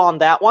video on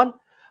that one,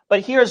 but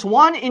here's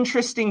one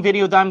interesting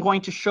video that I'm going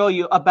to show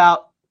you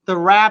about the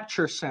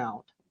rapture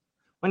sound.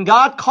 When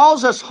God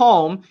calls us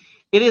home,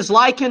 it is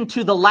likened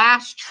to the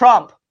last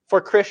trump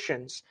for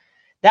Christians.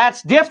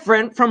 That's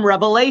different from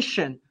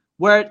Revelation,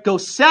 where it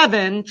goes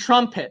 7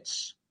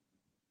 trumpets.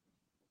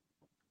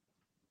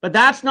 But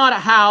that's not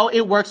how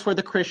it works for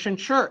the Christian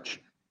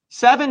church.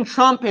 7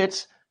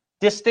 trumpets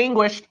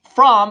distinguished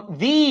from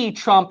the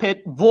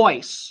trumpet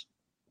voice.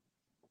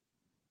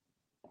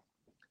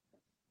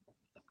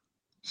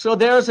 So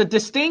there's a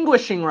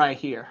distinguishing right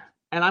here,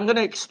 and I'm going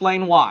to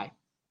explain why.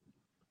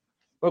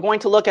 We're going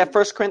to look at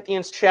 1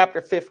 Corinthians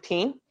chapter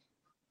 15.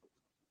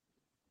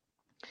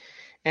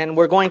 And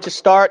we're going to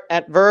start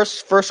at 1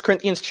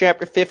 Corinthians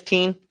chapter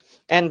 15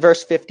 and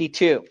verse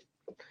 52.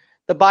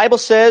 The Bible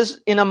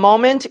says, in a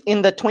moment,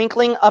 in the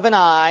twinkling of an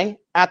eye,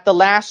 at the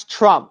last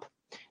trump.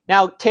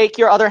 Now take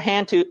your other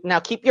hand now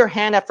keep your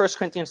hand at 1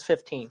 Corinthians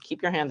 15.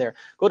 Keep your hand there.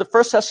 Go to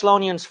 1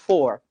 Thessalonians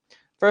 4.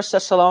 1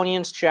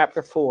 Thessalonians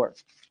chapter 4.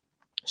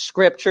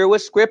 Scripture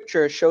with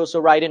Scripture shows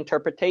the right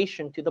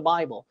interpretation to the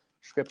Bible.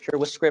 Scripture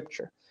with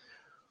Scripture.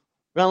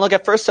 We're going to look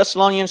at 1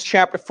 Thessalonians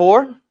chapter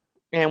 4.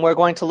 And we're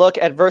going to look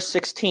at verse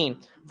 16.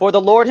 For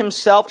the Lord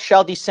himself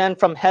shall descend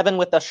from heaven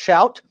with a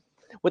shout,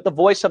 with the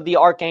voice of the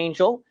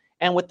archangel,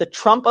 and with the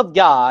trump of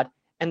God,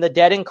 and the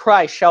dead in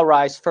Christ shall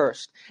rise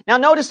first. Now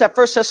notice that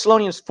 1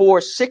 Thessalonians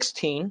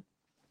 4:16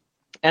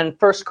 and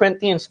 1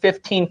 Corinthians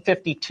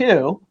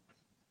 15:52,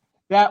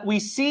 that we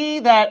see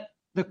that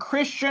the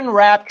Christian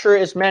rapture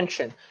is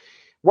mentioned.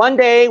 One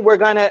day we're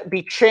going to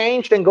be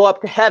changed and go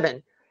up to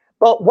heaven.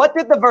 But what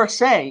did the verse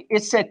say?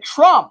 It said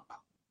trump.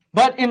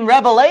 But in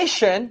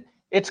Revelation,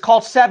 it's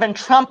called seven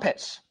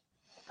trumpets.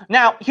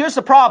 Now, here's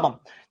the problem.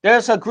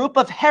 There's a group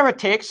of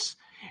heretics,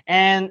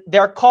 and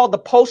they're called the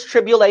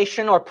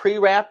post-tribulation or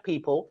pre-wrath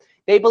people.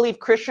 They believe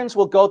Christians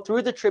will go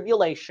through the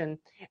tribulation,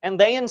 and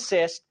they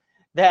insist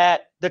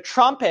that the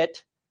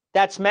trumpet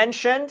that's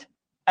mentioned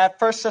at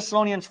 1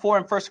 Thessalonians 4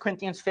 and 1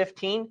 Corinthians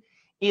 15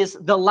 is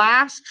the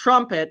last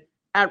trumpet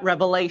at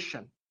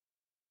Revelation.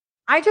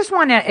 I just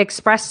want to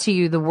express to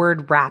you the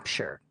word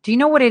rapture. Do you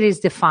know what it is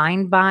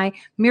defined by?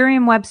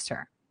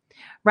 Merriam-Webster.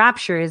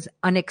 Rapture is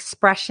an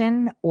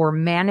expression or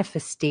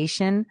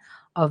manifestation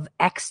of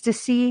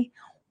ecstasy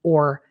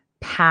or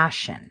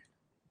passion.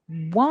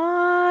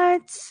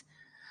 What?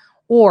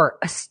 Or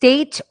a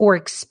state or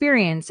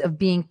experience of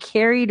being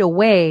carried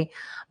away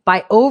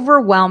by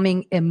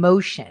overwhelming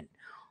emotion,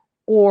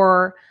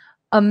 or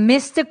a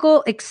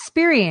mystical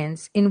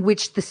experience in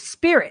which the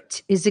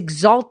spirit is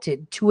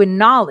exalted to a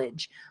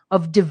knowledge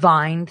of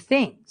divine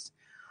things.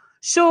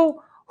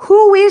 So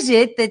who is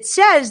it that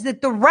says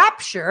that the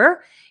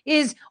rapture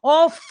is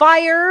all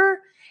fire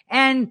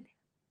and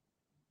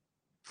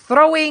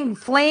throwing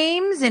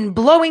flames and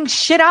blowing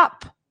shit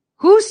up?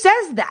 Who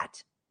says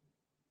that?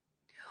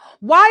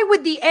 Why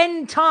would the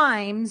end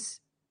times,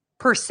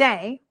 per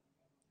se,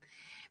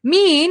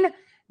 mean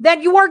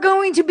that you are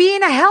going to be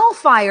in a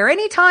hellfire?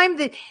 Anytime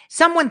that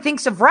someone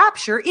thinks of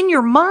rapture, in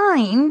your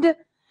mind,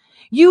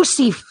 you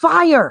see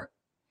fire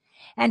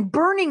and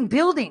burning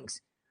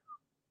buildings.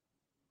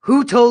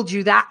 Who told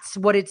you that's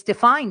what it's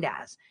defined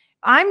as?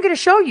 I'm going to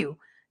show you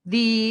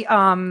the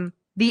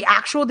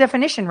actual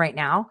definition right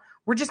now.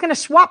 We're just going to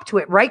swap to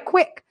it right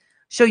quick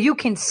so you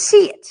can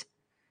see it.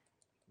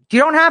 You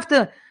don't have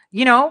to,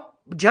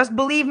 just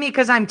believe me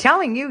because I'm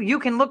telling you. You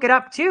can look it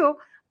up too.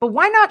 But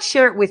why not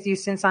share it with you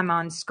since I'm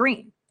on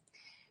screen?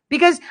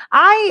 Because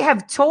I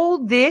have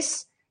told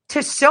this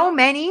to so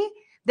many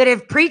that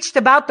have preached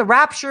about the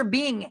rapture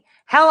being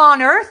hell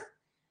on earth.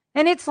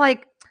 And it's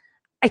like,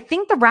 I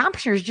think the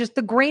rapture is just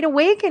the great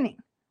awakening.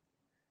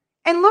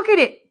 And look at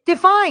it.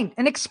 Defined,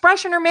 an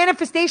expression or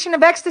manifestation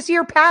of ecstasy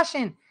or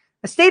passion,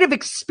 a state of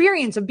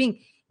experience of being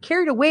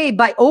carried away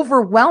by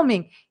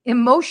overwhelming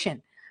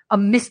emotion, a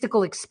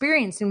mystical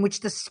experience in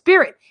which the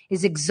spirit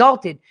is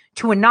exalted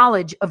to a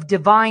knowledge of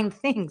divine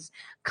things.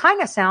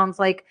 Kind of sounds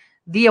like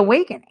the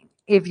awakening,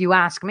 if you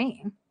ask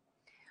me.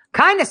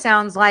 Kind of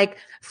sounds like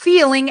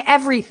feeling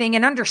everything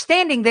and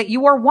understanding that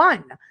you are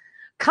one.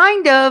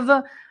 Kind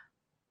of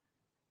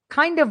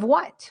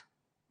what?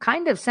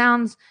 Kind of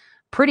sounds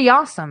pretty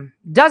awesome.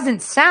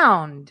 Doesn't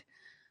sound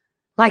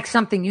like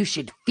something you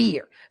should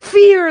fear.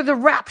 Fear the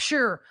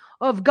rapture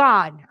of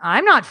God.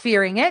 I'm not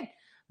fearing it.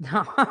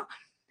 No,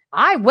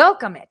 I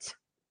welcome it.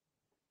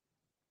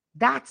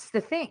 That's the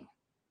thing.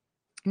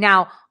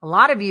 Now, a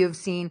lot of you have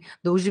seen,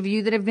 those of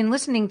you that have been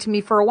listening to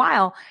me for a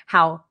while,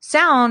 how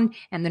sound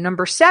and the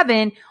number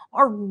 7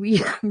 are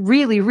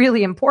really,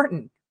 really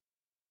important.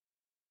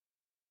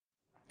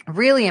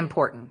 Really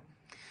important.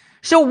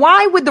 So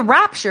why would the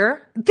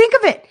rapture, think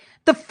of it,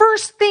 the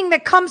first thing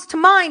that comes to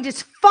mind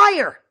is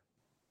fire.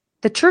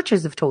 The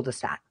churches have told us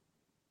that.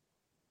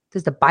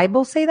 Does the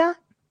Bible say that?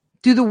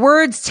 Do the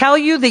words tell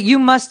you that you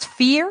must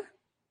fear?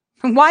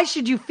 Why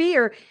should you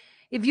fear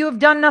if you have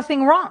done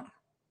nothing wrong?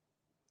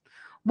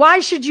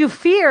 Why should you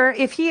fear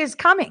if he is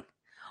coming?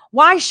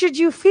 Why should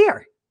you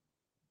fear?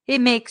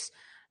 It makes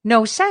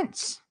no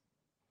sense.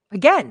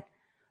 Again,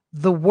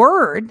 the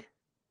word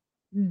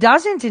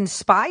doesn't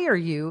inspire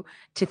you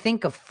to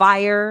think of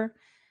fire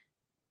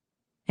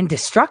and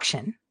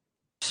destruction.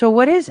 So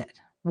what is it?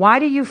 Why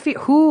do you fear?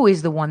 Who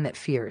is the one that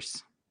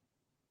fears?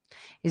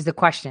 Is the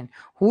question.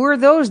 Who are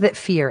those that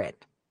fear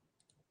it?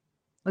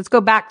 Let's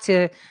go back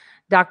to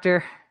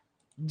Dr.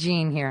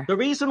 Gene here. The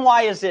reason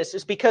why is this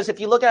is because if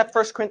you look at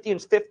 1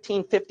 Corinthians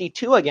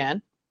 15:52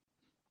 again,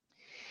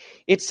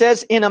 It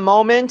says, in a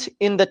moment,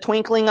 in the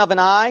twinkling of an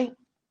eye,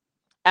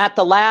 at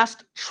the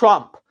last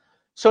trump.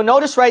 So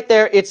notice right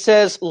there, it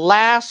says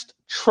last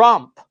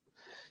trump.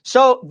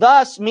 So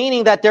thus,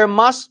 meaning that there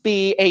must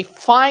be a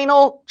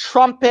final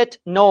trumpet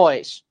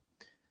noise.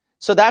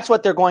 So that's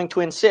what they're going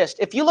to insist.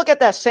 If you look at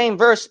that same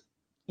verse,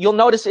 you'll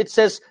notice it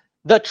says,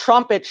 the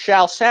trumpet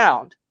shall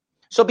sound.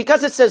 So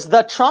because it says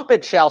the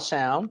trumpet shall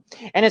sound,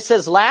 and it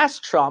says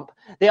last trump,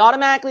 they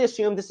automatically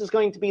assume this is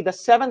going to be the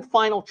seventh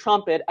final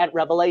trumpet at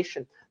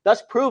Revelation,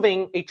 thus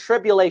proving a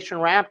tribulation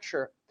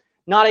rapture,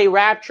 not a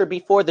rapture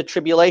before the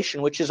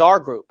tribulation, which is our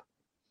group.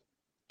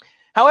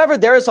 However,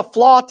 there is a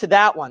flaw to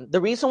that one.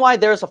 The reason why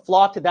there is a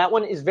flaw to that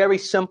one is very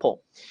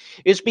simple.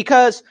 It's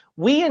because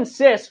we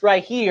insist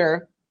right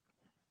here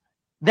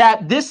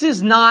that this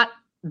is not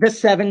the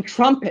seven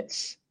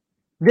trumpets.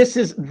 This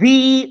is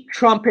the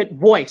trumpet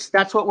voice.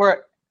 That's what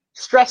we're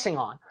stressing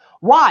on.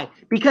 Why?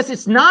 Because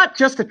it's not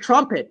just a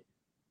trumpet.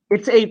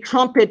 It's a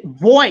trumpet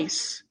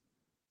voice.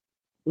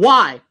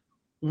 Why?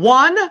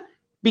 One,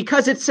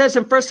 because it says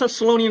in 1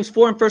 Thessalonians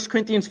 4 and 1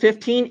 Corinthians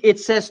 15, it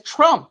says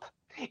trump.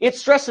 It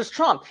stresses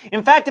trump.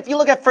 In fact, if you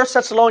look at 1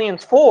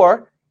 Thessalonians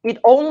 4, it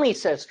only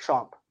says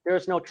trump. There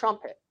is no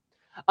trumpet.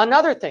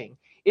 Another thing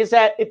is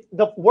that if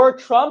the word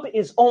trump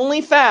is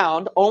only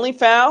found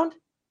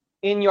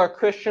in your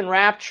Christian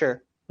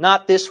rapture,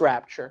 not this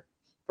rapture.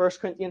 1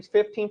 Corinthians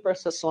 15, 1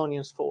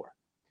 Thessalonians 4.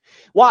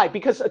 Why?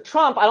 Because a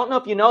trump, I don't know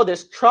if you know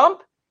this,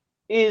 trump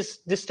is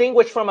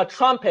distinguished from a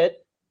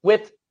trumpet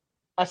with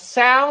a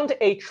sound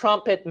a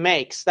trumpet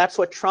makes. That's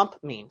what trump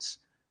means.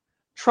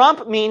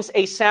 Trump means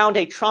a sound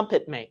a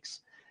trumpet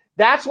makes.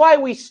 That's why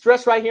we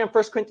stress right here in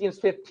 1 Corinthians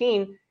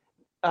 15,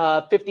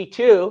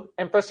 52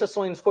 and 1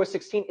 Thessalonians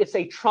 4:16,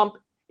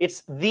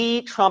 it's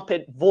the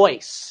trumpet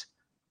voice,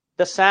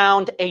 the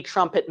sound a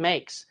trumpet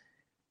makes,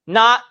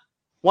 not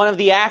one of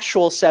the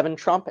actual seven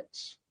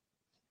trumpets.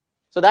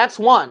 So that's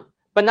one.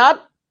 But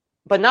not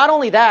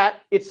only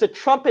that, it's the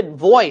trumpet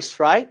voice,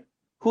 right?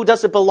 Who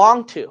does it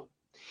belong to?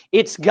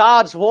 It's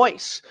God's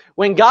voice.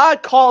 When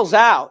God calls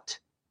out,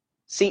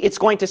 see, it's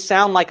going to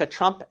sound like a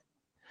trumpet.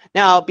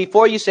 Now,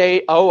 before you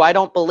say, oh, I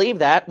don't believe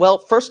that, well,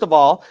 first of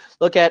all,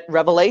 look at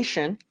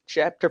Revelation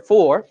chapter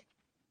 4.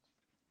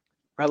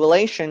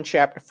 Revelation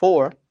chapter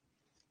 4.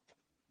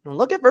 And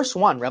look at verse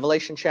 1,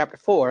 Revelation chapter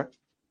 4.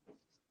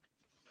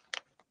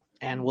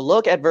 And we'll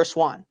look at verse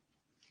 1.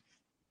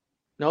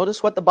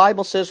 Notice what the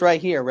Bible says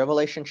right here,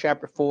 Revelation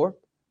chapter 4.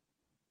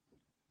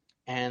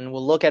 And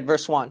we'll look at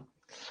verse 1.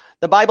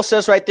 The Bible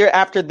says right there,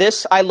 after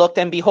this I looked,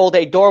 and behold,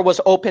 a door was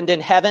opened in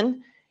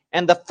heaven,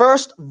 and the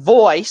first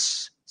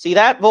voice, see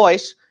that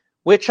voice,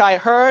 which I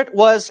heard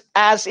was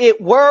as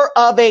it were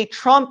of a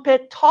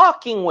trumpet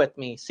talking with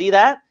me. See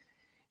that?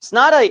 It's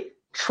not a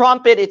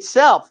trumpet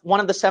itself, one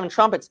of the seven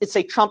trumpets. It's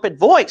a trumpet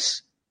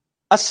voice,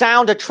 a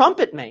sound a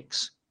trumpet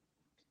makes.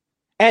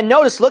 And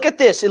notice, look at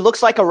this. It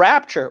looks like a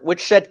rapture,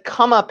 which said,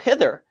 come up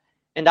hither,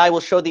 and I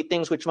will show thee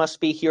things which must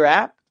be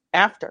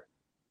hereafter.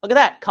 Look at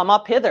that, come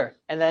up hither.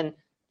 And then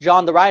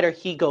John the writer,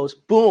 he goes,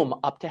 boom,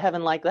 up to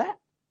heaven like that.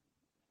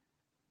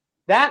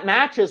 That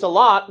matches a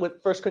lot with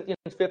 1 Corinthians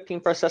 15,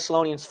 1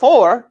 Thessalonians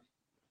 4,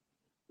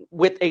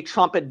 with a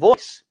trumpet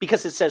voice,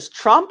 because it says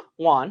trump,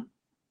 one,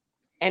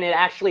 and it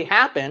actually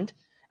happened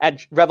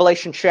at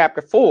Revelation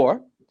chapter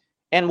 4.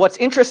 And what's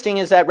interesting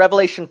is that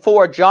Revelation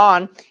 4,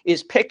 John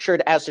is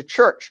pictured as a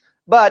church.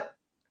 But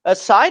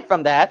aside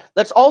from that,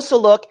 let's also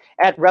look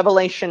at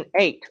Revelation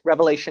 8.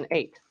 Revelation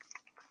 8.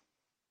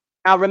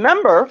 Now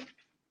remember,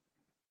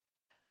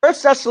 1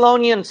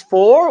 Thessalonians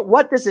 4,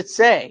 what does it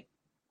say?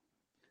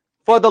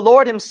 For the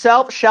Lord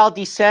himself shall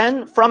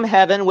descend from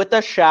heaven with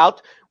a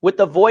shout, with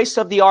the voice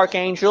of the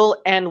archangel,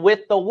 and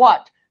with the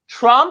what?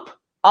 Trump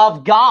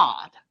of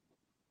God.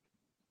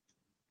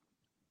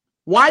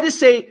 Why does it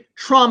say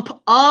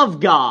trump of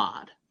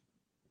God?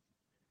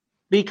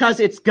 Because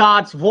it's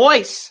God's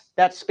voice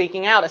that's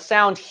speaking out, a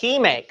sound he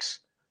makes.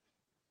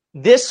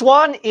 This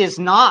one is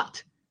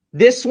not.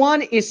 This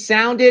one is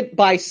sounded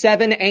by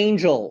seven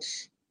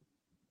angels.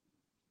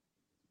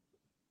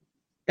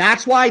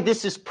 That's why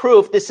this is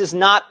proof this is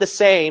not the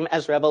same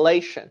as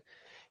Revelation.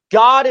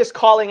 God is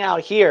calling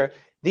out here.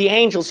 The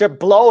angels, they're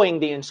blowing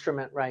the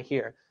instrument right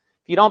here.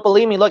 If you don't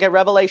believe me, look at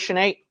Revelation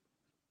 8.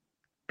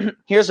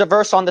 Here's a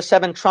verse on the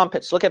seven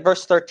trumpets. Look at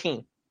verse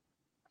 13.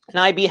 And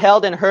I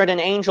beheld and heard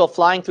an angel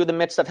flying through the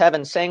midst of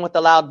heaven, saying with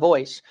a loud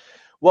voice,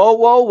 woe,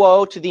 woe,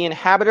 woe to the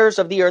inhabitants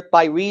of the earth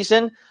by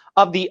reason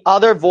of the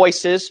other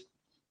voices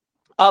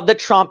of the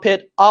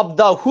trumpet of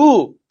the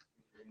who?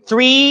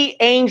 Three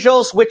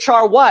angels which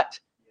are what?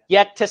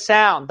 Yet to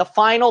sound. The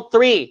final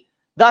three.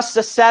 Thus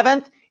the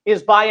seventh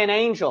is by an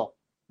angel.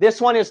 This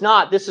one is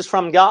not. This is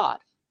from God.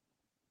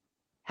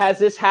 Has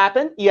this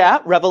happened? Yeah,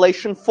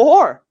 Revelation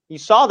 4. You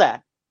saw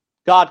that.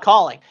 God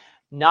calling.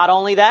 Not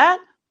only that,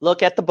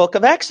 look at the book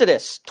of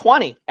Exodus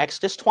 20.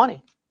 Exodus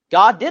 20.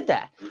 God did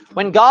that.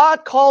 When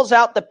God calls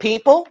out the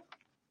people,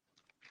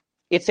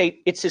 it's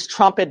his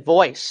trumpet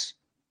voice.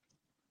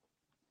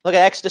 Look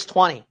at Exodus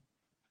 20.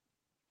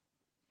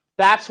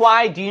 That's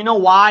why, do you know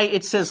why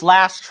it says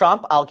last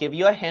trump? I'll give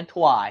you a hint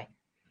why.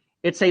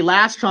 It's a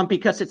last trump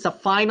because it's a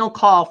final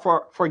call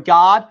for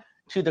God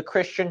to the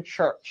Christian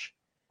church.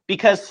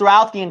 Because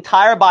throughout the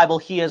entire Bible,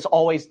 he has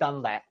always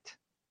done that.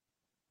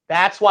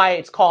 That's why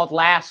it's called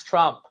last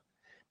trump.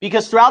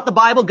 Because throughout the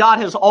Bible, God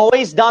has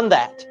always done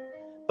that.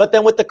 But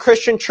then with the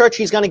Christian church,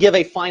 he's going to give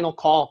a final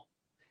call.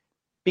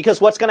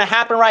 Because what's going to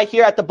happen right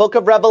here at the book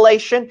of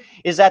Revelation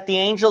is that the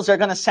angels are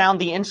going to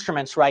sound the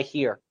instruments right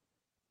here.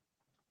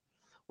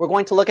 We're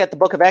going to look at the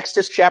book of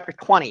Exodus chapter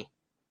 20.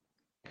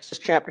 Exodus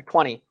chapter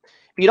 20. If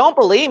you don't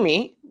believe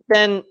me,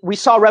 then we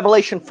saw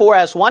Revelation 4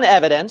 as one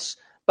evidence,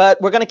 but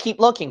we're going to keep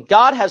looking.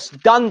 God has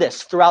done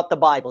this throughout the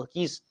Bible.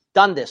 He's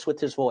done this with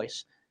his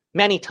voice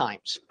many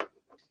times.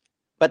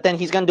 But then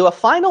he's going to do a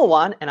final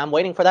one, and I'm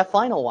waiting for that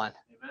final one.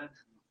 Amen.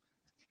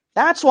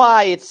 That's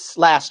why it's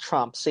last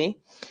trump, see?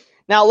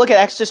 Now look at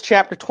Exodus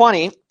chapter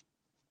 20,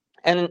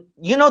 and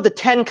you know the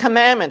 10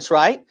 commandments,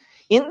 right?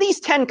 In these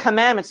 10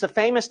 commandments, the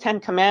famous 10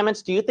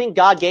 commandments, do you think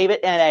God gave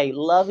it in a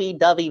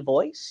lovey-dovey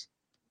voice?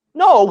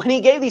 No, when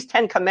he gave these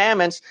 10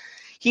 commandments,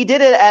 he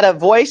did it at a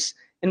voice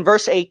in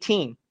verse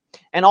 18.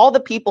 And all the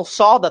people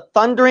saw the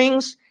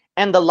thunderings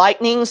and the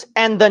lightnings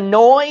and the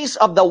noise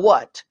of the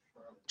what?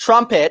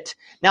 Trumpet.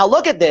 Now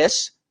look at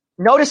this.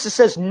 Notice it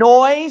says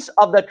noise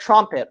of the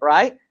trumpet,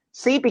 right?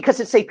 See, because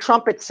it's a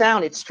trumpet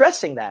sound. It's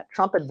stressing that,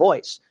 trumpet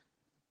voice.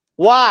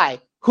 Why?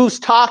 Who's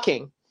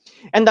talking?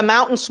 And the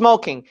mountain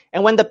smoking.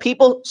 And when the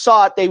people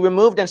saw it, they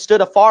removed and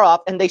stood afar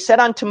off. And they said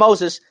unto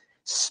Moses,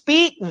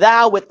 speak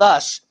thou with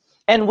us,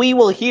 and we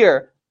will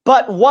hear.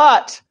 But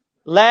what?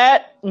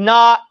 Let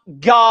not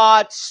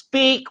God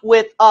speak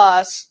with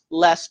us,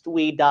 lest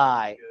we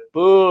die.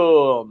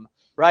 Boom.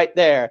 Right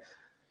there.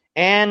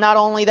 And not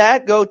only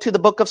that, go to the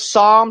book of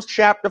Psalms,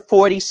 chapter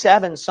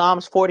 47.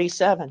 Psalms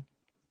 47.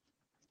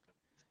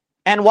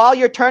 And while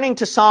you're turning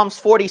to Psalms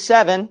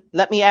 47,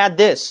 let me add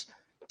this.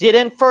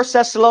 Didn't 1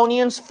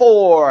 Thessalonians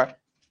 4,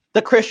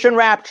 the Christian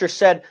rapture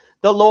said,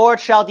 the Lord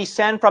shall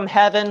descend from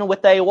heaven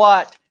with a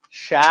what?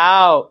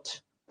 Shout.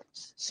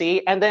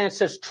 See, and then it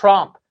says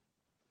trump.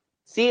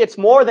 See, it's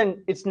more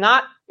than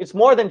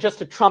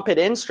just a trumpet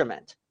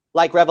instrument,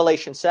 like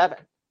Revelation 7.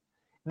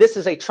 This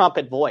is a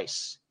trumpet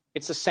voice.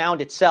 It's the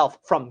sound itself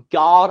from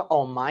God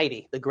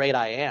Almighty, the great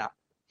I am.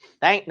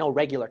 That ain't no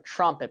regular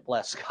trumpet,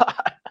 bless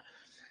God.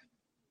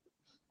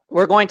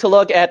 We're going to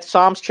look at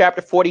Psalms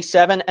chapter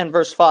 47 and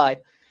verse 5.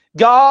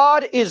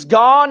 God is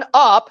gone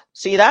up,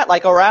 see that,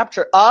 like a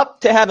rapture,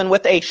 up to heaven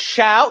with a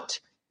shout.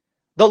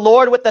 The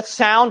Lord with the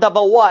sound of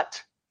a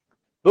what?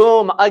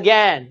 Boom,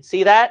 again.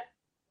 See that?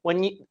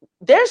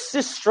 There's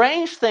this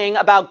strange thing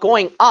about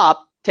going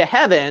up to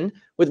heaven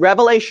with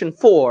Revelation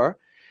 4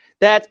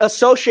 that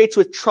associates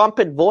with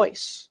trumpet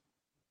voice.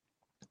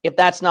 If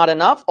that's not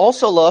enough,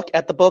 also look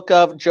at the book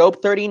of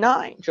Job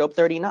 39. Job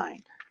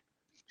 39.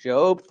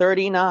 Job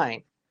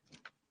 39.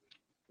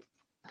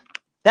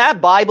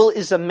 That Bible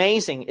is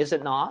amazing, is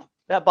it not?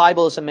 That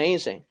Bible is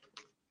amazing.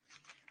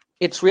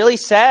 It's really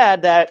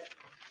sad that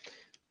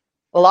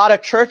a lot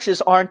of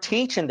churches aren't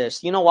teaching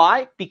this. You know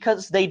why?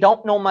 Because they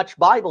don't know much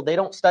Bible. They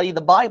don't study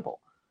the Bible.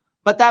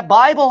 But that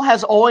Bible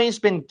has always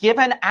been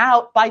given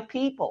out by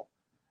people.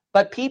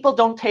 But people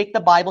don't take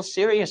the Bible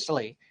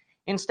seriously.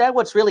 Instead,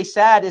 what's really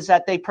sad is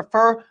that they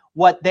prefer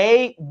what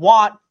they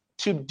want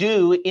to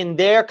do in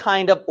their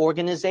kind of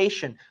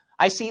organization.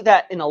 I see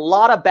that in a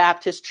lot of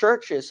Baptist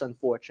churches,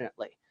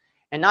 unfortunately.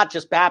 And not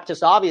just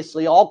Baptists,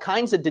 obviously, all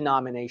kinds of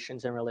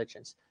denominations and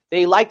religions.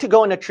 They like to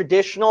go in a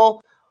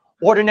traditional,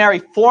 ordinary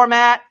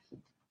format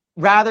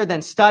rather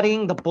than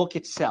studying the book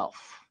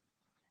itself.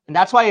 And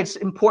that's why it's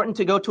important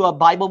to go to a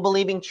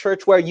Bible-believing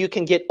church where you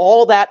can get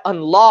all that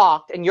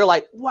unlocked and you're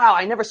like, wow,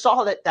 I never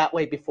saw it that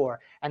way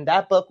before. And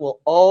that book will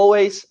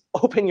always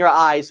open your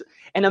eyes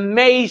and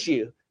amaze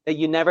you that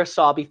you never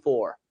saw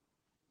before.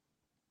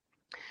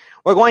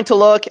 We're going to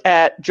look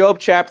at Job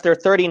chapter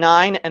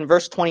 39 and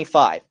verse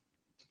 25.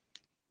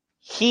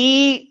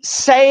 He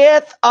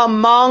saith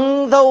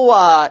among the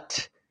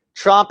what?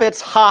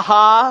 Trumpets,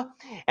 ha-ha.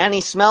 And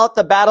he smelt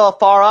the battle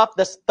afar off,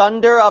 the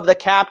thunder of the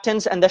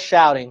captains and the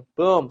shouting.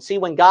 Boom. See,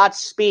 when God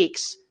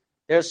speaks,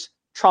 there's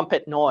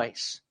trumpet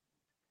noise.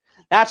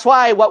 That's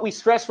why what we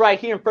stress right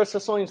here in 1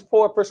 Thessalonians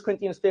 4, 1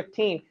 Corinthians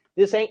 15,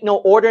 this ain't no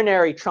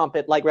ordinary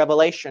trumpet like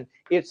Revelation.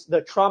 It's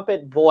the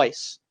trumpet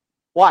voice.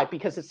 Why?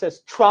 Because it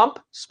says trump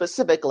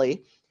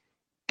specifically.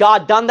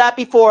 God done that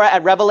before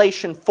at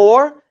Revelation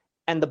 4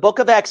 and the book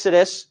of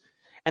Exodus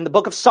and the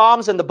book of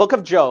Psalms and the book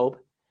of Job.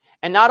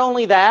 And not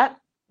only that,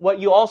 what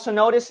you also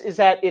notice is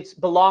that it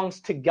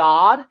belongs to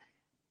God,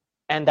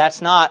 and that's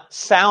not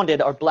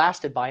sounded or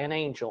blasted by an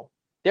angel.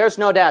 There's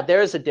no doubt.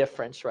 There is a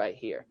difference right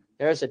here.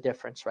 There is a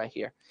difference right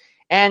here.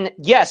 And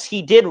yes,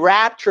 he did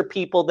rapture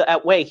people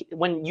that way.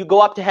 When you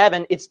go up to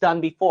heaven, it's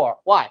done before.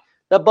 Why?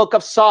 The book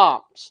of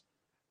Psalms.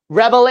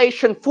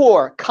 Revelation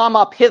 4, come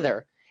up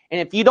hither.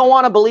 And if you don't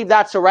want to believe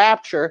that's a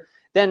rapture,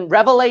 then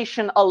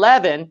Revelation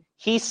 11,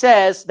 he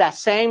says that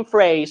same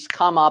phrase,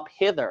 come up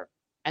hither.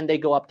 And they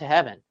go up to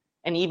heaven.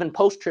 And even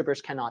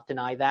post-tribbers cannot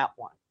deny that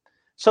one.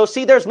 So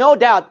see, there's no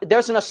doubt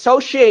there's an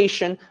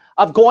association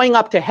of going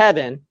up to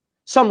heaven,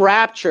 some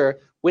rapture,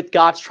 with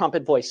God's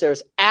trumpet voice.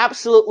 There's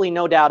absolutely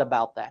no doubt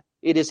about that.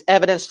 It is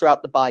evidence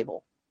throughout the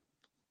Bible.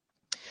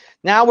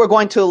 Now we're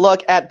going to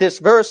look at this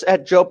verse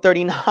at Job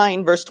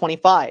 39, verse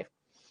 25.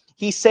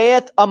 He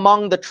saith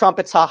among the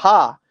trumpets, ha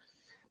ha.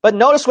 But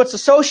notice what's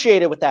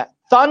associated with that.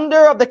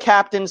 Thunder of the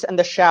captains and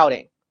the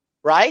shouting,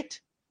 right?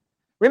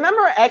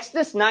 Remember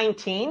Exodus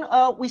 19?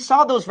 We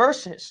saw those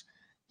verses.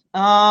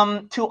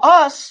 To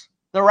us,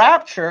 the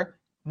rapture,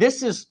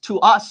 this is to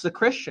us, the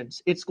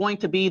Christians. It's going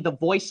to be the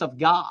voice of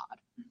God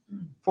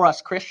for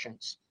us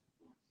Christians.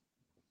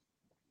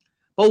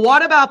 But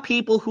what about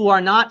people who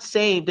are not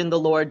saved in the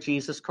Lord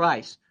Jesus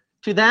Christ?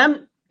 To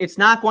them, it's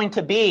not going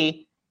to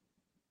be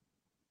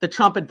the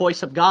trumpet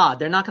voice of God.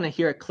 They're not going to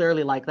hear it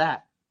clearly like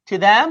that. To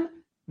them,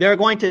 they're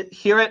going to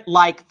hear it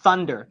like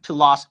thunder to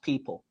lost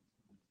people.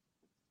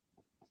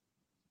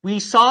 We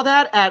saw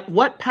that at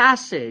what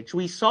passage?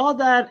 We saw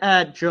that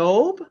at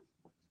Job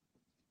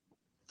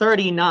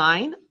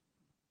 39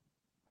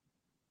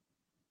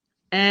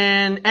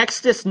 and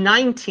Exodus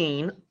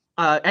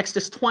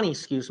 20,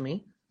 excuse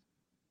me.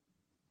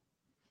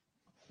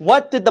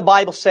 What did the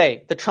Bible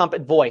say? The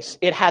trumpet voice.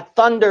 It had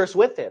thunders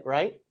with it,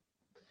 right?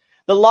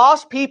 The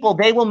lost people,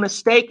 they will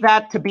mistake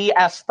that to be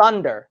as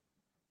thunder.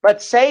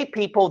 But saved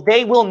people,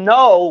 they will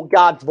know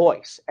God's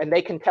voice, and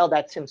they can tell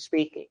that's him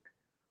speaking.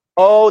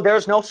 Oh,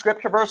 there's no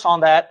scripture verse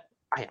on that.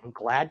 I am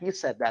glad you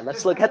said that.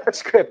 Let's look at the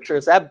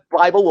scriptures. That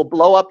Bible will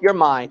blow up your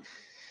mind.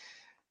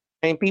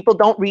 And people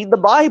don't read the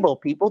Bible.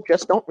 People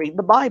just don't read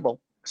the Bible.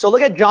 So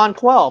look at John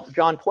 12.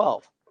 John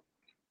 12.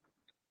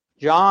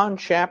 John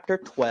chapter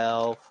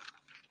 12.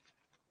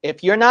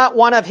 If you're not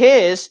one of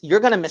his, you're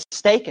going to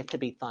mistake it to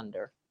be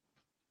thunder.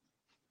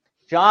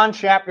 John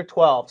chapter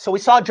 12. So we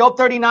saw Job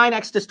 39,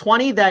 Exodus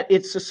 20, that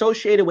it's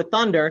associated with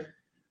thunder,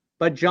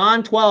 but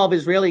John 12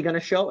 is really going to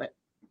show it.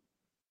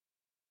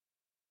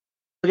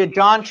 Look at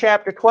John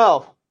chapter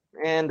 12,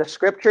 and the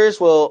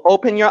scriptures will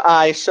open your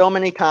eyes so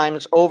many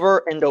times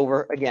over and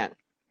over again.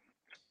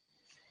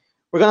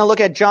 We're going to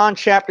look at John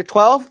chapter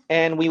 12,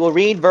 and we will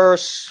read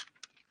verse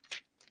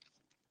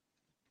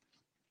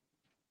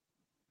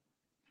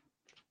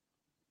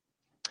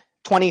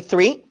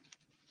 23.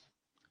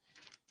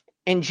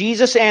 And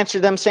Jesus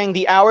answered them, saying,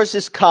 the hour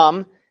is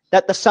come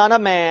that the Son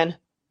of Man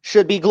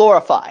should be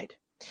glorified.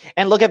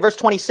 And look at verse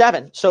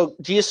 27. So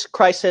Jesus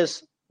Christ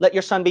says, let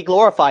your Son be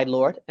glorified,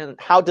 Lord. And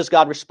how does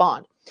God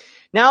respond?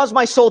 Now is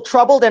my soul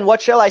troubled, and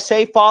what shall I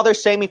say? Father,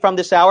 save me from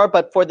this hour,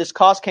 but for this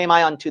cause came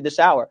I unto this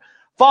hour.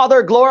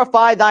 Father,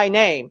 glorify thy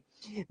name.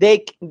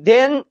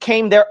 Then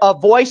came there a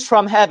voice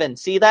from heaven.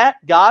 See that?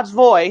 God's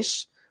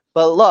voice.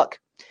 But look,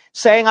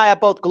 saying, I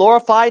have both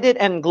glorified it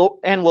and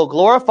will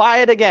glorify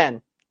it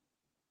again.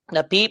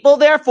 The people,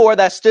 therefore,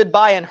 that stood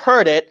by and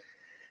heard it,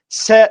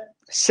 said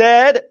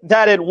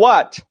that it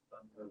what?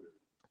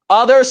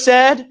 Others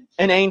said,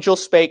 an angel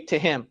spake to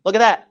him. Look at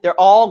that. They're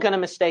all going to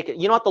mistake it.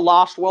 You know what the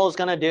lost world is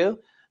going to do?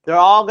 They're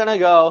all going to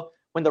go,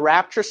 when the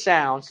rapture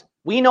sounds,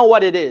 we know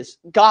what it is.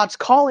 God's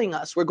calling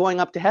us. We're going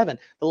up to heaven.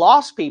 The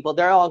lost people,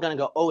 they're all going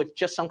to go, oh, it's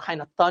just some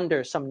kind of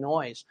thunder, some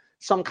noise,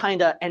 some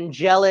kind of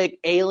angelic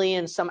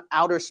alien, some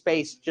outer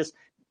space, just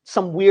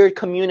some weird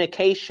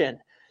communication.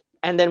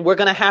 And then we're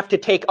going to have to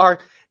take our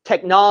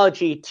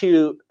technology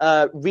to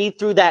read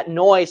through that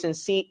noise and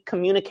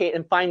communicate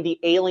and find the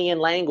alien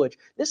language.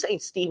 This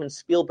ain't Steven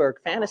Spielberg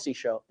fantasy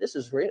show. This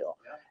is real.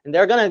 And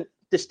they're going to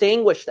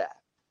distinguish that.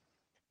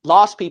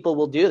 Lost people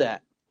will do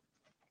that.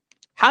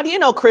 How do you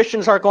know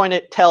Christians are going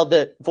to tell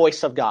the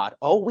voice of God?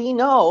 Oh, we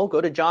know. Go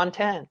to John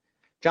 10.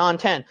 John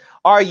 10.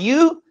 Are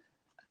you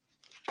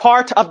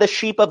part of the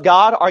sheep of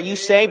God? Are you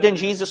saved in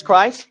Jesus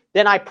Christ?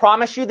 Then I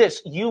promise you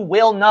this. You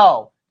will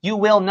know. You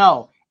will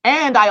know.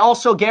 And I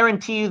also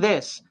guarantee you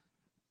this.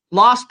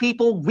 Lost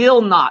people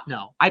will not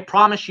know. I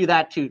promise you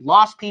that too.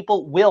 Lost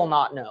people will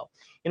not know.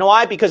 You know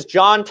why? Because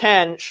John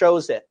 10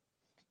 shows it.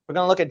 We're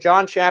going to look at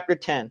John chapter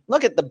 10.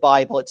 Look at the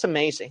Bible. It's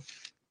amazing.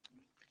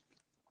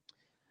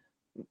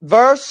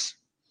 Verse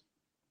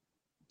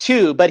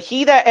 2. But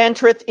he that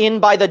entereth in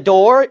by the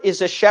door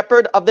is a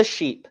shepherd of the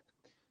sheep.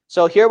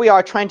 So here we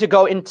are trying to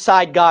go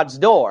inside God's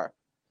door.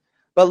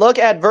 But look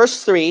at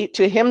verse 3.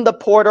 To him the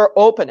porter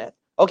openeth.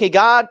 Okay,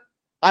 God,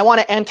 I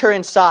want to enter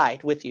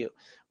inside with you.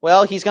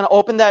 Well, he's going to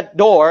open that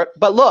door.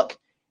 But look,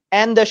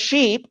 and the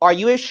sheep, are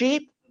you a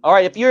sheep? All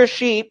right, if you're a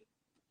sheep,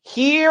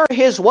 hear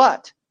his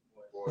what?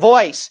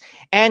 Voice.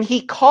 And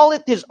he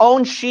calleth his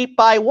own sheep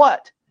by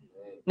what?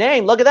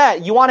 Name. Look at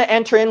that. You want to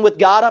enter in with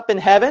God up in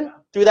heaven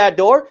through that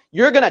door?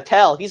 You're going to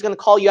tell. He's going to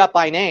call you out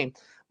by name.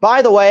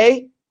 By the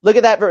way, look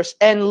at that verse.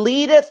 And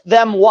leadeth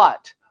them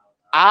what?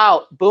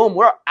 Out. Boom,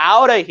 we're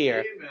out of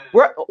here.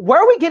 Where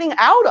are we getting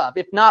out of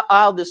if not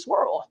out of this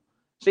world?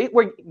 See,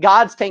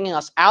 God's taking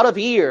us out of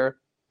here,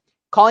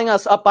 calling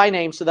us up by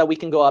name so that we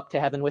can go up to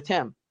heaven with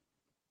him.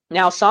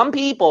 Now, some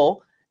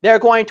people, they're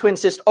going to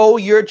insist, oh,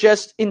 you're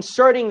just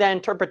inserting that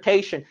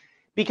interpretation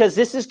because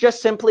this is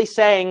just simply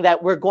saying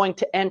that we're going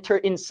to enter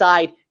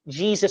inside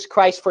Jesus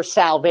Christ for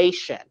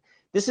salvation.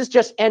 This is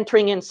just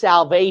entering in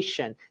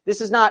salvation.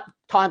 This is not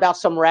talking about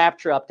some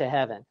rapture up to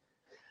heaven.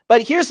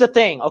 But here's the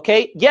thing,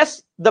 okay?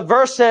 Yes, the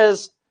verse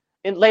says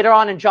later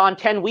on in John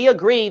 10, we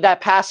agree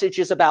that passage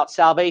is about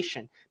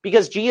salvation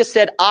because Jesus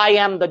said, I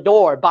am the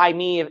door, by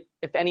me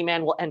if any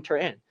man will enter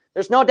in.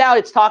 There's no doubt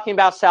it's talking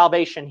about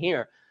salvation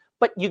here.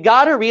 But you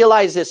got to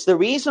realize this. The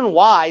reason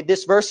why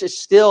this verse is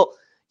still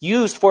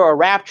used for a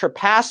rapture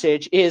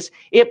passage is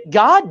if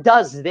God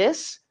does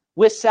this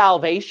with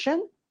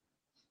salvation,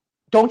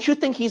 don't you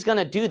think he's going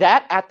to do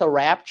that at the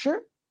rapture?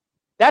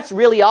 That's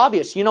really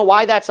obvious. You know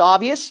why that's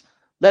obvious?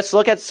 Let's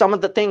look at some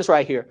of the things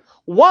right here.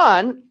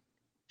 One,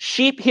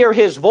 sheep hear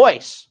his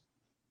voice.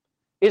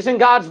 Isn't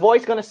God's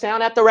voice going to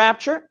sound at the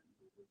rapture?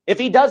 If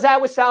he does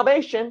that with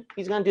salvation,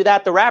 he's going to do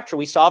that at the rapture.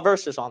 We saw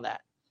verses on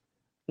that.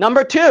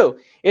 Number two,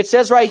 it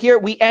says right here,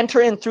 we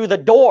enter in through the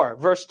door,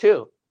 verse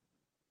 2.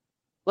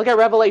 Look at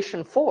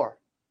Revelation 4.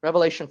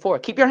 Revelation 4.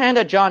 Keep your hand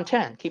at John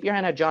 10. Keep your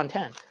hand at John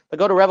 10. But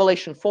go to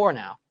Revelation 4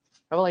 now.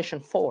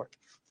 Revelation 4.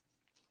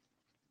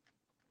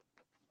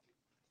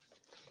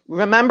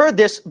 Remember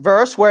this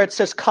verse where it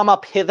says, come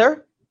up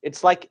hither?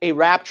 It's like a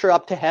rapture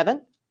up to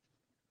heaven.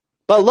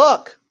 But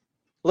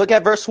look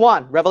at verse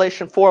 1,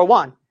 Revelation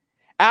 4:1.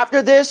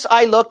 After this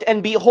I looked,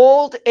 and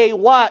behold, a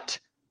what?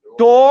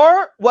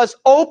 Door was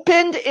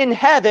opened in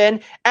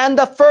heaven, and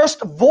the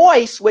first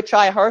voice which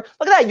I heard.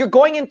 Look at that. You're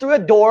going in through a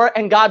door,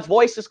 and God's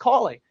voice is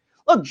calling.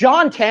 Look,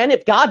 John 10,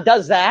 if God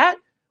does that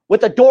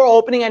with the door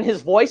opening and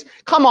his voice,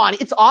 come on,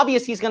 it's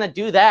obvious he's going to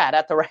do that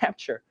at the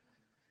rapture.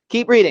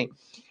 Keep reading.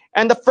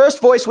 And the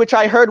first voice which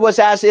I heard was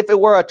as if it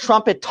were a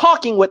trumpet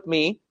talking with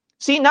me.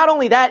 See, not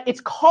only that,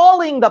 it's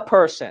calling the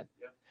person.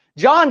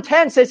 John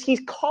 10 says he's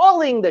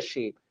calling the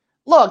sheep.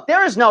 Look,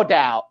 there is no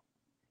doubt.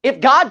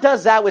 If God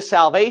does that with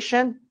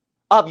salvation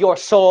of your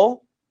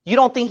soul, you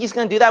don't think he's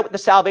going to do that with the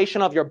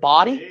salvation of your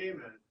body?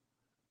 Amen.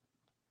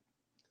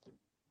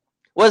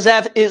 Was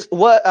as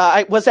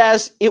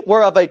it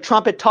were of a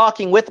trumpet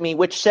talking with me,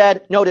 which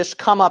said, notice,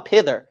 come up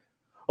hither.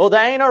 Oh,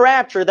 that ain't a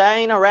rapture, that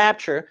ain't a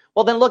rapture.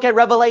 Well, then look at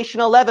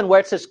Revelation 11 where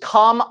it says,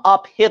 come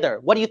up hither.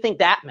 What do you think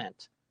that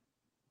meant?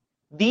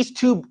 These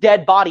two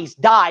dead bodies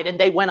died and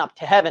they went up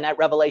to heaven at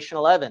Revelation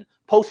 11.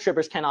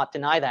 Post-tribbers cannot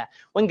deny that.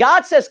 When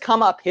God says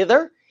come up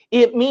hither,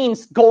 it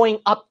means going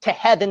up to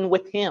heaven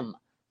with him.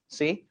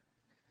 See?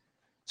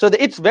 So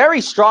it's very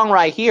strong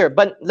right here.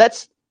 But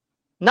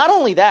not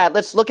only that,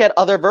 let's look at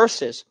other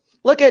verses.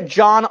 Look at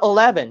John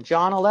 11.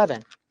 John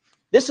 11.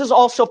 This is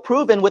also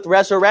proven with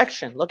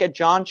resurrection. Look at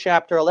John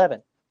chapter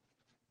 11.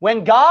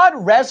 When God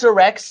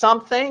resurrects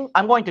something,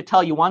 I'm going to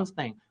tell you one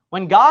thing.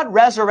 When God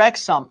resurrects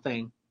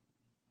something,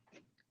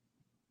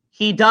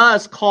 he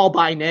does call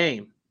by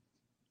name.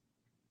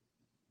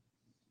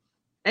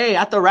 Hey,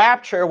 at the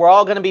rapture, we're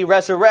all going to be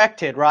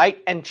resurrected, right?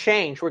 And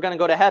changed. We're going to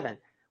go to heaven.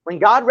 When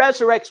God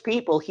resurrects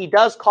people, he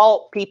does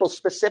call people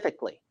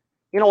specifically.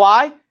 You know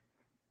why?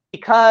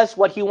 Because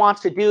what he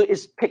wants to do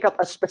is pick up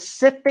a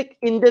specific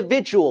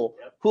individual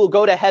who will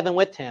go to heaven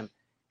with him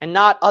and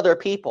not other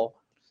people.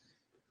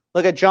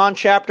 Look at John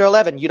chapter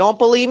 11. You don't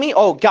believe me?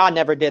 Oh, God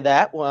never did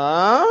that.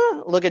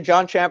 Well, look at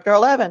John chapter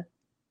 11.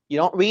 You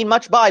don't read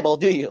much Bible,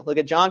 do you? Look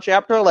at John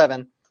chapter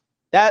 11.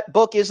 That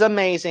book is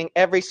amazing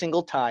every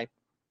single time.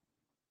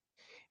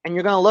 And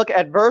you're going to look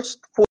at verse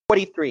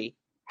 43.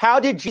 How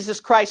did Jesus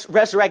Christ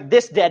resurrect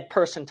this dead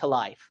person to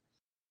life?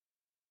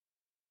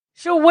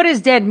 So what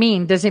does dead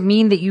mean? Does it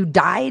mean that you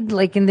died,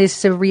 like in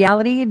this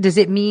reality? Does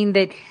it mean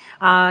that,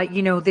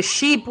 the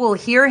sheep will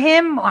hear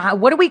him?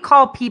 What do we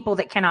call people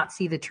that cannot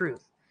see the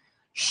truth?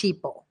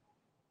 Sheeple.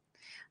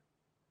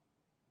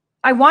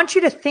 I want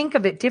you to think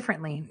of it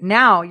differently.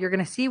 Now you're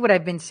going to see what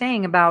I've been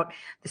saying about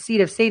the seed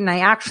of Satan. I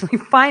actually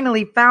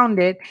finally found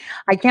it.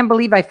 I can't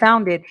believe I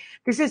found it.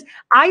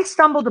 I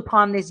stumbled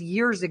upon this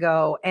years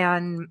ago.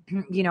 And,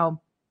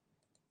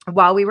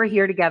 while we were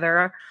here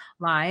together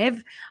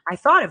live, I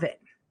thought of it.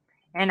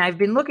 And I've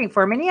been looking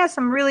for him. And he has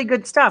some really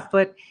good stuff.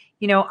 But,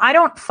 I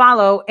don't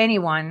follow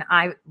anyone.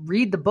 I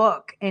read the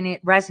book and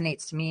it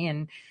resonates to me.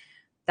 And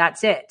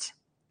that's it.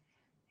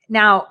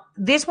 Now,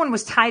 this one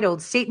was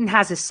titled, Satan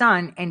Has a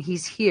Son and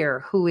He's Here.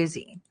 Who is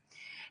he?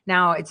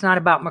 Now, it's not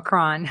about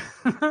Macron,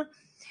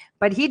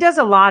 but he does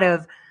a lot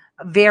of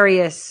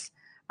various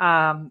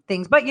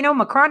things. But,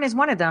 Macron is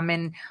one of them.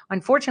 And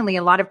unfortunately,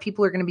 a lot of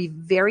people are going to be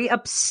very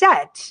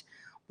upset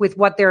with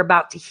what they're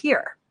about to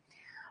hear.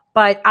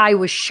 But I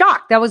was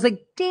shocked. I was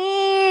like,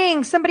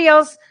 dang, somebody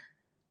else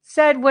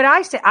said what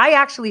I said. I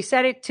actually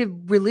said it to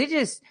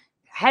religious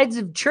heads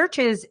of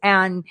churches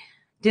and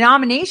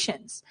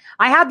denominations.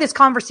 I had this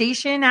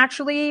conversation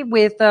actually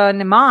with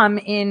an imam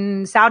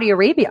in Saudi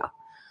Arabia.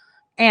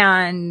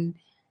 And,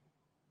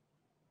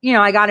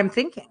 I got him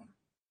thinking.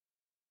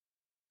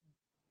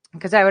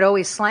 Because I would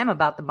always slam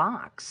about the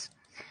box.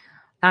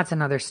 That's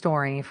another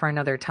story for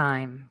another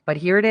time. But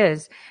here it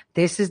is.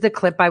 This is the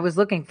clip I was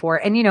looking for.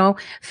 And,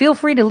 feel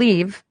free to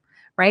leave,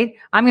 right?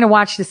 I'm going to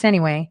watch this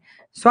anyway.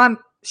 So I'm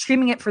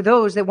streaming it for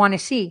those that want to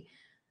see.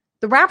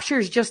 The rapture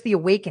is just the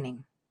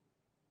awakening.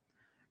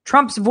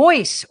 Trump's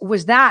voice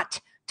was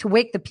that to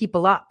wake the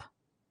people up.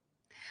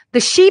 The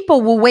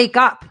sheeple will wake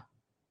up.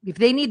 If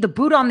they need the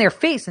boot on their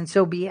face, and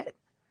so be it.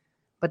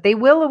 But they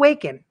will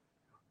awaken.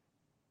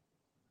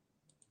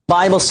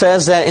 Bible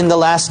says that in the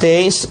last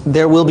days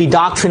there will be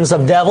doctrines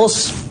of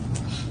devils.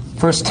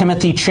 1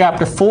 Timothy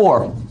chapter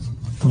 4.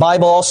 The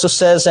Bible also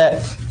says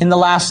that in the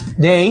last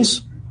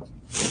days,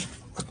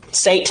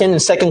 Satan in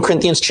 2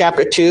 Corinthians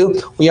chapter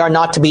 2, we are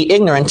not to be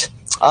ignorant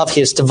of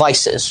his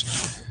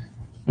devices.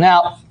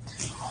 Now,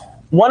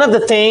 one of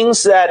the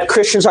things that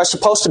Christians are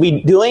supposed to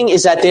be doing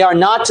is that they are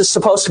not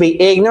supposed to be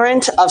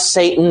ignorant of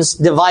Satan's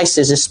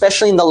devices,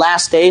 especially in the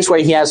last days where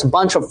he has a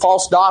bunch of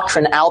false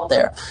doctrine out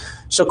there.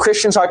 So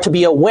Christians are to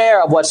be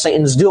aware of what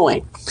Satan's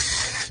doing.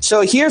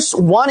 So here's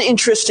one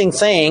interesting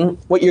thing,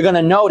 what you're going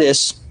to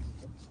notice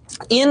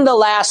in the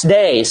last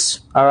days,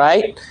 all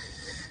right?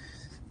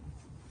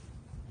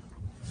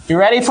 You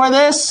ready for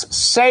this?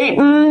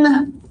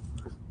 Satan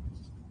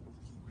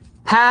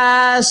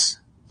has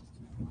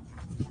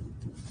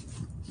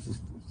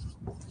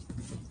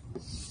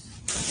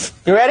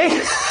You ready?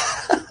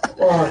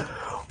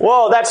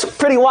 Whoa, that's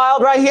pretty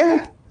wild right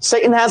here.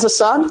 Satan has a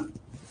son?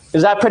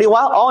 Is that pretty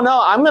wild? Oh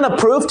no, I'm going to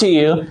prove to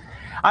you.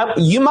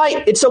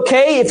 It's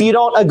okay if you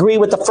don't agree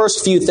with the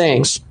first few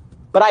things.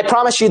 But I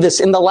promise you this,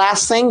 in the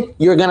last thing,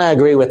 you're going to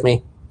agree with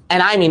me.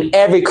 And I mean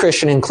every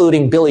Christian,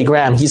 including Billy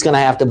Graham, he's going to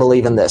have to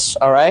believe in this,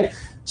 all right?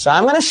 So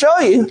I'm going to show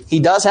you, he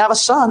does have a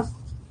son.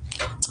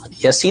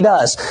 Yes, he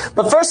does.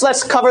 But first,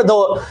 let's cover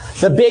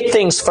the big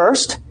things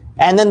first,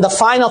 and then the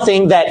final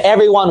thing that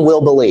everyone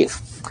will believe.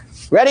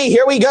 Ready?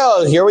 Here we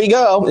go.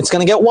 It's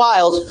going to get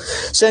wild.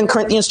 2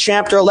 Corinthians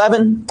chapter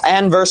 11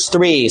 and verse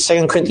 3.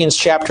 2 Corinthians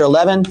chapter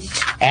 11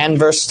 and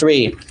verse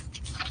 3.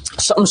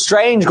 Something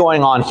strange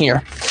going on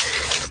here.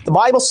 The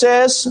Bible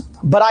says,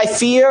 "But I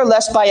fear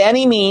lest by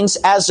any means,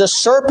 as the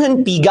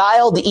serpent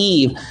beguiled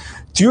Eve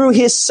through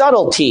his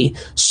subtlety,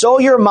 so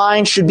your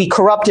mind should be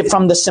corrupted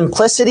from the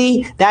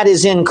simplicity that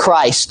is in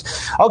Christ."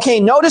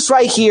 Okay, notice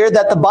right here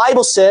that the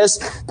Bible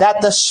says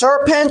that the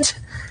serpent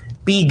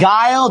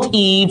beguiled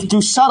Eve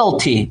through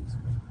subtlety.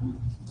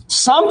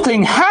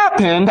 Something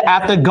happened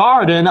at the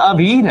Garden of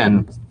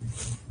Eden.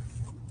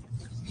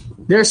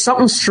 There's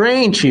something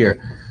strange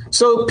here.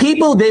 So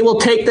people, they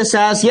will take this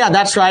as, yeah,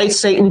 that's right,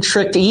 Satan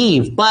tricked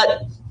Eve.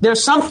 But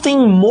there's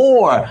something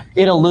more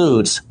it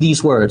alludes,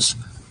 these words.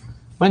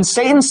 When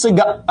Satan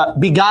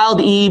beguiled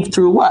Eve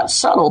through what?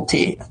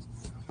 Subtlety.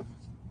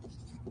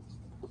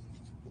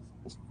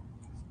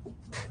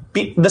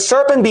 The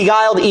serpent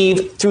beguiled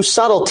Eve through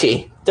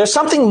subtlety. There's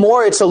something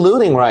more it's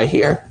alluding right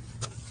here.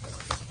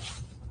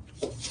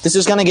 This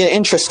is going to get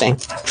interesting.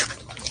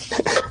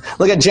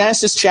 Look at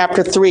Genesis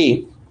chapter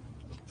 3.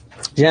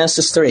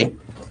 Genesis 3.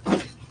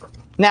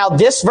 Now,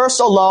 this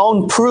verse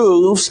alone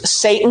proves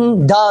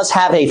Satan does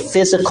have a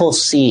physical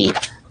seed.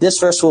 This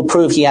verse will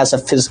prove he has a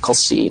physical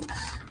seed.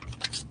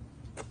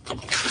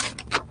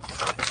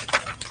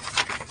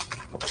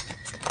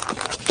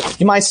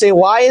 You might say,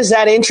 why is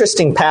that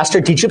interesting,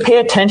 Pastor? Did you pay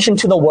attention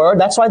to the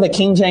word? That's why the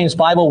King James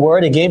Bible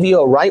word, it gave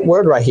you a right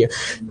word right here.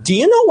 Do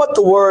you know what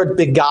the word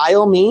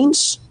beguile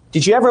means?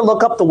 Did you ever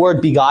look up the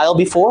word beguile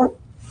before?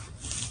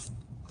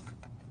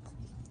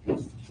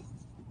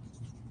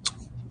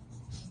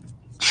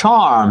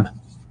 Charm,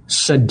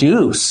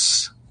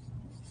 seduce.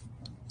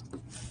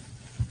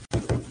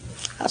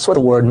 That's what a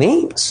word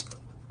means.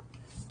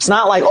 It's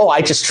not like, oh,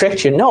 I just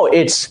tricked you. No,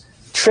 it's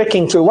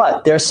tricking through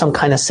what? There's some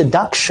kind of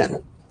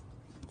seduction.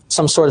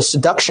 Some sort of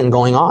seduction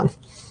going on.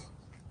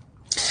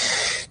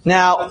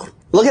 Now,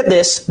 look at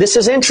this. This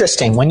is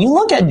interesting. When you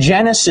look at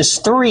Genesis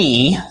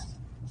 3,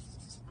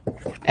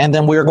 and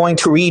then we're going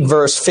to read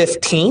verse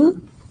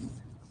 15.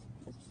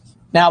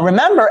 Now,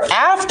 remember,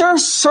 after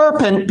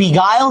serpent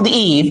beguiled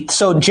Eve,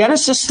 so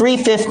Genesis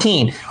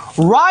 3:15,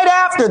 right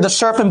after the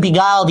serpent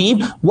beguiled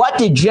Eve, what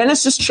did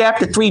Genesis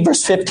chapter 3,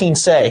 verse 15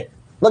 say?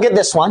 Look at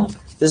this one.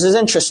 This is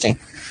interesting.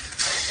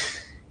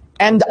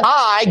 "And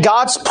I,"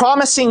 God's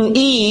promising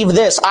Eve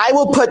this, "I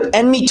will put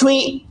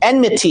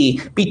enmity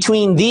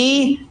between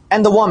thee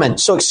and the woman."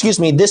 So,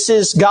 this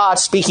is God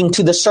speaking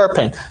to the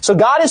serpent. So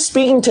God is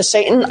speaking to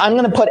Satan. I'm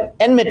going to put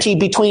enmity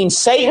between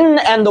Satan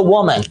and the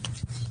woman.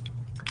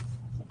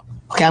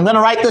 Okay, I'm going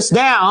to write this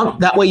down.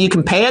 That way you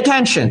can pay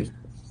attention.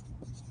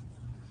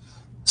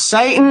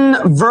 Satan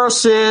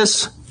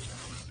versus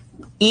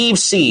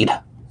Eve's seed.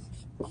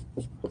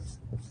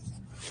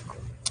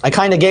 I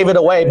kind of gave it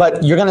away,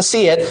 but you're going to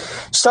see it.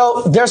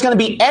 So there's going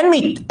to be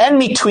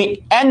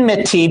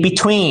enmity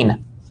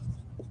between.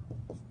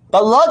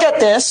 But look at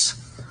this.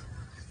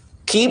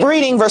 Keep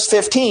reading verse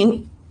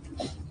 15.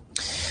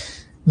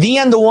 "Thee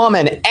and the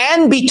woman,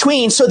 and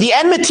between." So the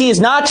enmity is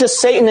not just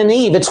Satan and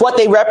Eve. It's what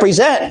they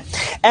represent.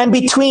 "And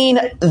between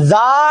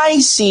thy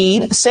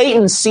seed,"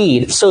 Satan's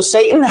seed. So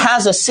Satan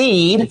has a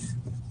seed.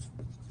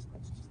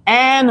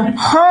 "And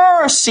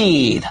her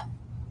seed."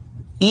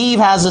 Eve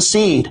has a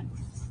seed.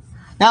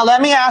 Now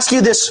let me ask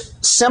you this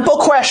simple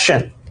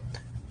question.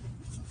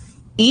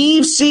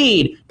 Eve's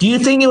seed, do you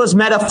think it was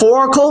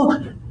metaphorical,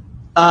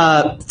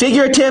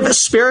 figurative,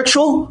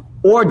 spiritual,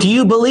 or do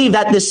you believe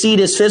that this seed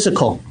is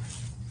physical?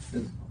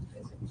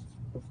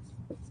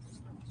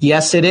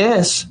 Yes, it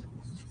is.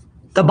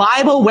 The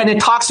Bible, when it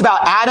talks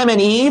about Adam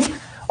and Eve,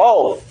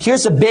 Oh,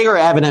 here's a bigger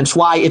evidence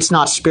why it's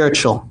not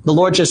spiritual. The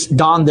Lord just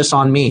dawned this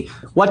on me.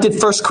 What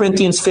did 1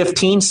 Corinthians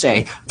 15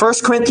 say? 1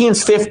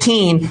 Corinthians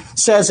 15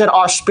 says that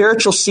our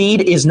spiritual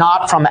seed is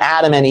not from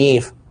Adam and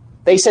Eve.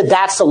 They said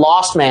that's the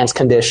lost man's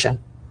condition.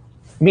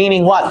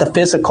 Meaning what? The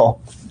physical.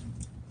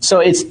 So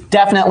it's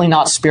definitely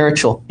not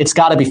spiritual. It's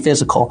got to be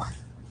physical.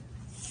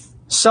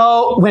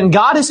 So when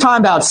God is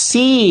talking about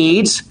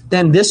seeds,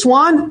 then this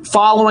one,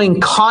 following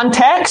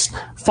context,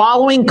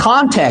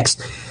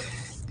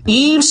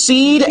 Eve's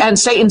seed and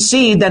Satan's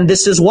seed, then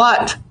this is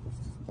what?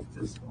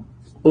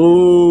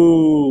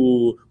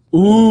 Ooh.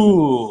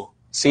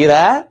 See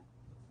that?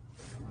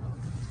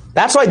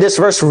 That's why this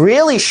verse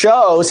really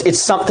shows it's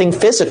something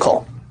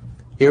physical.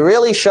 It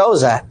really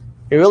shows that.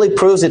 It really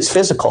proves it's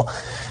physical.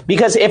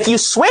 Because if you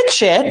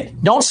switch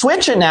it, don't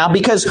switch it now,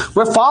 because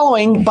we're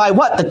following by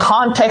what? The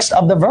context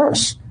of the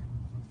verse.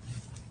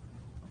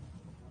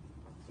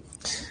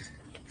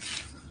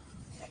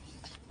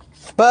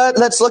 But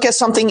let's look at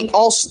something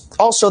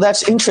also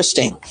that's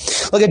interesting.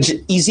 Look at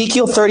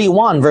Ezekiel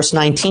 31, verse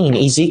 19.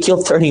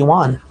 Ezekiel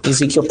 31.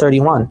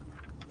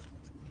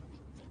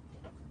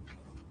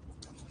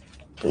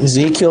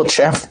 Ezekiel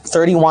chapter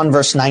 31,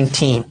 verse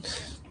 19.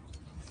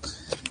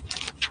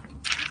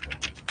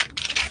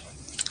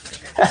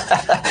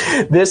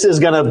 This is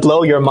going to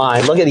blow your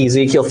mind. Look at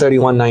Ezekiel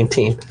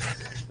 31:19.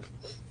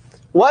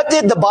 What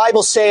did the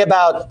Bible say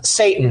about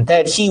Satan?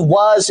 That he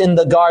was in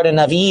the Garden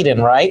of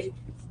Eden, right?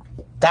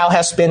 Thou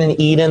hast been in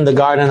Eden, the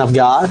garden of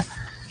God.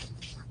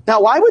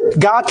 Now, why would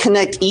God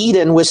connect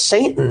Eden with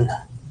Satan?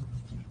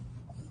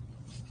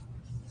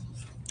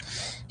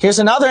 Here's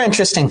another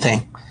interesting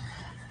thing.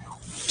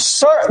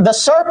 The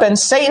serpent,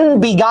 Satan,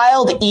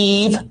 beguiled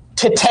Eve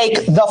to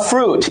take the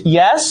fruit,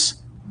 yes?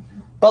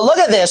 But look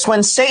at this.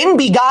 When Satan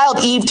beguiled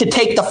Eve to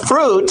take the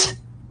fruit,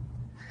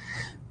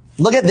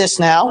 look at this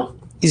now.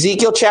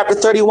 Ezekiel chapter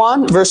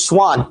 31, verse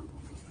 1.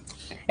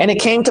 And it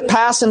came to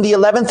pass in the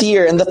 11th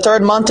year, in the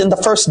 3rd month, in the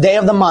 1st day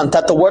of the month,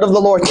 that the word of the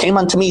Lord came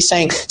unto me,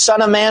 saying,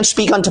 Son of man,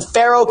 speak unto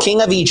Pharaoh,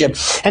 king of Egypt,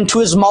 and to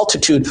his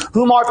multitude,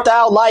 whom art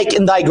thou like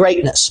in thy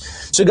greatness?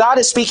 So God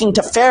is speaking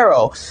to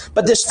Pharaoh.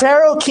 But this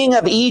Pharaoh, king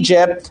of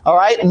Egypt, all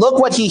right, look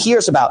what he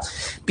hears about.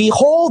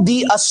 Behold,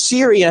 the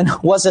Assyrian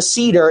was a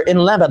cedar in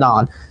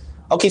Lebanon.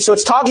 Okay, so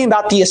it's talking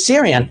about the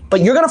Assyrian.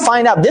 But you're going to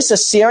find out this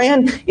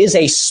Assyrian is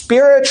a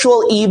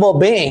spiritual evil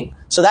being.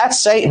 So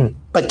that's Satan.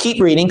 But keep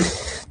reading.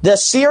 The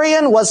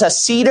Assyrian was a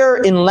cedar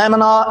in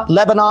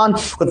Lebanon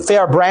with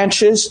fair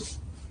branches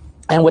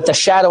and with a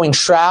shadowing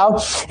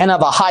shroud and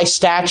of a high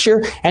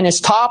stature. And his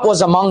top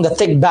was among the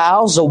thick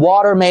boughs. The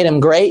water made him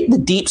great. The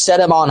deep set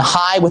him on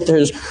high with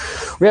his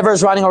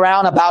rivers running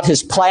around about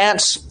his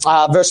plants.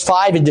 Verse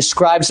 5, it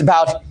describes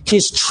about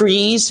his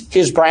trees,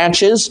 his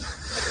branches.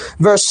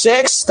 Verse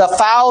 6, the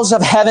fowls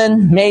of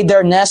heaven made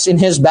their nests in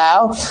his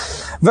bough.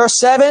 Verse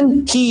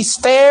 7, he's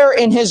fair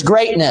in his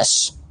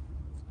greatness.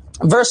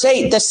 Verse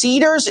 8, the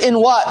cedars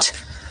in what?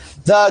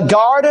 The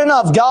garden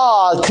of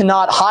God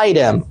cannot hide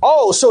him.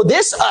 Oh, so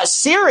this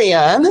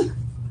Assyrian,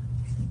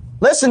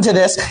 listen to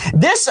this.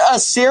 This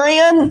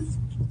Assyrian,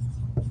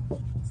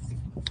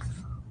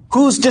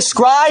 who's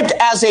described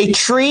as a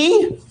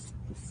tree,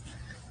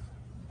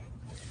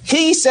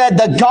 he said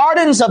the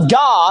gardens of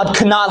God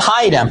cannot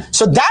hide him.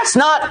 So that's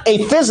not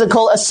a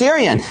physical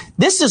Assyrian.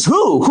 This is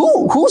who?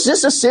 Who's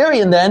this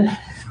Assyrian then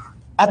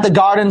at the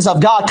gardens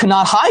of God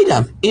cannot hide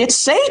him? It's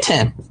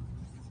Satan.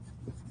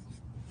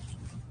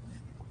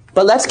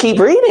 But let's keep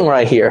reading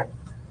right here.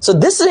 So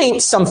this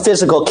ain't some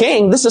physical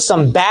king. This is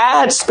some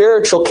bad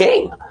spiritual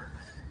king.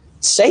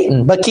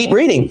 Satan. But keep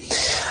reading.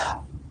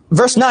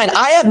 Verse 9,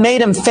 I have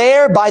made him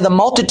fair by the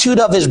multitude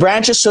of his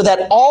branches, so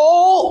that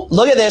all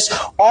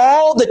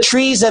the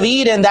trees of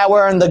Eden that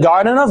were in the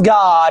garden of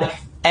God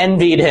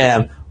envied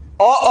him.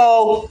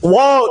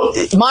 Whoa,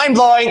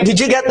 mind-blowing. Did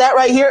you get that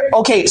right here?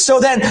 Okay, so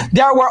then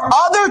there were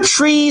other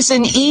trees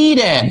in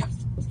Eden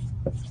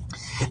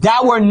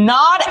that were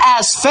not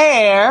as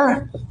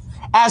fair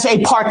as a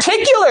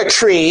particular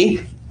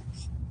tree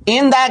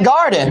in that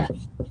garden.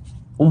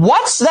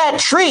 What's that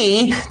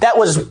tree that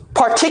was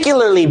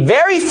particularly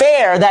very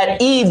fair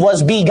that Eve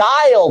was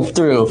beguiled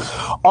through?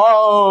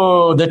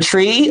 Oh, the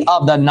tree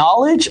of the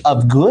knowledge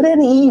of good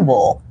and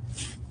evil.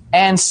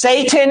 And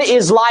Satan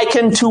is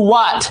likened to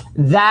what?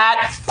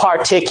 That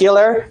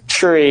particular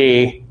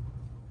tree.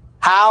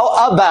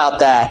 How about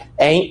that?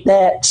 Ain't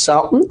that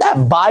something?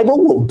 That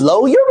Bible will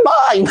blow your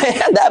mind,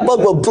 man. That book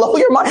will blow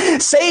your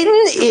mind.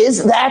 Satan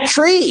is that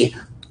tree.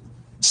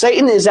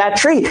 Satan is that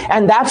tree.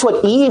 And that's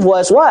what Eve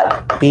was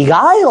what?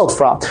 Beguiled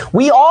from.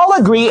 We all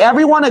agree,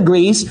 everyone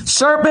agrees,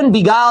 serpent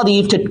beguiled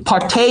Eve to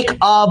partake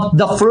of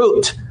the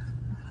fruit.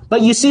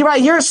 But you see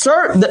right here,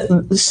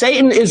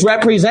 Satan is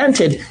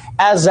represented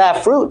as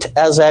that fruit,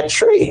 as that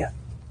tree.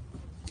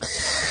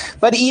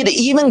 But it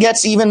even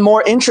gets even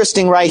more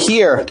interesting right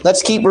here.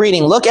 Let's keep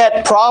reading. Look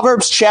at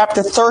Proverbs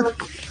chapter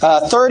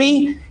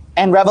 30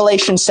 and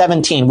Revelation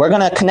 17. We're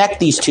going to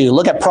connect these two.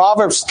 Look at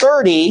Proverbs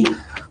 30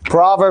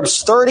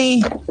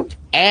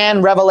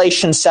 and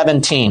Revelation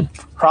 17.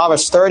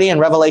 Proverbs 30 and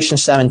Revelation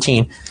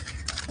 17.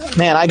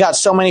 Man, I got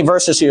so many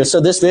verses here,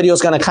 so this video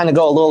is going to kind of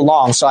go a little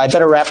long, so I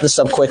better wrap this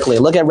up quickly.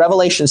 Look at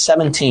Revelation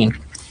 17.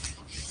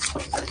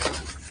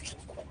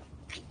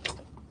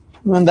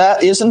 And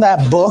isn't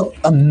that book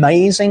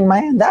amazing,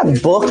 man?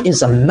 That book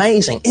is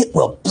amazing. It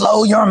will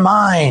blow your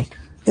mind.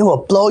 It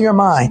will blow your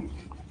mind.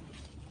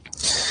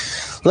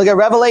 Look at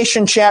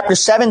Revelation chapter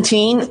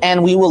 17,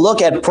 and we will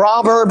look at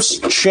Proverbs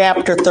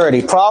chapter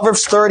 30.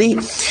 Proverbs 30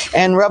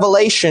 and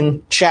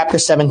Revelation chapter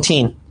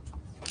 17.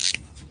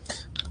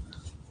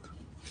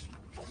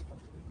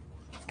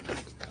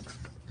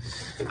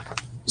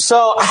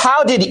 So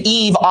how did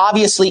Eve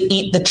obviously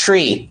eat the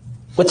tree?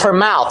 With her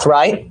mouth,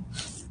 right?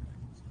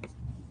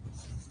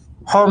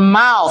 Her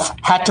mouth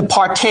had to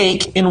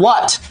partake in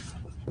what?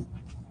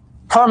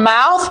 Her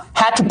mouth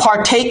had to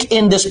partake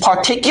in this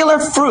particular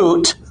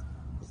fruit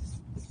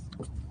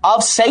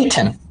of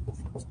Satan.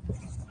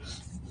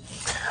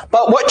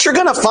 But what you're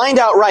going to find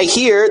out right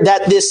here,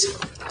 that this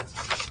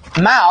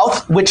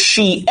mouth, which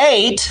she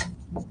ate,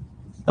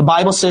 the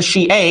Bible says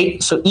she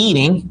ate, so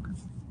eating.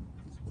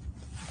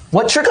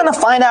 What you're going to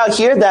find out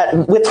here,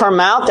 that with her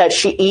mouth that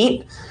she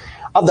ate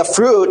of the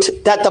fruit,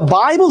 that the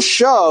Bible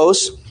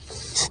shows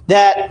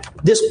that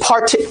this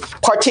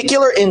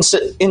particular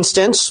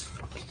instance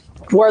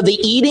where the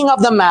eating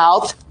of the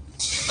mouth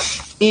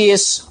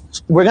is,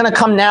 we're going to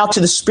come now to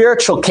the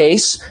spiritual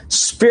case,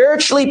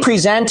 spiritually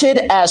presented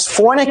as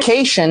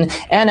fornication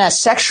and as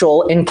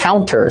sexual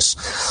encounters.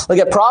 Look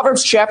at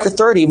Proverbs chapter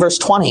 30, verse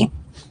 20.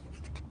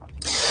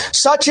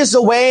 Such is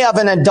the way of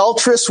an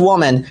adulterous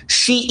woman.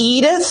 She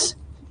eateth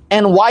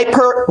and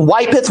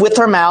wipeth with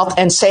her mouth,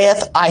 and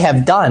saith, I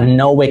have done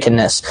no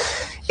wickedness.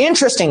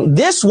 Interesting.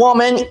 This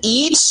woman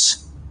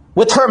eats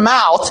with her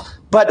mouth,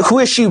 but who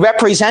is she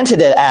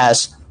represented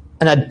as?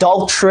 An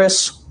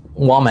adulterous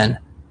woman.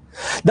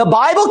 The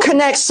Bible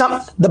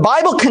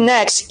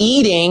connects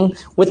eating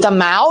with the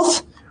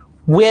mouth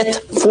with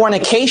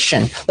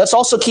fornication. Let's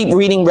also keep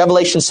reading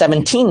Revelation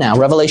 17 now.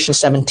 Revelation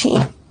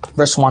 17,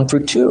 verse 1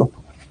 through 2.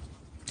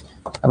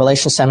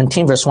 Revelation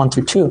 17, verse 1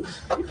 through 2.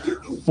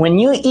 When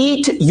you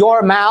eat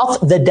your mouth,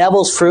 the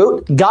devil's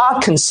fruit,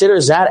 God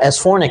considers that as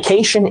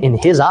fornication in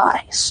his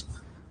eyes.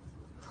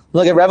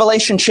 Look at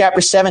Revelation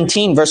chapter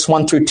 17, verse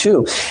 1 through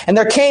 2. And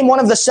there came one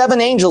of the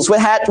seven angels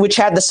which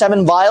had the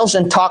seven vials,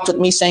 and talked with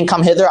me, saying,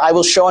 Come hither, I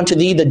will show unto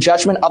thee the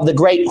judgment of the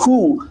great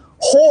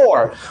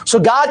whore. So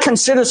God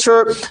considers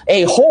her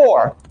a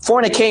whore,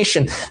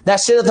 fornication, that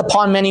sitteth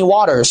upon many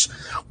waters,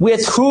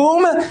 with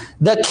whom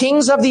the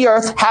kings of the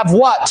earth have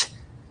what?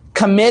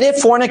 Committed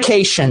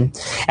fornication.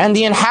 And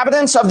the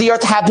inhabitants of the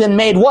earth have been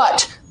made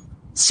what?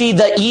 See,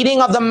 the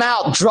eating of the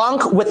mouth,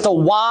 drunk with the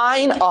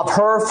wine of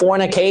her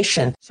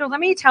fornication. So let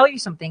me tell you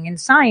something. In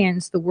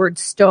science, the word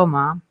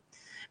stoma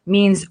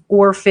means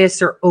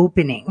orifice or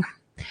opening.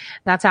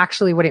 That's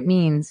actually what it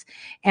means.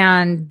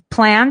 And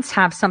plants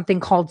have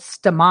something called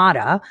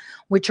stomata,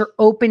 which are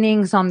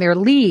openings on their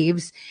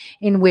leaves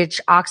in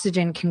which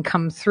oxygen can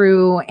come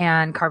through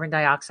and carbon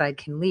dioxide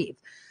can leave.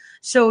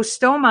 So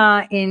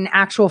stoma in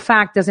actual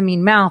fact doesn't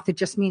mean mouth. It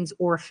just means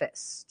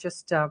orifice.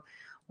 Just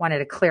wanted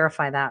to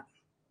clarify that.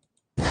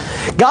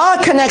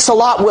 God connects a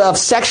lot of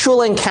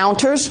sexual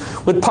encounters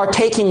with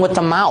partaking with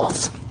the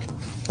mouth.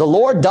 The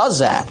Lord does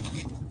that.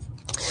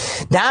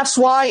 That's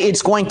why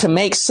it's going to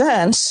make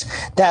sense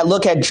that,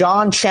 look at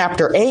John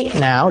chapter 8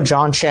 now.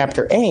 John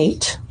chapter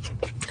 8.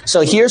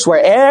 So here's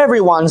where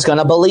everyone's going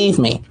to believe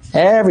me.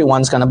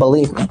 Everyone's going to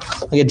believe me.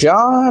 Look at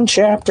John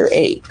chapter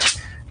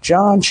 8.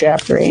 John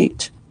chapter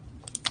 8.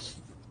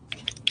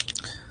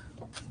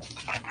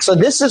 So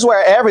this is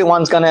where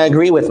everyone's going to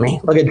agree with me.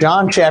 Look at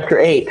John chapter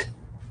 8.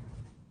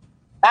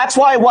 That's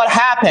why what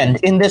happened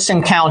in this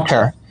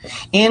encounter?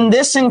 In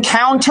this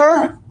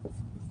encounter,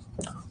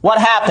 what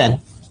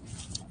happened?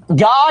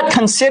 God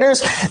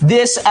considers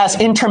this as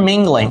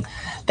intermingling.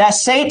 That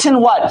Satan,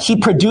 what? He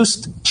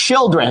produced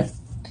children.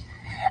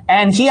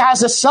 And he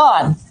has a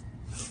son.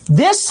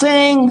 There's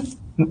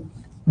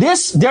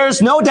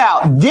no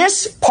doubt,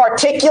 this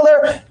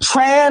particular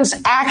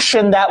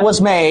transaction that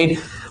was made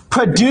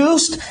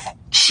produced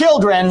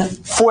children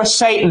for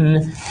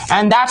Satan.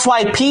 And that's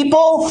why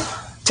people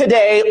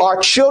today are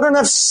children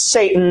of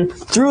Satan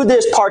through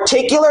this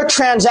particular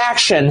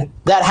transaction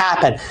that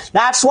happened.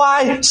 That's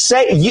why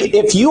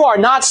if you are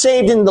not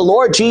saved in the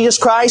Lord Jesus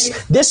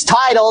Christ, this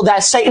title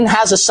that Satan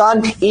has a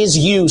son is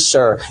you,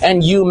 sir,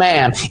 and you,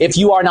 ma'am, if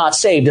you are not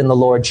saved in the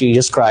Lord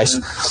Jesus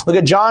Christ. Look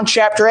at John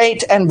chapter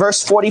 8 and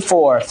verse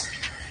 44.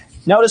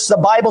 Notice the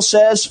Bible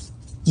says,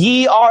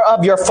 ye are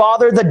of your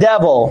father the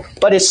devil.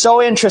 But it's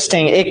so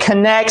interesting. It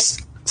connects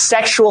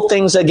sexual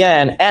things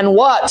again. And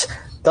what?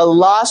 The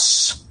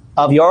lusts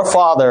of your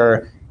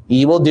father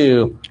ye will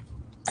do.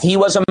 He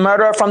was a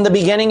murderer from the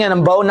beginning, and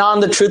abode not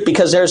in the truth,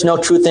 because there is no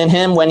truth in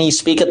him. When he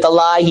speaketh the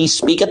lie, he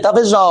speaketh of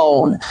his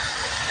own.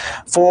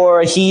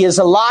 For he is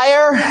a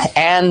liar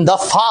and the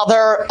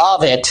father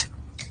of it.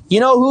 You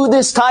know who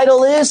this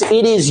title is?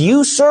 It is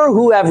you, sir,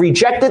 who have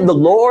rejected the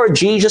Lord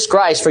Jesus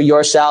Christ for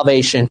your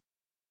salvation.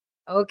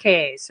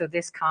 Okay, so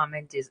this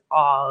comment is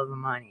all the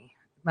money.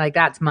 Like,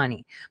 that's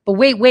money. But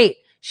wait.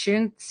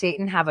 Shouldn't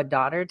Satan have a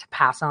daughter to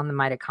pass on the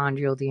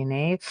mitochondrial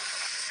DNA?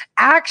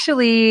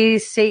 Actually,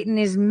 Satan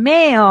is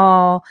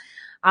male,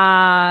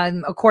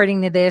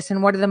 according to this,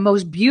 and one of the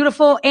most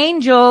beautiful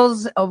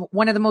angels of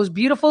one of the most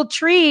beautiful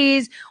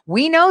trees.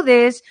 We know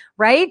this,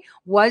 right?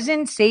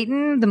 Wasn't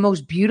Satan the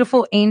most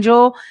beautiful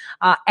angel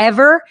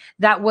ever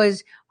that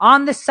was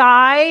on the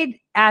side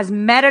as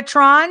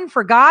Metatron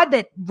for God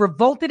that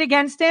revolted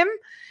against him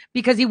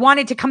because he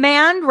wanted to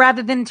command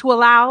rather than to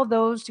allow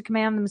those to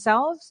command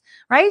themselves,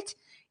 right?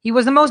 He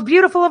was the most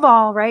beautiful of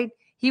all, right?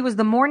 He was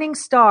the morning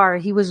star.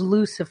 He was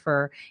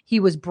Lucifer. He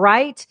was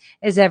bright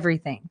as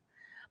everything.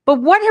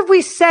 But what have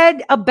we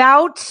said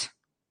about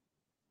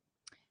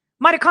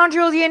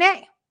mitochondrial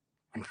DNA?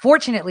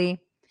 Unfortunately,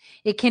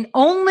 it can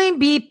only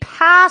be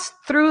passed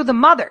through the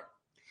mother,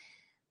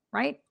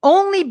 right?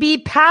 Only be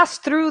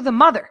passed through the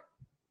mother.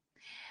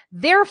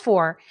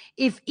 Therefore,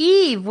 if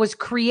Eve was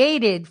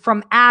created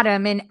from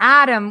Adam and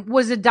Adam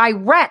was a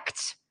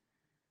direct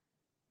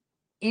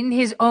in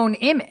his own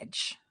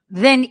image,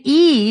 then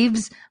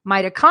Eve's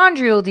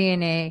mitochondrial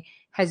DNA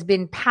has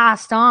been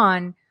passed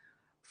on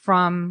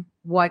from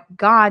what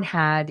God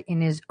had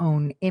in his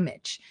own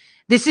image.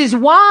 This is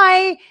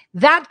why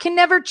that can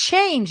never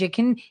change. It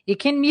can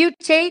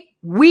mutate.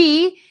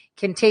 We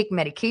can take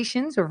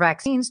medications or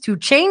vaccines to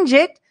change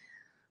it,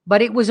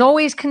 but it was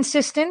always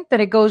consistent that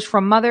it goes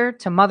from mother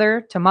to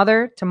mother to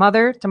mother to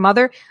mother to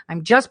mother.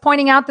 I'm just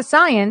pointing out the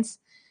science.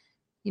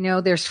 You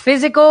know, there's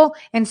physical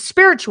and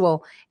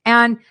spiritual.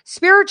 And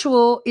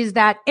spiritual is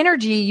that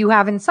energy you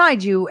have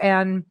inside you.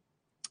 And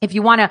if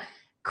you want to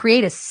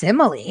create a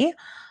simile,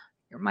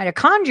 your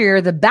mitochondria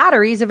are the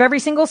batteries of every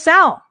single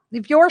cell.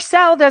 If your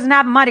cell doesn't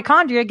have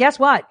mitochondria, guess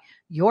what?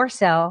 Your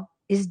cell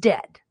is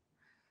dead.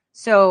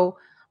 So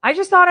I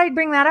just thought I'd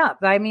bring that up.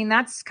 I mean,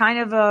 that's kind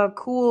of a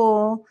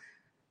cool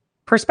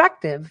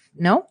perspective,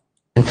 no?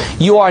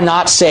 You are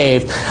not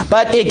saved.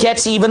 But it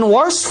gets even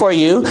worse for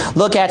you.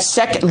 Look at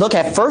 1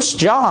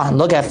 John.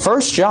 Look at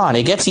 1 John.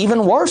 It gets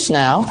even worse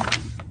now.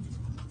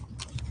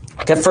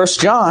 Look at 1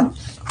 John.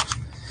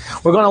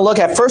 We're going to look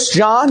at 1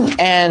 John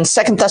and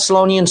 2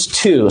 Thessalonians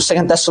 2.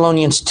 2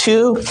 Thessalonians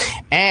 2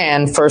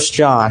 and 1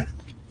 John.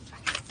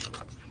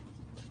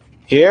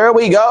 Here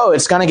we go.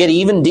 It's going to get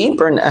even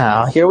deeper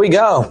now. Here we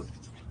go.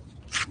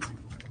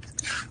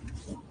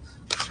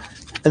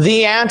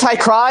 The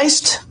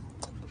Antichrist,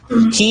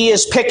 he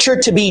is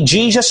pictured to be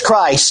Jesus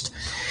Christ.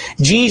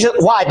 Jesus,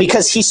 why?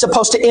 Because he's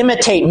supposed to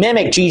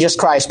mimic Jesus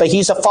Christ, but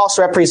he's a false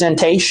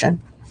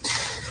representation.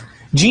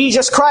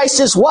 Jesus Christ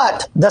is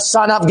what? The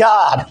Son of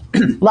God.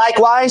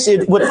 Likewise,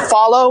 it would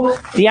follow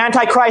the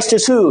Antichrist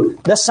is who?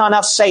 The son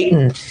of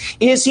Satan.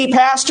 Is he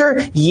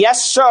pastor?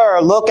 Yes,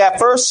 sir. Look at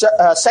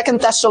 2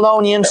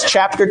 Thessalonians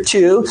chapter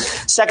 2.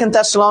 2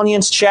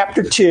 Thessalonians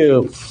chapter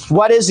 2.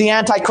 What is the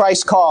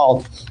Antichrist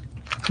called?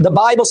 The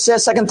Bible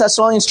says, 2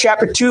 Thessalonians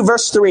chapter 2,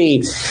 verse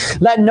 3,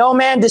 let no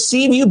man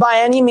deceive you by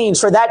any means,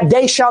 for that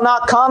day shall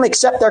not come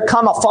except there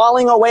come a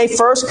falling away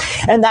first,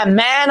 and that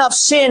man of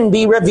sin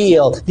be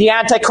revealed. The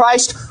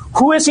Antichrist,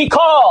 who is he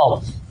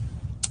called?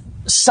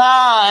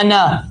 Son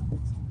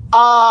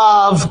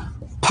of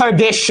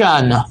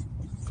perdition.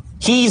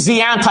 He's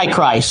the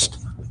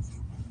Antichrist.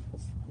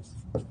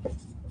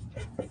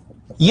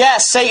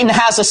 Yes, Satan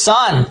has a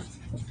son.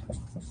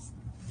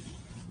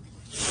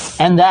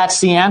 And that's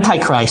the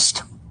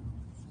Antichrist.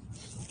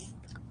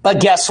 But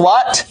guess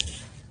what?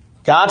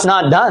 God's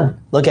not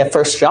done. Look at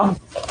 1 John.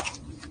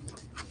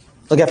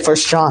 Look at 1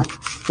 John.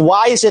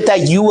 Why is it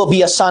that you will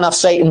be a son of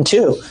Satan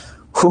too?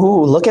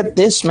 Ooh, look at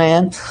this,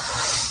 man.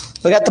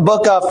 Look at the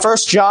book of 1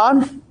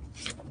 John.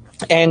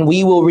 And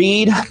we will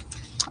read,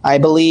 I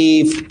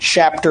believe,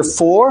 chapter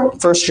 4.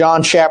 1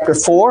 John chapter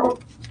 4.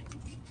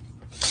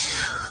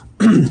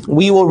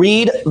 We will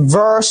read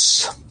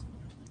verse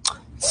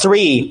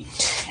 3.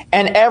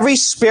 And every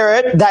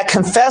spirit that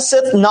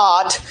confesseth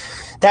not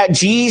that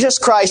Jesus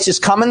Christ is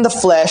come in the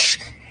flesh,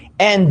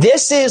 and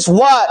this is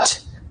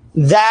what?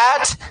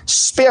 That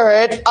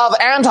spirit of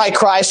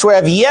Antichrist,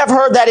 wherever ye have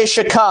heard that it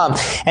should come,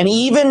 and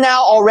even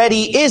now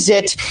already is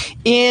it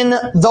in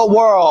the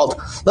world.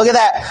 Look at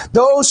that.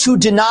 Those who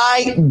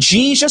deny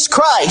Jesus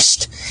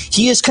Christ,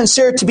 he is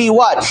considered to be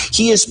what?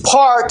 He is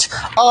part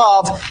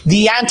of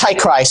the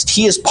Antichrist.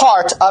 He is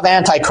part of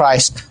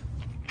Antichrist.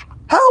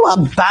 How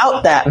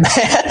about that, man?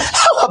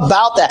 How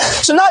about that?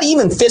 So not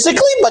even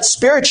physically, but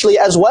spiritually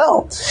as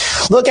well.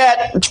 Look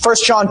at 1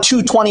 John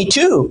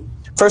 2:22.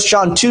 1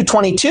 John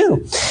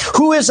 2:22.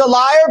 Who is a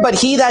liar but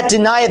he that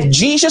denieth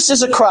Jesus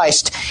is a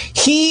Christ?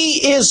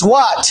 He is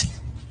what?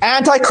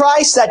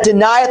 Antichrist that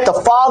denieth the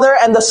Father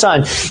and the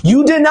Son.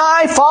 You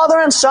deny Father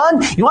and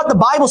Son? You know what the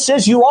Bible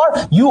says you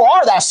are? You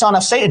are that son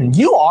of Satan.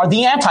 You are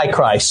the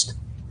Antichrist.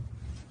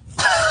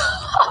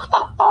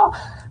 How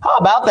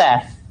about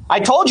that? I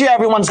told you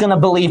everyone's going to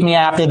believe me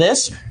after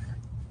this.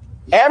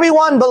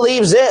 Everyone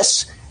believes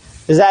this,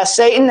 is that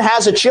Satan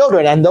has a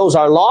children, and those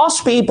are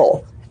lost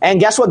people. And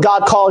guess what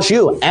God calls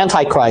you?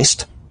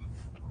 Antichrist.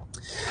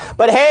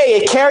 But hey,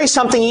 it carries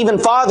something even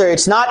farther.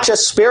 It's not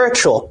just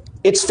spiritual.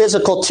 it's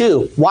physical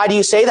too. Why do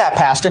you say that,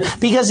 Pastor?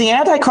 Because the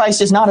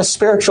Antichrist is not a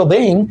spiritual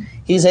being.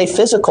 He's a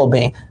physical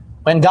being.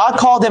 When God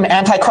called him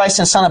Antichrist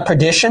and son of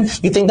perdition,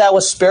 you think that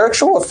was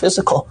spiritual or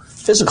physical?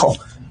 Physical.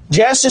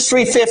 Genesis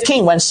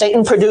 3:15, when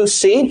Satan produced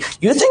seed,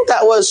 you think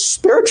that was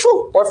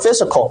spiritual or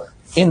physical?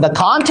 In the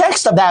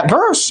context of that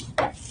verse,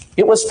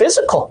 it was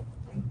physical.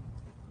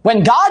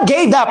 When God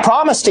gave that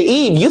promise to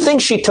Eve, you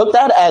think she took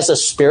that as a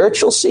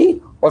spiritual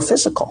seed or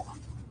physical?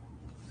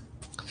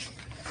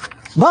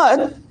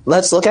 But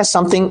let's look at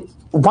something,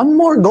 one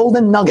more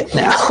golden nugget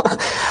now.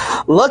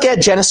 Look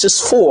at Genesis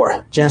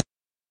 4.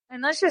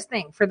 And let's just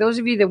think, for those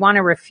of you that want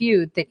to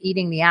refute that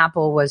eating the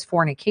apple was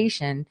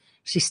fornication,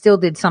 she still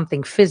did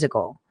something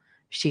physical.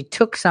 She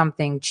took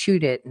something,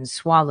 chewed it, and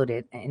swallowed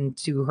it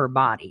into her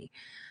body.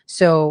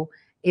 So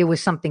it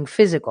was something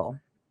physical.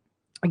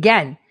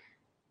 Again,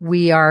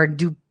 we are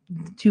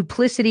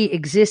duplicity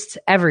exists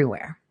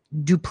everywhere.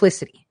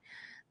 Duplicity.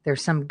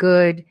 There's some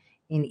good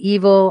in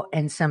evil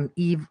and some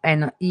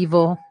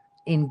evil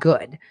in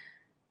good.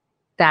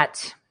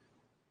 That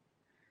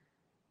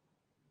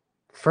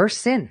first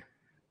sin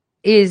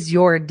is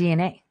your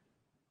DNA.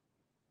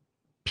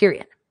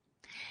 Period.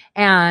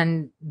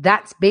 And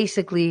that's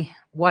basically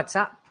what's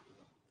up.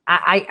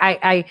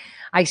 I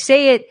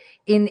say it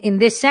in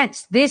this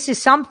sense. This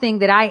is something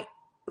that I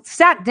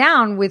sat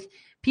down with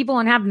people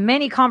and have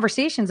many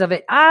conversations of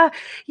it.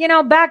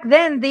 Back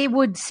then they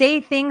would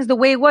say things the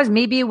way it was.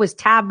 Maybe it was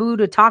taboo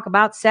to talk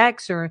about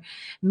sex, or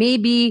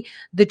maybe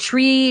the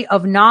tree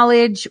of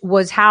knowledge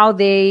was how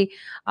they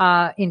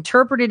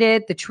interpreted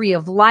it, the tree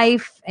of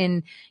life,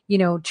 and,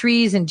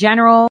 trees in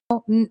general.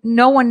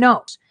 No one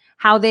knows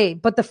how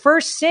but the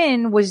first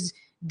sin was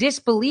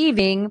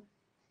disbelieving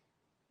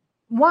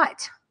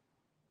what?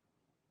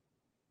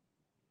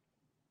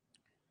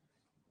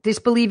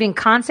 Disbelieving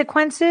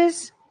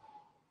consequences,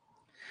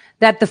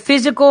 that the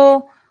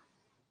physical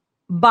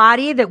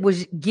body that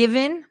was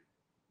given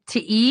to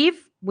Eve,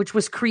 which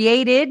was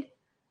created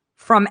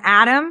from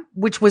Adam,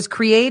 which was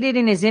created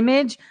in his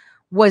image,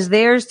 was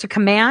theirs to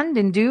command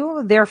and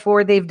do.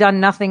 Therefore, they've done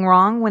nothing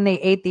wrong when they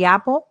ate the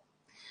apple.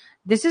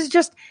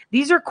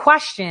 These are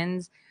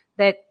questions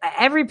that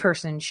every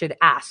person should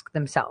ask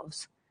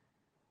themselves.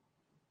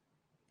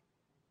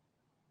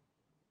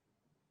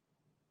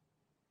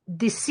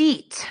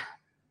 Deceit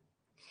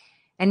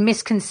and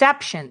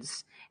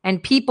misconceptions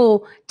and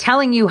people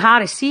telling you how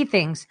to see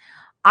things.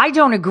 I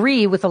don't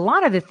agree with a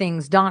lot of the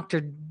things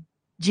Dr.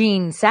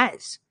 Gene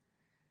says,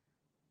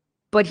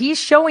 but he's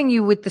showing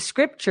you with the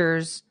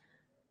scriptures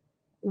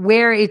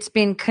where it's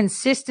been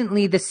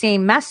consistently the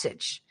same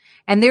message.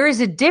 And there is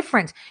a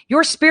difference.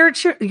 Your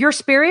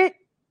spirit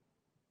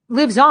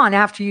lives on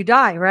after you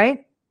die,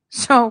 right?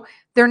 So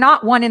they're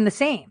not one and the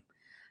same.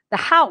 The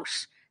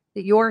house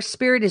that your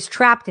spirit is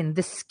trapped in,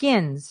 the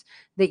skins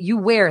that you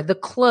wear, the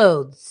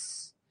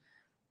clothes.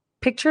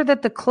 Picture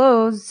that the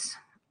clothes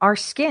are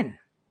skin,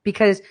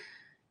 because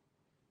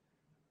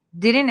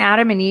didn't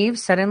Adam and Eve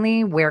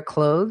suddenly wear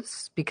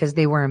clothes because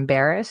they were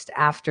embarrassed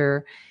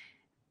after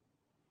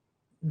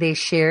they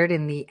shared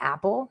in the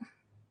apple?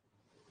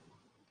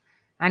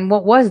 And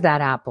what was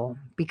that apple?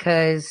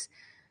 Because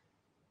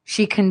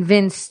she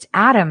convinced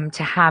Adam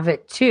to have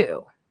it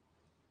too.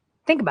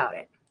 Think about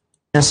it.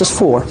 Genesis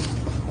 4.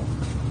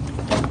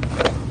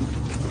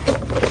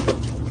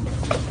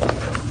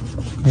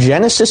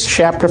 Genesis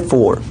chapter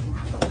 4.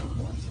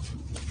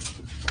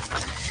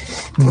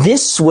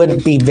 This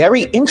would be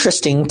very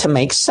interesting to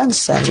make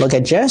sense then. Look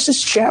at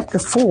Genesis chapter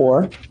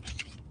 4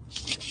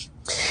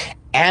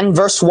 and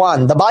verse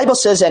 1. The Bible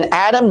says, "And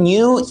Adam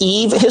knew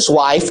Eve his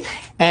wife,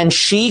 and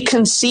she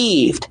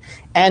conceived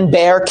and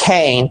bare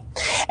Cain,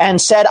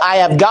 and said, I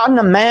have gotten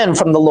a man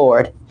from the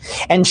Lord.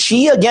 And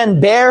she again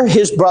bare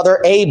his brother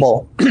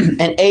Abel.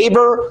 And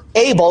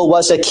Abel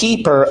was a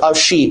keeper of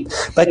sheep,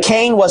 but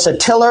Cain was a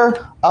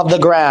tiller of the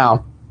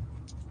ground."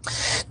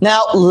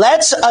 Now,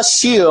 let's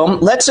assume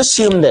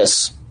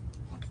this.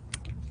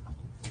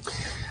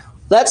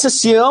 Let's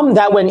assume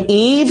that when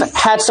Eve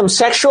had some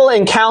sexual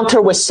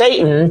encounter with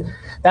Satan,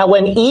 that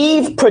when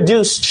Eve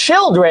produced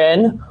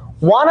children,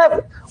 one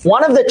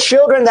of the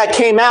children that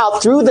came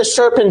out through the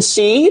serpent's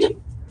seed,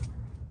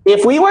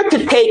 if we were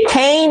to take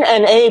Cain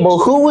and Abel,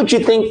 who would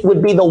you think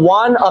would be the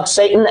one of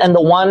Satan and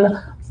the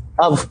one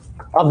of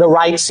the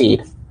right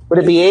seed? Would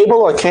it be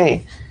Abel or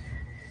Cain?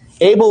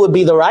 Abel would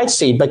be the right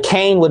seed, but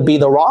Cain would be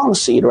the wrong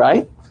seed,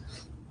 right?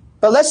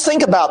 But let's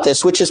think about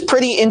this, which is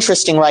pretty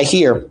interesting right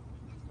here.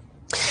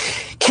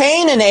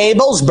 Cain and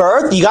Abel's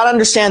birth, you got to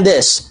understand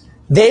this.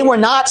 They were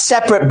not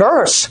separate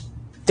births.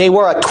 They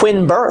were a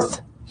twin birth.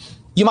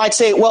 You might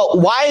say, well,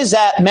 why is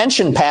that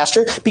mentioned,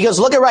 Pastor? Because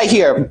look at right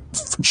here,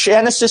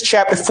 Genesis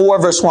chapter 4,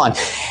 verse 1.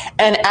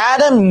 "And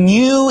Adam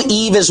knew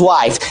Eve his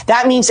wife."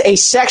 That means a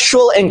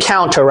sexual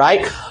encounter,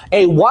 right?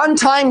 A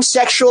one-time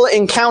sexual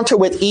encounter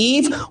with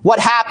Eve. What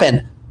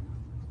happened?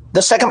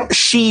 The second,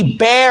 she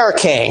bare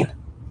Cain.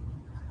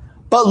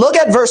 But look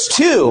at verse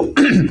 2.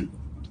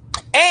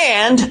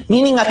 "And,"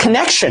 meaning a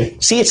connection.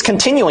 See, it's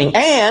continuing.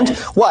 "And,"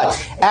 what?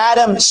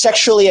 Adam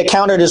sexually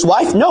encountered his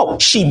wife? No,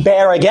 she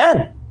bare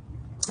again.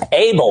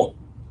 Abel.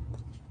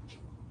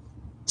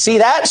 See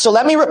that? So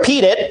let me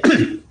repeat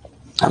it.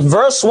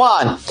 Verse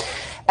 1.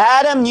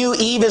 Adam knew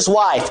Eve, his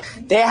wife.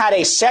 They had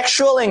a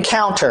sexual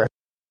encounter.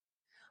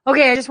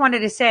 Okay, I just wanted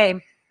to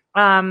say,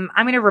 I'm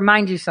going to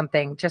remind you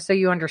something, just so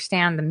you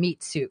understand the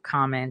meat suit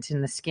comment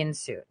in the skin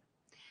suit.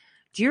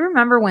 Do you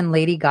remember when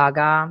Lady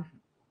Gaga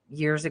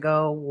years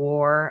ago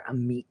wore a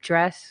meat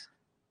dress?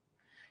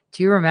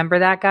 Do you remember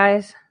that,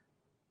 guys?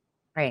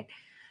 Right.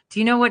 Do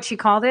you know what she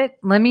called it?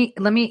 Let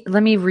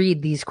me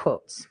read these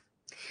quotes.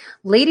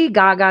 Lady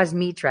Gaga's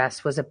meat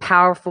dress was a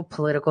powerful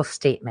political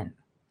statement,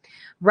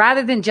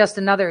 rather than just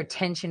another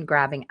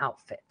attention-grabbing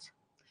outfit.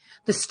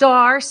 The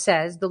Star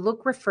says the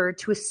look referred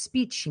to a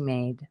speech she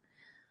made,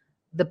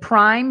 the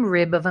prime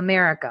rib of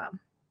America,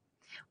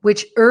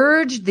 which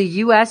urged the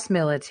U.S.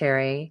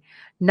 military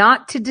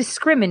not to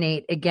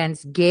discriminate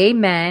against gay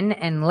men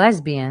and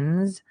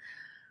lesbians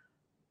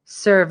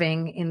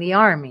serving in the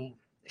army.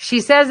 She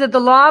says that the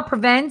law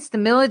prevents the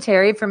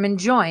military from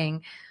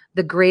enjoying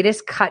the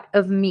greatest cut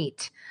of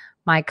meat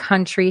my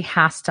country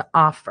has to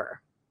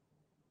offer.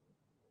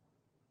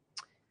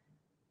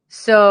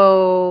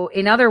 So,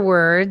 in other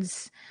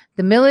words,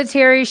 the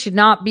military should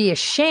not be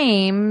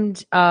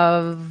ashamed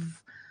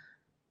of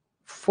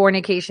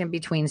fornication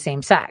between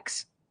same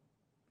sex.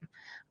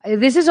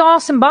 This is all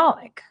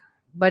symbolic,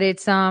 but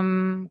it's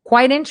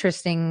quite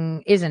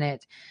interesting, isn't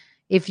it?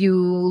 If you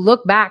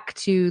look back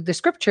to the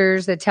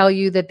scriptures that tell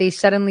you that they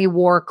suddenly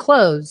wore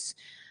clothes,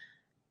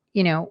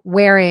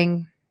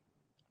 wearing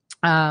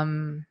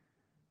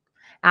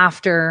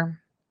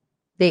after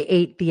they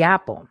ate the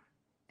apple.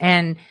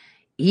 And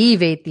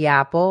Eve ate the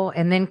apple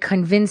and then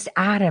convinced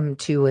Adam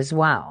to as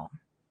well.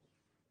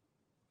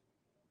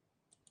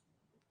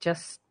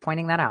 Just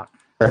pointing that out.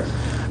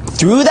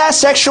 Through that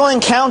sexual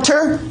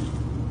encounter,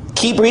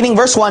 keep reading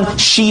verse 1,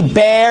 she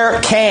bare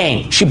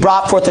Cain. She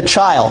brought forth a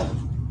child.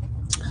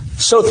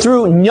 So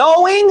through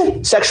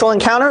knowing sexual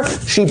encounter,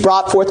 she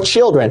brought forth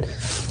children.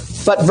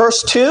 But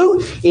verse 2,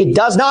 it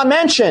does not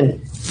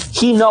mention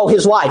he know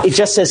his wife. It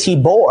just says he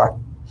bore.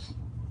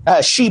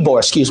 She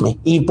bore,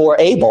 Eve bore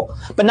Abel.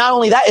 But not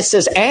only that, it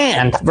says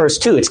and, verse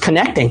 2, it's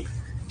connecting.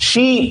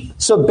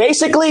 So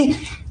basically,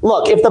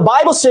 look, if the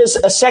Bible says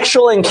a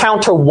sexual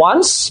encounter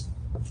once,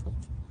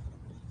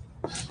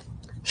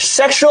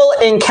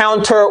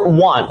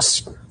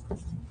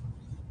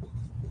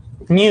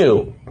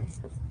 new.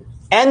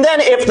 And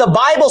then if the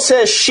Bible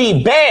says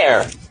she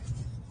bare,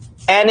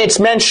 and it's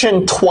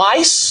mentioned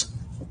twice,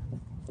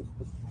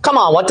 come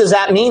on, what does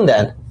that mean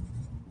then?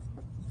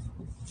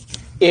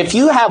 If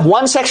you have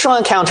one sexual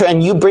encounter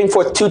and you bring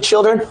forth two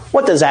children,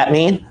 what does that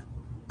mean?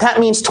 That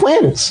means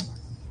twins.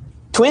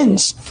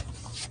 Twins.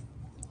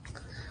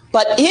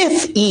 But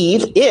if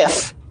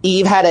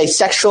Eve had a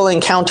sexual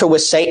encounter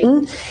with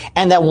Satan,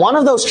 and that one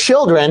of those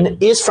children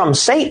is from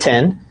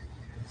Satan,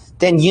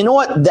 then you know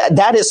what?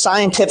 That is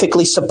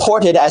scientifically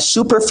supported as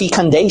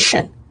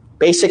superfecundation.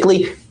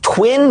 Basically,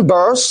 twin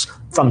births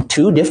from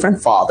two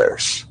different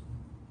fathers.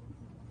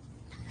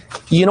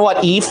 You know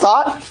what Eve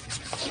thought?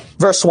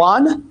 Verse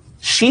 1,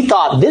 she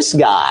thought, this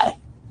guy,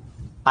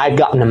 I've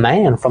gotten a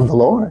man from the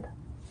Lord.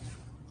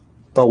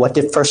 But what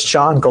did 1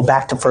 John, go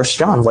back to 1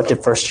 John, what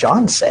did 1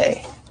 John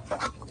say?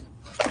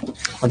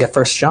 Look at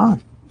 1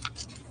 John.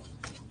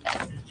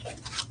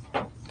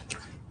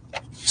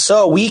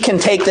 So we can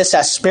take this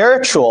as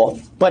spiritual,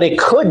 but it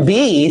could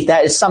be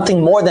that it's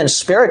something more than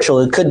spiritual.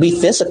 It could be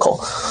physical.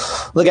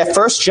 Look at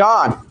 1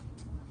 John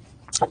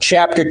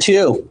chapter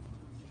 3,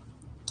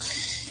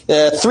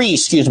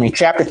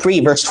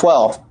 verse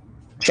 12.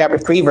 Chapter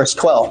 3, verse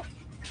 12.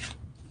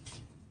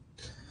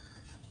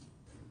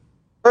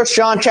 1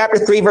 John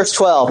chapter 3, verse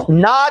 12.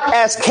 Not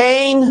as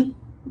Cain,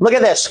 look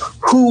at this,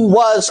 who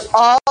was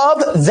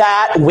of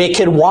that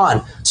wicked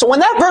one. So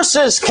when that verse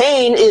says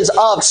Cain is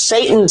of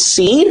Satan's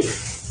seed,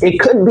 it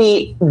could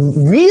be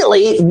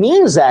really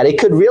means that. It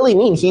could really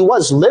mean he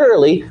was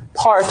literally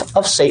part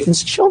of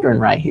Satan's children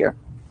right here.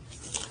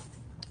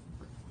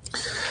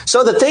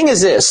 So the thing is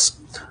this.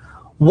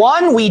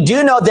 One, we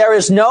do know there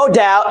is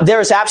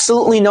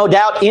absolutely no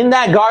doubt in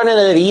that Garden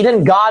of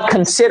Eden, God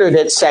considered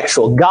it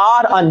sexual.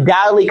 God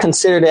undoubtedly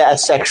considered it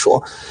as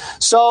sexual.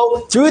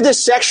 So through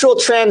this sexual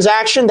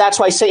transaction, that's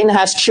why Satan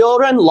has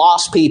children,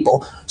 lost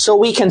people. So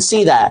we can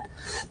see that.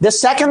 The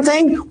second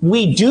thing,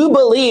 we do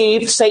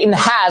believe Satan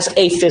has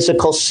a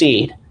physical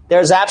seed.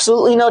 There's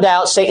absolutely no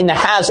doubt Satan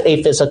has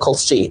a physical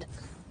seed.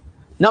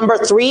 Number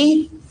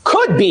 3,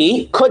 could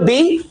be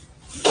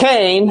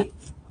Cain,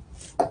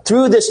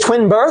 through this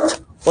twin birth,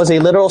 was a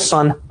literal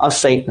son of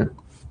Satan.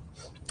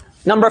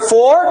 Number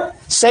 4,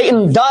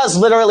 Satan does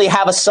literally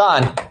have a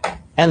son,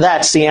 and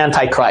that's the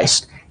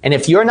Antichrist. And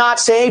if you're not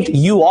saved,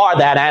 you are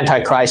that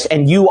Antichrist,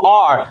 and you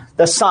are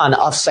the son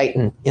of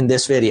Satan in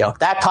this video.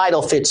 That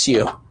title fits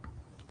you.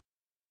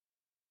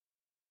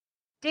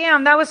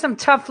 Damn, that was some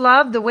tough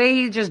love, the way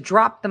he just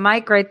dropped the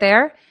mic right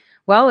there.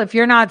 Well, if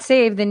you're not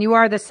saved, then you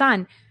are the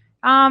son.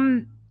 How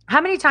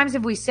many times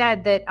have we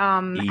said that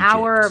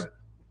no,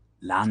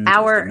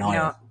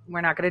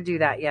 we're not going to do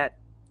that yet.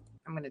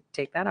 I'm going to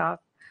take that off.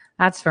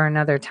 That's for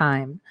another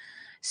time.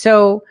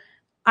 So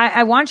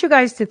I want you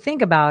guys to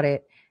think about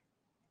it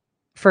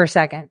for a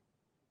second.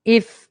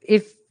 If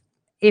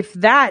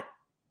that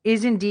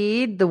is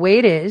indeed the way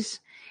it is,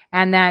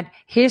 and that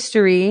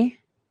history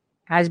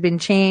has been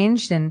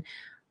changed and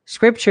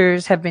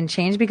scriptures have been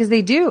changed, because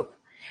they do.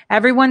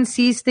 Everyone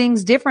sees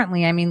things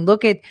differently. I mean,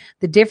 look at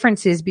the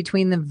differences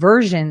between the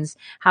versions,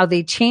 how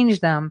they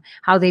change them,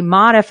 how they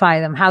modify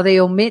them, how they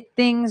omit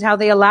things, how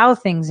they allow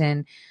things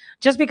in.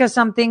 Just because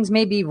some things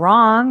may be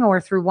wrong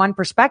or through one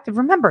perspective.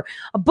 Remember,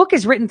 a book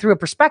is written through a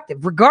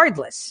perspective,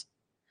 regardless.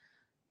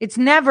 It's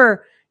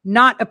never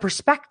not a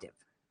perspective,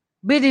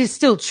 but it is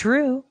still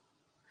true.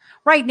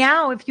 Right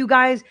now, if you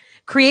guys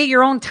create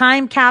your own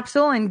time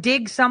capsule and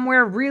dig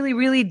somewhere really,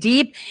 really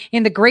deep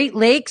in the Great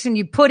Lakes and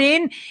you put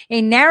in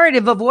a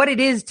narrative of what it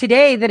is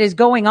today that is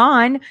going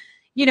on,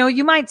 you know,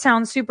 you might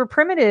sound super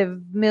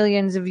primitive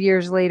millions of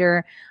years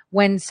later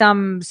when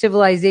some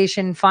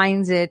civilization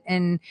finds it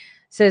and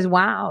says,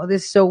 wow,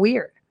 this is so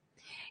weird.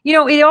 You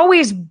know, it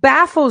always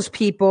baffles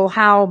people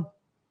how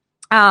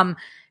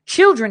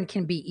children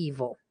can be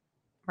evil,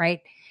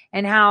 right?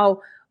 And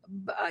how,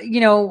 you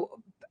know,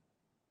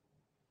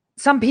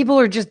 some people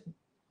are just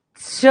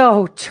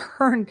so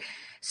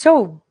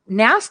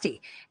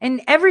nasty.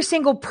 And every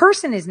single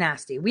person is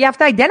nasty. We have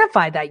to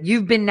identify that.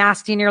 You've been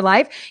nasty in your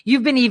life.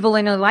 You've been evil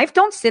in your life.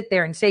 Don't sit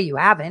there and say you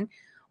haven't.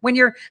 When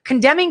you're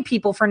condemning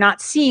people for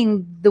not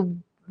seeing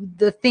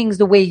the things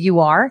the way you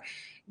are,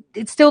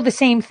 it's still the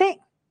same thing.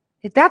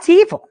 That's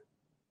evil.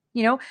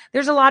 You know,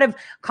 there's a lot of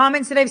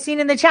comments that I've seen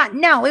in the chat.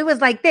 No, it was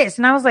like this.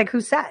 And I was like,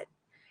 who said?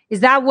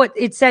 Is that what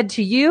it said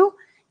to you?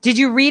 Did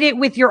you read it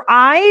with your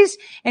eyes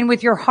and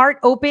with your heart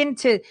open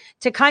to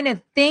kind of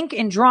think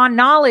and draw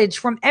knowledge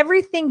from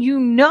everything you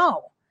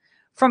know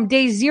from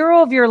day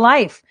zero of your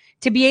life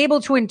to be able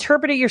to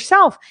interpret it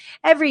yourself?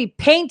 Every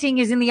painting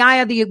is in the eye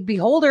of the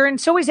beholder, and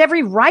so is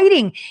every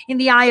writing in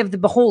the eye of the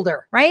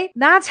beholder, right?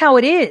 That's how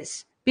it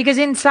is. Because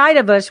inside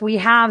of us, we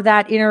have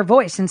that inner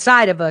voice.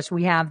 Inside of us,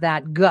 we have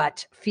that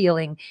gut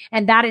feeling,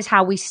 and that is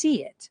how we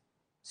see it.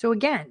 So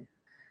again,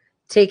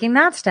 taking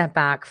that step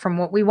back from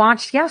what we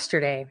watched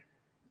yesterday,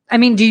 I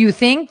mean, do you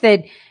think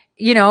that,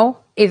 you know,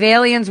 if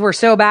aliens were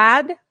so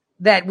bad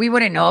that we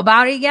wouldn't know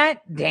about it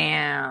yet?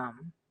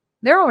 Damn.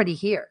 They're already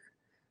here.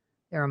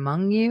 They're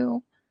among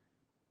you.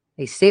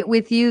 They sit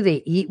with you.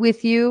 They eat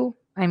with you.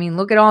 I mean,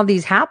 look at all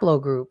these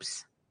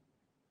haplogroups.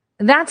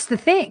 That's the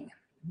thing.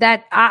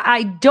 That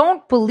I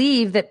don't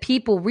believe that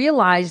people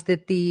realize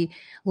that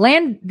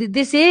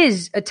this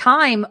is a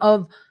time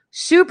of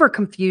super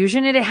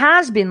confusion, and it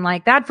has been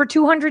like that for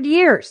 200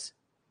 years.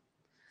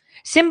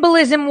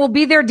 Symbolism will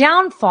be their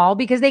downfall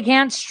because they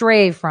can't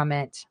stray from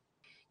it.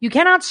 You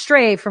cannot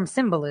stray from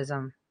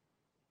symbolism.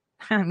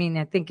 I mean,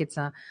 I think it's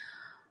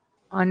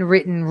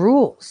unwritten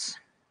rules.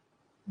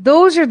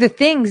 Those are the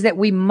things that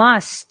we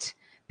must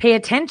pay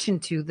attention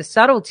to, the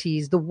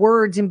subtleties, the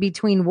words in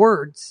between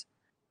words.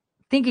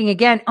 Thinking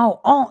again, oh,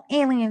 all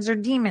aliens are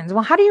demons.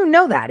 Well, how do you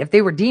know that? If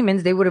they were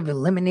demons, they would have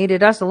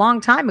eliminated us a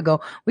long time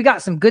ago. We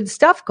got some good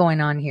stuff going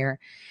on here.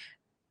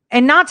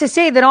 And not to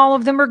say that all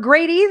of them are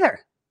great either,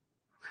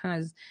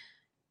 because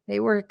they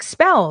were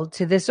expelled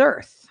to this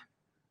earth.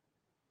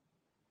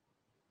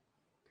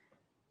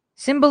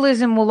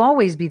 Symbolism will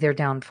always be their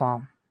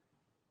downfall.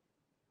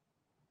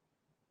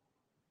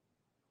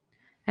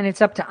 And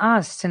it's up to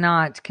us to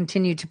not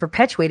continue to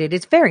perpetuate it.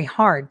 It's very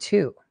hard,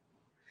 too.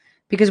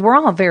 Because we're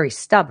all very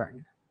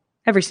stubborn.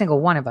 Every single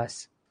one of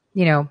us.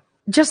 You know,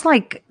 just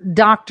like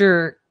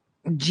Dr.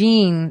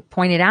 Jean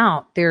pointed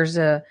out, there's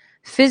a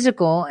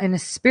physical and a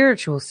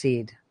spiritual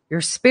seed. Your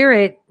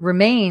spirit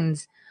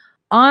remains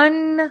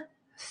unbothered,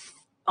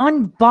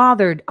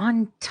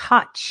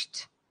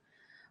 untouched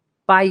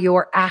by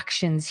your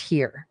actions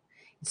here.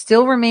 It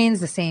still remains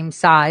the same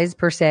size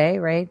per se,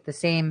 right? The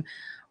same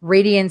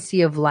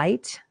radiancy of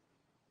light.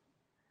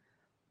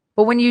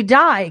 But when you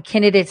die,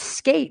 can it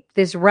escape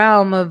this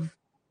realm of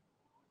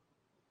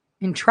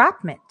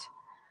entrapment?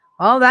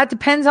 Well, that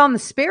depends on the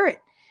spirit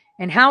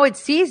and how it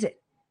sees it.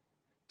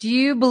 Do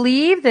you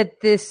believe that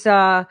this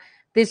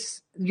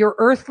your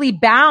earthly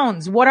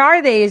bounds, what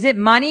are they? Is it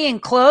money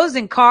and clothes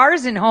and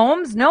cars and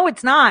homes? No,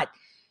 it's not.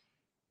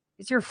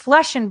 It's your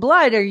flesh and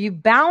blood. Are you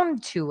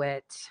bound to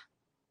it?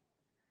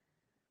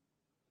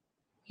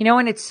 You know,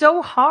 and it's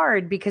so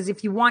hard because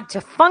if you want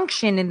to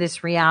function in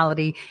this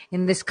reality,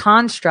 in this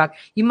construct,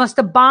 you must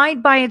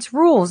abide by its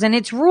rules. And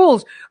its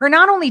rules are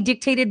not only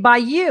dictated by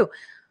you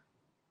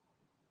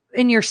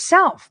and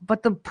yourself,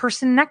 but the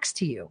person next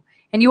to you.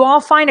 And you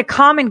all find a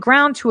common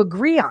ground to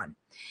agree on.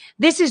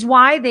 This is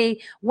why they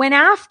went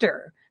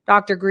after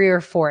Dr.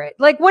 Greer for it.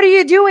 Like, what are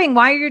you doing?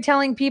 Why are you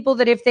telling people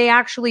that if they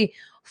actually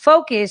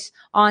focus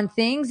on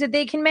things that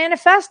they can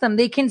manifest them,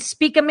 they can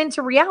speak them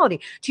into reality?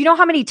 Do you know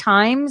how many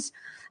times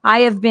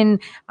I have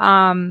been,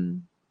 to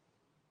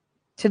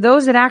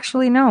those that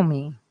actually know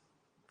me,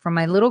 from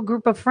my little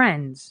group of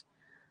friends,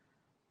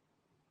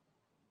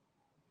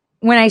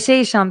 when I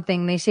say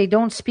something, they say,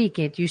 don't speak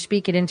it. You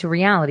speak it into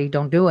reality.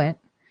 Don't do it.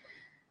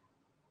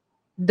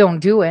 Don't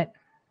do it.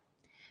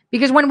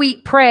 Because when we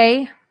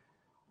pray,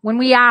 when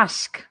we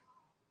ask,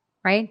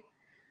 right,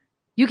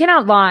 you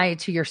cannot lie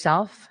to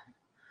yourself.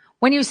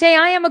 When you say,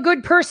 I am a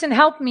good person,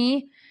 help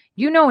me,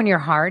 you know in your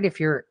heart if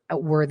you're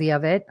worthy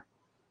of it.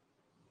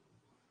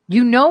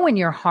 You know in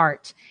your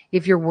heart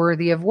if you're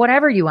worthy of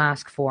whatever you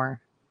ask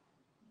for.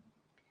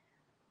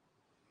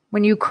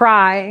 When you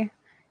cry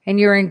and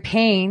you're in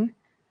pain,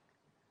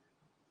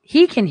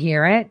 he can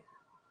hear it.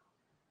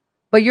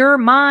 But your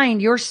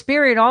mind, your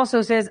spirit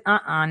also says,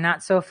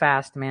 not so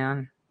fast,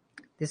 man.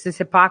 This is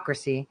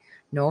hypocrisy.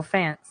 No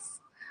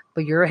offense,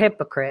 but you're a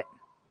hypocrite.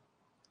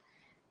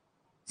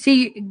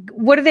 See,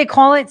 what do they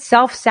call it?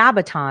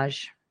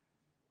 Self-sabotage.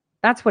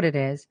 That's what it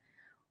is.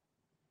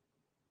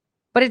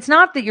 But it's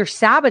not that you're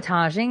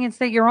sabotaging. It's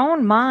that your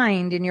own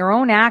mind and your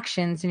own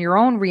actions and your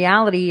own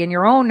reality and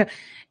your own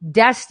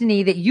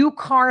destiny that you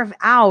carve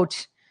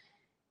out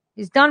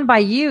is done by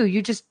you.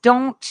 You just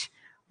don't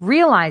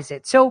realize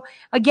it. So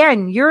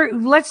again,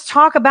 let's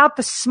talk about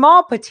the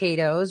small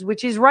potatoes,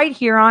 which is right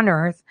here on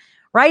earth,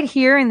 right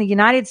here in the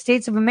United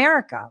States of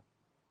America.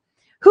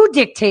 Who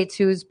dictates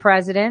who's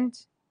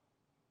president?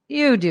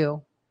 You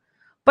do.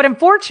 But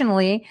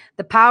unfortunately,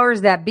 the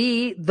powers that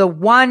be, the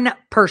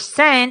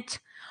 1%,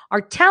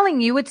 are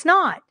telling you it's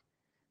not.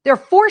 They're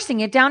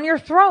forcing it down your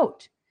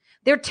throat.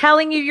 They're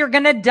telling you you're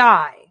going to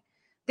die.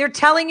 They're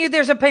telling you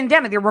there's a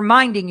pandemic. They're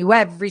reminding you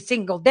every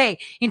single day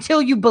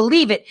until you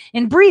believe it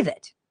and breathe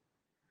it.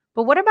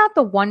 But what about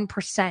the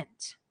 1%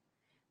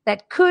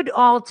 that could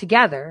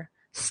altogether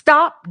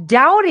stop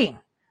doubting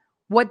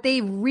what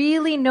they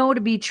really know to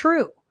be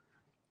true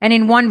and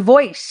in one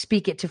voice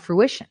speak it to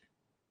fruition,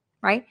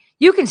 right?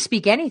 You can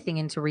speak anything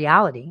into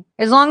reality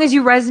as long as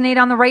you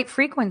resonate on the right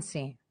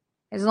frequency,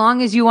 as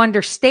long as you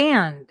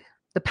understand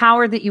the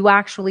power that you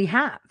actually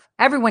have.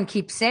 Everyone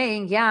keeps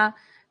saying, yeah,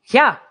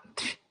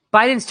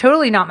 Biden's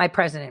totally not my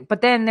president.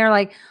 But then they're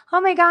like,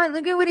 oh my God,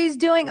 look at what he's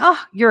doing. Oh,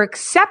 you're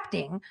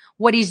accepting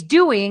what he's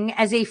doing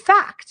as a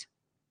fact.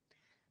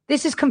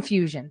 This is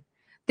confusion.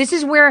 This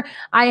is where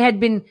I had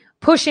been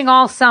pushing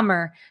all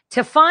summer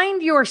to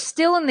find you're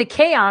still in the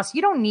chaos.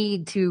 You don't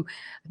need to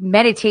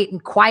meditate in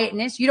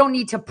quietness. You don't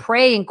need to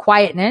pray in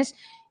quietness.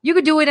 You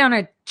could do it on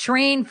a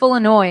train full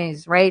of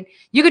noise, right?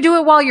 You could do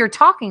it while you're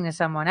talking to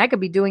someone. I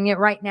could be doing it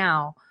right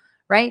now,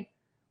 right?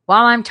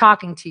 While I'm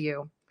talking to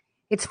you.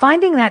 It's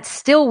finding that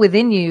still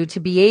within you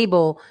to be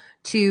able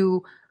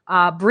to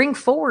bring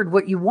forward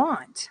what you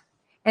want.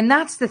 And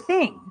that's the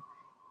thing.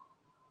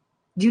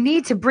 You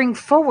need to bring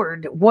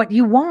forward what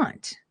you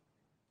want.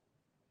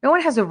 No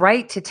one has a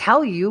right to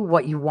tell you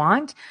what you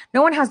want.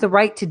 No one has the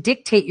right to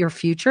dictate your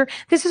future.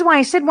 This is why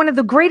I said one of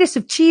the greatest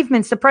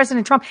achievements that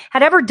President Trump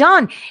had ever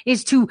done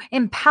is to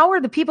empower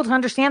the people to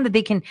understand that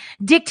they can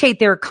dictate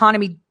their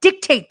economy,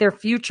 dictate their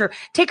future,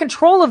 take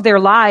control of their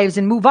lives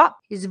and move up.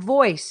 His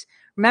voice.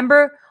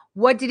 Remember,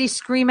 what did he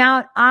scream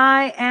out?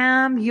 I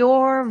am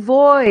your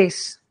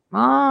voice.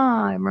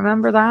 I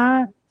remember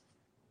that.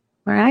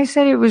 When I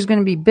said it was going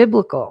to be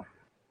biblical,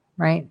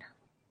 right?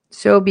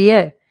 So be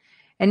it.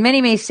 And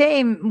many may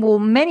say, well,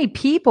 many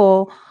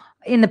people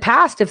in the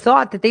past have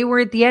thought that they were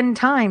at the end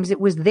times. It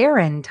was their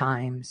end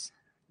times.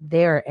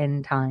 Their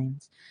end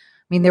times.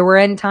 I mean, there were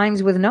end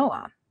times with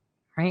Noah,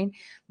 right?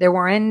 There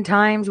were end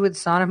times with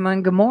Sodom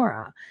and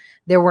Gomorrah.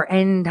 There were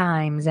end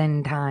times.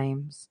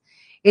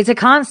 It's a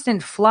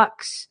constant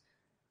flux.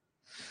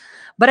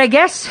 But I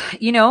guess,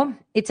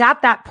 it's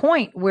at that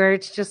point where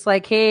it's just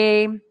like,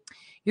 hey,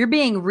 you're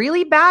being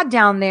really bad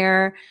down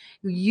there.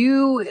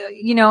 You're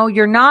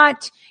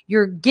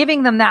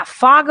giving them that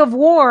fog of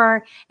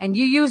war and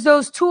you use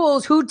those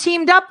tools. Who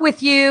teamed up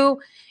with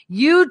you?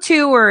 You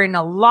two are in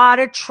a lot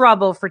of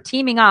trouble for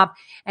teaming up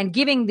and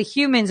giving the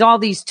humans all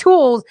these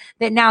tools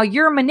that now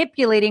you're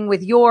manipulating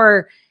with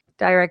your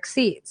direct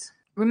seeds.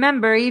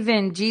 Remember,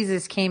 even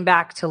Jesus came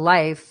back to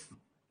life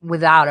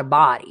without a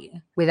body,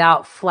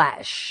 without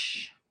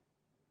flesh.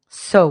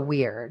 So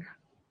weird.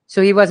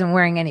 So he wasn't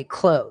wearing any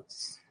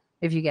clothes,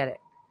 if you get it.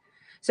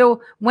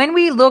 So when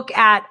we look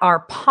at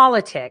our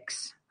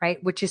politics,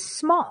 right, which is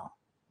small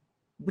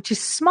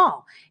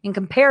in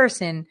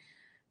comparison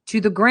to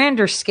the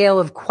grander scale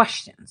of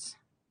questions.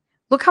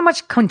 Look how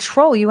much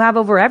control you have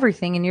over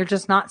everything and you're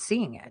just not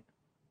seeing it.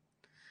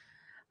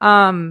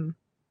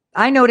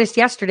 I noticed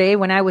yesterday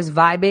when I was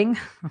vibing,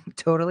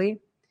 totally,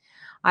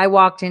 I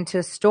walked into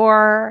a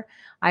store,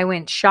 I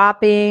went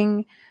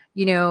shopping,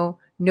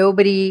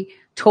 nobody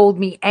told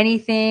me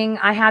anything.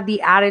 I had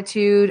the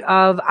attitude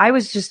of, I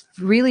was just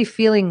really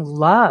feeling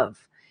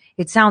love.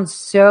 It sounds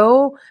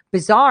so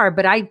bizarre,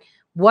 but I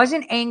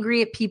wasn't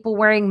angry at people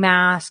wearing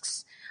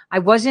masks. I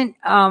wasn't,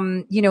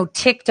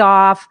 ticked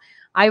off.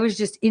 I was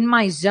just in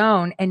my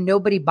zone and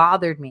nobody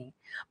bothered me.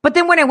 But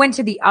then when I went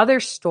to the other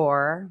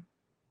store,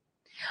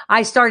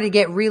 I started to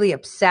get really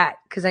upset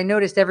because I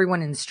noticed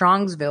everyone in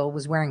Strongsville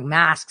was wearing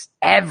masks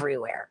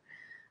everywhere.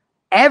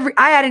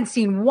 I hadn't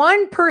seen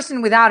one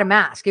person without a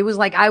mask. It was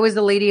like I was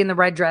the lady in the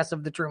red dress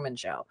of the Truman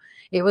Show.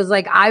 It was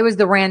like I was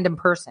the random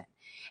person.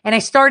 And I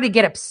started to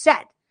get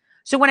upset.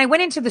 So when I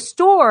went into the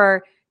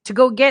store to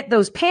go get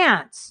those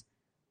pants,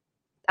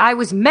 I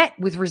was met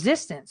with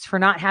resistance for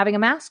not having a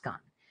mask on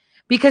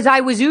because I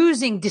was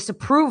oozing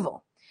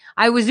disapproval.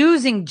 I was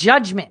oozing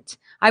judgment.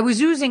 I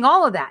was oozing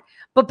all of that.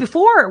 But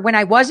before, when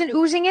I wasn't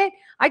oozing it,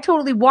 I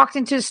totally walked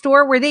into a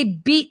store where they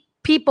beat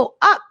people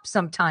up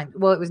sometimes.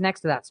 Well, it was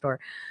next to that store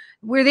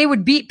where they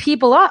would beat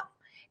people up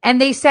and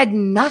they said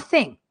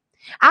nothing.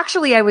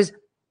 Actually, I was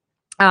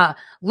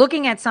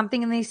looking at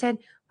something and they said,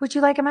 would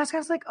you like a mask? I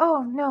was like,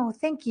 oh, no,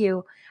 thank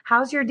you.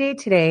 How's your day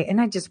today? And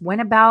I just went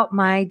about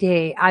my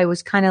day. I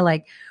was kind of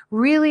like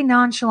really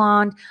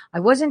nonchalant. I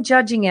wasn't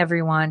judging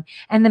everyone.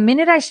 And the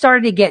minute I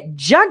started to get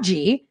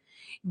judgy,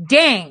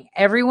 dang,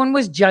 everyone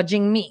was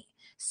judging me.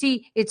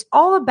 See, it's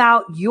all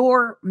about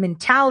your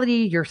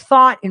mentality, your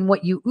thought, and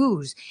what you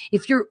ooze.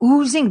 If you're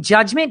oozing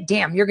judgment,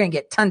 damn, you're going to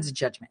get tons of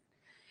judgment.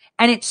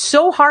 And it's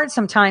so hard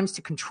sometimes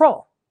to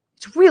control.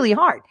 It's really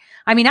hard.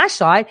 I mean, I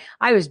saw it.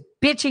 I was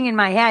bitching in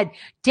my head,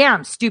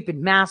 damn stupid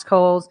mask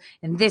holes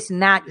and this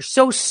and that. You're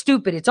so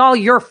stupid. It's all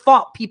your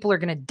fault. People are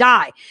going to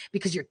die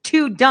because you're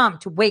too dumb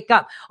to wake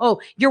up.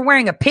 Oh, you're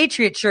wearing a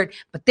Patriot shirt,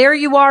 but there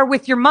you are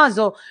with your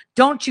muzzle.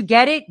 Don't you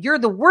get it? You're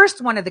the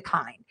worst one of the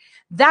kind.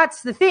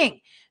 That's the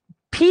thing.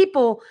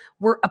 People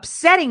were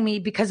upsetting me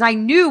because I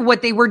knew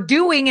what they were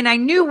doing and I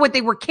knew what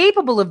they were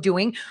capable of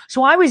doing.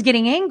 So I was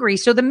getting angry.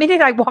 So the minute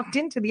I walked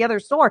into the other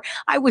store,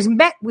 I was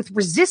met with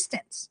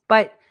resistance.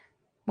 But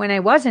when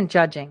I wasn't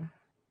judging,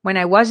 when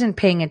I wasn't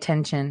paying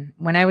attention,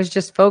 when I was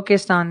just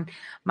focused on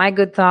my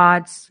good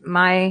thoughts,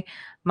 my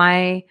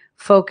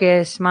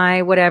focus,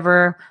 my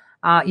whatever,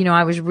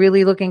 I was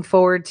really looking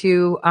forward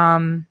to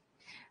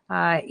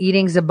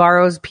eating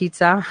Zabaro's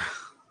pizza.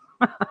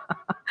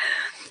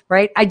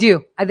 Right? I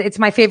do. It's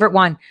my favorite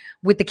one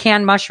with the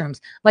canned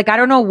mushrooms. Like, I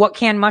don't know what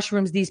canned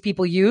mushrooms these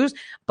people use,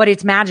 but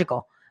it's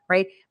magical,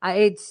 right?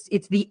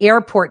 It's the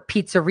airport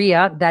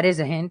pizzeria. That is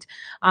a hint.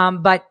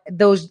 But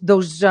those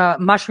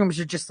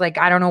mushrooms are just like,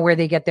 I don't know where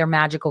they get their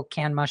magical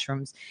canned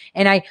mushrooms.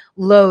 And I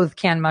loathe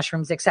canned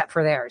mushrooms except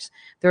for theirs.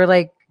 They're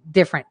like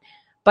different.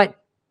 But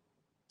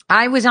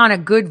I was on a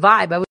good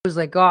vibe. I was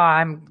like, oh,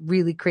 I'm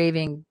really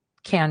craving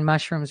canned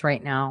mushrooms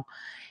right now.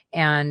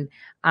 And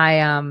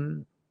I,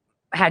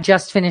 had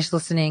just finished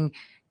listening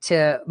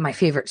to my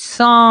favorite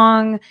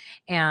song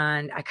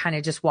and I kind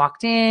of just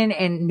walked in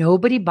and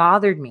nobody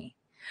bothered me.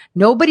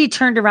 Nobody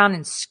turned around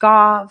and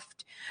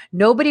scoffed.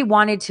 Nobody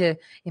wanted to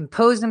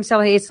impose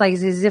themselves. It's like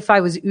as if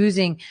I was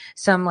oozing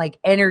some like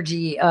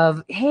energy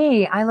of,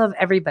 hey, I love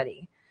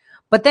everybody.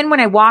 But then when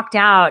I walked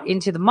out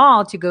into the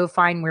mall to go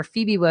find where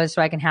Phoebe was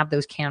so I can have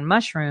those canned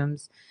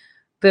mushrooms,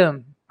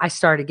 boom, I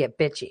started to get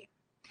bitchy.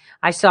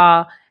 I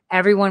saw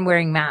everyone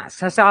wearing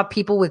masks. I saw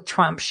people with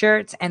Trump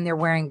shirts and they're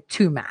wearing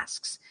 2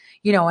 masks,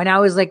 and I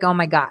was like, oh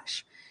my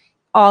gosh,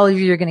 all of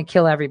you are going to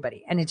kill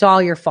everybody and it's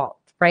all your fault.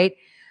 Right.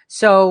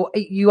 So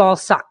you all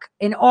suck.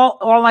 And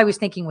all I was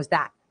thinking was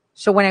that.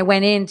 So when I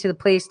went into the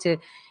place to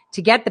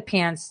get the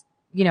pants,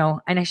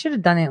 and I should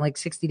have done it like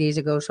 60 days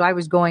ago. So I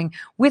was going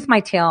with my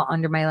tail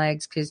under my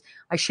legs because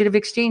I should have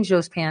exchanged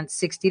those pants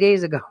 60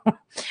 days ago.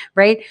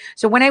 Right.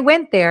 So when I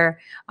went there,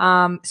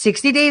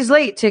 60 days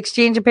late to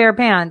exchange a pair of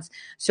pants.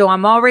 So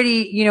I'm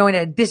already, in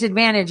a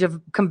disadvantage of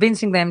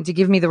convincing them to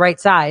give me the right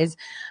size.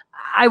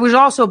 I was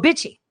also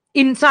bitchy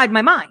inside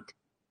my mind,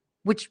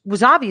 which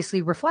was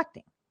obviously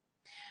reflecting.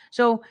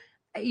 So,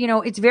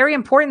 it's very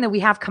important that we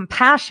have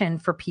compassion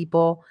for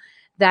people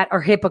that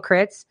are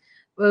hypocrites.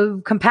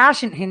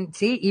 Compassion, and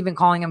see, even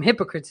calling them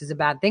hypocrites is a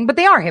bad thing, but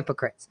they are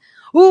hypocrites.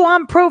 Oh,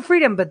 I'm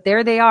pro-freedom, but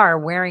there they are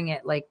wearing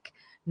it like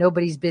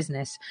nobody's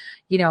business,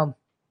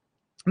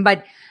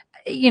 But,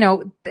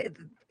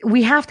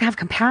 we have to have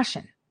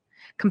compassion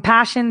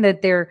that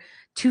they're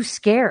too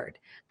scared,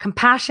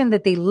 compassion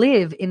that they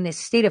live in this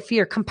state of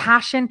fear,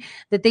 compassion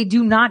that they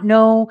do not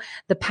know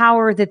the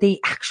power that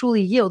they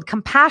actually yield,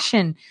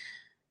 compassion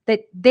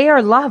that they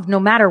are loved no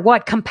matter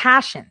what,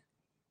 compassion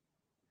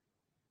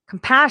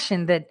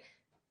that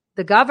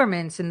the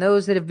governments and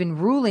those that have been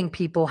ruling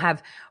people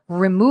have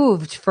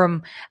removed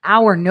from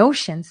our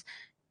notions.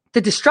 The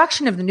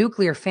destruction of the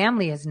nuclear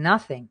family is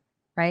nothing,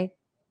 right?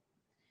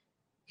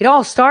 It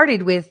all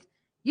started with,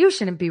 you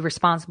shouldn't be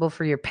responsible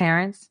for your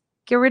parents.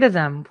 Get rid of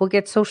them. We'll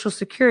get Social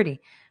Security.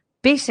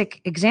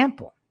 Basic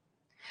example.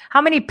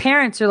 How many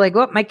parents are like,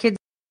 oh, my kids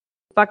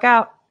fuck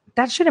out?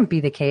 That shouldn't be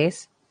the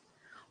case.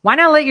 Why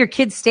not let your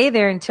kids stay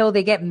there until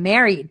they get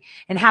married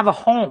and have a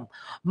home?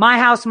 My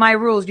house, my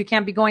rules. You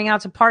can't be going out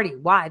to party.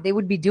 Why? They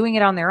would be doing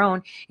it on their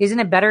own. Isn't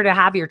it better to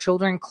have your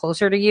children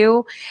closer to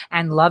you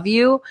and love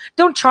you?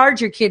 Don't charge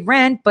your kid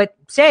rent, but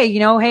say,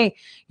 hey,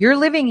 you're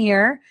living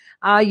here.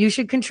 You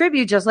should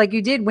contribute just like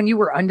you did when you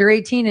were under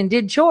 18 and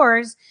did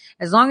chores.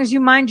 As long as you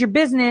mind your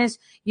business,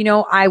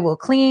 I will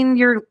clean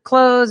your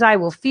clothes. I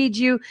will feed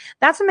you.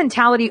 That's a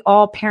mentality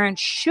all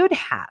parents should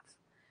have.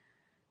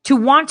 To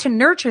want to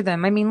nurture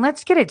them. I mean,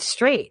 let's get it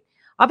straight.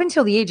 Up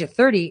until the age of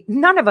 30,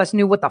 none of us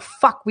knew what the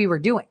fuck we were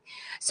doing.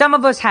 Some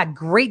of us had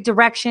great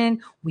direction.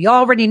 We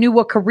already knew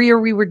what career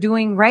we were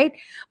doing, right?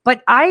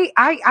 But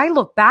I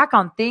look back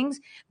on things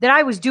that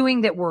I was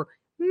doing that were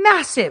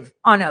massive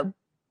on a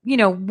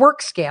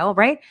work scale,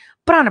 right?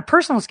 But on a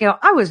personal scale,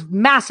 I was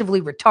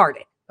massively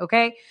retarded.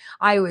 Okay.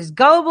 I was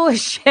gullible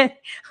as shit.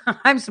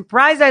 I'm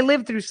surprised I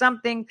lived through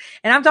something.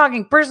 And I'm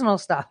talking personal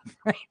stuff,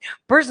 right?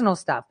 Personal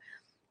stuff.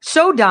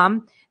 So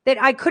dumb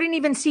that I couldn't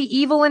even see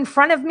evil in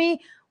front of me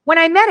when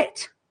I met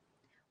it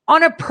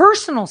on a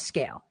personal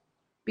scale,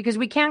 because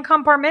we can't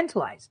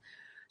compartmentalize.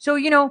 So,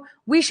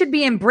 we should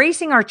be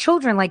embracing our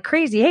children like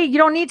crazy. Hey, you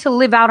don't need to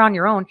live out on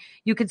your own.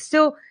 You could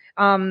still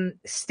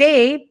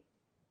stay.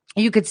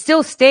 You could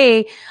still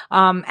stay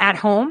at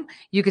home.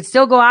 You could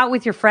still go out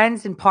with your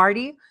friends and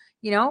party.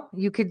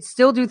 You could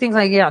still do things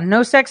like,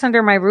 no sex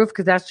under my roof,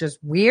 because that's just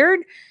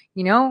weird.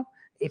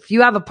 If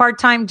you have a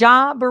part-time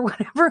job or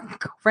whatever,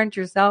 go rent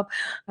yourself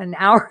an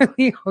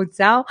hourly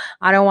hotel.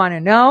 I don't want to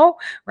know,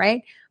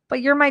 right? But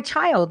you're my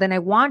child, and I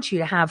want you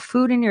to have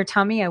food in your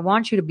tummy. I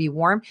want you to be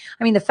warm.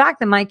 I mean, the fact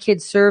that my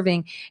kid's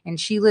serving and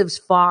she lives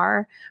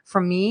far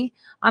from me,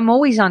 I'm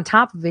always on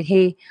top of it.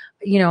 Hey,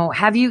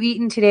 have you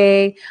eaten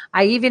today?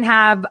 I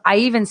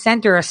even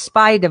sent her a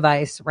spy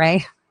device,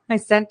 right? I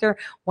sent her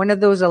one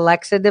of those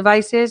Alexa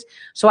devices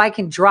so I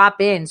can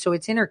drop in. So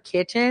it's in her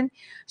kitchen.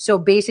 So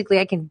basically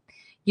I can,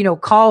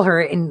 call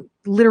her and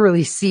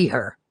literally see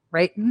her,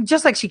 right?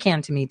 Just like she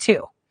can to me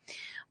too.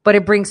 But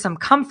it brings some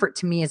comfort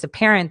to me as a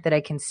parent that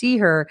I can see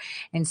her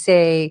and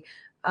say,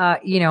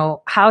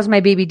 how's my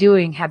baby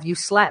doing? Have you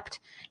slept?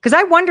 Because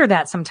I wonder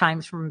that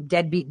sometimes from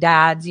deadbeat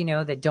dads,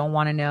 that don't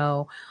want to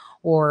know,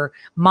 or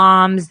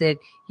moms that,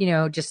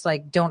 just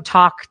like don't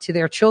talk to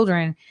their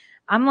children.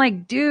 I'm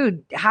like,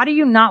 dude, how do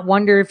you not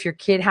wonder if your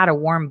kid had a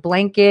warm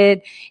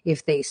blanket,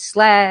 if they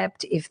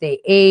slept, if they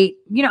ate?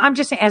 I'm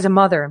just saying, as a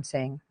mother, I'm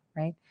saying,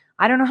 right?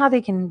 I don't know how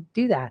they can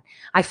do that.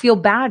 I feel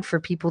bad for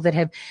people that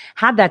have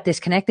had that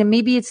disconnect, and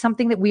maybe it's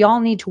something that we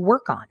all need to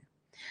work on.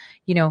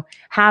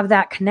 Have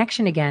that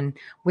connection again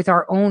with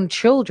our own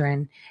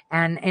children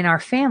and our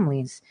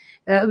families.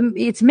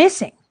 It's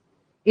missing.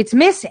 It's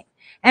missing.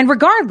 And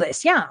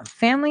regardless,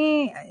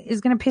 family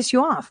is going to piss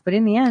you off, but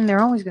in the end,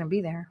 they're always going to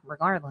be there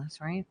regardless,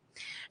 right?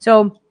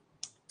 So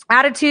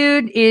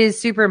attitude is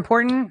super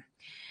important.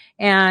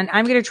 And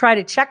I'm going to try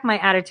to check my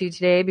attitude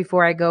today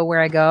before I go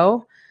where I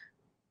go,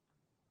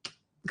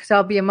 because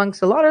I'll be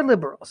amongst a lot of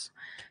liberals.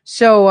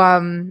 So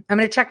I'm going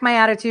to check my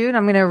attitude.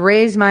 I'm going to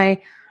raise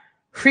my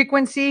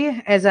frequency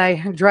as I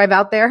drive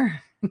out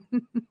there.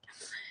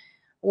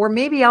 Or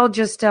maybe I'll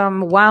just,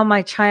 while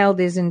my child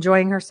is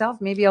enjoying herself,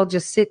 maybe I'll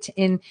just sit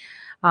in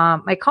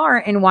my car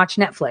and watch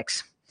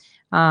Netflix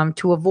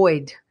to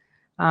avoid,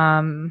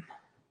 because,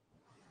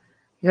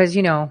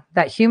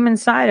 that human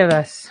side of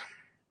us,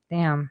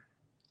 damn.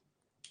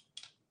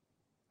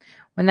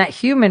 When that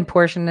human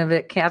portion of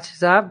it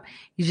catches up,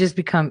 you just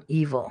become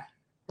evil,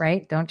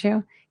 right? Don't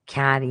you?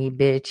 Catty,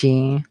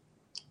 bitchy,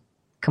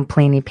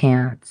 complainy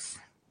pants,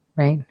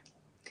 right?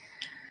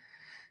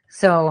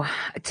 So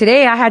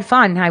today I had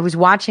fun. I was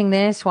watching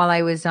this while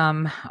I was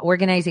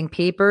organizing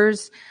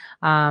papers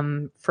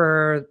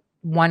for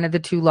one of the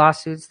two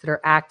lawsuits that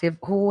are active.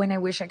 Oh, and I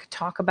wish I could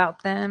talk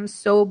about them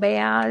so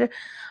bad.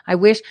 I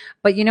wish,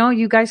 but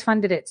you guys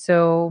funded it.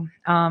 So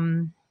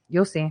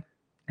you'll see.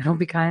 It'll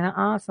be kind of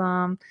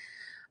awesome.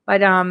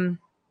 But I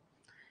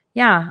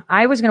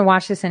was going to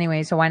watch this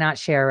anyway, so why not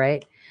share,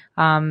 right?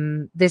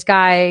 This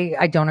guy,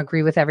 I don't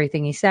agree with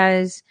everything he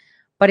says,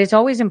 but it's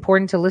always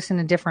important to listen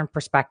to different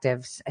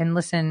perspectives and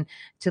listen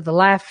to the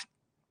left,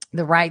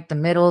 the right, the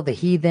middle, the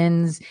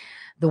heathens,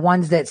 the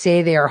ones that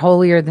say they are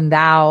holier than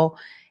thou,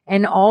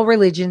 and all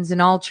religions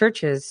and all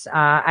churches.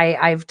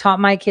 I've taught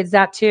my kids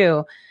that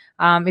too.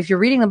 If you're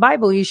reading the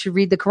Bible, you should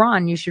read the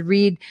Quran. You should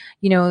read,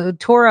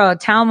 Torah,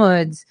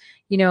 Talmuds,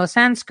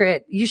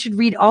 Sanskrit. You should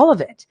read all of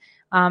it,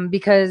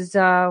 because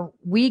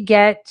we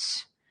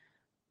get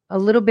a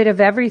little bit of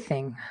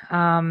everything.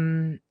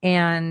 And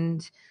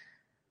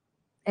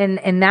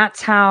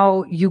that's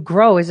how you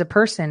grow as a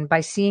person,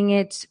 by seeing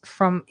it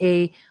from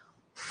a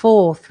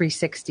full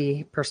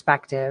 360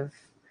 perspective.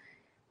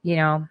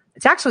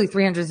 It's actually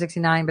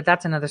 369, but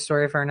that's another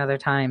story for another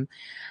time.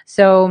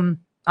 So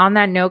on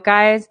that note,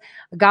 guys,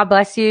 God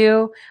bless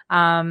you.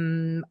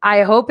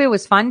 I hope it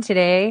was fun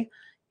today,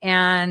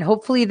 and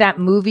hopefully that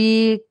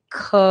movie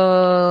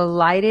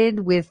collided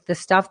with the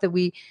stuff that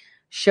we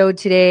showed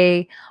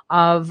today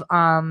of,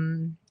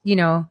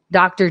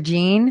 Dr.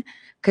 Gene.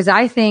 Because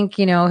I think,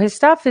 his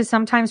stuff is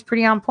sometimes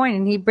pretty on point,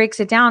 and he breaks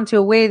it down to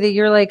a way that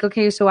you're like,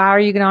 okay, so how are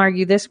you going to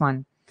argue this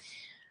one?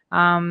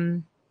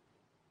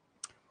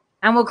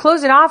 And we'll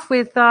close it off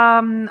with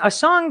a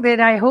song that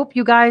I hope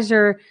you guys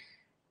are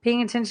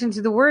paying attention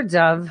to the words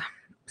of.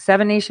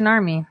 Seven Nation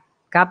Army.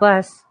 God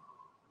bless.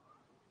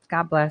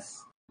 God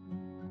bless.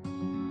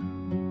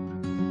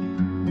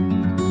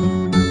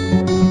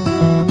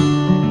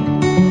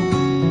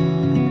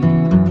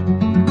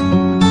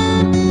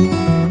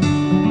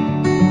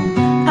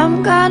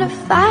 I'm gonna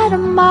fight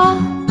 'em all.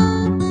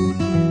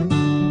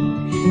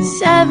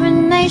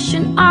 Seven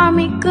Nation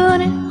Army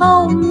couldn't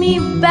hold me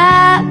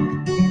back.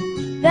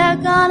 They're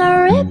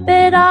gonna rip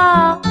it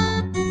off,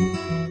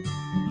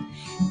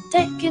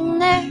 taking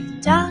their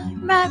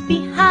time right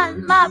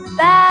behind my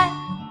back.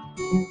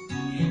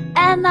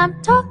 And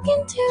I'm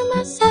talking to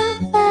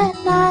myself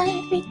at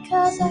night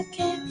because I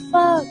can't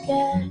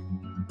forget.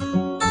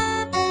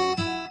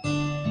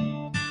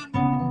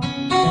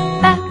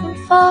 Back and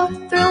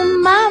forth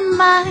through my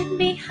mind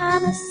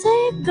behind a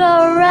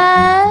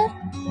cigarette.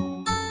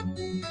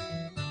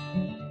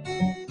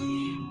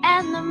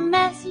 And the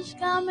message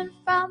coming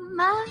from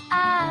my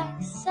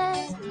eyes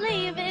says,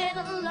 leave it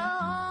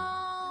alone.